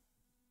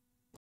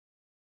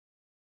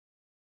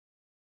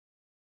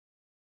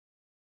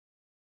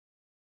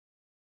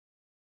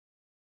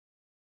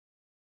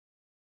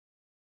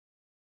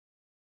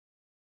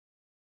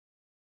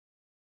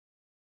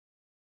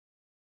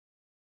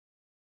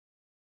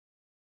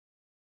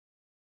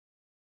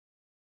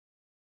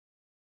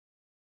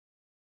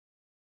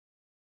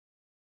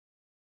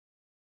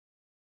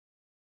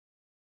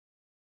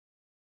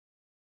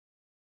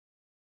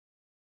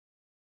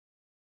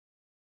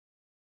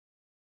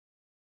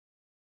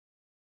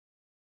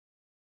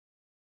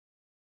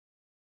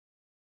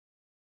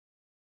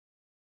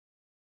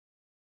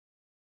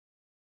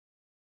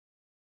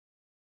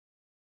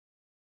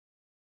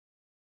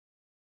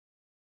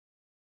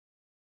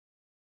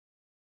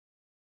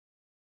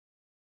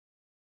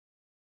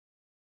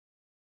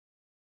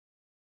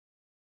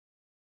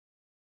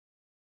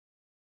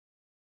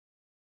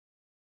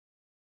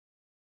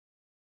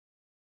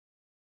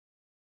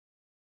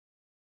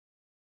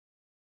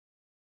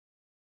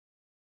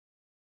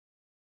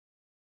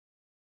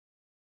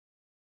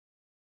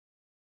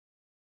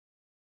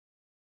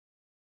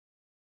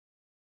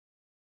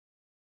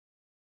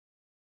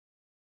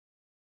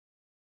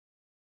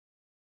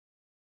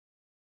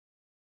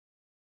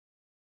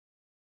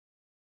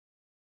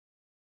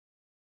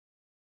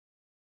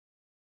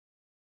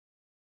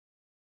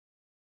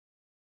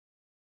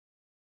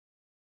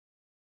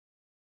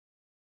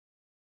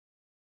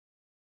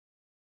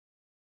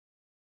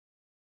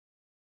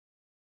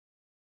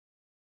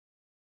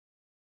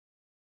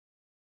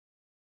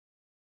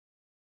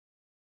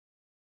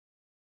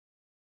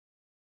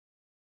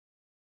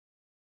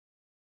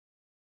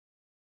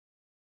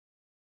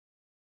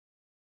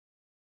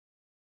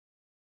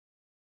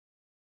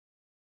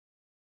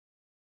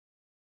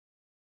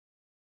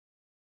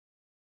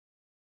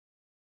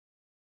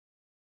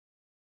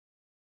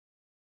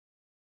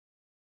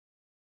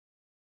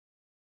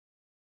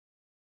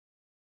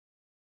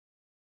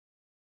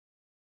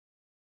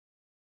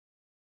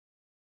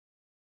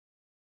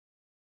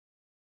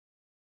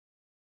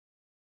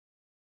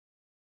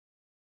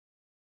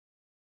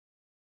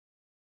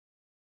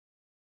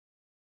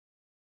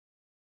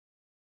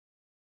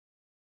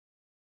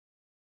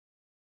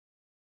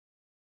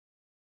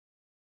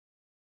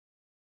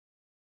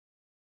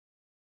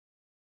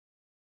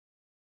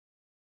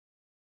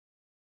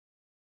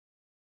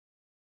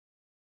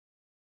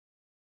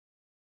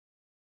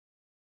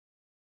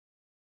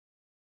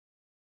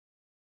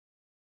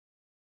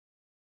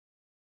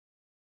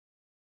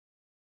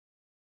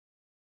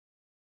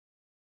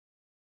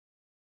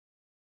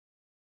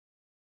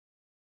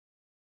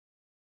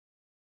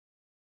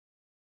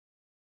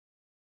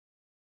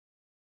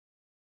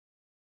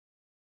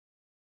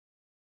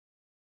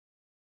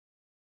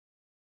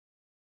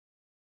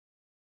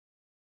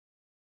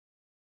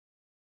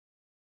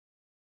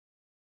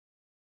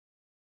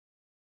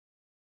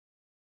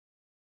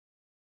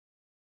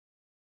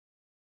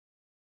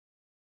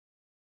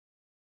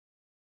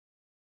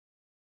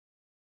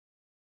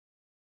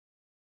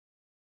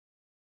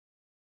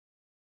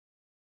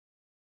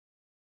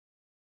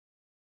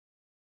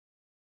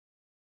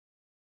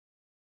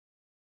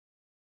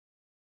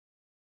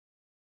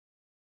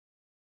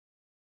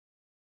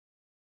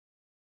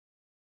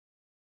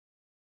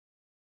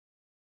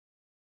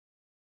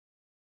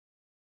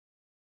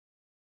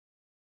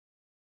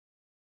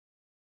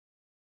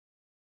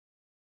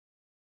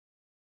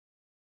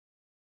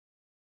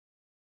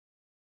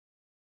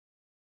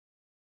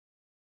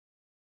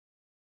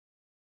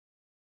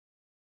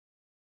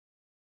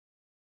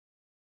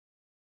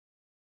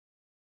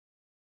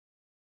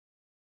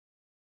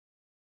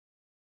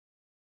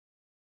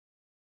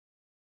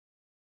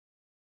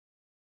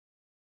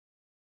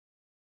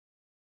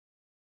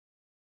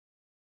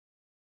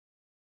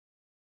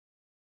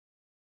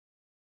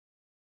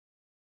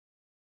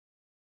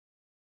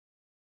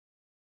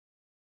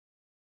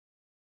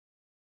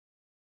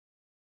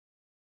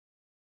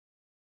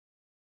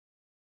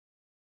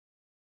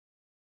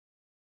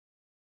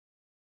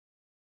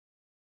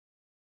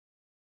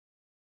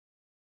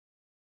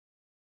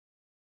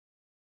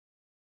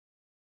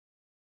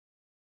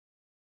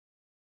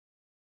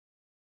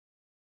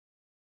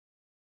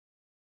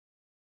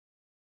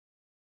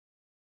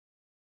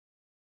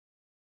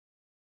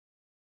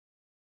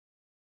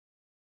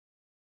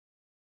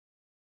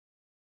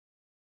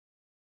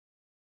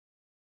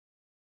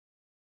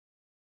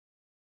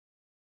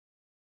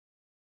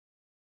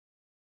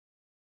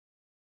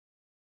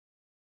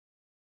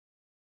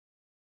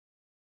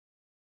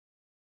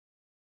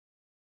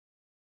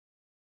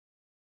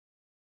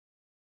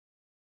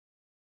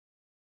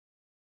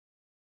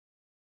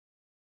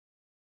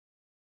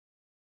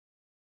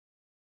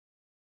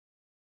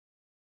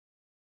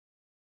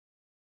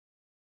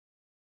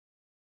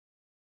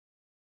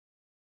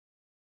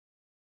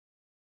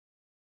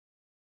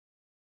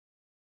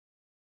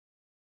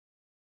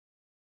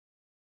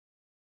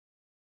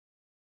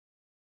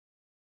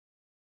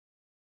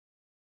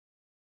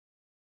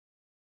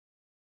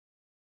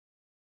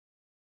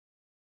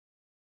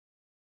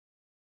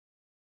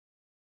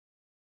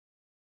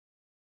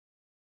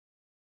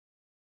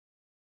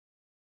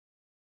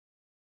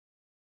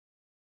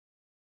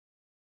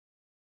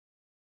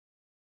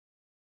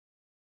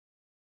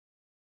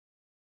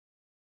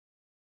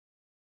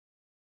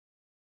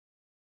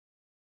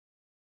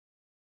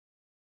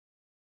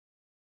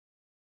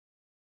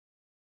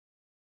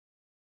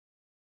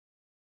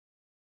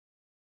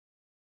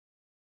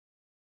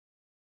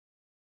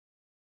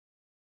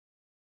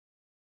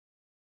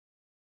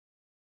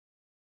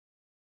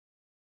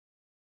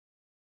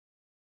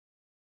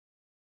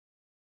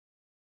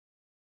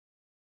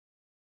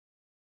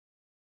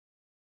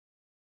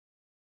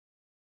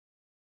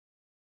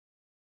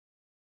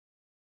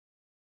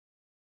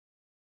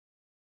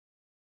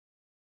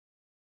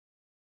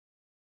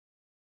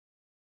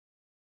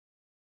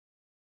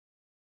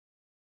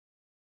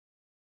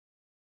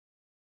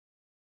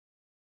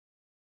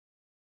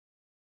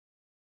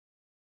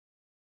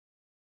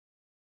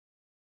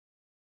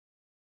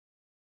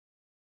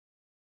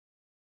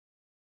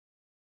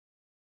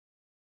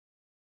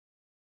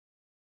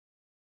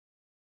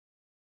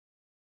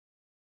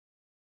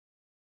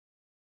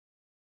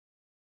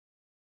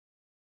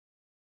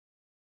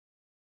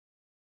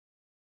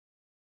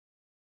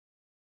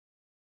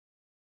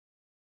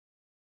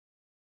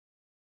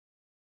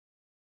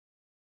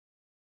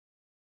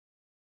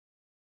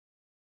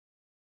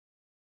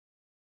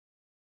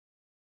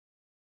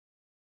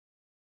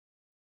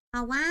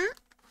 Awa?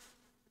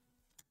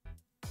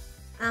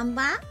 I'm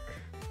back.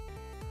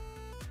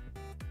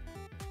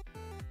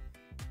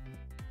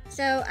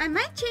 So I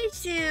might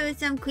change to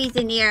some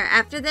Cuisinier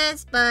after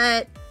this,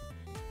 but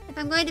if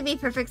I'm going to be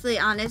perfectly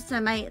honest, I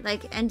might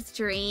like end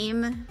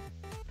stream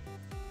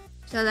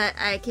so that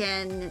I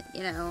can,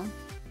 you know,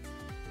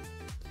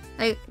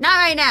 like not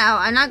right now.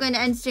 I'm not going to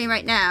end stream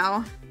right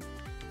now.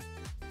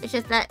 It's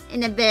just that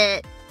in a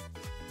bit,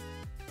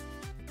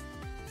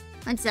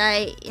 once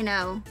I, you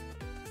know,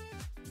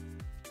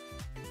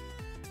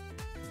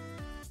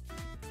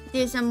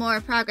 do some more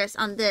progress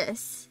on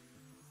this.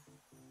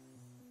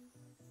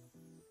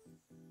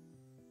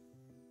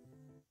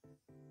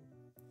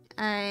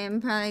 I'm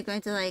probably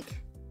going to like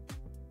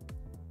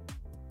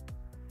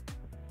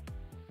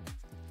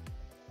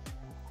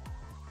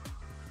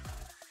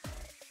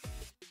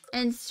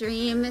end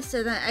stream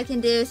so that I can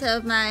do some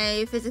of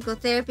my physical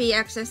therapy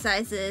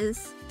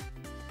exercises.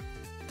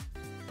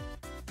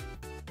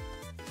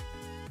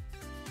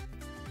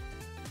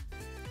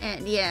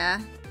 And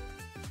yeah.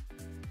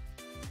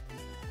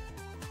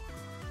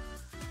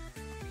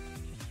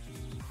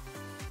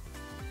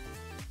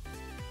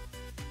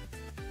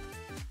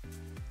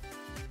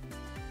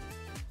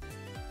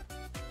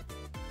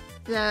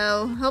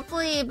 So,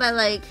 hopefully by,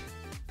 like,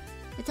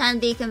 the time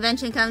the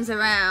convention comes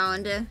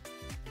around,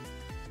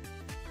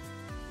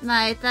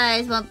 my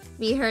thighs won't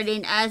be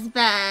hurting as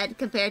bad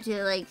compared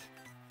to, like,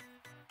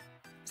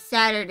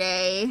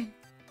 Saturday.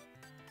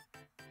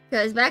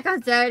 Because back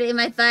on Saturday,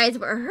 my thighs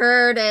were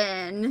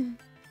hurting.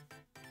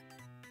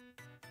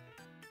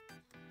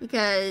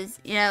 Because,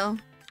 you know,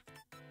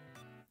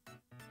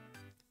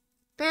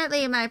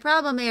 apparently my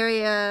problem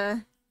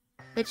area,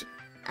 which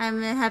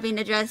I'm having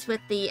addressed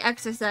with the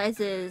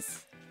exercises,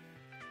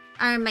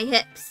 are my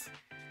hips.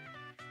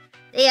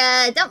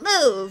 They don't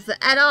move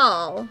at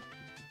all.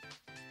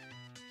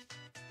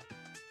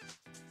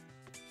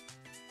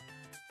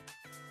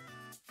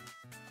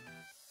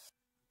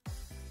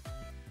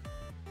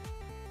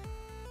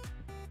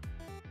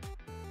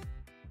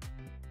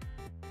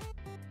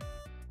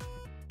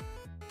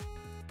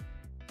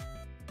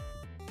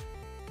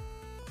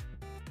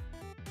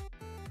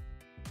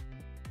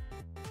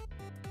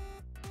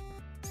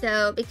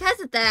 So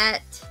because of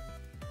that,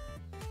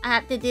 I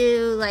have to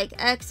do like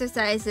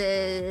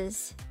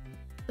exercises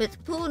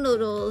with pool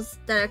noodles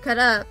that are cut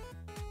up.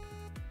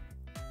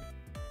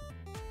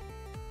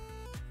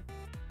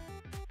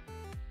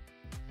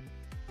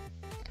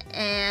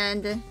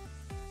 And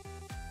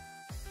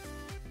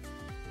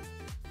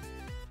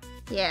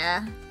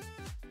yeah.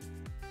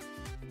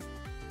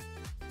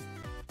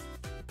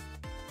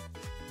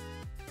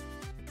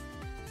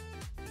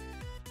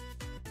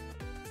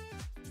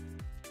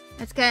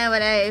 That's kind of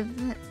what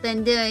I've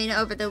been doing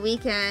over the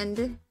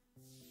weekend.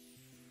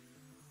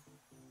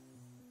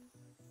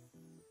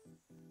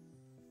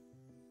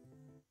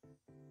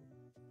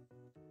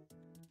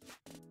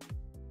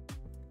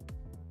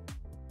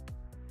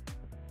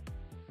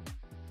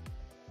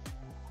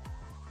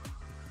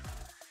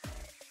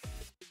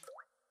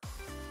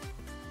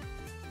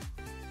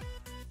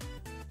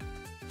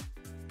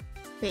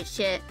 Wait,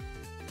 shit.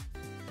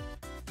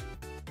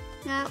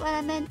 Not what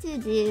I meant to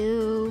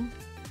do.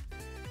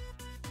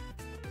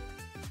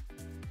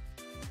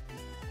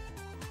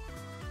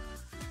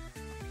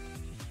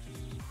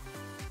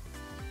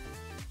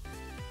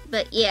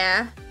 But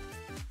yeah.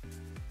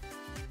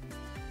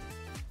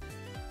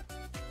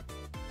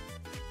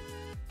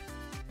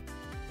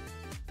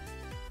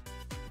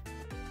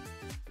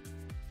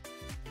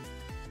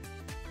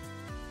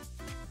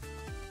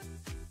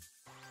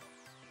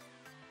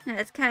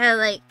 That's kind of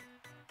like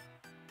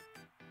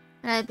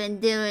what I've been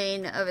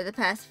doing over the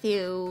past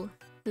few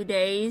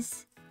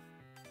days.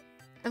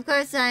 Of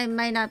course, I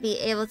might not be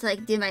able to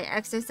like do my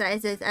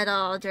exercises at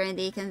all during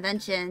the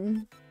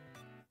convention.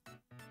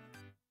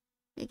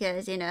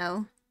 Because, you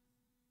know,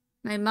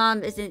 my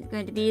mom isn't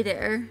going to be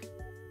there.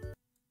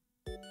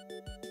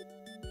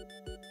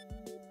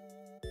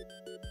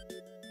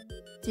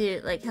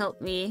 To, like, help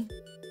me.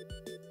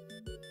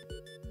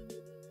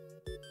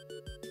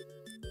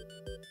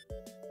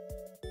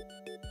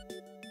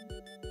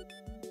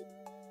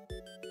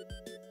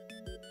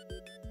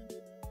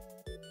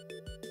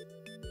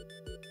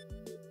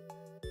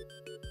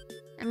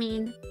 I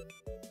mean,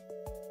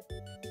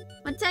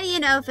 once I, you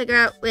know, figure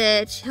out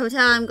which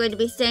hotel I'm going to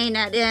be staying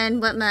at and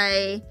what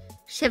my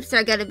shifts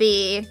are gonna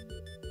be,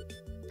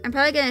 I'm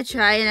probably gonna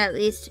try and at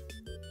least,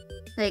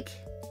 like,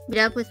 meet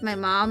up with my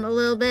mom a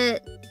little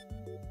bit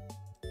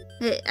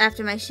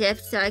after my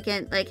shift so I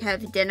can, like,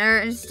 have dinner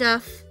and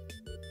stuff.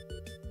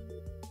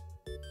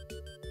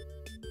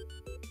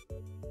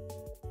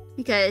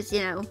 Because,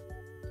 you know,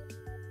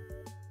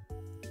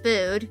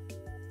 food.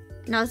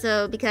 And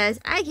also because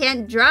I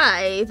can't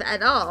drive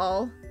at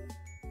all.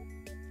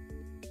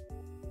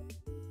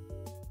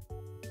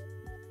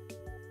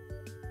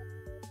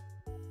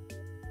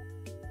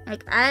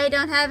 Like, I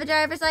don't have a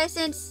driver's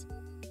license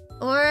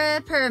or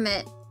a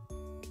permit.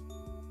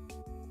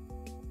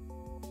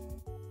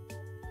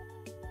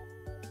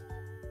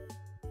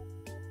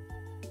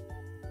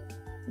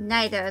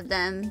 neither of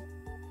them.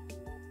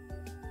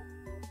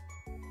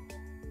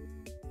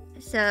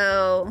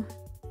 So,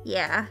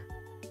 yeah.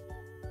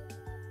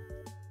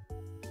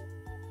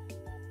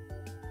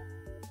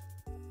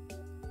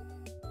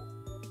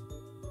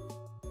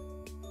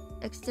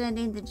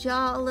 Extending the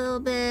jaw a little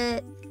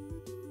bit.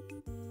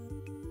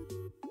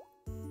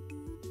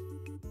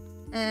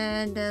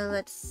 And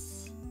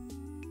let's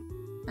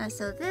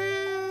lasso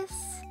this.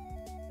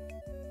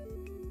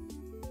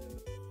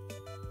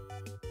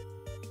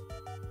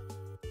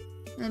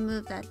 And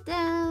move that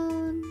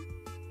down.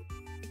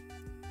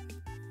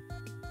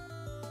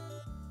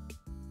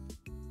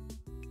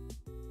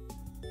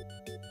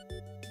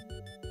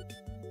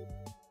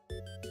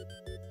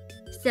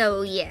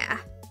 So yeah.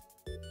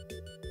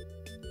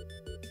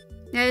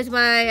 That is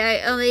why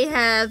I only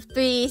have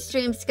 3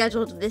 streams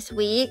scheduled this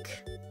week.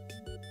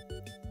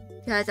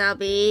 Because I'll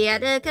be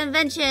at a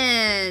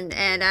convention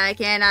and I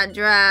cannot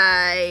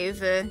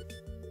drive.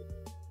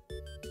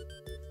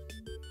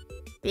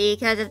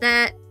 Because of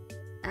that,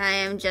 I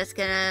am just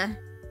gonna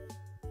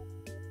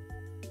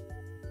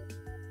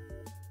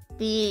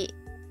be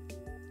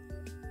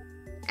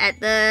at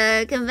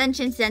the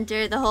convention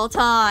center the whole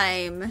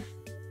time.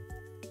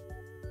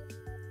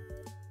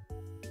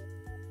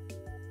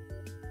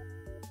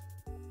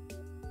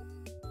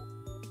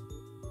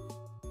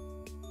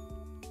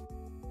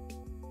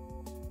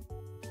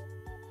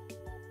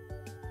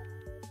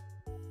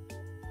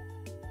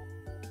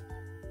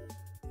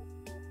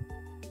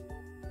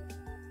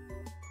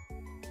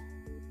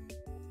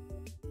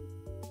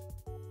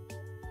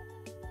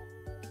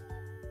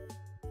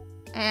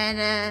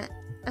 And,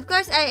 of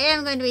course, I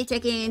am going to be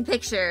taking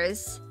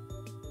pictures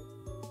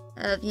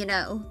of, you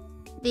know,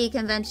 the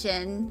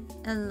convention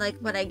and, like,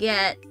 what I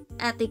get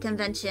at the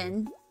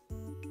convention.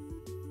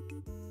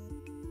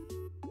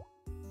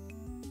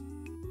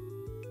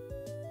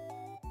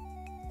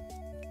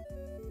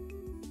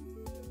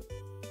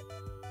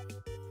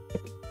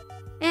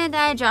 And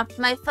I dropped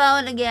my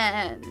phone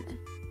again.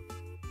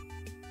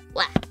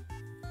 Wow.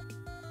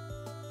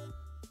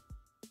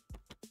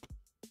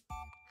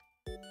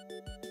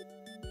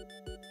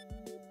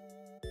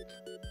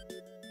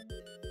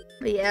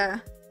 But yeah.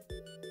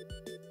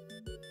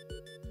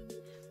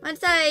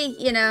 Once I,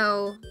 you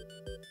know,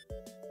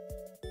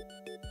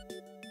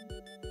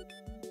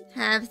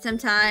 have some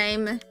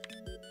time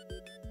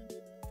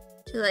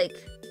to, like...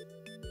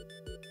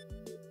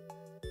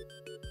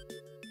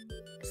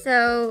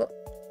 So,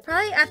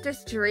 probably after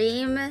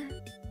stream,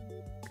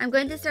 I'm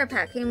going to start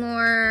packing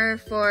more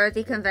for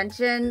the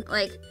convention.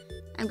 Like,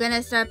 I'm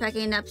gonna start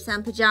packing up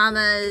some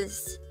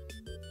pajamas.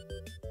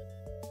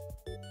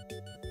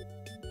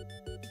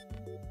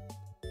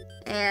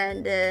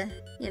 And,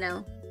 you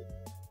know,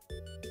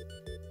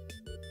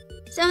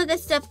 some of the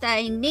stuff that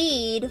I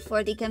need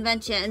for the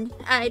convention.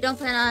 I don't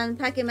plan on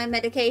packing my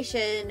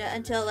medication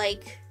until,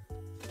 like,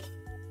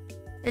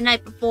 the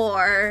night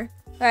before,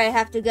 where I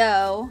have to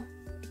go.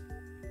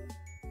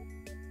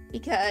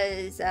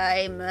 Because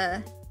I'd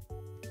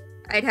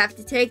have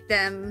to take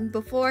them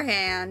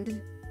beforehand.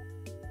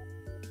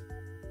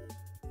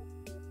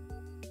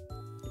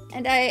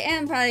 And I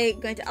am probably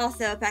going to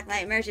also pack my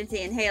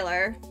emergency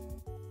inhaler.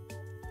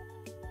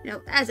 You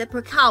know, as a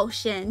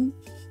precaution.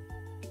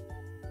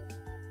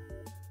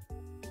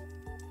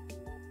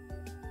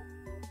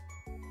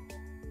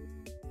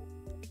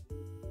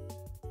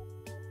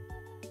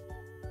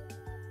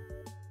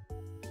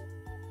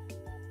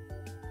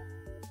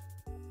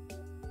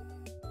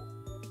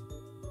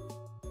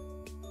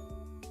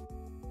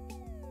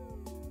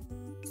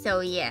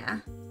 So yeah.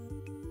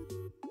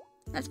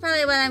 That's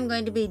probably what I'm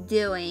going to be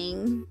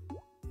doing.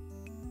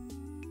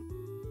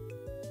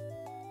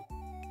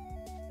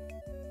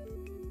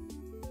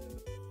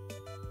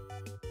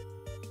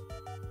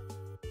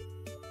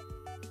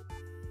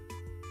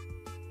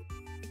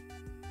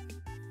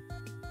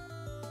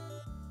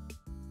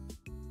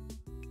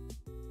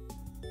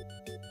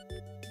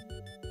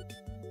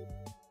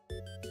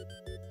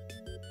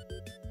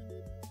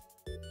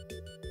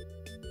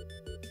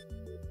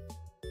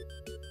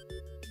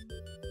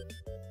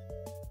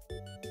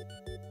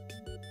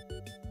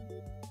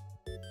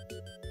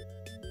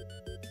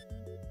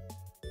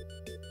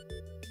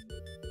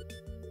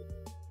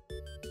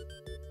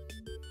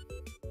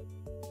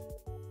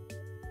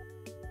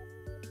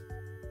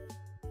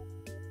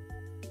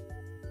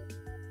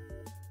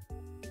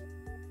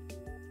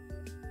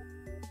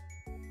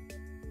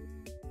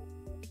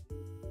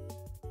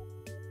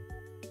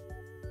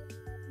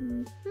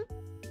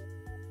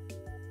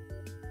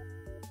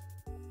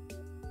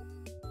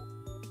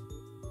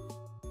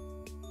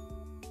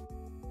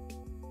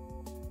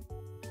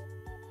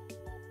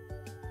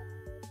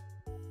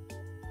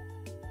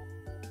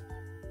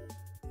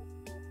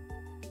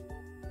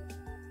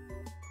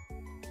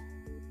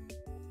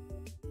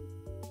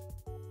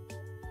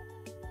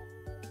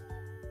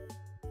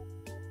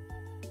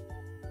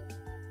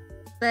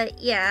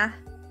 But yeah.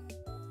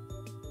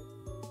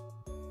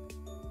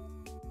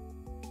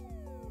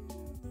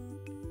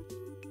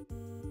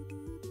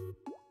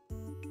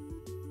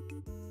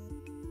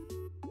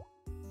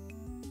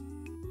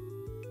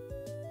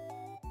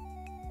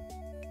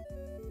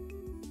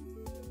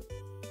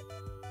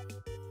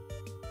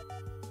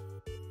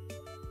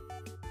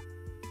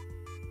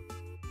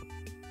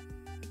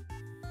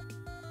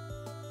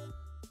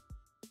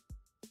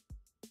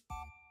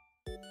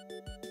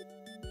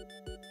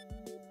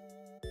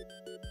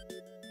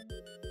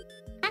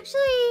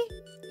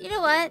 Actually, you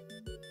know what?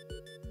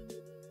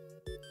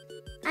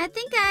 I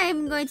think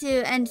I'm going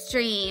to end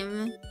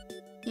stream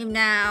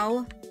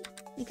now.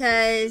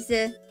 Because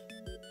now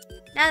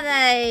that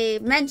I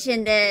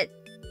mentioned it,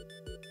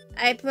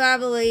 I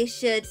probably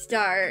should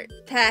start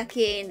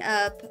packing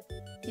up,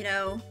 you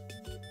know,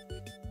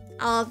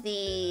 all of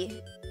the,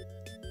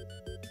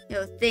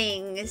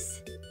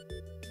 things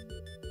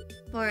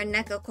for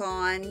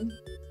NekoCon.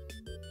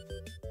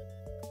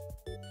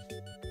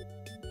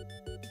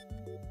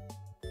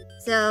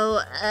 So,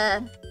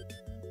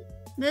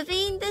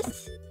 moving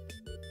this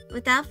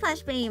without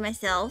flashbanging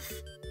myself,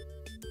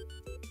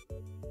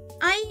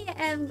 I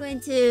am going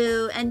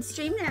to end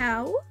stream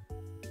now.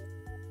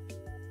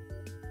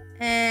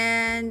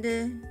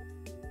 And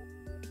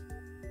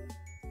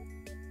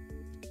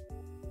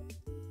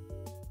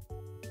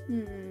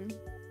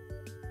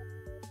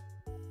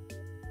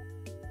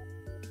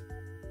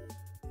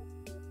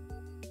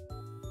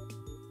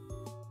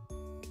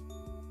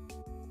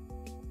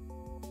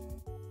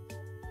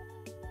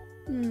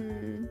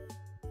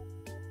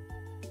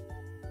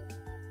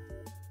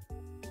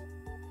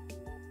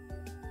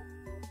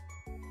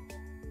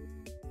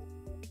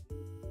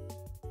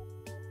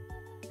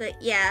But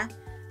yeah,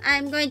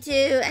 I'm going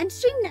to end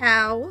stream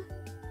now.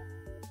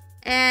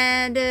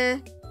 And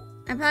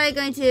I'm probably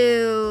going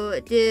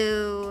to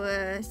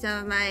do some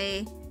of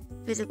my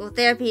physical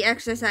therapy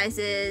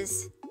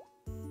exercises.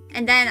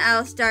 And then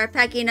I'll start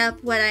packing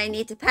up what I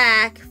need to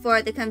pack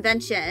for the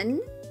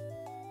convention.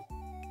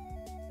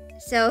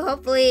 So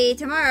hopefully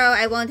tomorrow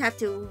I won't have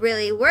to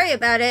really worry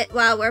about it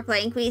while we're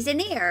playing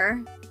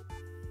Cuisinier.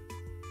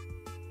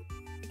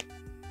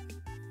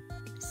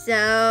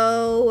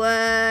 So,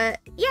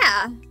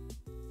 yeah.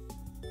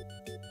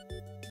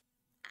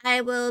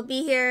 I will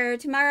be here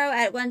tomorrow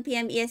at 1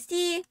 p.m.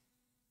 EST.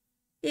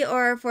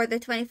 Or for the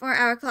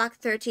 24-hour clock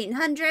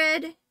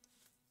 1300.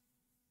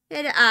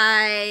 And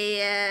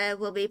I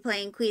will be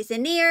playing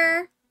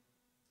Cuisinier.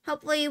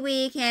 Hopefully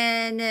we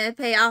can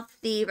pay off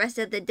the rest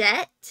of the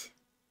debt.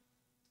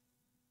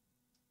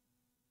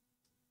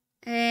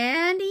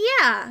 And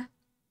yeah.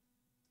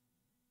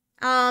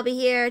 I'll be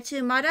here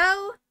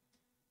tomorrow.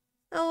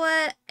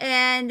 Oh,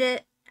 and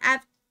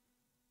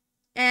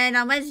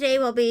on Wednesday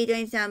we'll be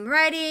doing some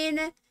writing.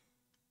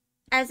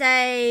 As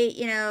I,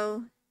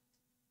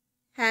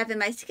 have in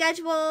my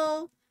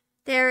schedule.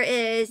 There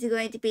is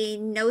going to be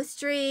no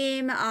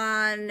stream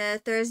on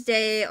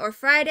Thursday or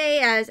Friday,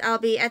 as I'll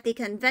be at the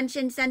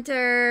convention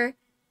center,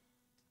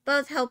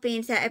 both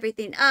helping set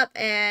everything up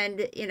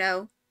and,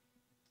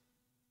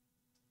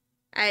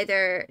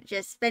 either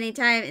just spending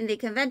time in the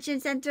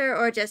convention center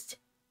or just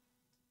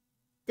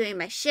doing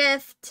my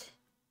shift.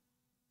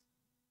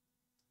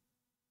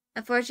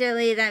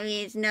 Unfortunately, that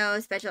means no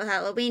special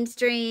Halloween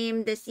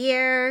stream this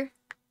year.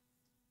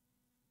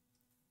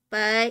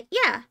 But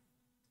yeah,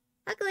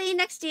 luckily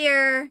next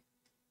year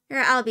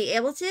I'll be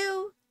able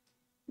to.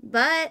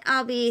 But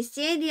I'll be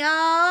seeing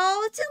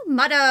y'all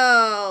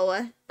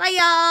tomorrow. Bye,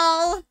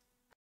 y'all.